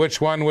 buddy? Which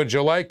one would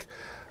you like?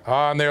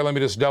 On there, let me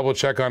just double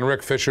check on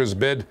Rick Fisher's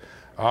bid.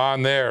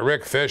 On there,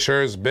 Rick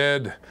Fisher's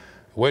bid.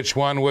 Which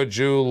one would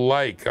you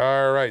like?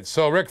 All right,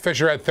 so Rick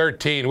Fisher at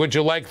 13. Would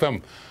you like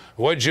them?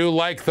 Would you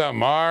like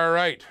them? All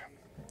right.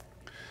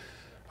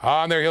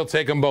 On there, he'll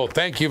take them both.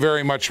 Thank you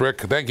very much,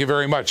 Rick. Thank you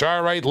very much.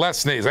 All right,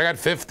 Lesnies. I got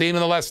 15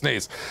 in the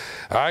Lesnies.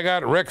 I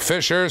got Rick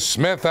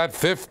Fisher-Smith at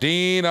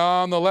 15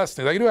 on the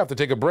Lesnies. I do have to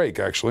take a break,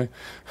 actually.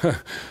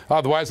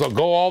 Otherwise, I'll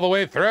go all the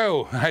way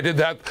through. I did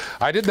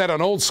that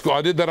on old school.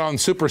 I did that on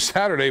Super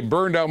Saturday.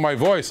 Burned out my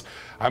voice.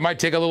 I might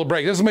take a little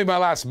break. This will be my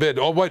last bid.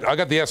 Oh, wait, I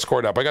got the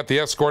Escort up. I got the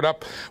Escort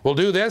up. We'll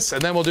do this,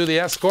 and then we'll do the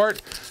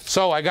Escort.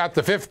 So I got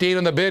the 15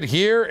 in the bid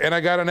here, and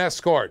I got an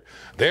Escort.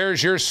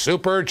 There's your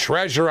Super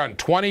Treasure Hunt.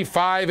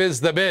 25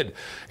 is the bid.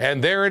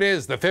 And there it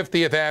is, the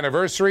 50th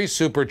anniversary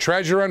Super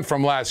Treasure Hunt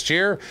from last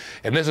year.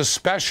 And this is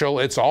special.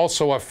 It's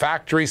also a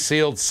factory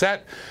sealed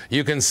set.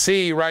 You can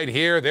see right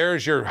here,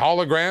 there's your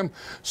hologram.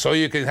 So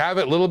you can have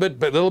it a little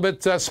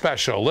bit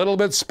special. A little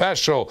bit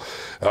special.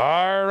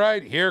 All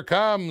right, here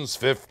comes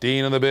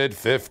 15 in the bid,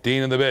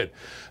 15 in the bid.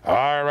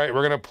 All right,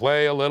 we're going to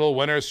play a little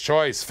winner's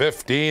choice.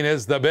 15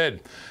 is the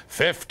bid.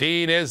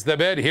 15 is the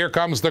bid. Here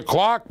comes the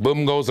clock.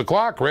 Boom goes the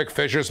clock. Rick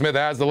Fisher-Smith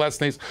has the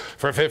Lesnies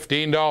for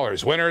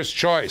 $15. Winner's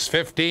choice,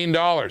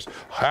 $15.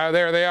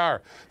 There they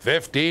are.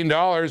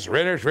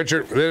 $15.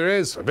 Richard, there it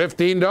is,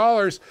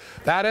 $15.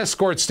 That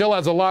Escort still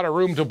has a lot of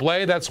room to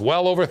play. That's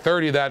well over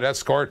 30, that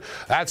Escort.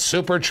 That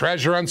Super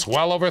Treasure Hunt's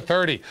well over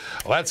 30.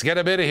 Let's get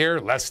a bid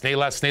here. Lesnie,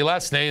 Lesnie,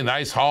 Lesnie.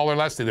 Nice hauler,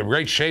 Lesnie. They're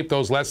great shape,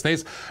 those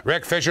Lesnies.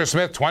 Rick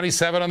Fisher-Smith,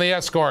 27 on the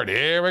Escort.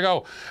 Here we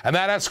go. And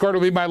that Escort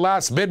will be my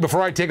last bid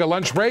before I take a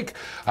lunch break,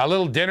 a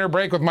little dinner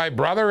break with my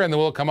brother, and then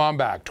we'll come on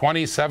back.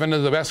 27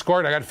 is the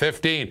Escort. I got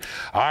 15.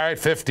 All right,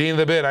 15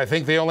 the bid. I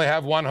think they only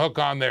have 1 hook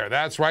on there.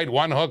 That's right,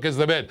 1 hook is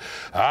the bid.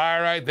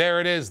 All right, there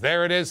it is.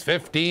 There it is.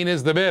 15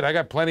 is the bid. I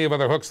got plenty of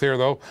other hooks here,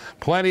 though.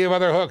 Plenty of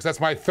other hooks. That's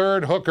my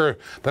 3rd hooker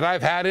that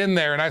I've had in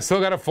there, and I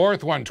still got a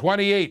 4th one.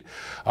 28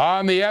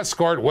 on the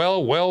Escort.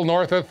 Well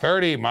north of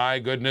 30. My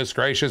goodness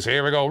gracious.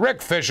 Here we go.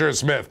 Rick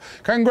Fisher-Smith.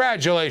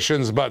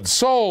 Congratulations, bud.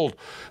 Sold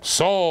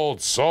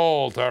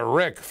to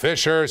Rick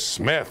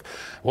Fisher-Smith.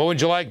 What would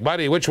you like,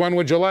 buddy? Which one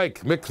would you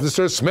like?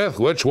 Mr. Smith,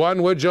 which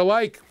one would you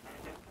like?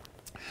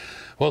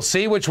 We'll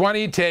see which one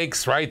he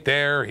takes right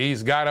there.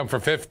 He's got them for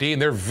 15.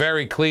 They're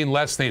very clean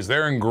Lesnies.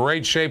 They're in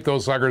great shape,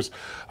 those suckers.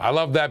 I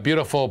love that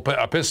beautiful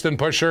piston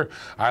pusher.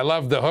 I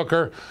love the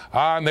hooker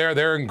on there.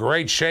 They're in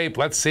great shape.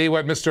 Let's see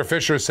what Mr.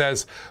 Fisher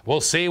says. We'll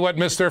see what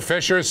Mr.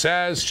 Fisher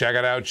says. Check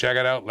it out. Check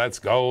it out. Let's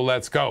go.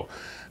 Let's go.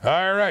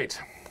 All right.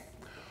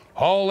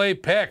 Holy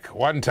pick.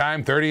 One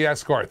time 30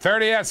 Escort.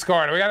 30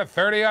 Escort. We got a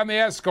 30 on the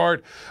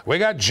Escort. We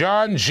got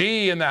John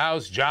G in the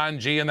house. John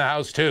G in the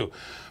house, too.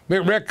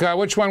 Rick,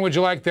 which one would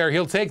you like there?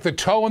 He'll take the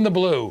toe and the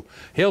blue.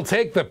 He'll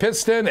take the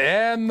piston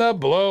and the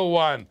blue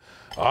one.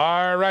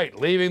 All right,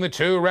 leaving the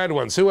 2 red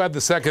ones. Who had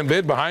the second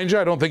bid behind you?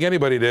 I don't think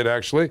anybody did,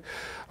 actually.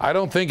 I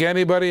don't think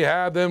anybody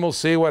had them. We'll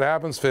see what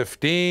happens.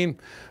 15,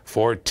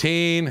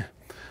 14.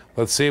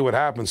 Let's see what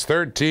happens.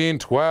 13,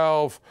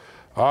 12.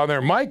 On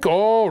there, Mike.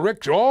 Oh,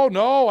 Rick. Oh,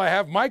 no, I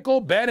have Michael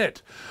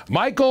Bennett.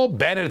 Michael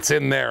Bennett's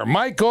in there.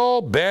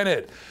 Michael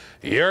Bennett.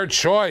 Your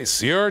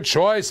choice,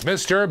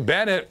 Mr.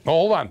 Bennett.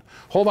 Oh,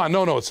 hold on.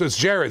 No, it's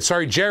Jared.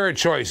 Sorry, Jared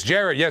choice.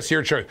 Jared, yes,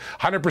 your choice.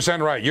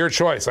 100% right, your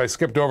choice. I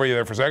skipped over you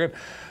there for a second.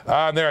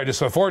 There, I just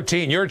saw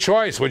 14. Your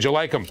choice. Would you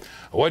like him?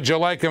 Would you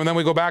like him? And then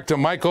we go back to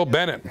Michael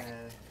Bennett.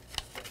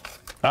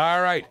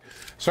 All right.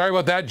 Sorry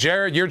about that,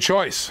 Jared. Your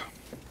choice.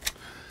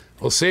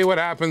 We'll see what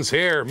happens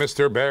here,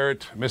 Mr.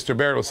 Barrett. Mr.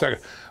 Barrett will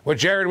second. Well,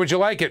 Jared, would you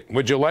like it?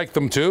 Would you like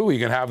them too? You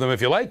can have them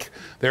if you like.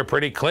 They're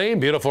pretty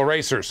clean, beautiful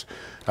racers.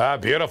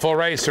 Beautiful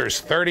racers.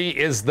 30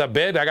 is the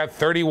bid. I got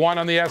 31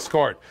 on the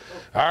Escort.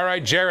 All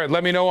right, Jared,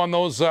 let me know on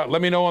those.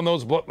 Let me know on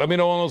those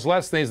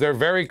Lesnies. They're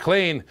very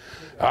clean.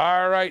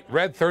 All right,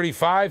 red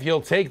 35.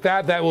 He'll take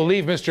that. That will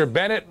leave Mr.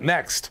 Bennett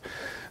next.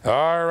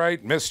 All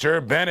right,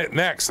 Mr. Bennett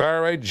next.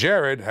 All right,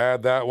 Jared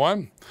had that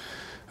one.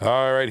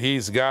 All right,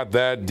 he's got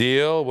that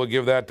deal. We'll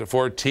give that to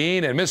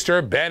 14. And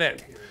Mr.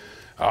 Bennett.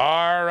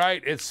 All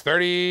right, it's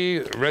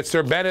 30.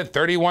 Mr. Bennett,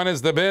 31 is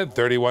the bid.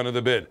 31 of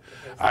the bid.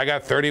 I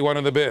got 31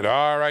 of the bid.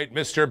 All right,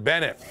 Mr.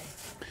 Bennett.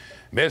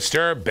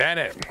 Mr.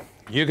 Bennett.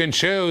 You can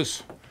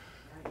choose.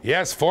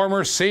 Yes,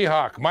 former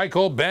Seahawk,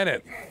 Michael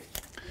Bennett.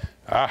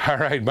 All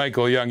right,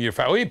 Michael Young, you're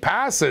foul. He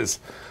passes.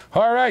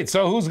 All right,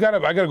 so who's got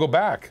it? I got to go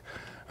back.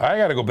 I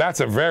got to go. That's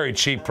a very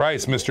cheap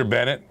price, Mr.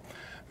 Bennett.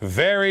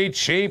 Very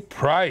cheap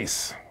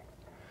price.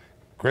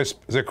 Is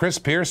it Chris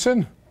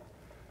Pearson?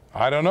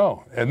 I don't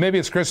know. And maybe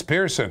it's Chris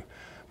Pearson.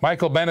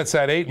 Michael Bennett's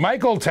at 8.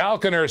 Michael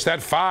Talkenhurst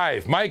at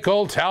 5.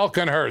 Michael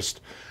Talkenhurst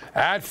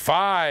At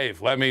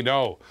 5. Let me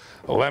know.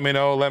 Let me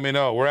know. Let me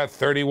know. We're at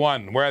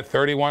 31. We're at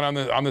 31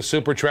 on the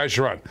Super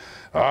Treasure Run.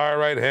 All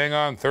right, hang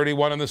on.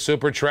 31 on the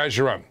Super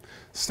Treasure Run.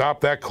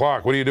 Stop that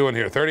clock. What are you doing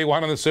here?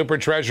 31 on the Super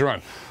Treasure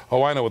Run.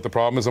 Oh, I know what the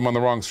problem is. I'm on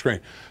the wrong screen.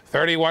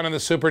 31 on the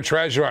Super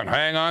Treasure Run.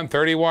 Hang on.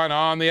 31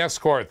 on the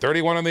Escort.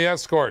 31 on the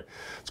Escort.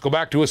 Let's go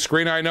back to a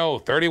screen I know.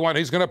 31.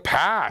 He's going to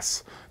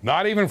pass.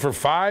 Not even for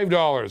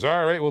 $5.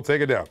 All right, we'll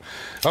take it down.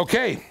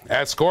 Okay,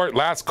 Escort,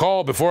 last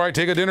call before I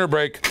take a dinner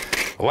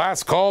break.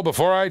 Last call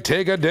before I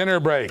take a dinner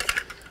break.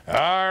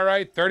 All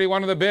right,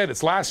 31 of the bid.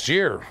 It's last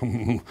year.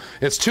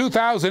 It's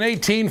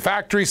 2018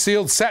 factory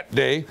sealed set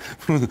day.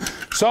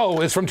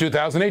 So it's from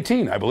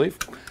 2018, I believe.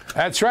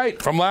 That's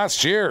right, from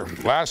last year.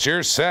 Last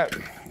year's set.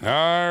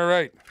 All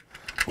right,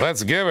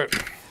 let's give it.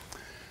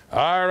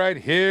 All right,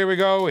 here we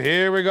go.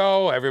 Here we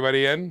go.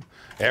 Everybody in.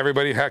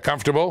 Everybody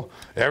comfortable.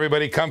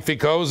 Everybody comfy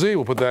cozy.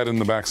 We'll put that in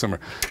the back somewhere.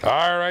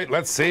 All right,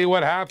 let's see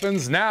what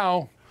happens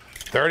now.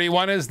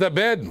 31 is the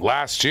bid.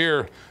 Last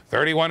year,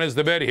 31 is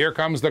the bid. Here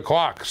comes the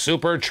clock.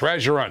 Super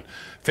Treasure Run.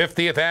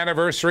 50th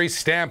anniversary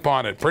stamp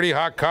on it. Pretty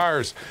hot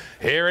cars.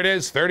 Here it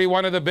is.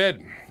 31 of the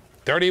bid.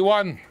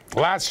 31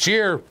 last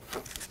year.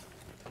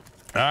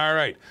 All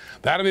right.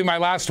 That'll be my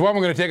last one.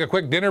 We're going to take a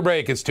quick dinner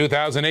break. It's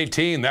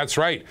 2018. That's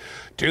right.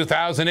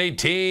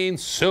 2018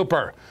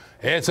 Super.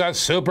 It's a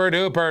super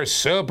duper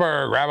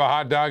super. Grab a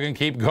hot dog and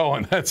keep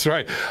going. That's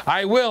right.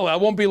 I will. I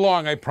won't be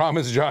long. I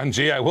promise, John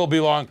G. I will be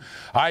long.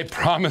 I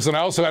promise. And I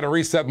also had to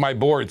reset my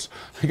boards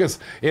because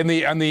on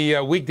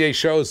the weekday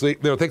shows,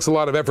 it takes a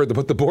lot of effort to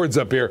put the boards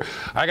up here.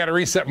 I got to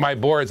reset my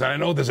boards. And I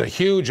know there's a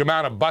huge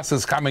amount of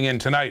buses coming in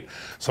tonight.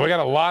 So we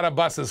got a lot of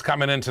buses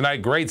coming in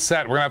tonight. Great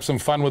set. We're going to have some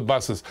fun with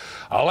buses.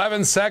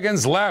 11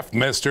 seconds left.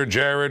 Mr.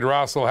 Jared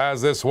Russell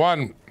has this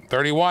one.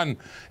 31.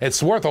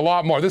 It's worth a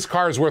lot more. This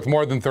car is worth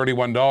more than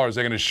 $31.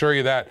 I can assure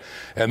you that.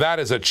 And that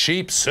is a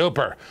cheap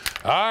super.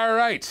 All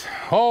right.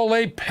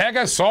 Holy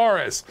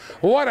Pegasaurus.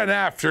 What an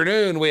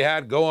afternoon we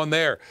had going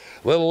there.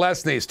 Little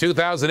Lesney's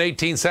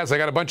 2018 sets. I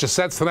got a bunch of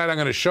sets tonight I'm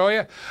going to show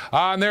you.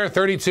 On there,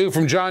 32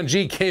 from John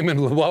G. came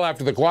in well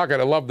after the clock.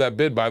 I'd have loved that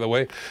bid, by the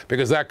way,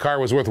 because that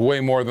car was worth way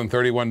more than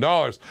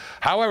 $31.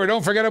 However,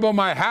 don't forget about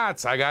my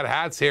hats. I got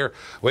hats here.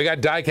 We got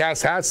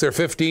Diecast hats. They're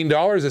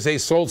 $15. They say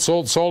sold,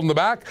 sold, sold in the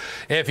back.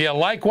 If you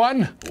like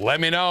one,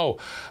 let me know.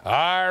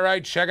 All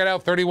right, check it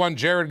out. 31.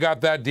 Jared got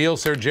that deal.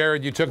 Sir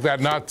Jared, you took that,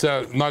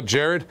 not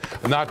Jared,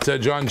 not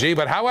John G.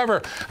 But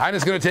however, I'm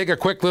just going to take a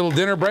quick little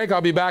dinner break.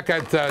 I'll be back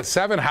at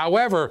 7.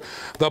 However,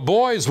 the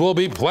boys will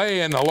be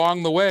playing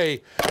along the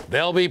way.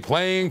 They'll be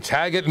playing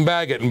Tag It and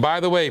Bag It. And by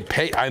the way,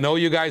 I know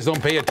you guys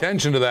don't pay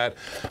attention to that,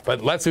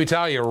 but let me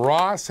tell you,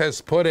 Ross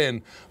has put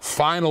in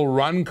final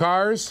run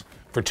cars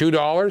for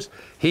 $2.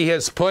 He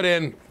has put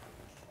in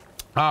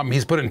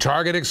he's put in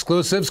Target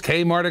exclusives,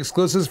 Kmart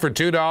exclusives for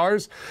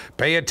 $2.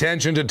 Pay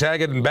attention to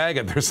Tag It and Bag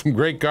It. There's some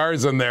great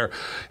cars in there.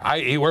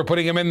 We're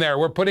putting them in there.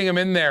 We're putting them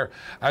in there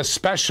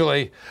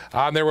especially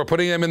we're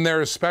putting them in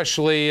there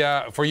especially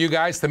for you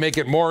guys to make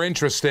it more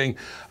interesting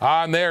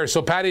on there.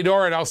 So Patty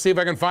Doran, I'll see if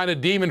I can find a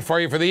demon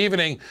for you for the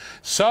evening.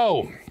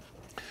 So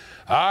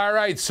all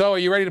right, so are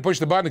you ready to push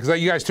the button?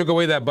 Because you guys took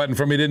away that button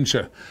from me, didn't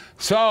you?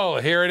 So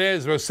here it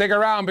is. Well, stick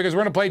around because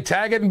we're going to play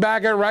Tag It and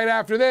Bag It right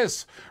after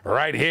this,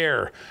 right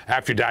here,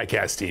 after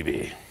Diecast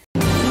TV.